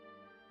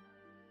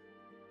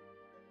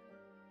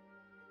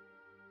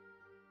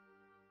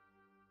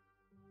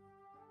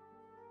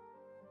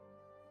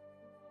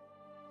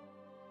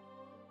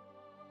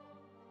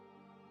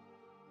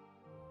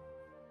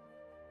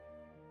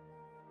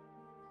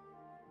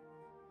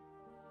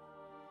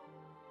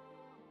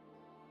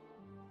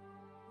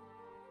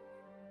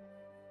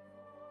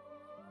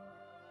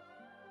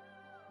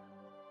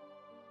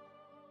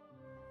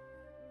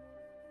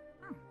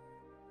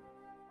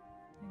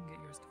 You can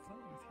get yours to float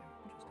with you.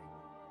 Interesting.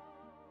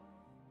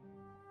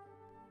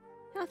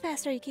 How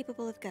fast are you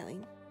capable of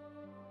going?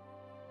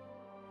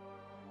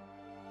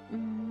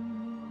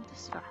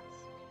 This fast.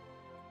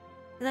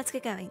 Let's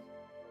get going.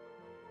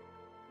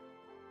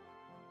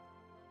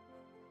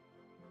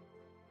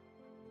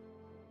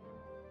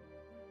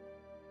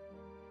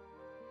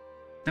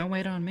 Don't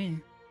wait on me.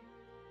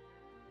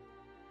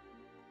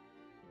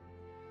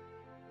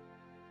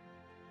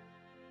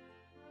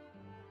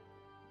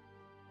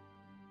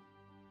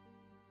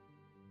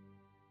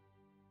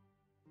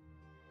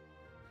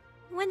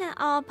 When at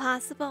all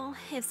possible,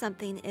 if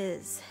something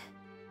is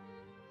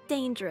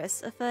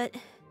dangerous afoot,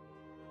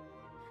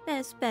 then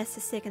it's best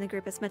to stick in a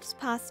group as much as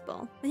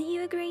possible. Wouldn't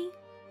you agree?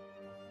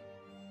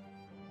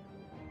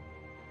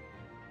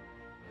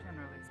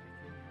 Generally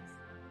speaking, yes.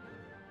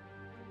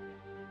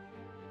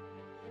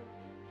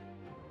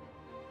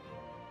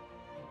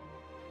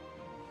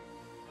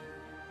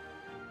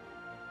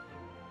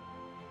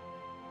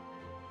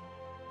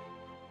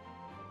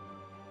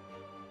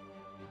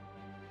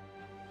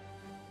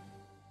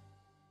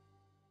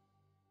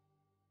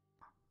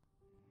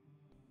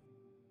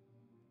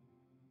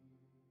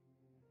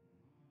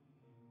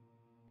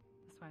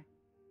 This way.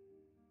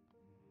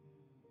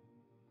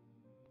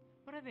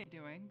 What are they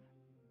doing?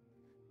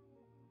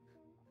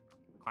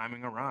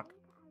 Climbing a rock.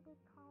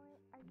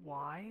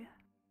 Why?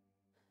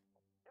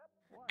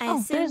 I Oh,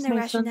 assume there's the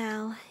Mason.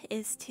 rationale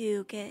is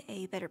to get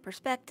a better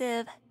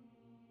perspective.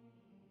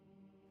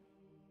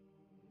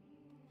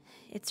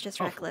 It's just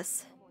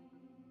reckless.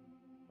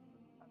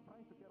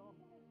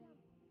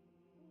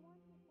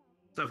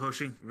 What's up,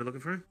 Hoshi? We're looking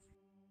for him?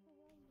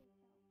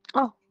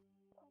 Oh,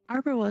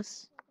 Arbor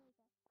was.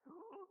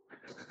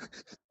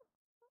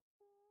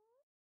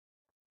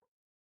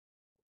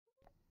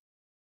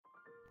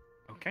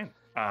 Okay.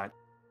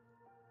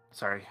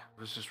 Sorry. I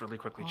was just really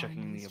quickly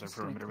checking the other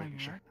perimeter, making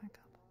sure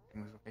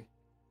everything was okay.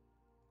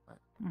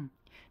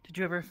 Did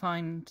you ever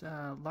find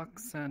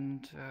Lux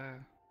and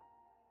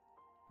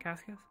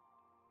Cassius?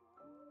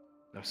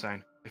 No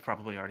sign. They've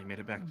probably already made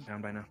it back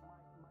down by now.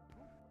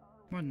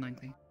 More than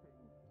likely.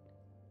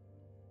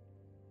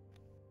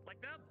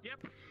 Like that?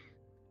 Yep.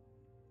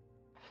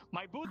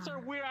 My boots are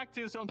weird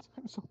acting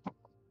sometimes.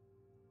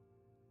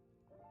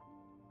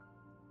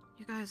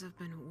 You guys have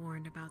been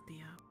warned about the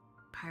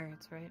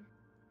pirates, right?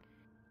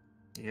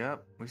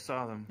 Yep, we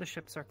saw them. The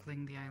ship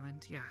circling the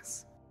island,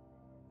 yes.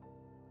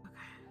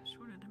 Okay, just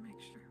wanted to make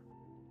sure.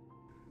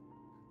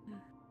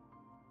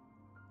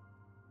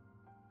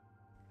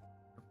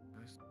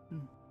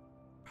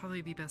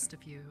 Probably be best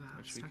if you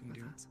Which we stuck can with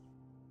do. us.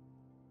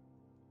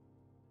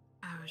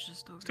 I was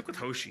just over Stick with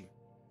there. Hoshi.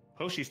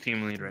 Hoshi's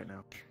team lead right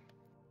now.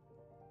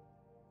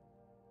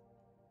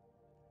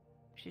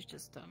 She's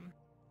just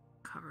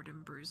covered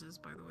in bruises,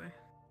 by the way.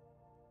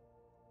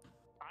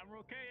 I'm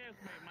okay,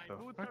 Esme. My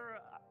boots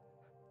are.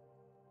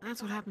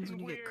 That's what happens when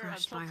you get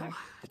crushed by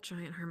a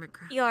giant hermit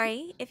crab.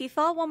 Yori, if you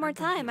fall one more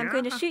time, I'm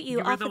going to shoot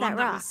you off of that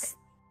rock.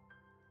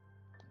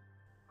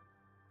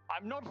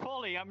 I'm not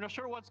falling. I'm not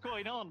sure what's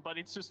going on, but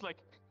it's just like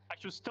I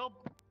should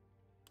stop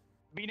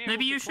being able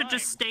Maybe to you should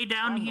just climb. stay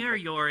down here,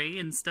 Yori,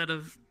 instead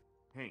of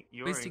Hey,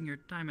 Yori, wasting your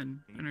time and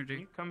energy.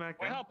 Can you come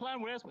back We down? have a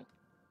plan with Esme.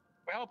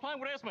 We have a plan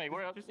with Esme.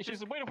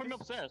 She's waiting for me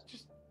upstairs.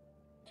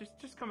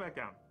 Just come back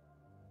down.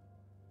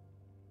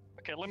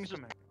 Okay, let me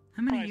just.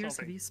 How many try years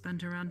something. have you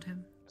spent around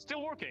him?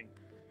 Still working.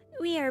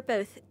 We are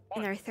both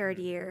in our 3rd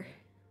year.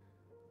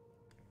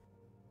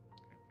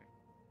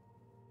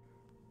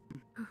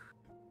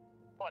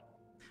 What?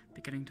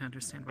 Beginning to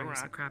understand why you're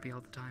so crappy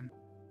all the time.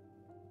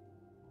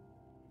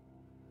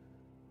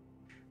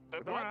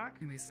 The rock.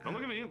 Anyways, Don't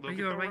look at me. Look are at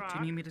you the alright? Do rock.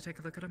 you need me to take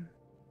a look at him?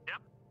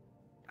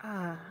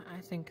 I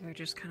think they're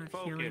just kind of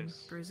feeling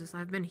Focus. bruises.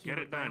 I've been Get healed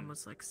it by done.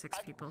 almost like 6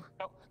 people.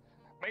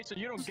 Mason,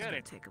 you don't This is get gonna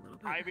it. take a little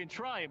bit. I've been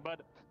trying, but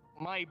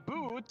my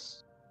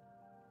boots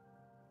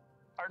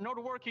are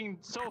not working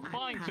so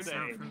fine passed today.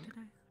 out from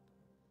today.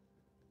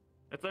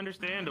 That's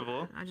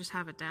understandable. I just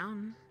have it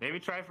down. Maybe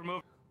try from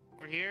over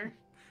here.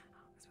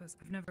 I suppose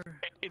I've never.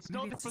 It's maybe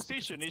not the it's just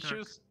because position. it's It's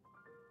dark. just.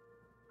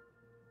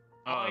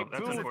 Oh, My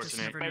that's boots,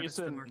 unfortunate. never noticed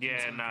them Mason. working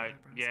Yeah, so no, hard.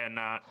 yeah,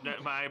 no.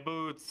 My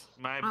boots,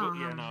 my boot.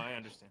 Yeah, no, I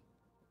understand.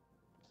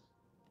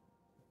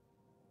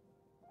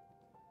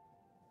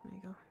 There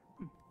you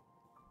go.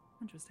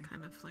 Interesting.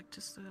 Kind of like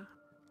just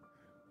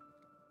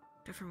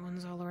different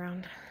ones all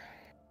around.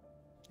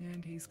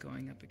 And he's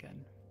going up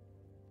again.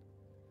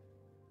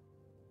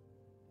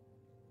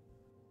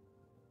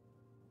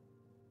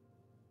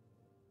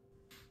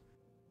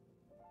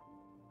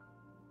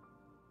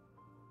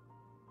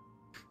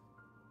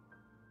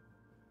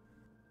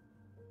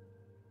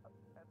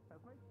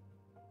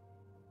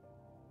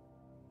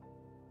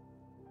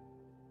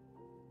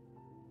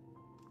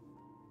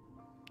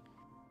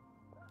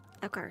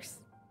 Of course.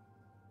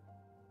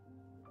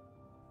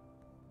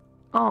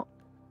 Oh.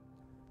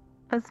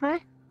 Esme?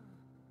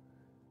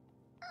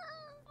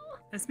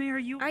 Esme, are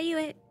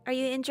you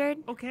injured?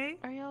 Okay.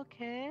 Are you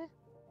okay?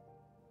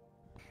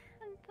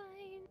 I'm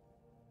fine.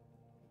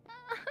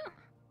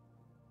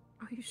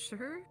 Are you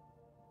sure?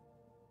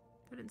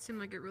 That didn't seem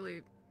like it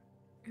really.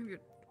 You have your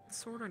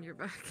sword on your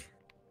back.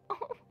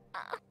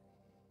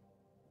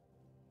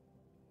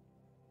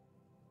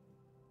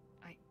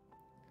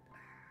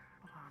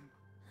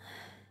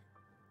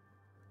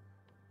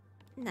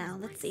 Now,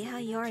 let's see how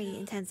Yori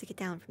intends to get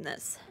down from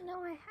this. No,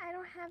 I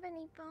don't have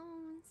any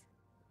bones.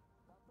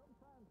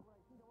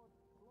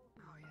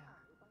 Oh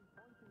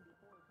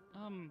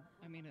yeah.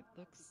 I mean, it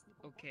looks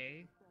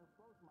okay.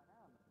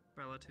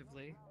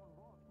 Relatively.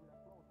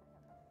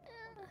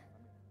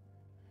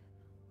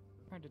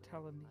 Hard to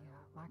tell in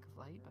the lack of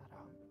light, but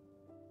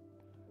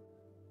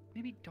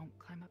maybe don't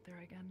climb up there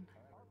again.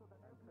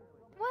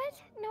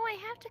 What? No, I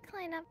have to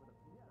climb up.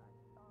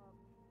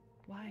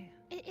 Why?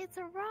 It's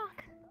a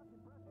rock.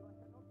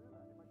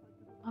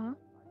 Huh?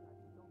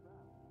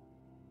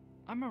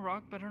 I'm a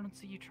rock, but I don't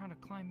see you trying to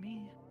climb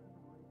me.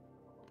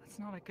 That's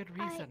not a good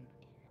reason.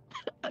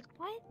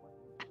 What?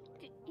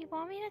 You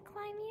want me to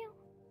climb you?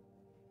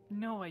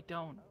 No, I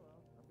don't.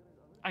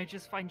 I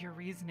just find your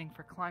reasoning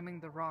for climbing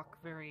the rock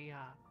very,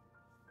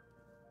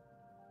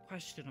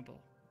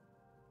 questionable.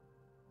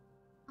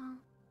 Oh.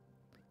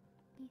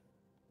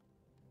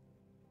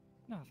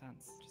 No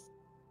offense, just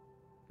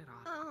get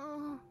off.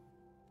 Oh,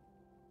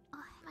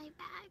 my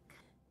back.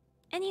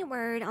 Any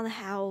word on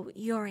how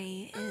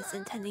Yori is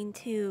intending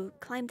to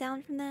climb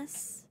down from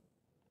this?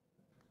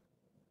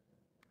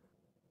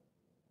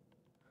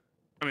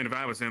 I mean, if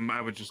I was him,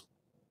 I would just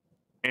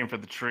aim for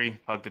the tree,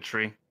 hug the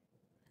tree.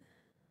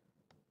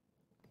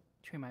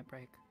 Tree might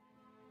break.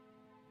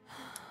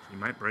 He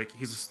might break.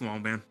 He's a small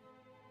man.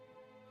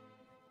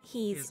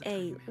 He's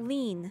a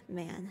lean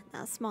man,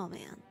 not a small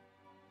man.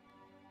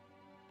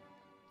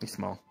 He's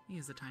small. He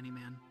is a tiny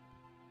man.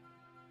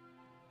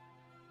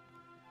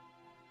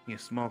 He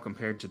is small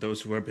compared to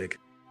those who are big.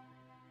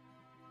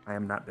 I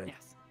am not big.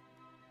 Yes.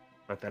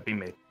 Let that be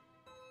made.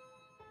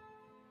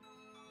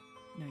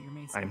 No, you're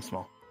Mason. I am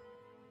small.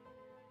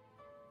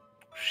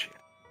 Shit.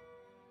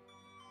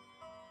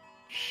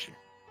 Shit.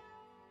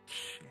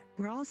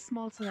 We're all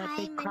small to that Hi,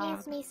 big my crowd.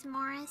 name's Mason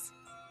Morris.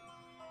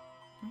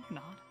 No, you're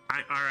not.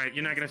 Alright,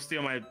 you're not gonna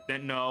steal my...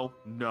 No,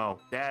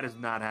 that is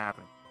not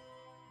happening.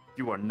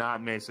 You are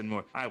not Mason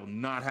Moore. I will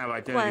not have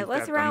identity What? theft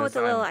What's on wrong this with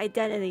the little island.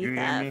 identity You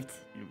hear me? theft?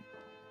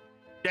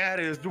 That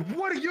is...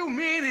 What do you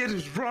mean it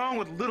is wrong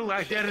with little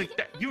identity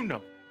theft? You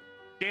know.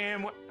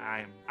 Damn what...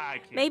 I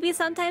can't. Maybe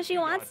sometimes she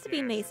wants to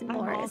be Mason I'm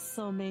Morris.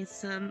 also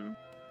Mason.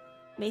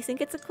 Mason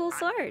gets a cool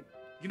sword.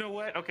 You know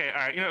what? Okay,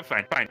 alright, you know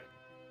what? Fine.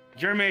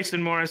 You're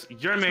Mason Morris.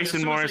 You're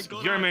Mason Morris.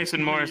 You're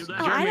Mason Morris. Oh,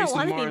 You're I don't Mason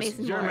want to be Morris.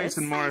 Mason You're Morris.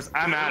 Mason Morris.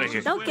 I'm out of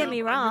here. Don't get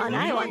me wrong.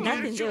 I want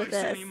nothing to do with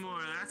this.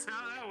 That's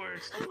how that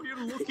works. Oh, you're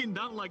looking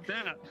down like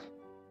that.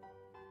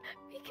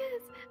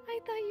 Because I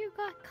thought you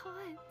got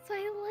caught, so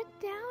I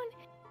looked down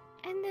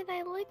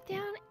I looked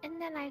down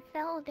and then I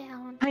fell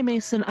down. Hi,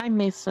 Mason. I'm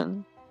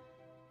Mason.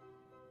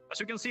 As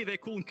you can see, they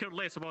couldn't care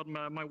less about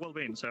my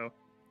well-being, so...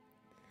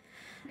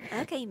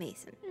 Okay,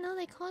 Mason. No,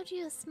 they called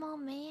you a small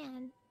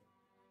man.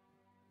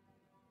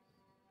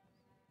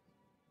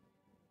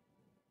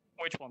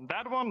 Which one?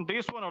 That one,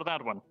 this one, or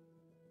that one?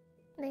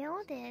 They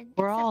all did.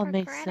 We're except all for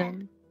Greta.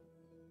 Mason.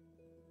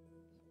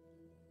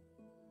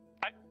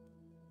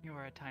 You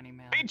are a tiny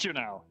man. Beat you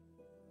now!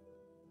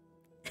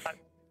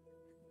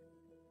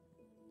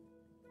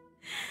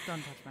 Don't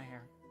touch my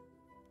hair.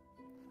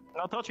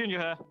 Not touching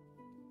your hair.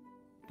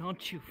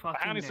 Don't you My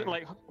fucking hand is dare.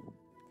 like...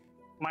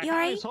 My Yuri?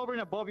 hand is hovering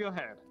above your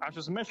head. I'm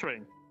just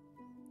measuring.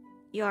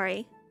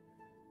 Yori.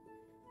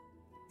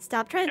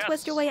 Stop trying to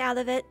twist your Yes. way out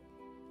of it.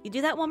 You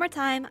do that one more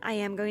time, I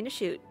am going to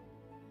shoot.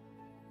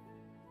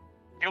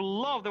 You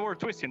love the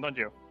word twisting, don't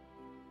you?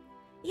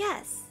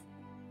 Yes.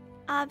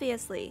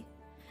 Obviously.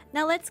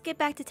 Now let's get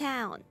back to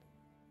town.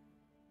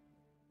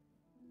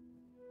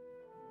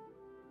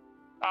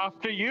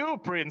 After you,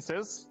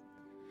 princess.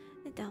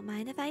 Don't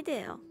mind if I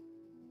do.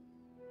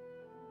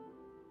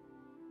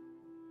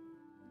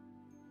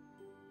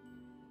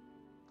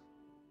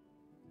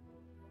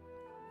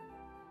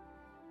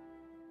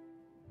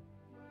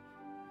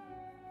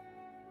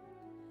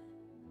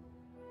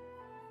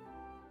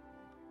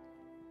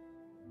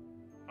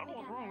 I don't know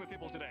what's wrong with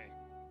people today.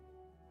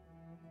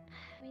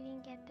 We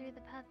didn't get through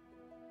the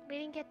We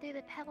didn't get through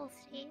the pebble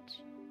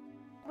stage.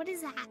 What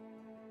is that?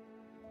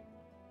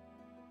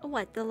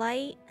 What, the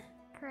light?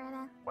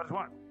 Greta, What's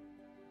what?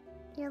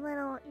 your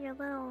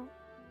little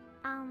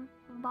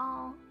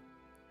ball.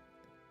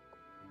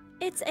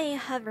 It's a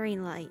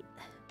hovering light.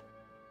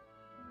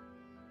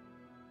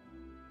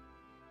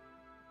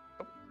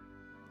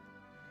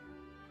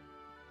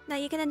 Now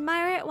you can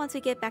admire it once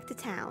we get back to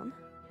town.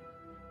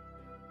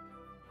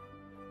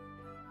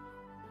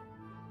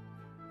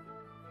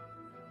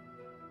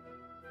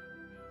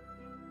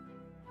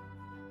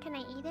 Can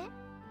I eat it?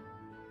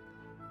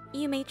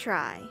 You may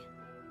try.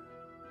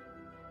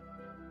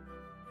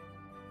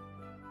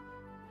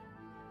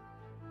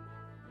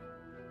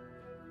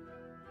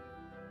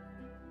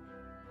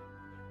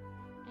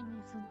 I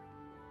need some.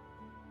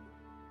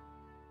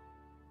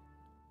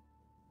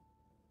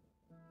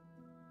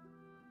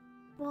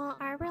 Well,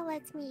 Arbor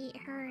lets me eat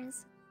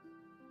hers.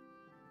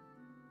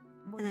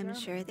 And I'm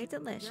sure they're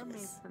delicious. You're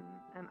Mason,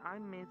 and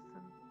I'm Mason.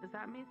 Is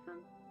that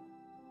Mason?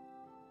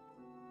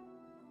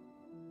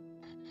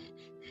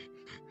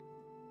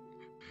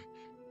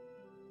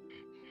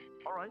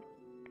 All right.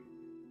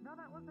 No,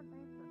 that wasn't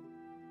Mason.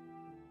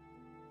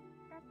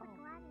 That's a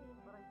gladiator.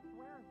 But I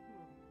swear it's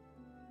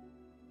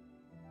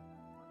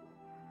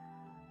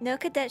you. No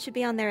cadet should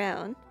be on their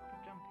own.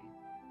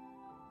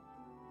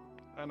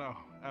 I know.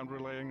 I'm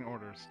relaying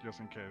orders just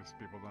in case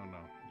people don't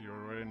know. Do you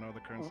already know the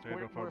current state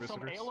of our some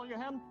visitors? ale on your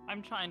hand?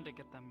 I'm trying to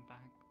get them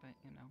back, but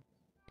you know.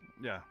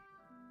 Yeah.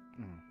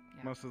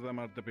 Most of them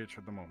are at the beach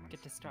at the moment.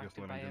 Get Just distracted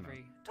letting by you know.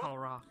 every tall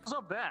rock. What's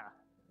up there?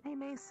 Hey,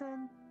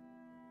 Mason.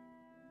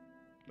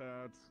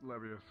 That's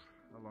Levius,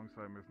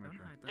 alongside Miss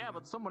Nature. Yeah,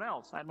 but someone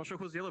else. I'm not sure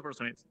who the other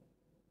person is.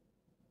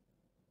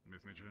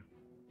 Miss Nature?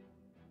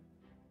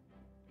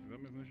 Is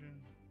that Miss Nature?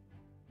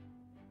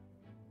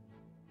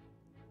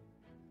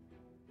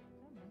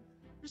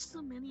 There's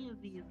so many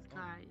of these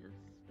guys.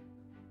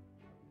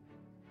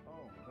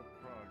 Oh, that's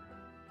Frog.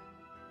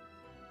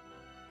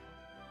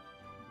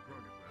 The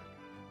frog is back.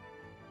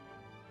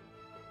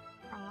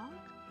 Frog?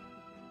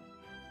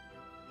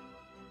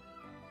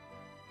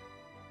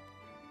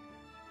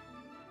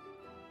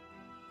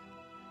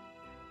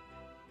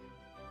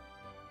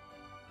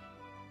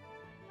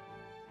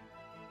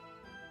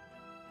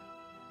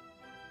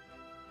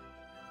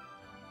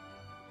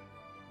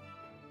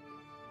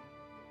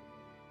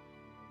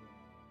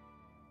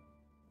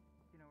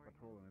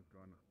 Patrolling is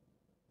gone.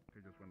 He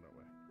just went that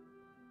way.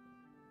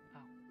 Oh.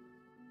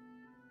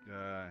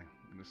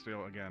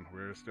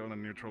 We're still in a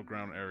neutral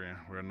ground area.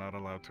 We're not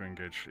allowed to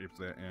engage if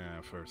they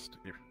first.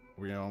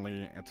 We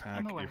only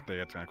attack aware. if they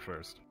attack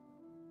first.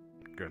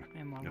 Good.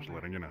 I'm well Just aware.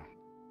 letting you know.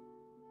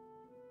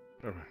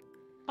 Perfect.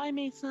 Bye,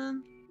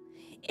 Mason.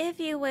 If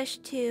you wish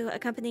to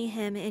accompany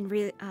him in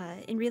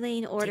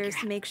relaying orders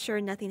to make sure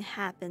nothing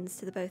happens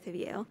to the both of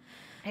you,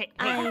 Hey,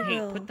 I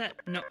will put that.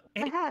 No.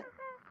 Hey.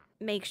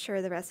 make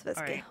sure the rest of us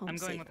All get right, home I'm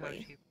going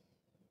safely.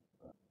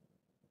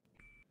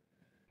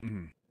 without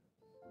you.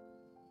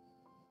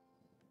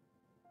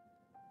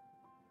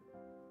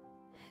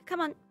 Come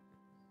on.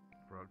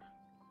 Frog.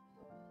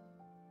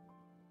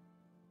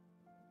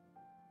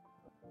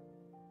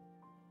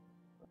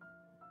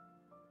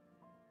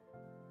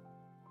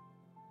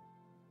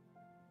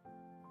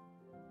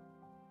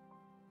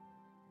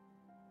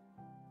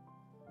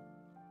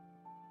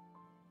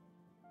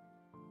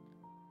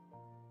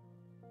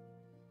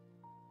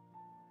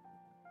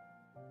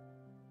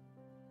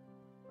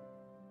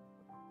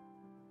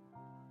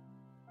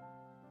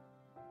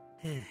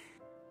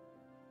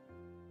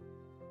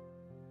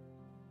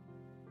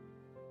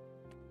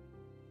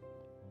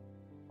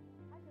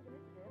 I took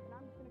initiative, and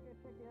I'm just gonna go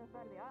check the other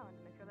side of the island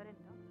to make sure they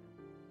didn't notice.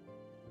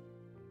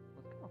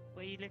 Let's go.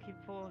 What are you looking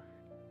for,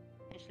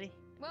 Ashley?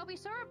 Well, we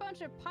saw a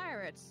bunch of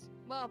pirates.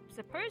 Well,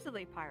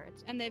 supposedly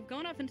pirates, and they've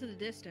gone off into the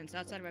distance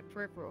outside of our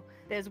peripheral.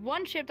 There's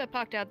one ship that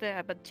parked out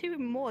there, but 2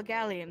 more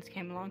galleons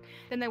came along.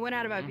 Then they went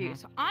out of our view.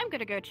 So I'm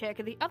gonna go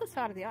check at the other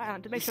side of the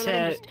island to make sure they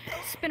don't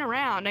just spin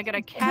around and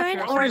gonna capture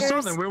Current us.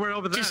 orders. We were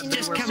over there.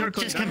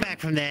 Just come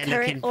back from there. Current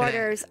looking for that.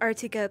 orders are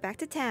to go back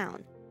to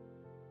town.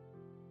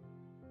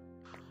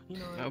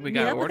 Oh, we Meet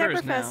got up with our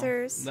orders now.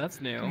 professors. That's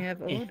new. We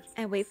have orders.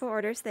 And wait for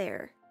orders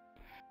there.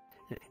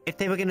 If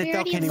they were going to We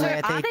dock already anywhere,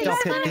 were. they Are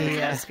dock they at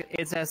the. gonna-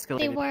 It's escalated.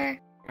 They were.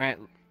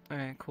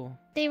 Alright, cool.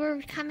 They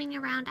were coming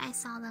around. I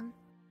saw them.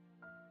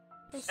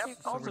 The circle.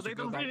 Also, they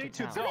don't really need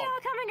to So they talk. all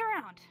coming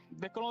around.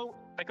 They can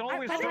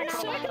always Are they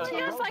talk not about looking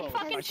at us like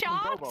fucking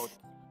sharks?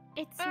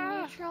 It's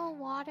neutral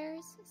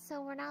waters,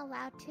 so we're not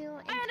allowed to.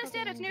 I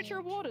understand it's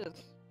neutral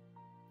waters.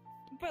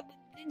 But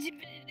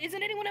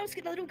isn't anyone else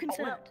a little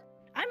concerned?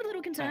 I'm a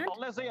little concerned.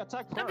 Unless they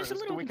attack I'm just a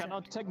first, little we concerned.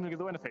 cannot technically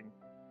do anything.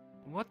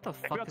 What the If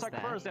fuck you is attack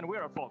that? first, then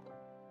we're at fault.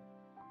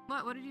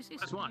 What did you see?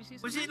 That's Did why. you see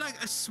Was something? it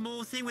like a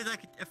small thing with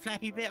like a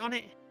flappy bit on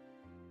it?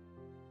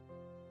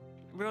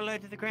 Real low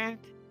to the ground?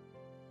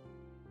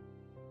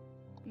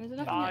 There's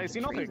enough I see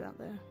trees nothing. out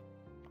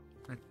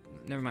there.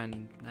 Never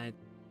mind.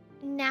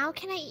 Now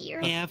can I eat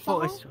your Yeah, I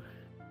thought it ball? was.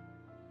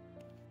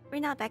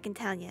 We're not back in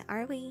town yet,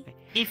 are we?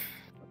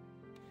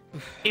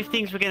 If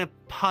things were going to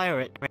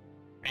pirate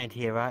around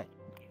here, right?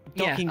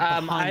 Yeah, Docking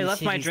behind I the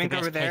left my city's the drink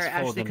best over there. place for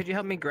Ashley, them. could you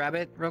help me grab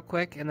it real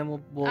quick, and then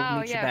we'll Oh,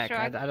 meet you yeah,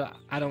 back. sure.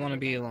 I don't want to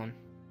be alone.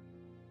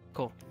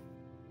 Cool.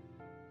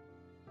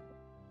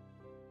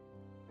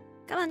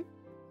 Come on.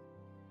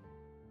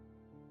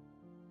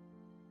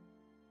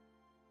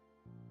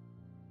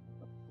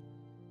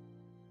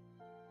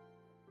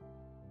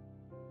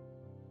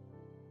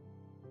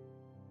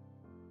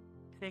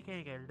 They're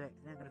going to go look.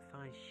 They're going to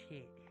find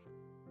shit.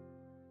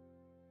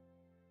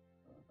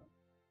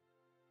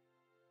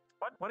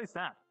 What is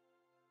that?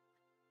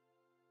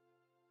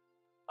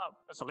 Oh,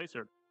 that's a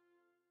lizard.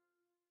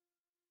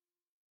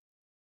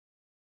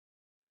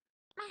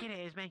 Get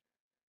it, Esme.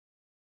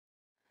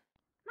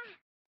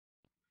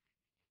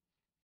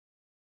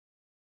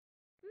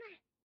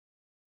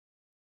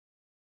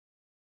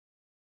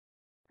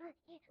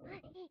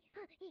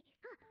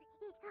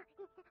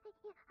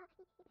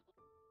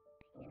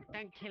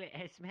 Don't kill it,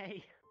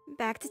 Esme.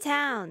 Back to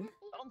town.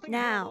 I don't think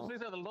Now. those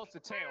lizards lost the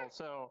tail,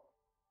 so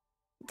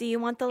Do you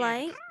want the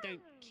light? Don't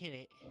kill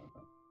it.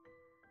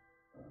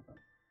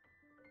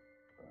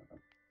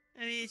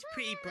 I mean, it's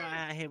pretty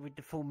bright out here with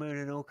the full moon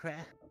and all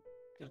crap.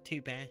 Not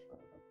too bad.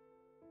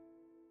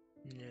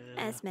 No.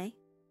 Esme.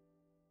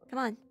 Come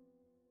on.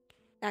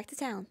 Back to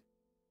town.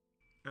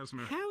 Esme.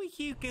 How are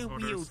you going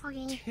to wield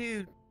Okay.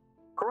 two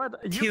correct.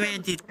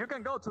 two-handed You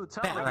can go to the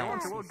town if you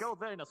want to. We'll go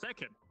there in a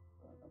second.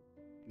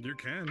 You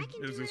can.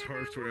 It's just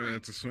hard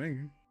to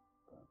swing.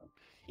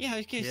 Yeah, I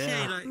was going to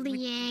say, like...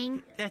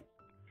 Liang.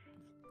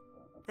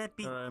 That'd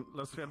be... Alright,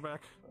 let's get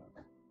back.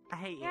 I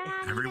hate it.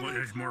 Everyone,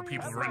 there's more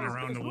people running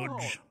around the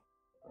woods.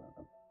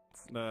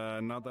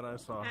 Not that I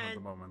saw at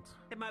the moment.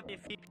 There might be a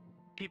few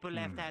people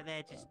left out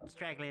there just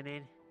straggling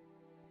in.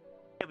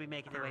 They'll be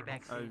making their way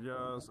back I soon.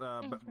 just,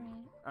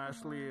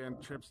 Ashley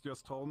and Chips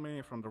just told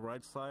me from the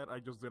right side. I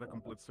just did a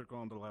complete circle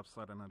on the left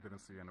side and I didn't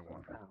see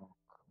anyone.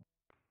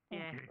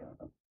 Yeah.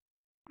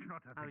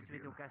 Not I was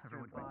with your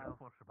gastrophile.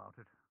 about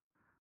it.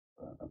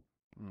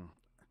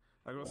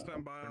 I will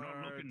stand by, They're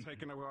not looking.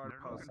 taking a guard They're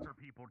post. looking for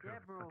people to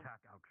attack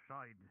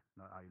outside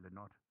the island,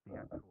 not the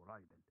actual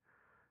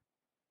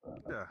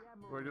island. Yeah,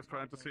 we're just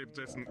trying to see if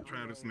Jason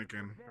trying to sneak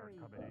in. Start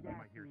coming in, you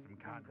might hear some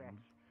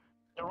cannons.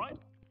 All right.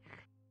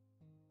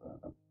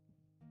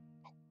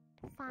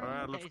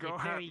 Alright, let's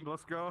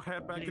go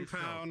head back in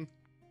town.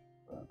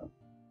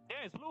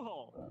 Yeah, it's Blue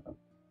Hole.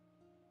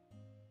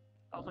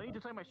 Also, I need to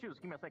tie my shoes.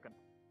 Give me a second.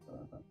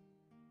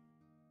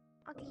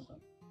 Okay.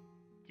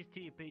 Just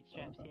do your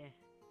bootstraps, yeah.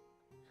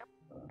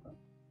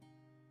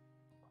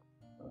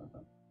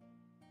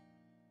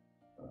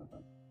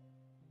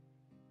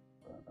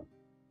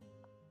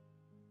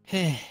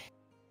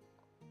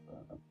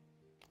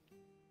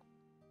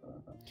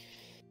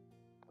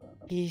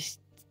 He's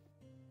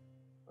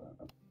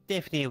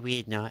definitely a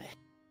weird night.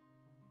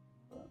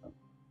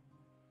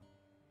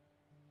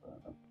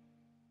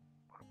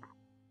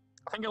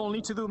 I think I'll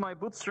need to do my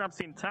bootstraps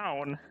in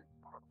town.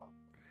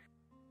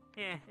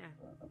 Yeah.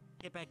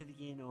 Get back to the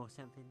inn or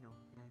something. Or,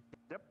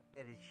 Yep.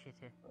 That is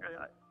shitter.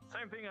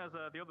 Same thing as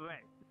the other day.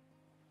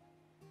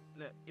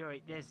 Look, you're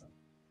right. There's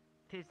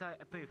like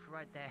a booth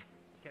right there.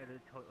 Go to the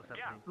toilet or something.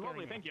 Yeah, Go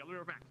lovely. in Thank there. you. I'll be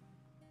right back.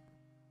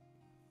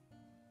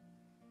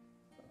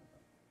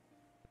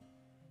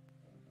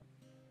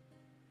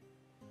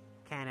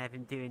 Can't have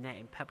him doing that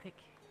in public.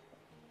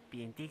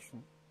 Be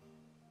indecent.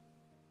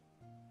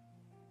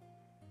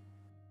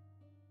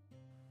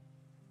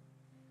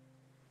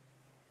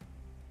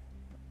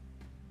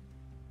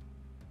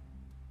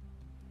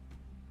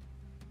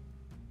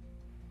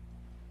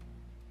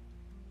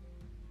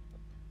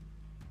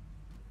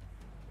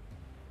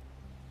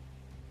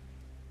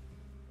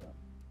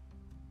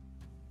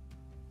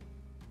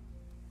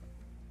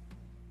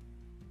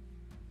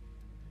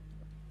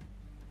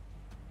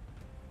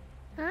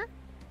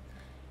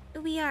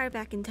 we are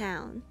back in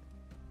town.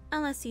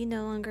 Unless you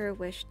no longer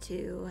wish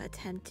to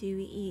attempt to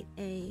eat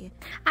a...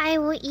 I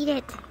will eat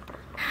it.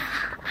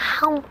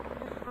 How?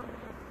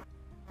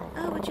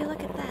 Oh, would you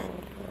look at that?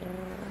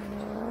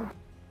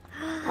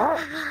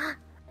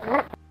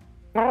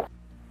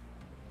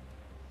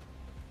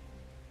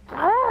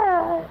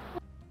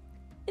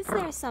 Is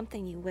there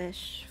something you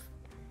wish?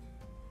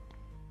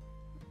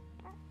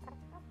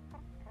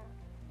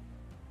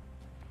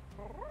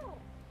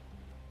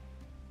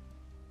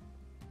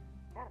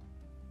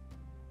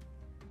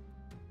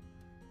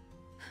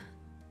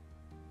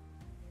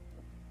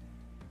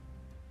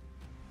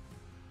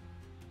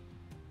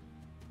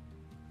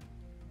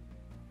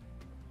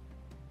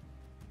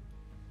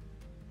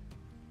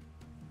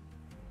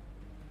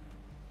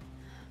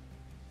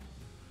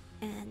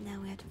 And now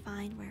we have to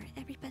find where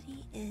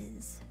everybody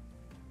is.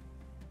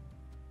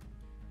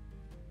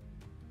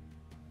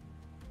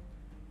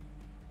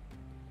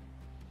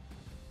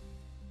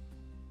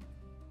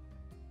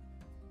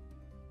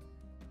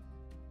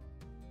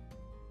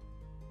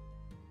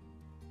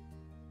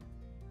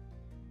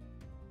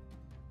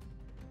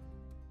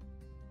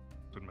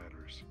 It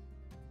matters.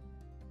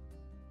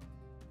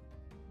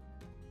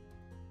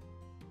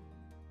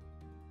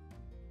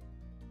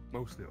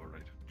 Mostly all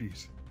right.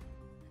 Jeez.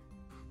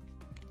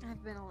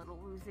 I've been a little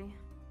woozy.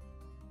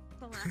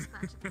 The last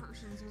batch of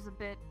potions was a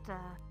bit,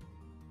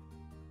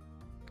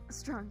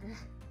 stronger.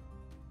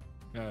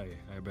 Aye,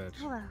 I bet.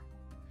 Hello.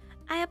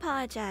 I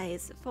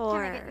apologize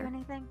for... Can I get you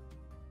anything?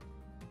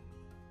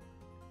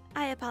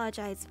 I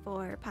apologize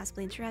for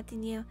possibly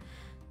interrupting you.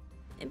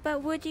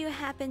 But would you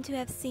happen to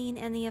have seen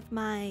any of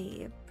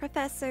my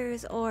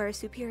professors or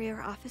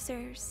superior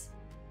officers?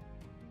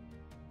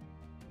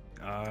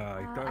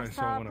 I thought I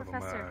saw one of them.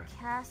 Professor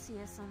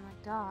Cassius on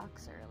the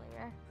docks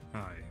earlier.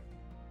 Aye.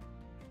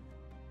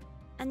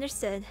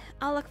 Understood.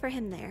 I'll look for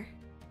him there.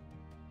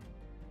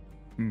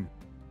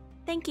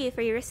 Thank you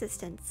for your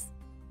assistance.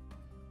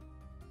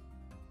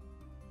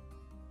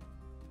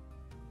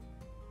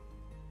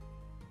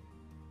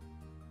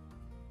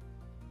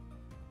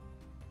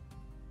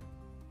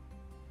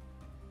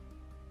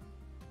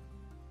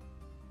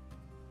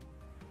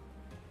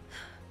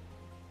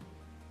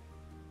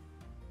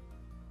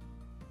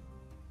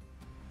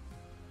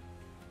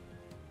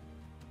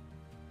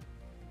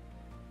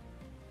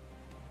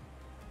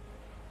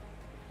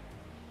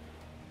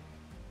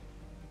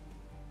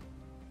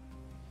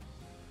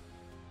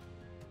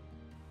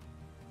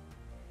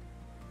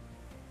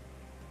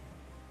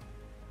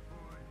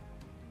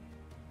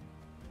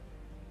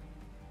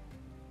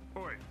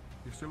 Boy,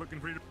 you still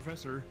looking for your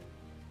professor?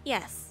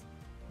 Yes.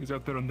 He's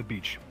out there on the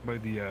beach by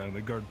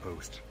the guard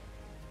post.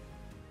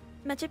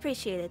 Much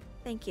appreciated.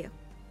 Thank you.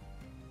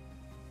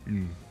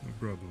 No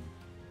problem.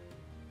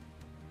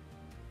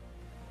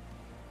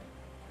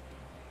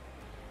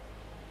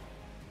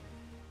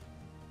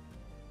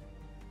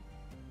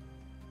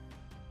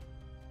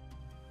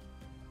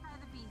 By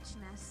the beach,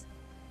 miss.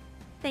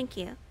 Thank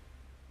you.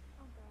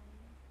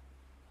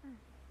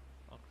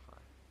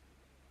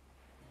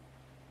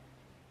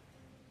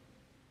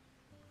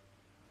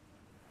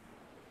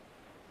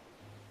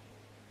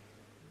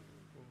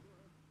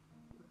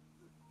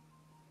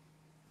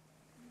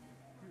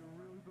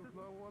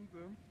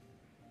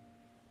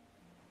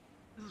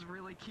 This is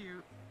really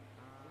cute.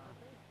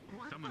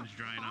 Someone's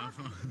drying off.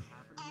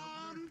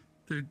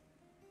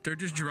 They're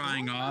just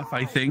drying off,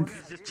 I think.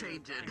 Just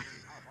change it.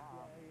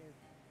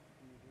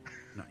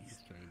 Nice.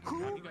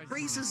 Who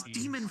raises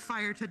demon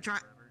fire to dry?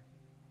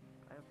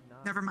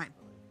 Never mind.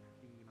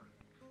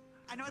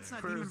 I know it's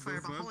not demon fire,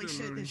 but holy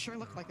shit, it sure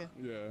looked like it.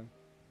 Yeah.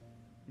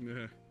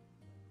 Yeah.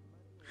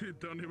 You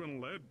don't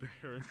even let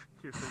there.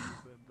 You think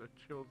the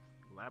chill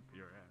slap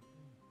your ass.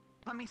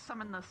 Let me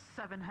summon the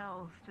seven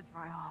hells to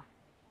dry off.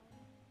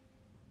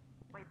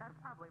 Wait, that's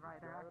probably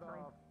Ryder, actually.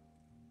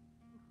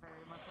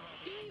 Very much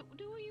right.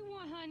 Do what you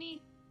want,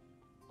 honey.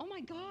 Oh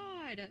my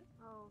god.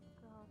 Oh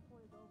god,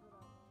 please over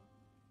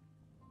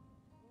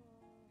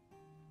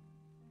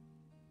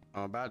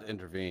I'm about to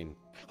intervene.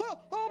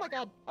 Oh my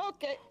god.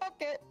 Okay.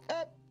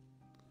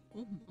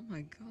 Oh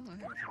my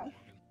god.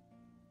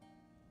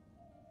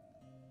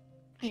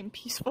 I am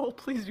peaceful.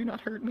 Please do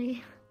not hurt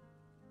me.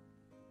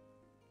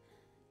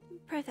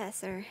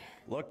 Professor.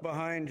 Look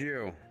behind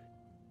you.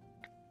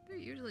 They're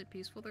usually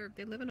peaceful.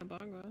 They live in a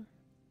bungalow.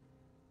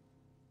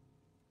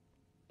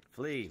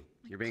 Flee.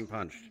 You're being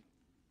punched.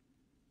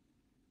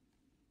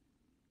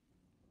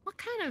 What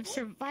kind of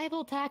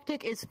survival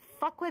tactic is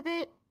fuck with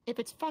it if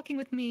it's fucking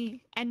with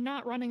me and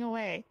not running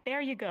away?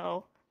 There you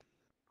go.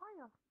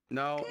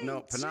 No,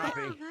 no, Penelope.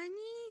 honey.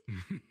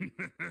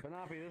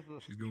 Penelope, this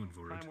is She's going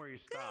for it. time where you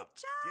stop.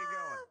 Get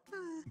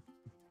going.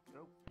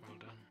 Nope. Well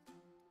done.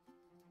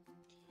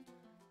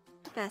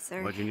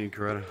 Professor. What'd you need,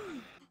 Coretta?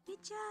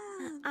 Good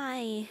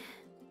job.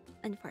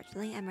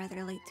 Unfortunately, I'm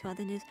rather late to all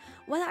the news.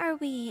 What are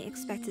we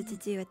expected to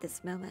do at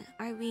this moment?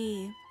 Are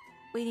we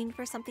waiting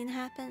for something to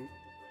happen?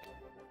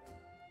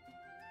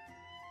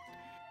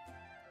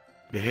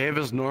 Behave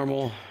as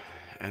normal,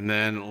 and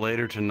then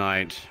later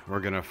tonight, we're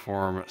gonna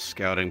form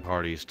scouting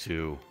parties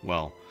to,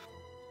 well,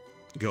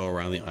 go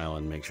around the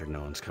island, make sure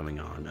no one's coming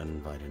on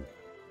uninvited.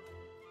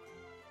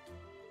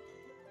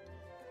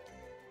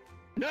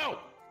 No!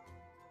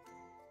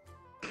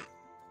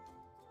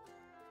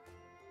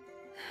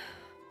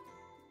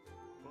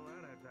 Well,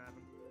 that had to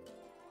happen.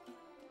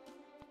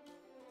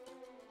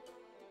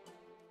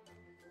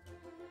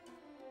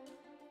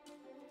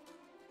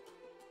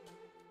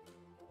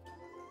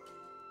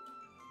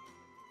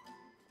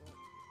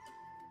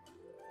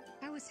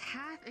 I was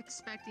half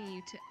expecting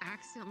you to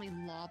accidentally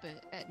lob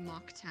it at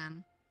Mach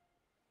 10.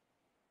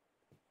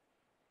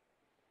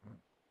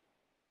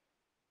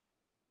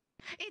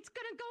 It's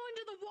gonna go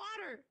into the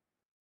water!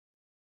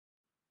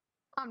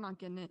 I'm not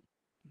getting it.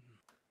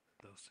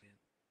 They'll see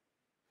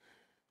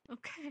it.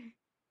 Okay.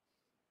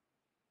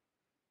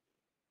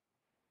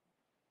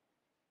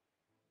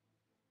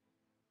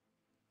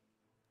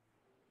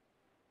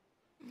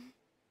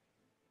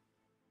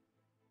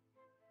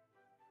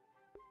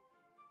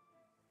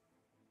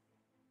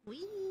 Whee!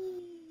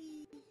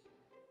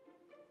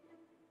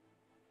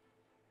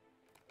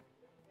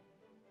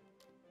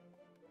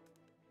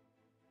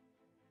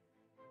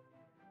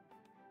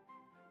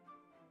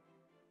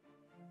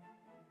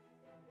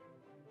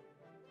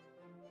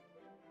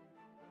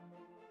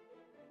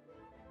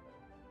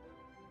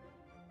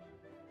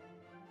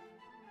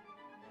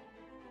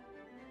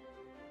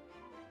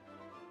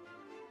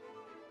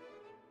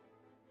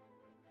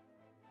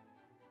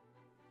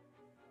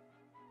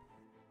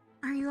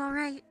 Are you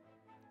alright?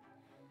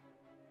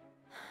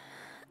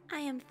 I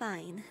am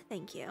fine,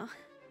 thank you.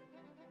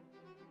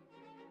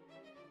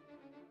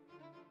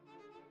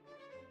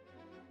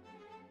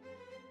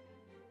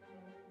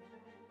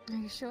 Are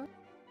you sure?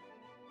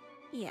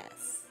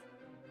 Yes.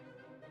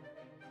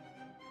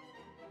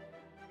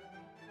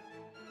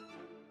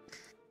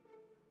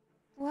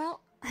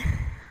 Well,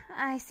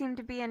 I seem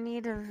to be in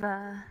need of,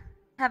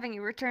 having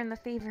you return the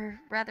favor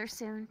rather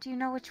soon. Do you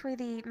know which way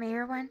the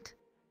mayor went?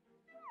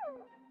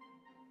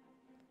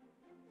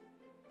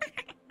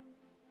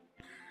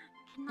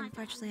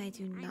 Unfortunately, I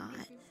do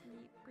not.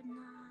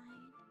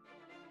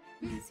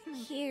 He was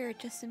here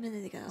just a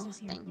minute ago.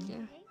 Thank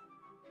you.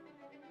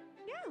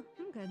 Yeah,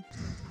 I'm good.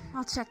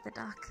 I'll check the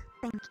dock.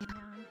 Thank you.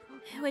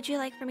 Would you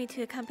like for me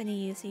to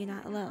accompany you so you're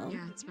not alone?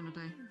 Yeah, it's been a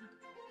day.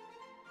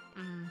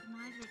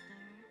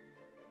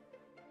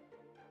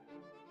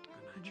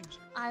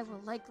 I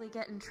will likely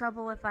get in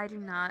trouble if I do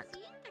not.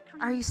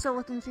 Are you still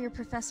looking for your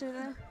professor,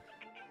 though?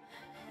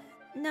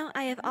 No,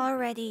 I have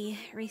already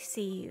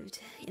received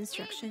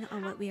instruction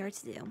on what we are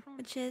to do,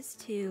 which is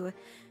to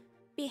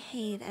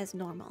behave as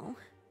normal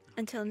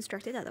until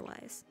instructed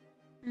otherwise.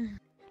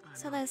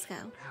 So let's go.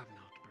 Have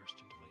not burst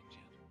into flames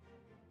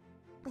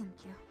yet.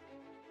 Thank you.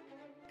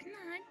 Good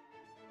night.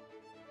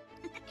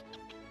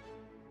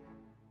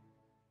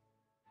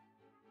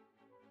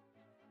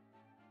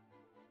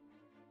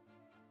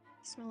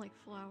 Smell like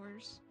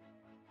flowers.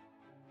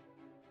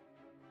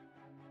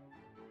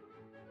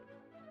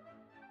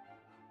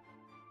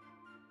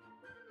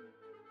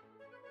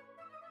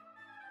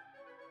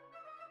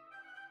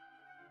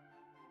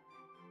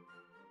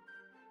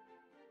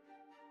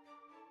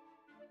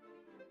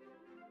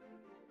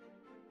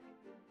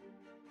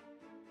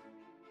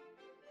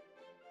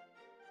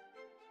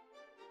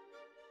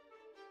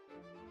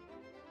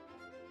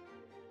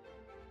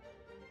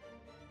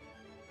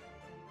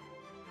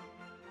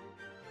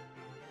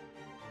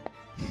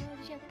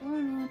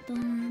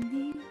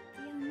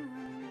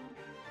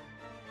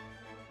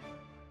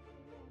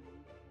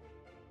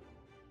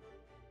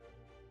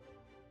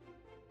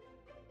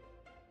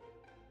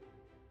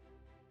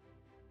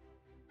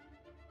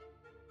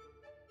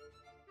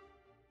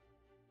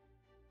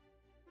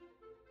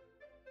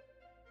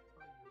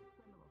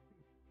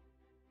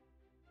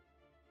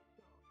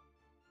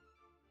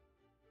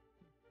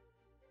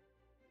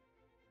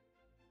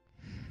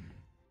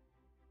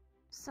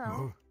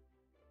 So,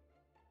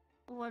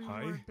 one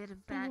Hi. more bit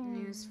of bad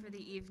news for the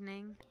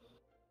evening.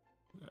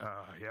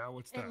 Yeah,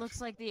 what's that? It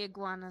looks like the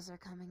iguanas are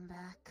coming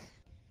back.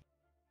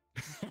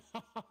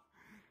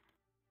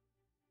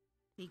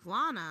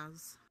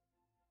 Iguanas.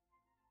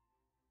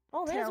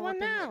 Oh, there's one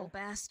now. Little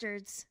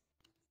bastards.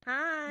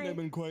 Hi. They've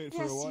been quiet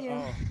for Yes, a while. you.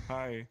 Oh,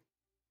 hi.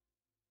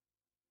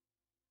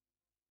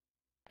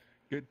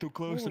 Get too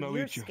close Ooh, and I'll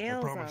your eat you. I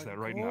scales promise are that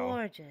right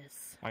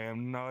gorgeous. now. I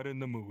am not in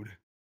the mood.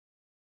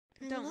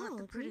 Don't let Hello,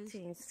 the pretty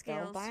greetings.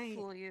 scales Don't bite.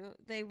 fool you.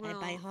 They I will.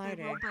 bite They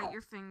harder. will bite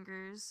your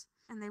fingers,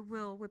 and they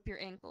will whip your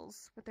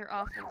ankles with their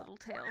awful little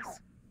tails.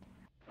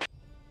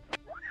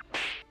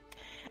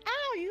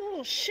 Ow, you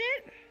little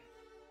shit!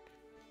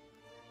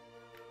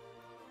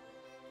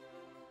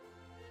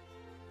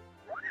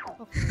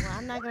 Okay, well,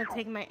 I'm not gonna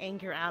take my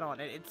anger out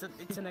on it.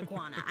 It's an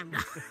iguana.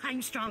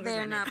 I'm stronger They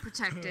are than not it.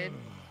 protected.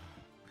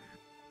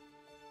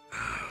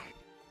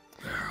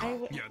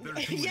 Yeah,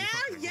 there's too many yeah,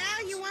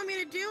 fucking you want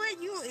me to do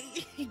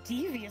it? You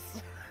devious.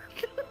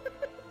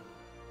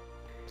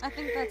 I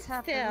think that's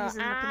half the Still, reason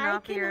the I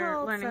Panoply can are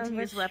hold learning to some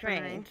use weaponry.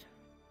 restraint.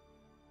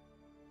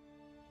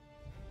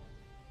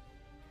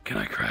 Can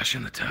I crash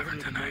in the tavern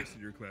Look at tonight? most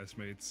of your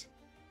classmates.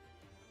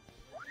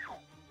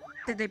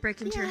 Did they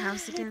break into your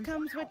house again? It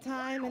comes with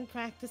time and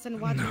practice and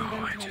watching them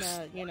kind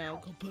of, you know,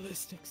 go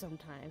ballistic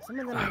sometimes. Some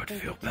of them I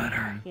think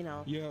it's, you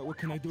know. Yeah, what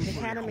can I do In for you,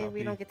 Academy, we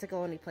Poppy? don't get to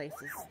go any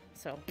places,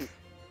 so.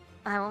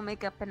 I will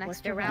make up an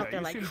extra they're out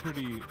Yeah, there you like. seem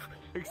pretty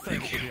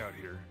excited to be out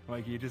here.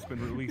 Like you just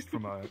been released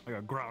from a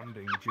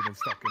grounding that you've been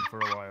stuck in for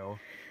a while.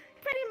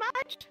 Pretty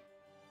much.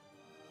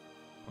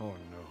 Oh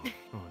no!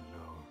 Oh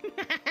no!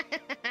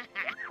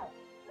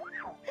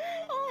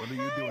 What are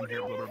you doing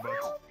here,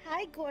 Blubberbutt?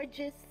 Hi,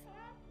 gorgeous.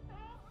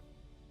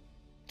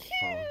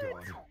 Oh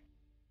god!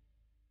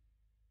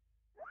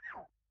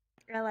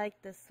 I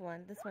like this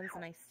one. This one's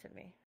nice to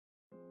me.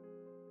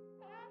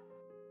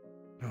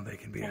 No, they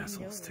can be I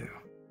assholes know. too.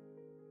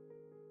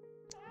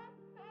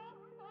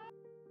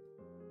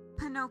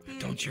 Pinocchio,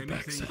 Don't you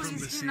back please from the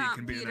do sea not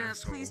can be beat an up.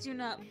 asshole. Please do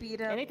not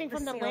beat up. Anything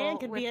from the seal land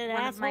could be with an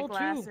one of my asshole, too.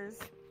 glasses.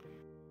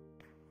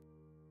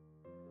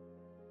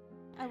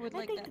 I would I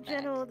like think that the back.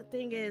 general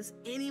thing is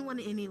anyone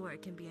anywhere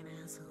can be an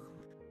asshole.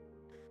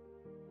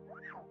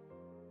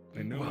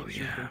 I know Well, what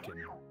you're yeah.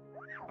 thinking.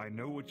 I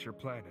know what you're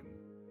planning.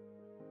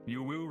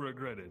 You will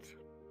regret it.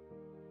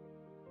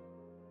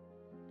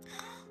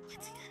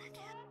 What's he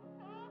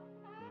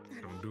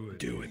gonna Don't do it.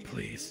 Do it,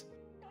 please.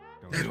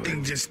 Don't That do thing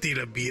it. just need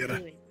a beer. do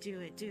it, do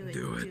it, do it,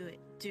 Do it. do it,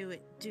 do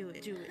it, do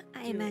it, do it.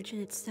 I imagine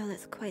it started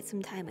quite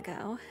some time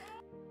ago.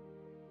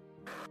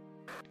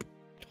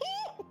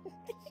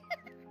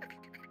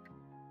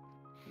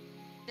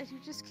 Did you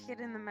just get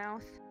in the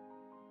mouth?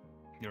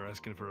 You're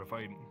asking for a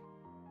fight.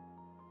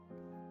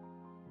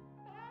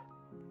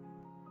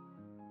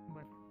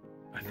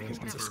 I think You're he asking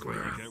wants a for square.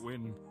 fight, you can't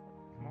win.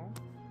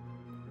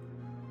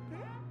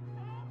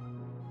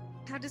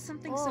 How does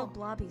something so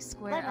blobby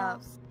square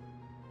up?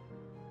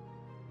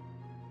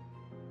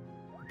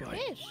 But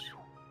Fish.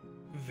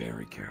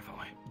 very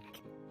carefully.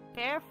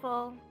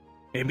 Careful.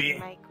 Maybe,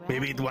 Might grab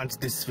maybe it wants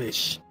this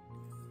fish.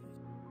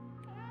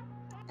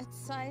 It's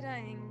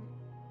side-eyeing.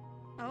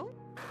 Oh?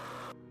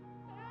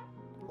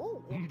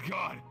 Oh.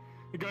 God,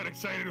 you got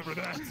excited over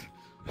that.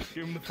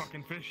 Give him the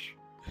fucking fish.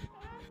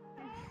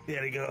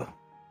 There you go.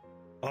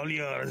 All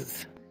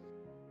yours.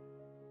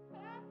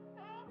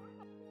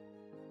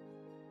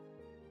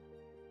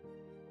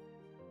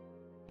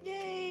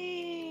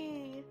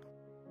 Yay!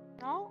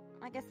 No,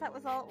 I guess that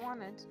was all it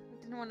wanted.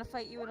 It didn't want to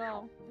fight you at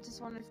all. It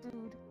just wanted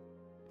food.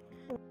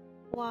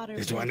 Water.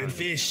 Just wanted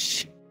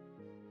fish.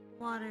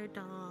 Water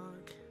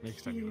dog.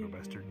 Next time, you little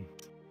bastard.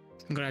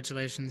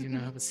 Congratulations, you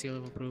now have a seal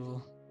of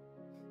approval.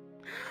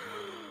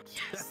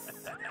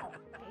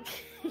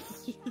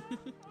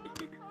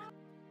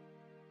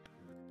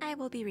 I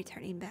will be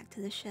returning back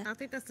to the ship. I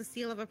think that's the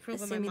seal of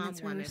approval my Assuming mom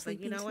that's where we're wanted.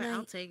 Like, you know sleeping what?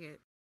 I'll tonight. take it.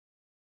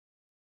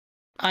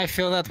 I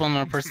feel that one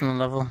on a personal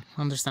level.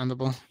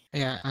 Understandable.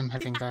 Yeah, I'm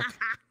heading back.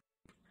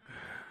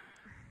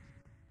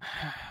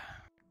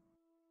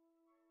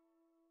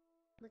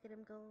 Look at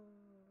him go.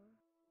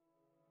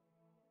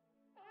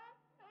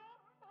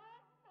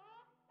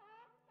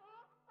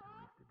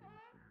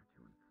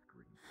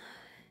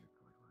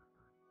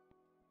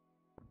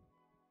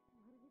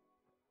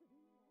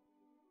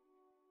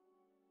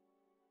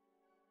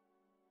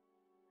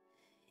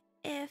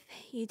 If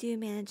you do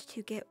manage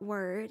to get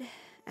word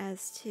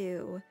as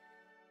to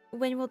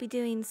when we'll be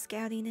doing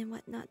scouting and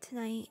whatnot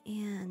tonight,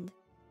 and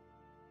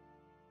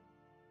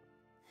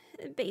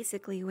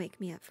basically wake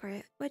me up for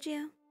it, would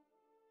you?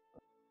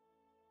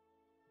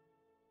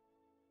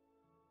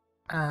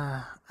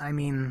 I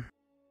mean,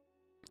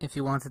 if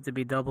you wanted to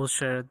be double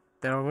sure,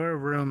 there were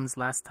rooms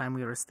last time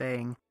we were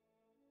staying.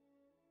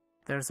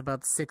 There's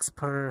about 6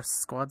 per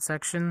squad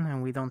section,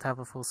 and we don't have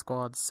a full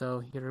squad,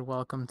 so you're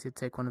welcome to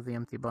take one of the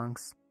empty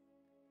bunks.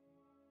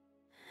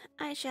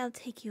 I shall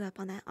take you up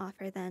on that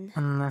offer then.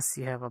 Unless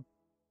you have a...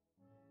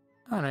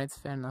 Alright,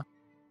 fair enough.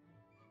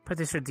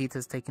 Pretty sure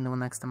Dita's taking the one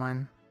next to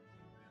mine.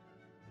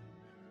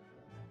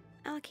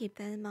 I'll keep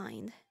that in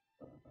mind.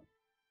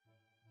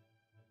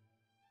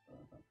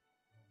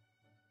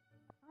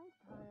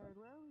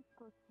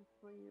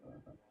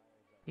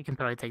 You can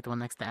probably take the one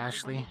next to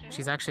Ashley.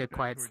 She's actually a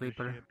quiet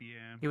sleeper.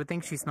 You would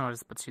think she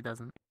snores, but she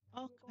doesn't.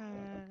 Okay.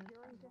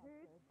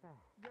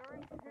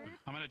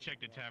 I'm gonna check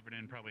the tavern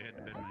and probably head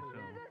to bed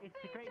myself. It's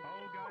the great.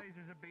 Oh, guys,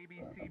 there's a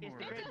baby Seymour.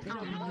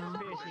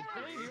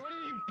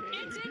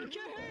 It's in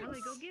cahoots!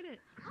 Ellie, go get it.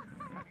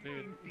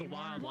 Dude, the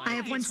wildlife. I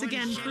have once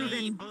again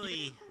proven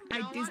Bully.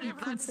 I Disney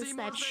princess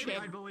that shit.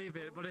 I believe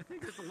it, but I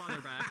think it's a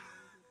leatherback.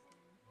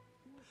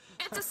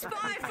 It's a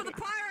spy for the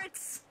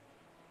pirates!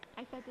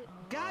 I said it.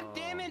 God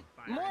damn it!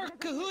 More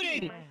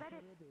cahooting!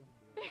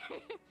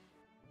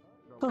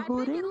 I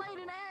think it laid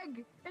an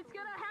egg! It's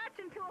gonna hatch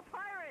into a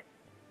pirate!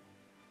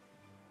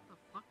 What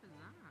the fuck is that?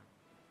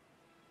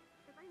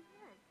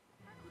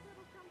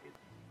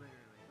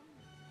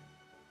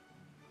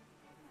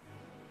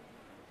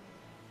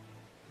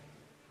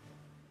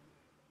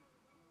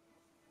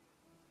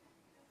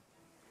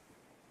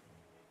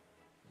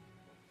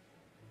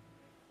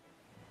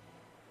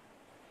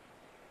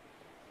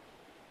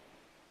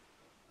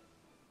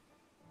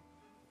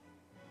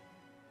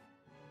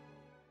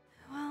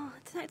 Well,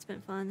 tonight's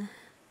been fun.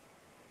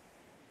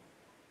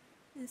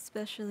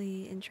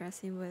 Especially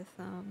interesting with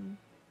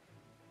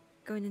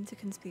going into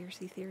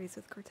conspiracy theories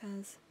with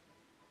Cortez.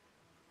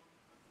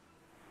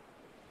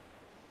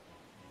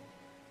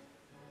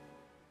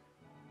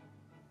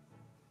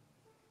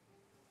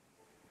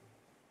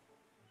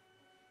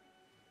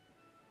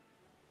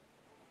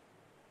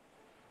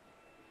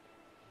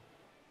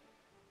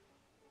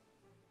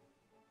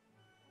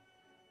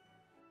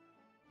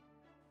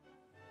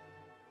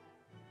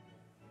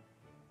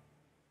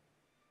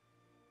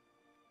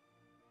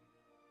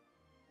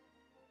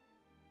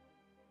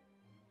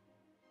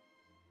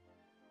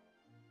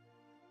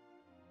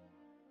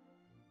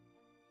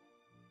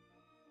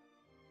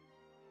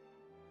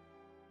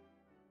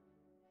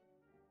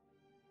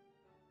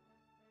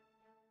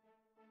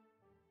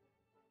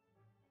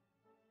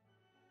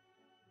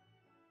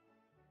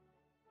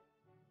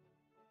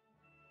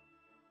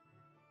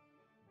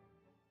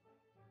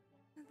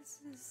 This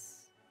is...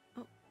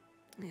 Oh,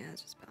 yeah,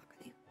 it's just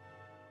balcony.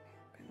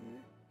 Okay.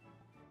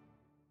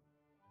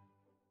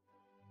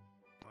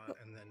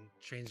 And then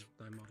change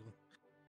thy model.